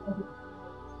guards?"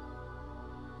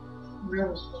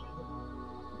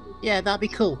 Yeah, that'd be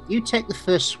cool. You take the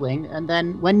first swing, and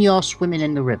then when you're swimming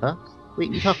in the river, we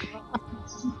can talk about that.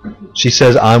 She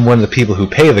says, "I'm one of the people who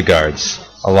pay the guards,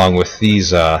 along with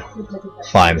these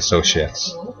fine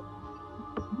associates."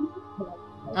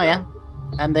 Oh yeah?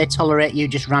 And they tolerate you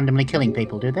just randomly killing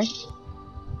people, do they?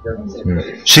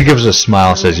 She gives a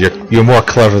smile and says, "You're more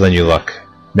clever than you look.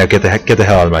 Now get the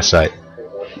hell out of my sight."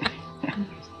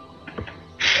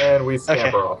 And we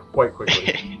scamper off quite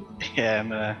quickly. Yeah, I'm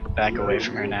gonna back away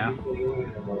from her now.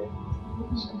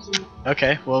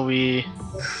 Okay, well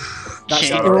That's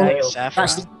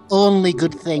the only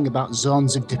good thing about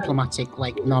zones of diplomatic,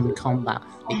 like, non-combat.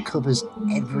 It covers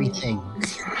everything.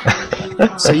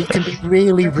 So you can be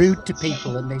really rude to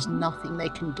people and there's nothing they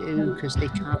can do because they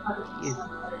can't hurt you.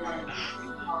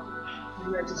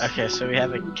 Okay, so we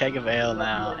have a keg of ale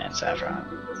now and saffron.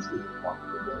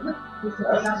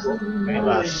 We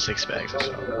lost 6 bags or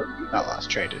so. Not lost,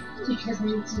 traded.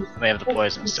 We have the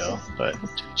poison still, but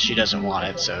she doesn't want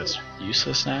it, so it's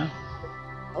useless now.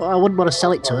 Well, I wouldn't want to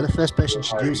sell it to her. The first person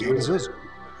should use it is us.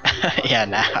 Yeah,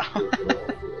 now.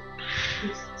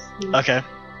 Okay.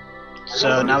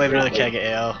 So now we have another keg of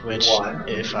ale, which,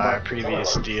 if our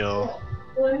previous deal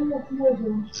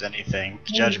is anything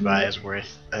to judge by, is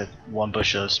worth 1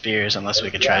 bushel of spears, unless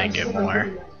we could try and get more.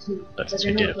 But since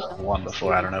we did it for 1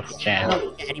 before, I don't know if we If can. we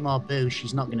don't get any more booze,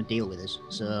 she's not going to deal with us.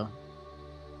 So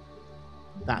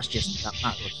that's just that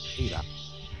matter of do that.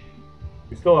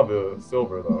 We still have the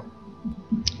silver, though.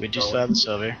 We do still have the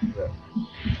silver. Yeah.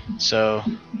 So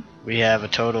we have a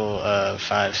total of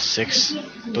 6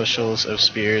 bushels of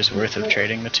spears worth of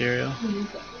trading material,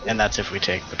 and that's if we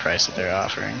take the price that they're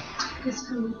offering.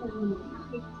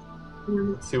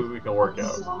 Let's see what we can work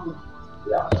out.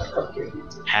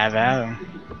 Have at 'em.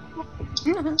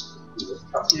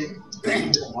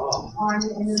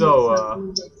 So,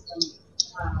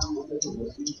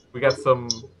 we got some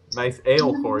nice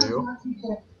ale for you.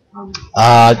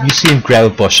 You see him grab a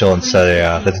bushel and say,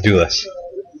 "Let's do this."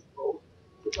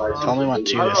 only want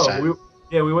 2 I this don't time. know.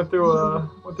 We went through a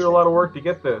lot of work to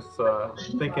get this.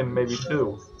 Thinking maybe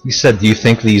 2. You said, do you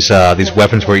think these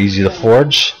weapons were easy to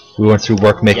forge? We went through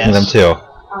work making them Yes. too.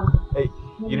 Hey,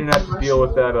 you didn't have to deal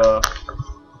with that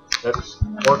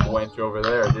orc wench over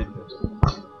there, did you?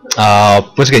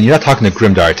 Once again, you're not talking to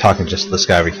Grimdar, you're talking just this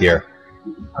guy over here.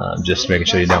 Just making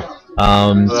sure you know.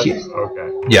 Okay.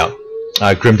 Yeah,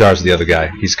 Grimdar's the other guy.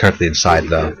 He's currently inside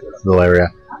the little area.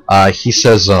 He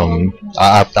says,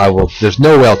 I will. There's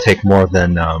no way I'll take more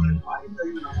than.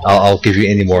 I'll give you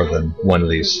any more than one of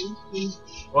these.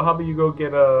 Well, how about you go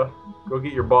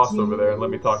get your boss over there and let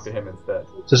me talk to him instead.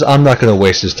 Says I'm not going to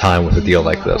waste his time with a deal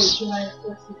like this.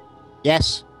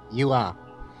 Yes, you are.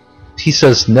 He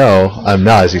says, no, I'm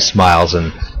not, as he smiles,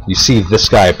 and you see this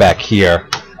guy back here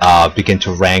begin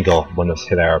to wrangle one of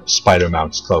their spider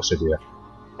mounts closer to you.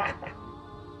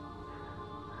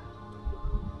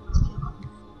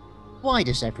 Why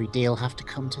does every deal have to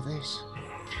come to this?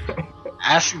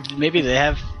 Ask, maybe they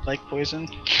have, like, poison?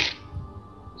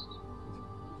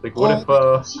 Like, what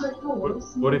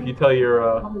if you tell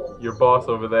your boss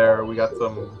over there we got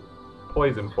some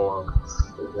poison for him?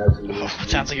 Oh,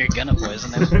 sounds like you're gonna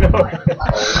poison him.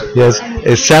 Yes,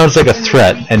 it sounds like a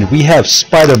threat, and we have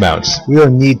spider mounts. We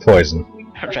don't need poison.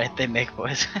 Right, they make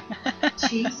poison.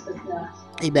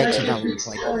 He makes a valid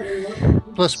point.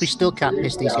 Plus, we still can't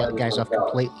piss these guys off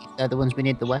completely. They're the ones we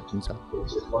need the weapons of.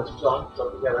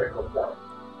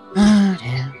 Ah,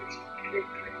 dear.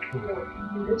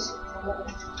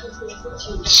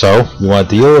 So, you want a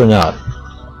deal or not?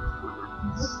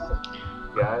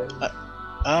 Guys?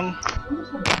 I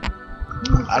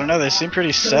don't know, they seem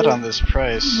pretty set on this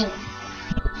price.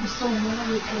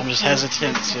 I'm just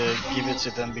hesitant to give it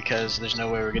to them because there's no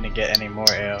way we're gonna get any more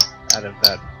ale out of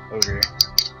that ogre.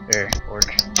 Orc.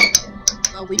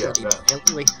 Well, we don't need to,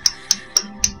 do we?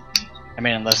 I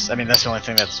mean, that's the only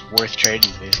thing that's worth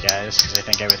trading to these guys, because I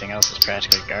think everything else is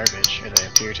practically garbage, or they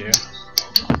appear to.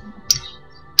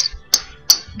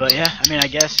 But yeah, I mean, I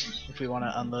guess if we want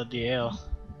to unload the ale.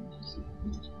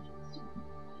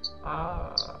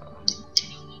 I'm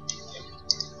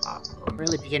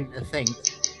really beginning to think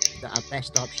that our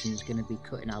best option is going to be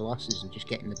cutting our losses and just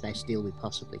getting the best deal we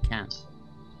possibly can.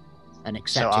 And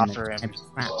accepting offer that him- it's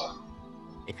crap.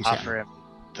 If you Offer him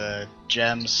the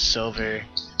gems, silver,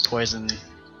 poison,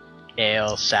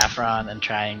 ale, saffron, and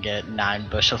try and get 9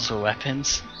 bushels of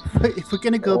weapons. But if we're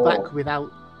going to go back with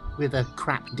a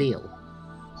crap deal,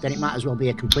 then it might as well be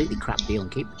a completely crap deal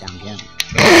and keep the damn game.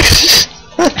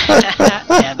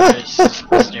 And there's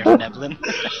Mr. Neblin.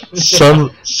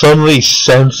 Suddenly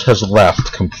sense has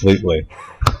left completely.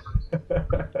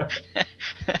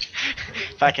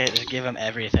 If I could just give him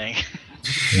everything.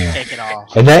 Yeah. Take it all.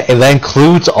 And that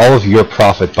includes all of your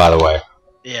profit, by the way.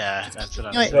 Yeah, that's what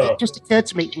I'm You know, saying. it just occurred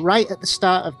to me right at the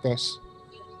start of this,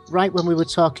 right when we were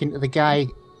talking to the guy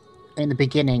in the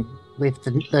beginning with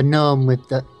the gnome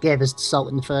that gave us the salt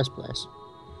in the first place.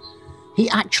 He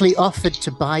actually offered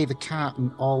to buy the cart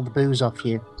and all the booze off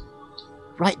you.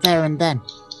 Right there and then.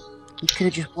 You could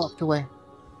have just walked away.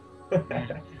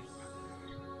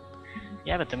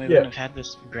 Yeah, but then we wouldn't have had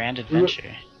this grand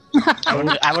adventure. I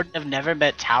wouldn't have never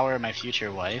met Tower, my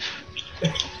future wife.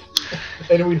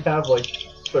 And we'd have like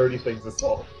 30 things of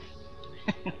salt.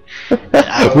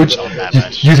 I wouldn't salt that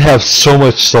much. You'd have so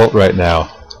much salt right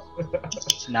now.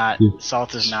 It's not.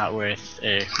 Salt is not worth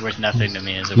nothing to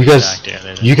me as a You guys,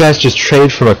 doctor. you guys just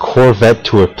trade from a Corvette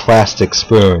to a plastic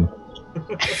spoon.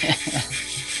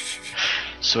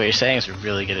 So what you're saying is we're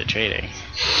really good at trading.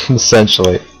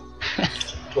 Essentially.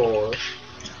 Or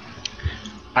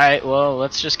Alright, well,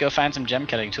 let's just go find some gem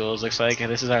cutting tools. Looks like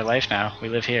this is our life now. We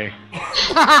live here.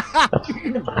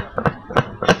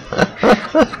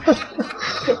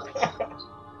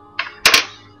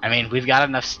 I mean, we've got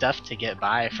enough stuff to get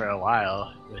by for a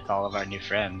while with all of our new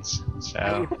friends,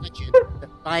 so... Imagine that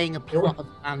buying a plot of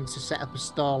land to set up a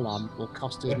stall on will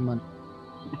cost us money.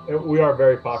 we are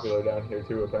very popular down here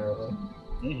too, apparently.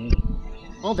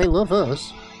 Oh, they love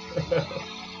us.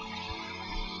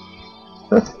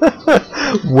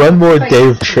 One more day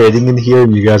of trading in here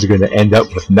and you guys are going to end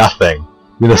up with nothing.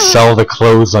 You're going to sell the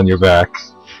clothes on your back.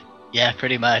 Yeah,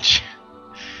 pretty much.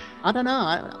 I don't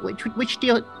know. Which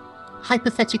deal?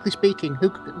 Hypothetically speaking,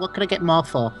 what could I get more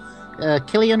for?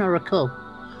 Killian or a cub?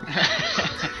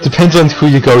 Depends on who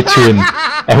you go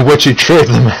to and what you trade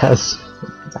them as.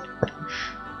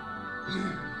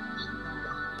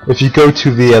 If you go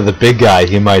to the big guy,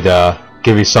 he might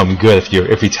give you something good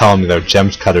if you tell him they're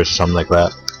gems cutters or something like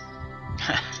that.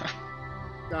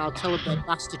 I'll tell him they're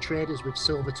master traders with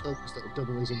silver tokens that'll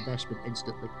double his investment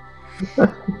instantly.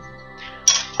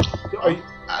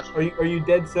 Are you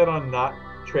dead set on not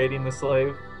trading the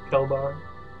slave, Keldar?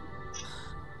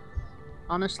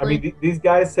 Honestly, I mean, these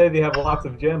guys say they have lots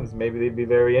of gems. Maybe they'd be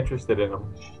very interested in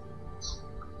them.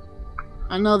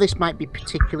 I know this might be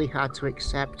particularly hard to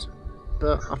accept,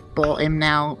 but I've bought him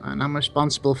now, and I'm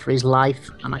responsible for his life,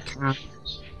 and I can't.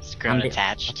 It's grown hand it-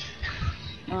 attached.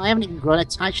 Well, I haven't even grown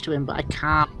attached to him, but I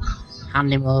can't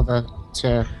hand him over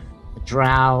to a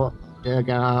drow,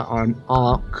 Durgar, or an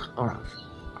orc, or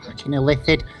a fucking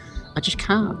illithid. I just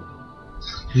can't.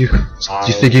 Do you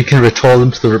think you can return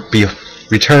him to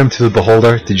the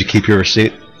beholder? Did you keep your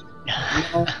receipt?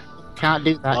 No, can't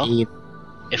do that Well, either.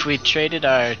 If we traded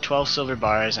our 12 silver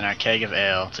bars and our keg of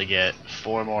ale to get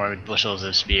 4 more bushels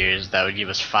of spears, that would give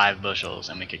us 5 bushels,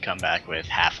 and we could come back with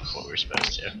half of what we're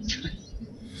supposed to.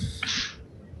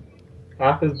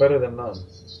 Half is better than none.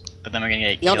 But then we're gonna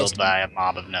get Be honest. killed by a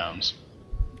mob of gnomes.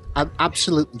 I'm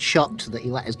absolutely shocked that he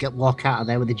let us walk out of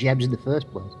there with the gems in the first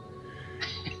place.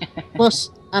 Plus,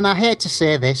 and I hate to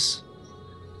say this,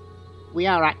 we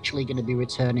are actually going to be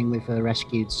returning with a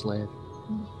rescued slave.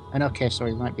 And okay,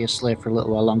 sorry, he might be a slave for a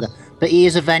little while longer, but he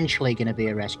is eventually going to be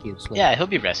a rescued slave. Yeah, he'll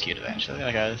be rescued eventually.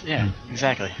 Yeah,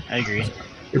 exactly. I agree.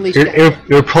 At least It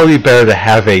would probably be better to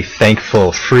have a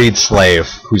thankful, freed slave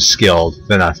who's skilled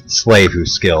than a slave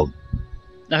who's skilled.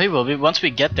 No, he will be. Once we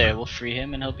get there, we'll free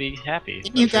him and he'll be happy.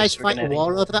 Didn't But you first guys we're fight a gonna-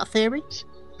 war over that theory?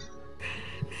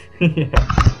 Yeah.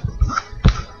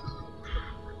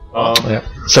 Yeah.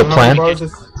 So How plan?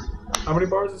 many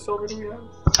bars of silver do we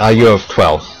have? You have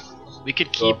 12. We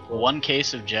could keep Well, 1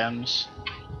 case of gems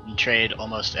and trade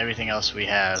almost everything else we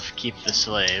have, keep the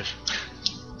slave,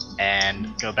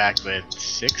 and go back with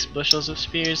 6 bushels of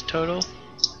spears total.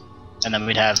 And then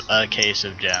we'd have a case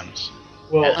of gems.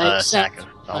 Well, and I a sack accept,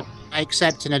 of salt. I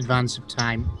accept in advance of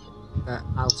time that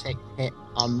I'll take a hit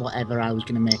on whatever I was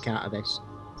going to make out of this.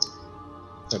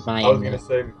 But I was gonna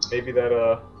say maybe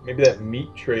that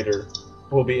meat trader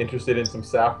will be interested in some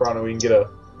saffron, and we can get a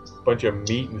bunch of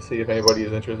meat and see if anybody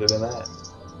is interested in that.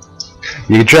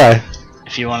 You can try.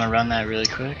 If you want to run that really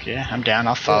quick, yeah, I'm down.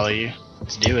 I'll follow you.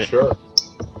 Let's do it. Sure.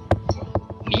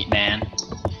 Meat man.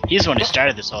 He's the one who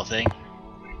started this whole thing.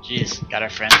 Jeez, got our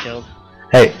friend killed.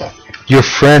 Hey, your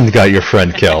friend got your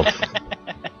friend killed.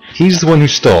 He's the one who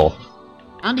stole.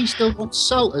 And he still wants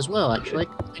salt as well, actually.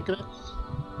 Think of it.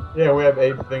 Yeah, we have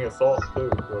a thing of salt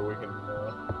too, so we can.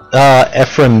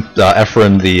 Ephraim,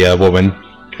 the woman,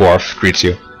 dwarf, greets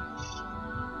you.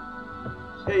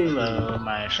 Hey, Hello,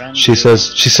 my friend. She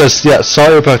says, yeah,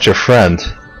 sorry about your friend.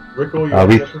 Rickle, you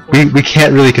wanna get this one? We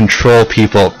can't really control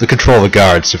the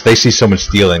guards. If they see someone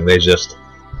stealing, they just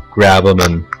grab them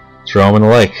and throw them in the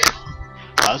lake.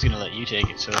 I was gonna let you take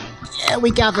it, so. Yeah,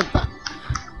 we gathered that.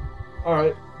 All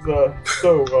right,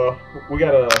 so we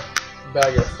got a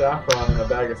bag of saffron and a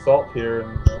bag of salt here,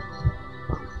 and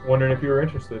wondering if you were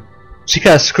interested. She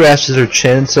kind of scratches her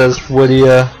chin and says, what are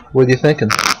you thinking?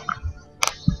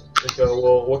 Like,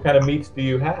 well, what kind of meats do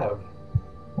you have?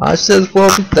 I says,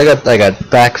 well, I got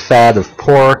back fat of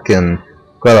pork and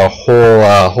got a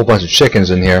whole bunch of chickens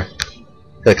in here.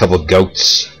 Got a couple of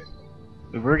goats.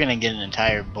 We were gonna get an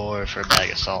entire boar for a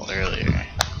bag of salt earlier.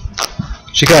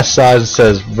 She kind of sighs and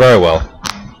says, very well.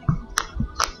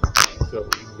 So we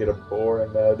can get a boar.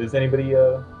 And does anybody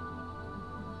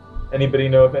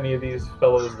know if any of these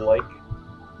fellows like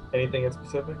anything in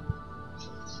specific?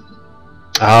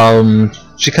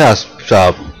 She kind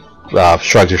of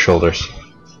shrugs her shoulders.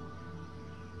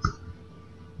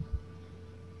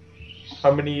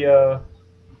 How many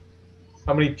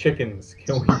chickens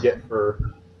can we get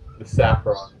for the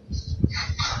saffron?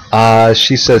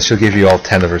 She says she'll give you all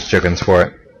 10 of her chickens for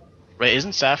it. Wait,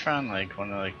 isn't saffron like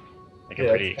one of a Yeah,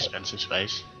 pretty it's- expensive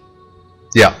spice?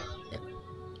 Yeah.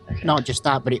 Okay. Not just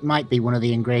that, but it might be one of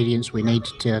the ingredients we need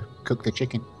to cook the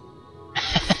chicken.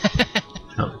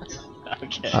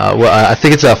 Okay. Well, I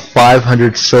think it's a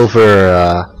 500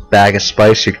 silver bag of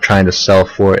spice you're trying to sell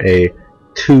for a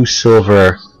 2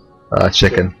 silver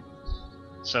chicken.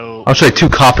 So I'm sorry, 2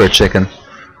 copper chicken.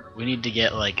 we need to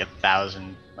get like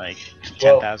 1,000, like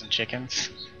Well- 10,000 chickens.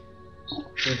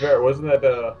 To be fair, wasn't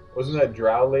that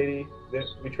drow lady?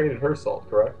 We traded her salt,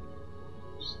 correct?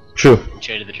 True. We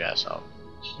traded the dry salt.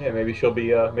 Yeah, maybe she'll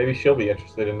be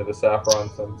interested into the saffron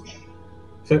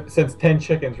since 10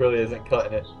 chickens really isn't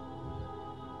cutting it.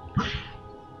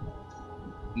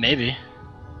 Maybe.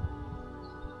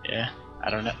 Yeah, I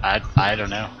don't know. I don't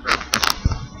know.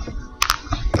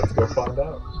 Let's go find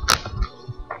out.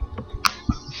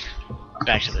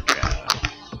 Back to the drow.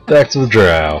 Back to the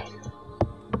drow.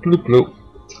 Bloop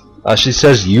bloop. She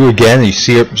says you again, and you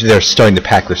see her, they're starting to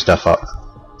pack their stuff up.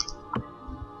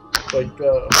 Like,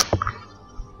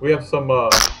 we have some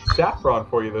saffron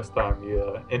for you this time.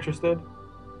 You interested?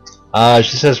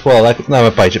 She says, well, I could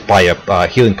buy a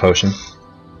healing potion.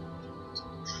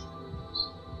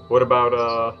 What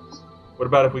about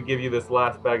if we give you this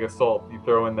last bag of salt? You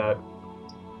throw in that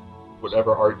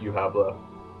whatever art you have left.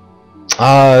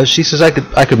 She says I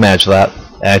could manage that,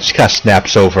 and she kind of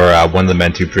snaps over one of the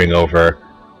men to bring over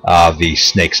the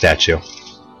snake statue.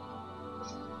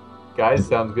 Guys,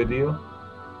 sounds good to you?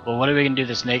 Well, what are we gonna do with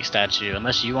the snake statue?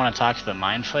 Unless you want to talk to the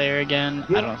mind flayer again,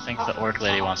 I don't think the orc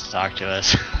lady wants to talk to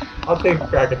us. I'll take a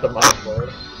crack at the mind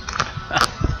flayer.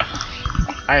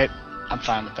 Alright, I'm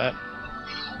fine with that.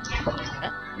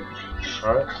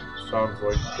 Alright, sounds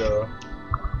like,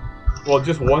 well,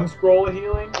 just one scroll of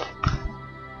healing?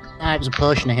 It was a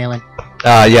potion of healing.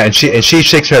 Yeah, and she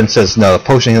shakes her head and says, no, the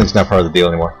potion healing's not part of the deal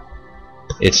anymore.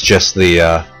 It's just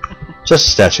the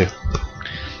statue.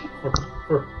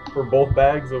 For both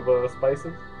bags of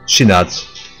spices? She nods.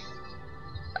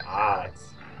 Ah,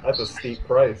 that's a steep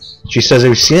price. She says,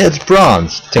 have you seen it? It's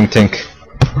bronze. Tink tink.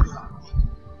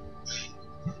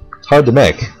 It's hard to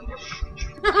make.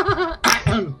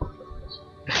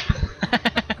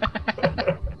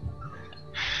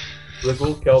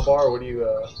 Rizzle, Kelbar, what do you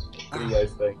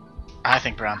guys think? I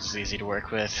think bronze is easy to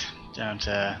work with. Don't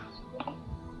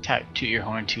toot your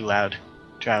horn too loud.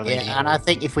 Yeah, and I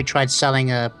think if we tried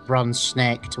selling a bronze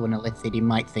snake to an Illithid, he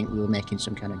might think we were making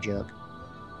some kind of joke.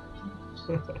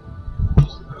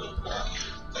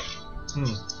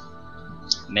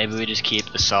 Maybe we just keep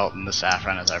the salt and the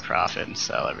saffron as our profit and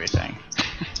sell everything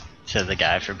to the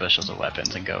guy for bushels of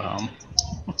weapons and go home.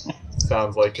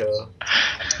 Sounds like a...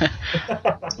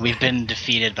 We've been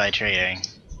defeated by trading.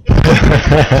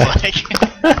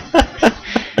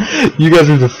 You guys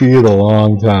were defeated a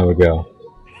long time ago.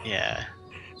 Yeah.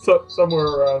 So, somewhere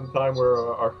around the time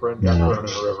where our friend got thrown in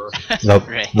the river.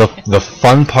 The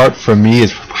fun part for me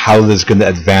is how this is going to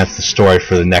advance the story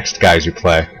for the next guys who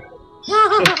play.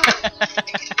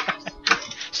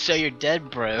 So you're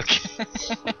dead broke.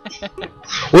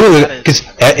 Well, because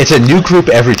it's a new group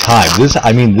every time. This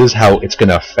is how it's going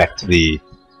to affect the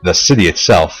city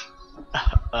itself.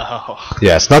 Oh.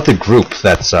 Yeah, it's not the group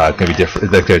that's going to be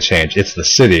different. That's going to change. It's the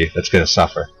city that's going to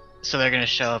suffer. So they're gonna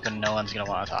show up and no one's gonna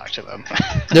want to talk to them.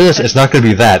 It's not going to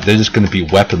be that. They're just going to be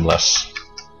weaponless.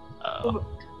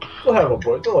 They'll have a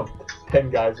boy. They'll have 10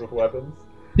 guys with weapons.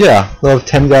 Yeah, they'll have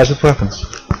 10 guys with weapons.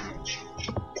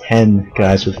 10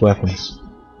 guys with weapons.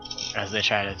 As they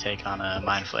try to take on a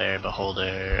mind flayer,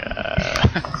 beholder,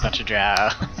 bunch of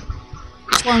drow.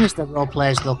 As long as they're role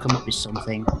players, they'll come up with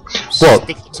something. Well,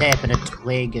 sticky tape and a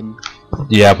twig and.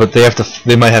 Yeah, but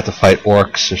they might have to fight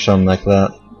orcs or something like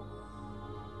that.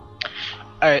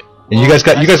 Alright. And you guys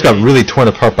got really torn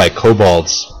apart by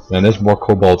kobolds. Man, there's more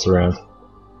kobolds around.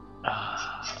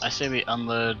 I say we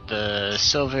unload the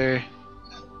silver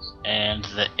and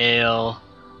the ale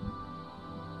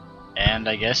and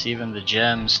I guess even the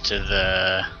gems to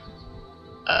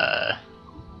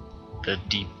the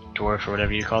deep dwarf or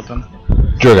whatever you called them.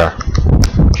 Durgar.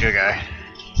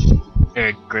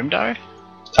 Or Grimdar?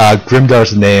 Grimdar's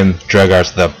the name,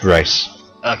 Dragar's the race.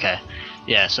 Okay.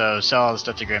 Yeah, so sell all the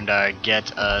stuff to Grimdar,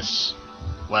 get us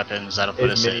weapons, that'll put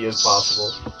us as many at as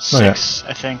possible. 6,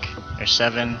 I think, or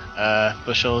 7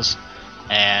 bushels,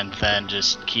 and then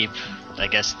just keep, I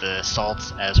guess, the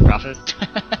salt as profit.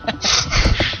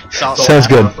 Salt Sounds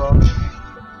good.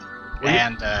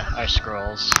 And our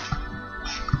scrolls.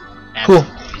 And Cool.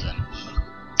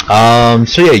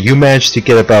 So yeah, you managed to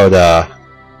get about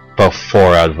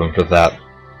 4 out of them for that.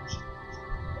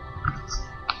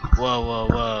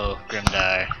 Whoa,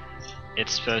 Grimdar.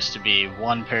 It's supposed to be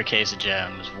 1 per case of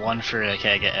gems, 1 for a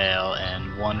keg of ale,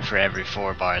 and 1 for every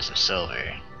 4 bars of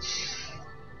silver.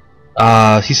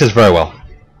 He says very well.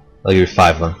 I'll give you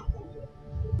 5 of them.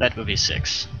 That would be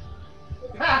 6.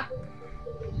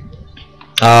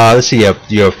 Let's see.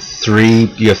 You have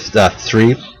 3. You have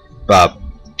 3.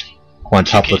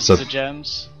 Quintuplets of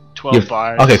gems, 12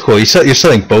 bars. Okay, cool. You're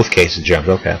selling both cases of gems.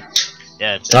 Okay.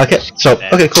 Yeah. Okay. So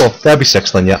okay, cool. That'd be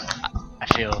 6 then. Yeah. I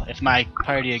feel if my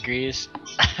party agrees,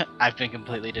 I've been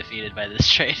completely defeated by this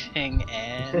trading,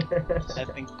 and I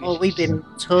think. We've been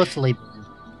totally.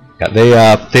 Yeah,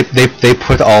 they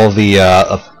put all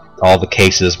the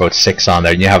cases, about 6 on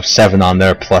there, and you have 7 on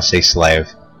there plus a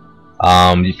slave.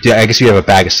 I guess you have a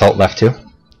bag of salt left too.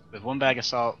 With 1 bag of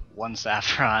salt, 1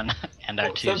 saffron, and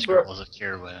our 2 scrolls of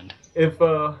cure wound. If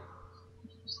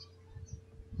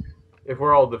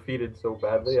we're all defeated so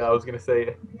badly, I was gonna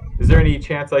say, is there any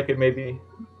chance I could maybe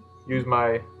use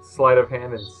my sleight of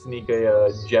hand and sneak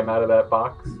a gem out of that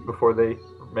box before they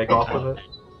make off with it?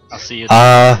 I'll see you.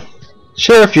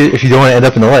 Sure. If you don't want to end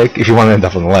up in the lake, if you want to end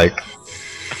up in the lake.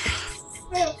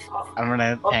 I'm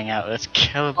gonna hang out with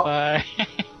Kelbar.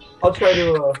 I'll try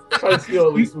to steal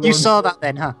at least one. You saw that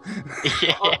then, huh?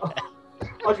 Yeah.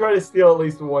 I'll try to steal at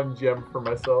least one gem for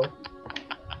myself.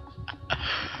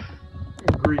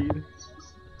 Greed.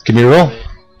 Give me a roll.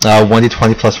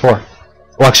 1d20 plus 4.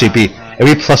 Well, actually, it'd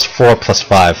be plus 4 plus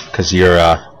 5 because you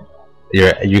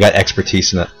got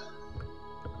expertise in it.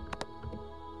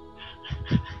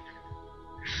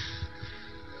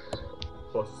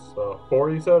 Plus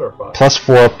 4, you said, or 5? Plus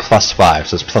 4 plus 5,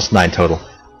 so it's plus 9 total.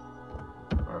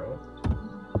 Alright.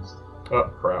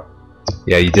 Oh, crap.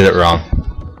 Yeah, you did it wrong.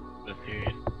 The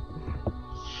period.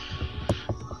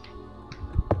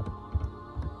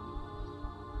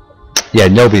 Yeah,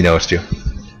 nobody noticed you.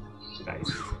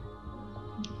 Nice.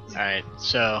 Alright,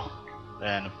 so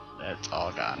then that's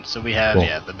all gone. So we have Cool.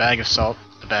 the bag of salt,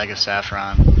 the bag of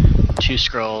saffron, 2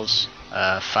 scrolls,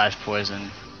 5 poison,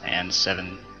 and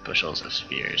 7 bushels of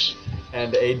spears.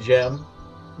 And a gem.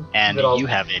 And That I'll- you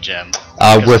have a gem.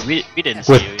 With we didn't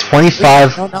see with you either.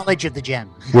 25, No knowledge of the gem.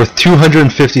 worth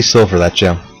 250 silver. That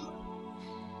gem.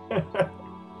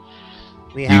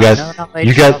 We You have guys- no knowledge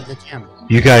you guys- of the gem.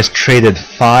 You guys traded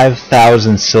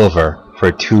 5,000 silver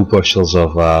for 2 bushels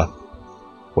of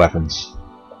weapons.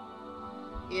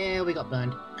 Yeah, we got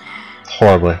burned.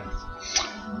 Horribly.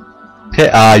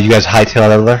 Okay, you guys hightail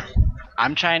out of there.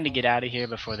 I'm trying to get out of here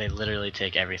before they literally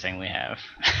take everything we have.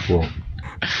 Cool.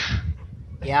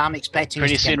 Yeah, I'm expecting.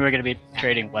 Pretty us to soon get... we're gonna be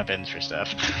trading weapons for stuff.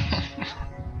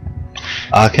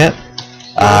 Okay.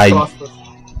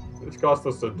 This cost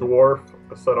us a dwarf,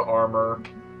 a set of armor,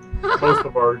 most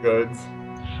of our goods.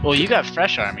 Well, you got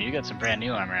fresh armor. You got some brand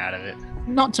new armor out of it.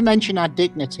 Not to mention our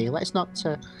dignity. Let's not.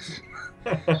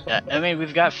 Yeah, I mean,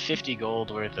 we've got 50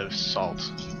 gold worth of salt.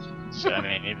 So, I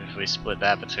mean, even if we split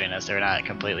that between us, they're not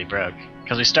completely broke.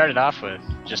 Because we started off with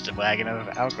just a wagon of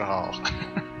alcohol.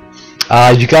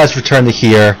 You guys return to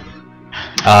here.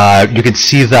 You can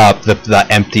see the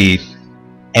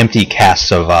empty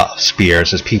casts of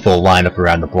spears as people line up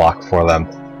around the block for them.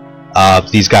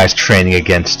 These guys training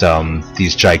against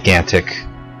these gigantic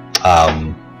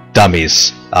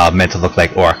dummies meant to look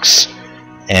like orcs,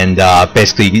 and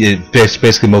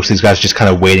basically most of these guys are just kind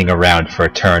of waiting around for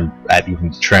a turn at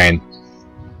even to train.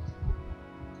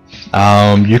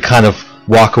 You kind of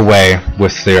walk away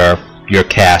with your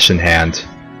cash in hand,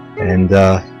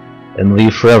 and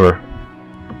leave forever.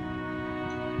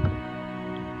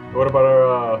 What about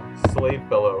our slave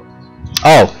fellow?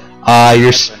 Oh,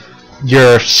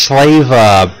 your slave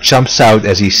jumps out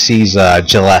as he sees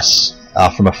Gilles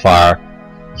from afar.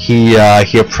 He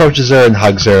approaches her and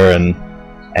hugs her,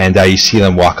 and you see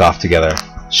them walk off together.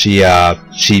 She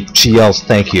yells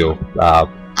 "thank you"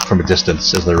 from a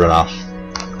distance as they run off.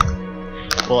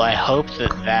 Well, I hope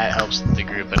that helps the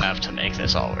group enough to make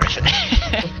this all worth it.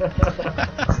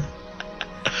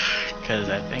 Because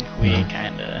I think we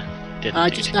kind of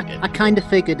didn't. I kind of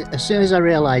figured as soon as I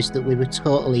realised that we were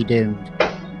totally doomed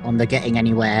on the getting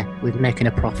anywhere with making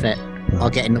a profit or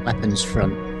getting the weapons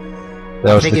front.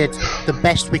 I figured the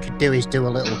best we could do is do a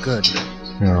little good.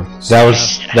 Yeah,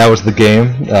 that was the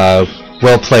game.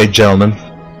 Well played, gentlemen.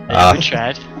 We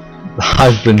tried.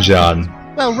 I've been John.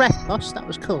 Well, ref boss, that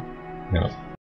was cool. Yeah.